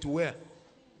ran away to where?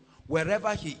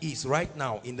 Wherever he is right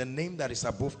now, in the name that is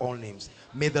above all names,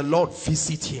 may the Lord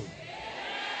visit him.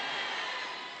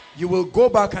 You will go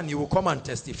back and you will come and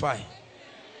testify.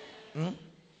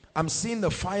 I'm seeing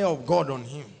the fire of God on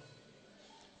him.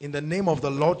 In the name of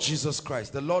the Lord Jesus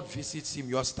Christ, the Lord visits him.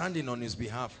 You are standing on his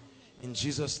behalf. In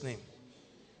Jesus' name.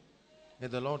 May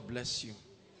the Lord bless you.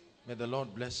 May the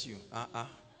Lord bless you.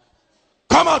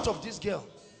 Come out of this girl,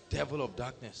 devil of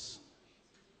darkness.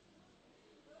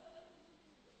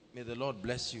 May the Lord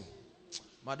bless you.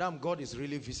 Madam, God is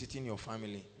really visiting your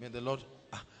family. May the Lord...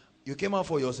 you came out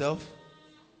for yourself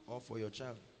or for your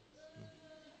child?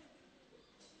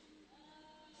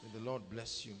 May the Lord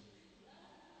bless you.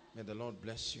 May the Lord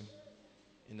bless you.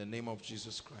 In the name of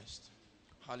Jesus Christ.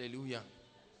 Hallelujah.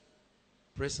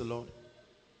 Praise the Lord.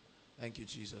 Thank you,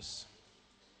 Jesus.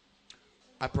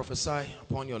 I prophesy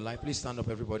upon your life. Please stand up,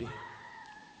 everybody.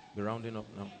 We're rounding up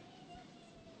now.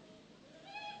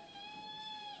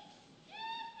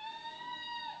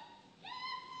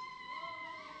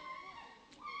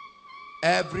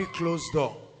 Every closed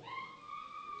door,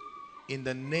 in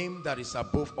the name that is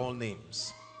above all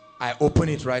names, I open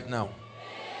it right now.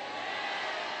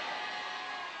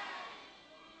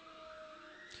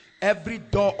 Every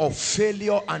door of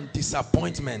failure and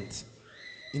disappointment,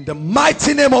 in the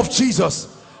mighty name of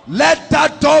Jesus, let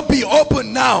that door be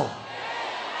open now.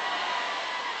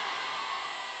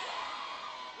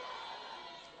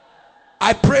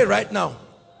 I pray right now,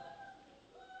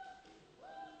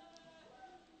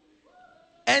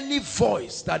 any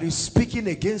voice that is speaking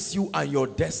against you and your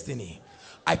destiny,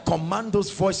 I command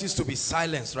those voices to be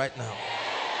silenced right now.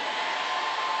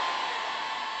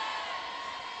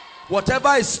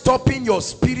 Whatever is stopping your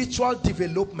spiritual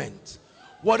development,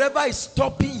 whatever is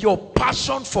stopping your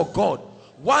passion for God,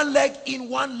 one leg in,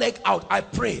 one leg out, I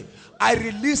pray, I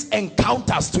release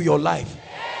encounters to your life.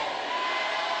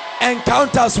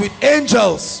 Encounters with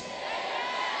angels,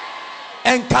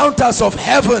 encounters of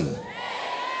heaven,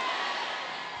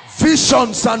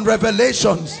 visions and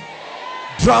revelations,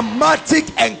 dramatic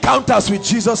encounters with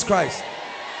Jesus Christ.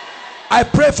 I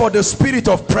pray for the spirit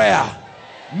of prayer.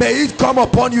 May it come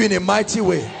upon you in a mighty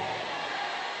way.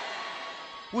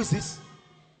 Who is this?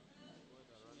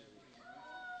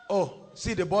 Oh,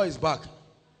 see, the boy is back.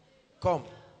 Come.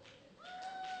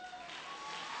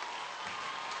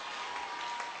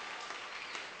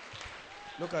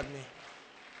 Look at me.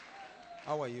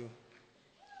 How are you?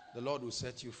 The Lord will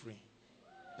set you free.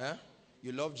 Eh?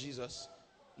 You love Jesus?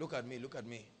 Look at me, look at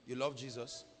me. You love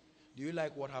Jesus? Do you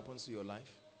like what happens to your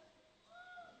life?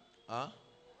 Huh?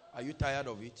 Are you tired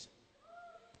of it?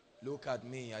 Look at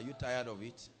me. Are you tired of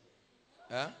it?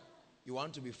 Huh? You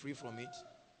want to be free from it?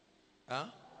 Huh?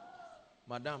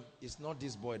 Madam, it's not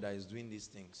this boy that is doing these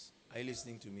things. Are you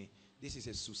listening to me? This is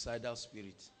a suicidal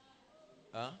spirit.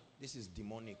 Huh? This is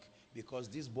demonic. Because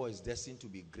this boy is destined to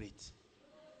be great.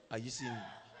 Are you seeing?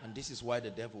 And this is why the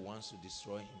devil wants to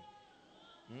destroy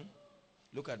him.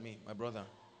 Look at me, my brother.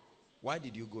 Why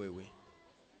did you go away?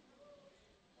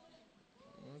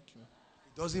 Okay.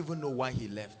 He doesn't even know why he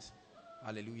left.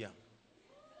 Hallelujah.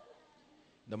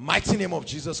 The mighty name of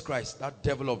Jesus Christ, that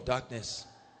devil of darkness,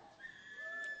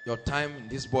 your time in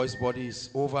this boy's body is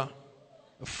over.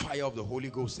 The fire of the Holy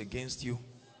Ghost against you.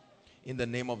 In the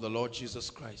name of the Lord Jesus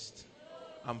Christ.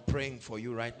 I'm praying for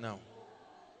you right now.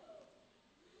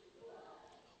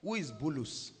 Who is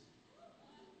Bulus?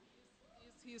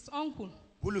 It's his uncle.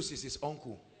 Bulus is his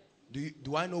uncle.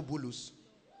 Do I know Bulus?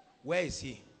 Where is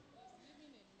he?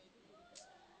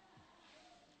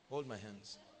 Hold my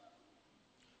hands.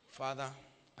 Father,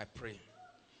 I pray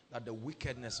that the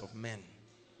wickedness of men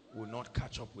will not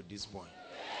catch up with this boy.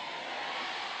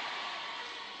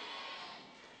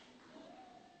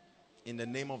 In the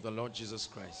name of the Lord Jesus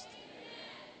Christ,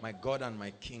 my God and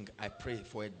my King, I pray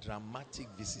for a dramatic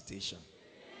visitation.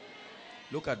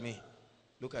 Look at me.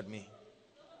 Look at me.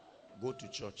 Go to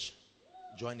church.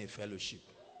 Join a fellowship.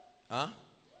 Huh?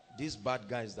 These bad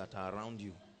guys that are around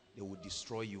you, they will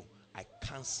destroy you. I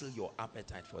cancel your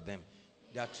appetite for them.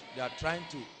 They are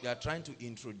trying to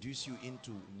introduce you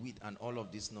into weed and all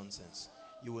of this nonsense.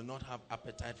 You will not have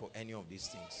appetite for any of these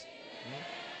things.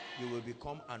 You will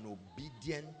become an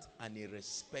obedient and a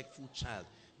respectful child.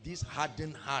 This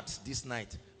hardened heart this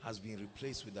night has been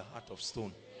replaced with the heart of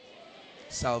stone.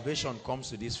 Salvation comes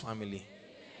to this family.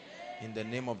 In the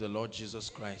name of the Lord Jesus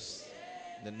Christ.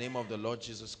 In the name of the Lord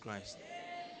Jesus Christ.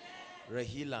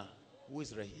 Rahila. Who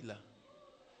is Rahila?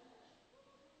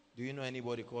 Do you know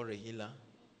anybody called Rahila?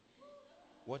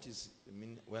 What is the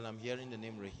meaning? Well, I'm hearing the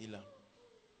name Rahila.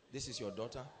 This is your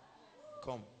daughter?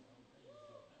 Come.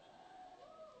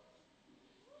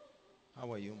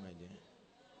 How are you, my dear?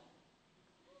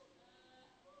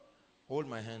 Hold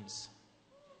my hands.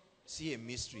 See a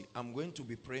mystery. I'm going to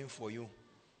be praying for you.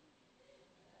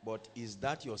 But is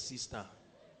that your sister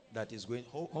that is going?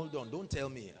 Hold on. Don't tell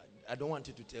me. I don't want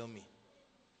you to tell me.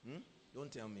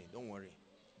 Don't tell me. Don't worry.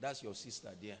 That's your sister,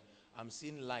 dear. I'm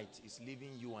seeing light. It's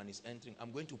leaving you and it's entering.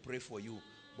 I'm going to pray for you.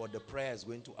 But the prayer is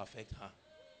going to affect her.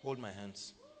 Hold my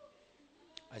hands.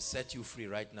 I set you free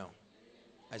right now.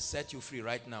 I set you free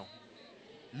right now.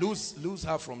 Loose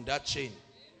her from that chain.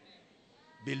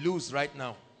 Be loose right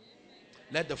now.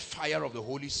 Let the fire of the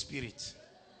Holy Spirit.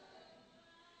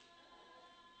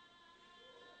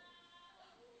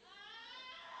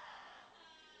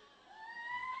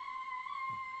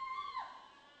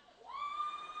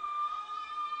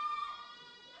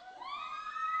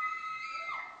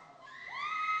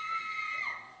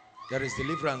 There is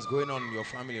deliverance going on in your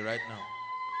family right now.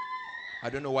 I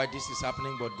don't know why this is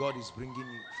happening, but God is bringing you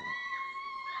from.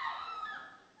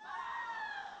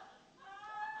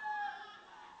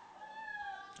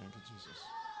 Thank you, Jesus.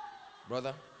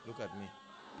 Brother, look at me.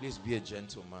 Please be a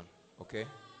gentleman, okay?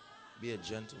 Be a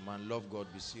gentleman. Love God.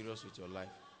 Be serious with your life.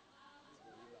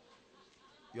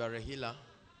 You are a healer.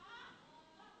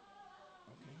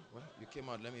 Okay, well, you came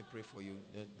out. Let me pray for you.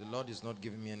 The Lord is not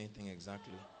giving me anything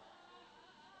exactly.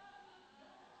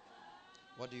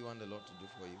 What do you want the Lord to do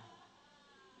for you?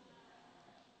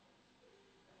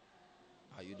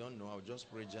 You don't know. I'll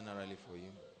just pray generally for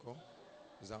you. Cool?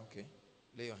 Is that okay?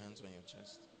 Lay your hands on your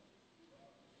chest.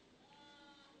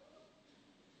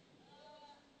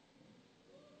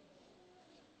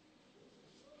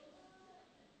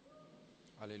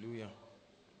 Hallelujah.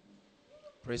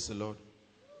 Praise the Lord.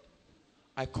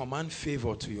 I command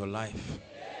favor to your life.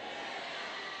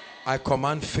 I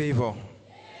command favor.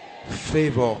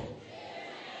 Favor.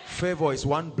 Favor is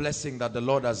one blessing that the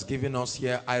Lord has given us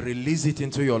here. I release it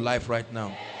into your life right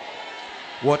now.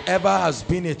 Whatever has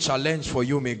been a challenge for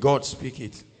you, may God speak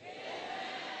it.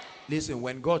 Listen,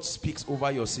 when God speaks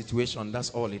over your situation,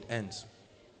 that's all, it ends.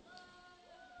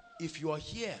 If you are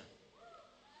here,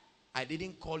 I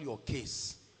didn't call your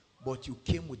case, but you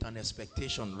came with an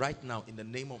expectation. Right now, in the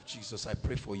name of Jesus, I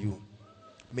pray for you.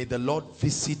 May the Lord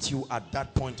visit you at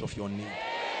that point of your need.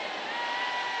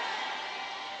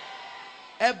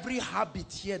 Every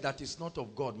habit here that is not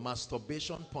of God,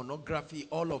 masturbation, pornography,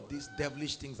 all of these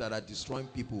devilish things that are destroying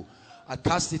people, I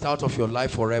cast it out of your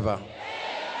life forever.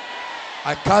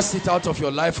 I cast it out of your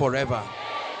life forever.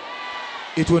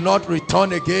 It will not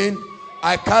return again.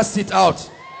 I cast it out.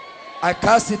 I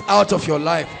cast it out of your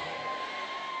life.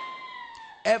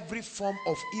 Every form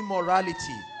of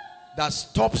immorality that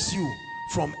stops you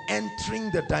from entering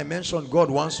the dimension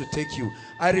God wants to take you,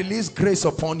 I release grace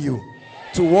upon you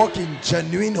to walk in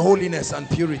genuine holiness and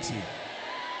purity.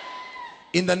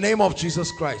 In the name of Jesus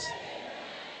Christ.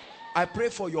 I pray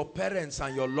for your parents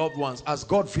and your loved ones. As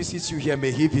God visits you here,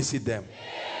 may He visit them.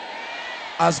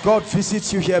 As God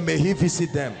visits you here, may He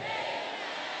visit them.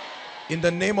 In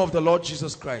the name of the Lord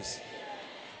Jesus Christ.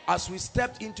 As we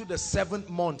stepped into the 7th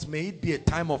month, may it be a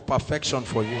time of perfection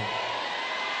for you.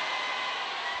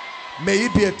 May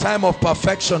it be a time of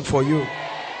perfection for you.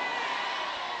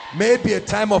 May it be a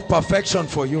time of perfection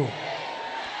for you.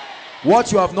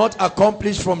 What you have not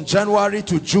accomplished from January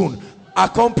to June,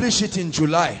 accomplish it in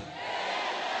July.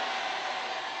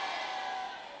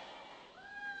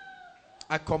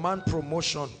 I command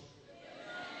promotion.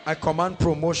 I command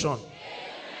promotion.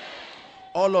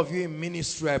 All of you in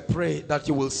ministry, I pray that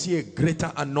you will see a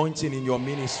greater anointing in your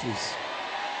ministries.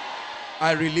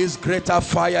 I release greater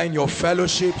fire in your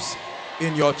fellowships,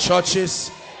 in your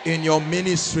churches, in your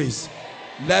ministries.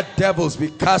 Let devils be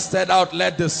casted out.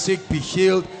 Let the sick be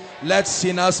healed. Let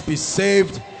sinners be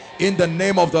saved in the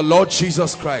name of the Lord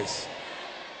Jesus Christ.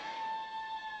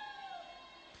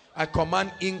 I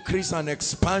command increase and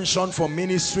expansion for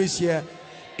ministries here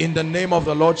in the name of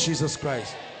the Lord Jesus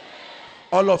Christ.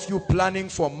 All of you planning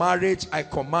for marriage, I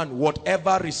command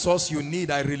whatever resource you need,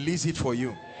 I release it for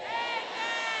you.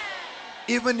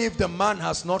 Even if the man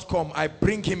has not come, I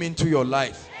bring him into your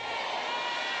life.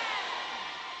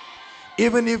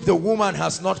 Even if the woman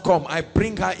has not come, I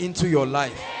bring her into your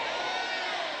life.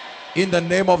 In the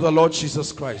name of the Lord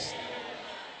Jesus Christ.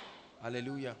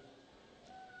 Hallelujah.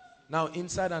 Now,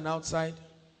 inside and outside,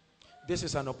 this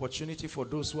is an opportunity for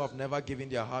those who have never given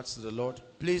their hearts to the Lord.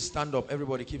 Please stand up.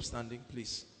 Everybody keep standing,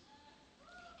 please.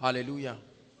 Hallelujah.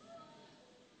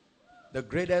 The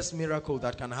greatest miracle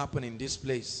that can happen in this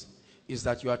place is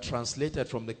that you are translated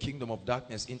from the kingdom of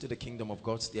darkness into the kingdom of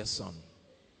God's dear Son.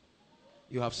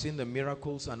 You have seen the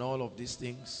miracles and all of these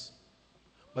things.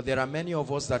 But there are many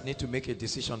of us that need to make a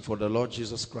decision for the Lord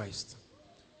Jesus Christ.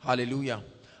 Hallelujah.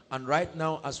 And right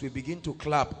now, as we begin to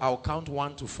clap, I'll count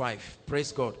 1 to 5.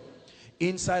 Praise God.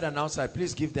 Inside and outside,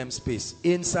 please give them space.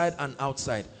 Inside and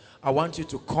outside, I want you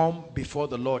to come before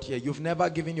the Lord here. You've never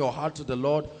given your heart to the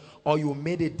Lord, or you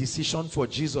made a decision for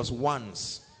Jesus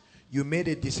once. You made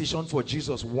a decision for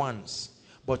Jesus once,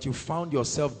 but you found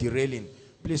yourself derailing.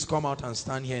 Please come out and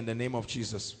stand here in the name of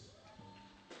Jesus.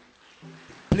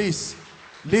 Please,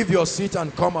 leave your seat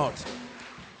and come out.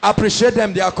 Appreciate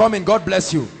them. They are coming. God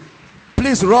bless you.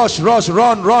 Please rush,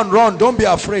 run. Don't be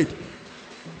afraid.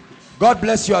 God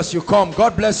bless you as you come.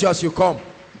 God bless you as you come.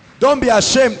 Don't be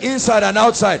ashamed inside and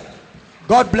outside.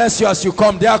 God bless you as you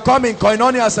come. They are coming.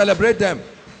 Koinonia, celebrate them.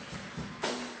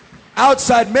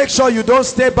 Outside, make sure you don't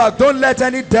stay back. Don't let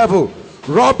any devil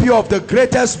rob you of the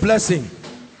greatest blessing.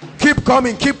 Keep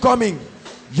coming, keep coming.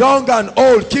 Young and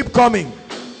old, keep coming.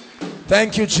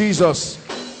 Thank you, Jesus.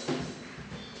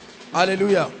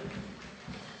 Hallelujah.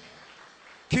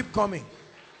 Keep coming.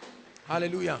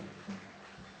 Hallelujah.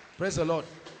 Praise the Lord.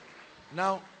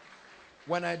 Now,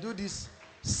 when I do this,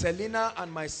 Selena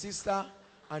and my sister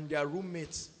and their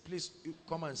roommates, please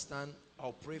come and stand.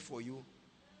 I'll pray for you.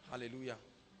 Hallelujah.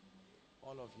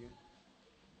 All of you.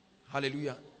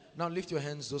 Hallelujah. Now lift your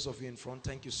hands, those of you in front.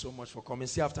 Thank you so much for coming.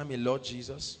 Say after me, Lord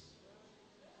Jesus,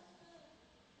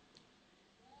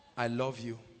 I love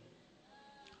you.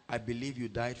 I believe you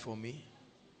died for me.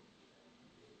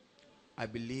 I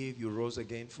believe you rose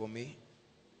again for me.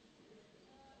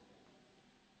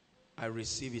 I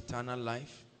receive eternal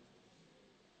life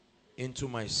into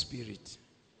my spirit.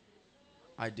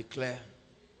 I declare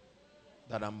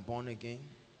that I'm born again.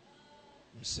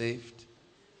 I'm saved.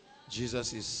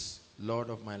 Jesus is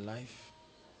Lord of my life.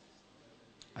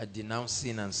 I denounce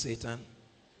sin and Satan.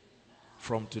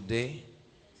 From today,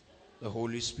 the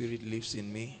Holy Spirit lives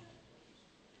in me.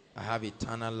 I have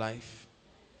eternal life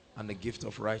and the gift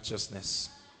of righteousness,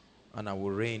 and I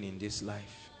will reign in this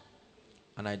life.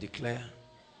 And I declare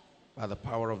by the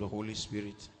power of the Holy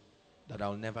Spirit that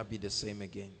I'll never be the same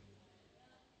again.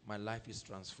 My life is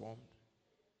transformed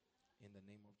in the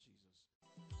name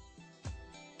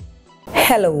of Jesus.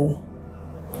 Hello.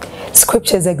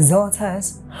 Scriptures exhort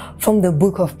us from the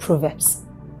book of Proverbs.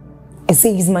 It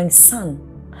says, my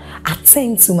son,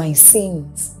 attend to my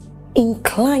sayings.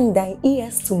 Incline thy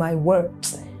ears to my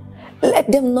words. Let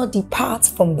them not depart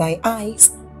from thy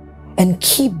eyes, and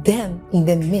keep them in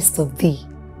the midst of thee.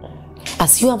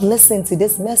 As you have listened to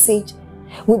this message,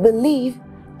 we believe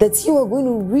that you are going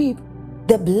to reap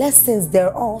the blessings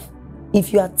thereof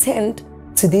if you attend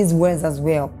to these words as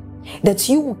well. That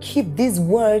you will keep these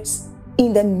words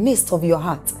in the midst of your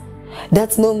heart.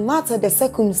 That no matter the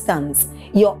circumstance,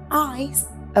 your eyes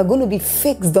are going to be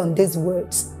fixed on these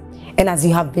words. And as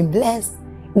you have been blessed,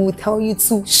 we will tell you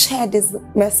to share this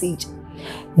message.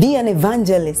 Be an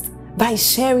evangelist by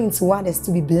sharing to others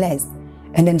to be blessed.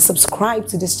 And then subscribe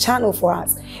to this channel for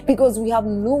us, because we have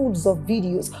loads of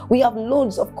videos, we have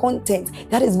loads of content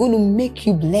that is going to make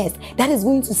you blessed, that is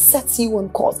going to set you on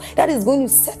course, that is going to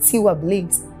set you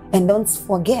ablaze. And don't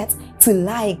forget to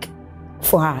like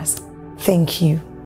for us. Thank you.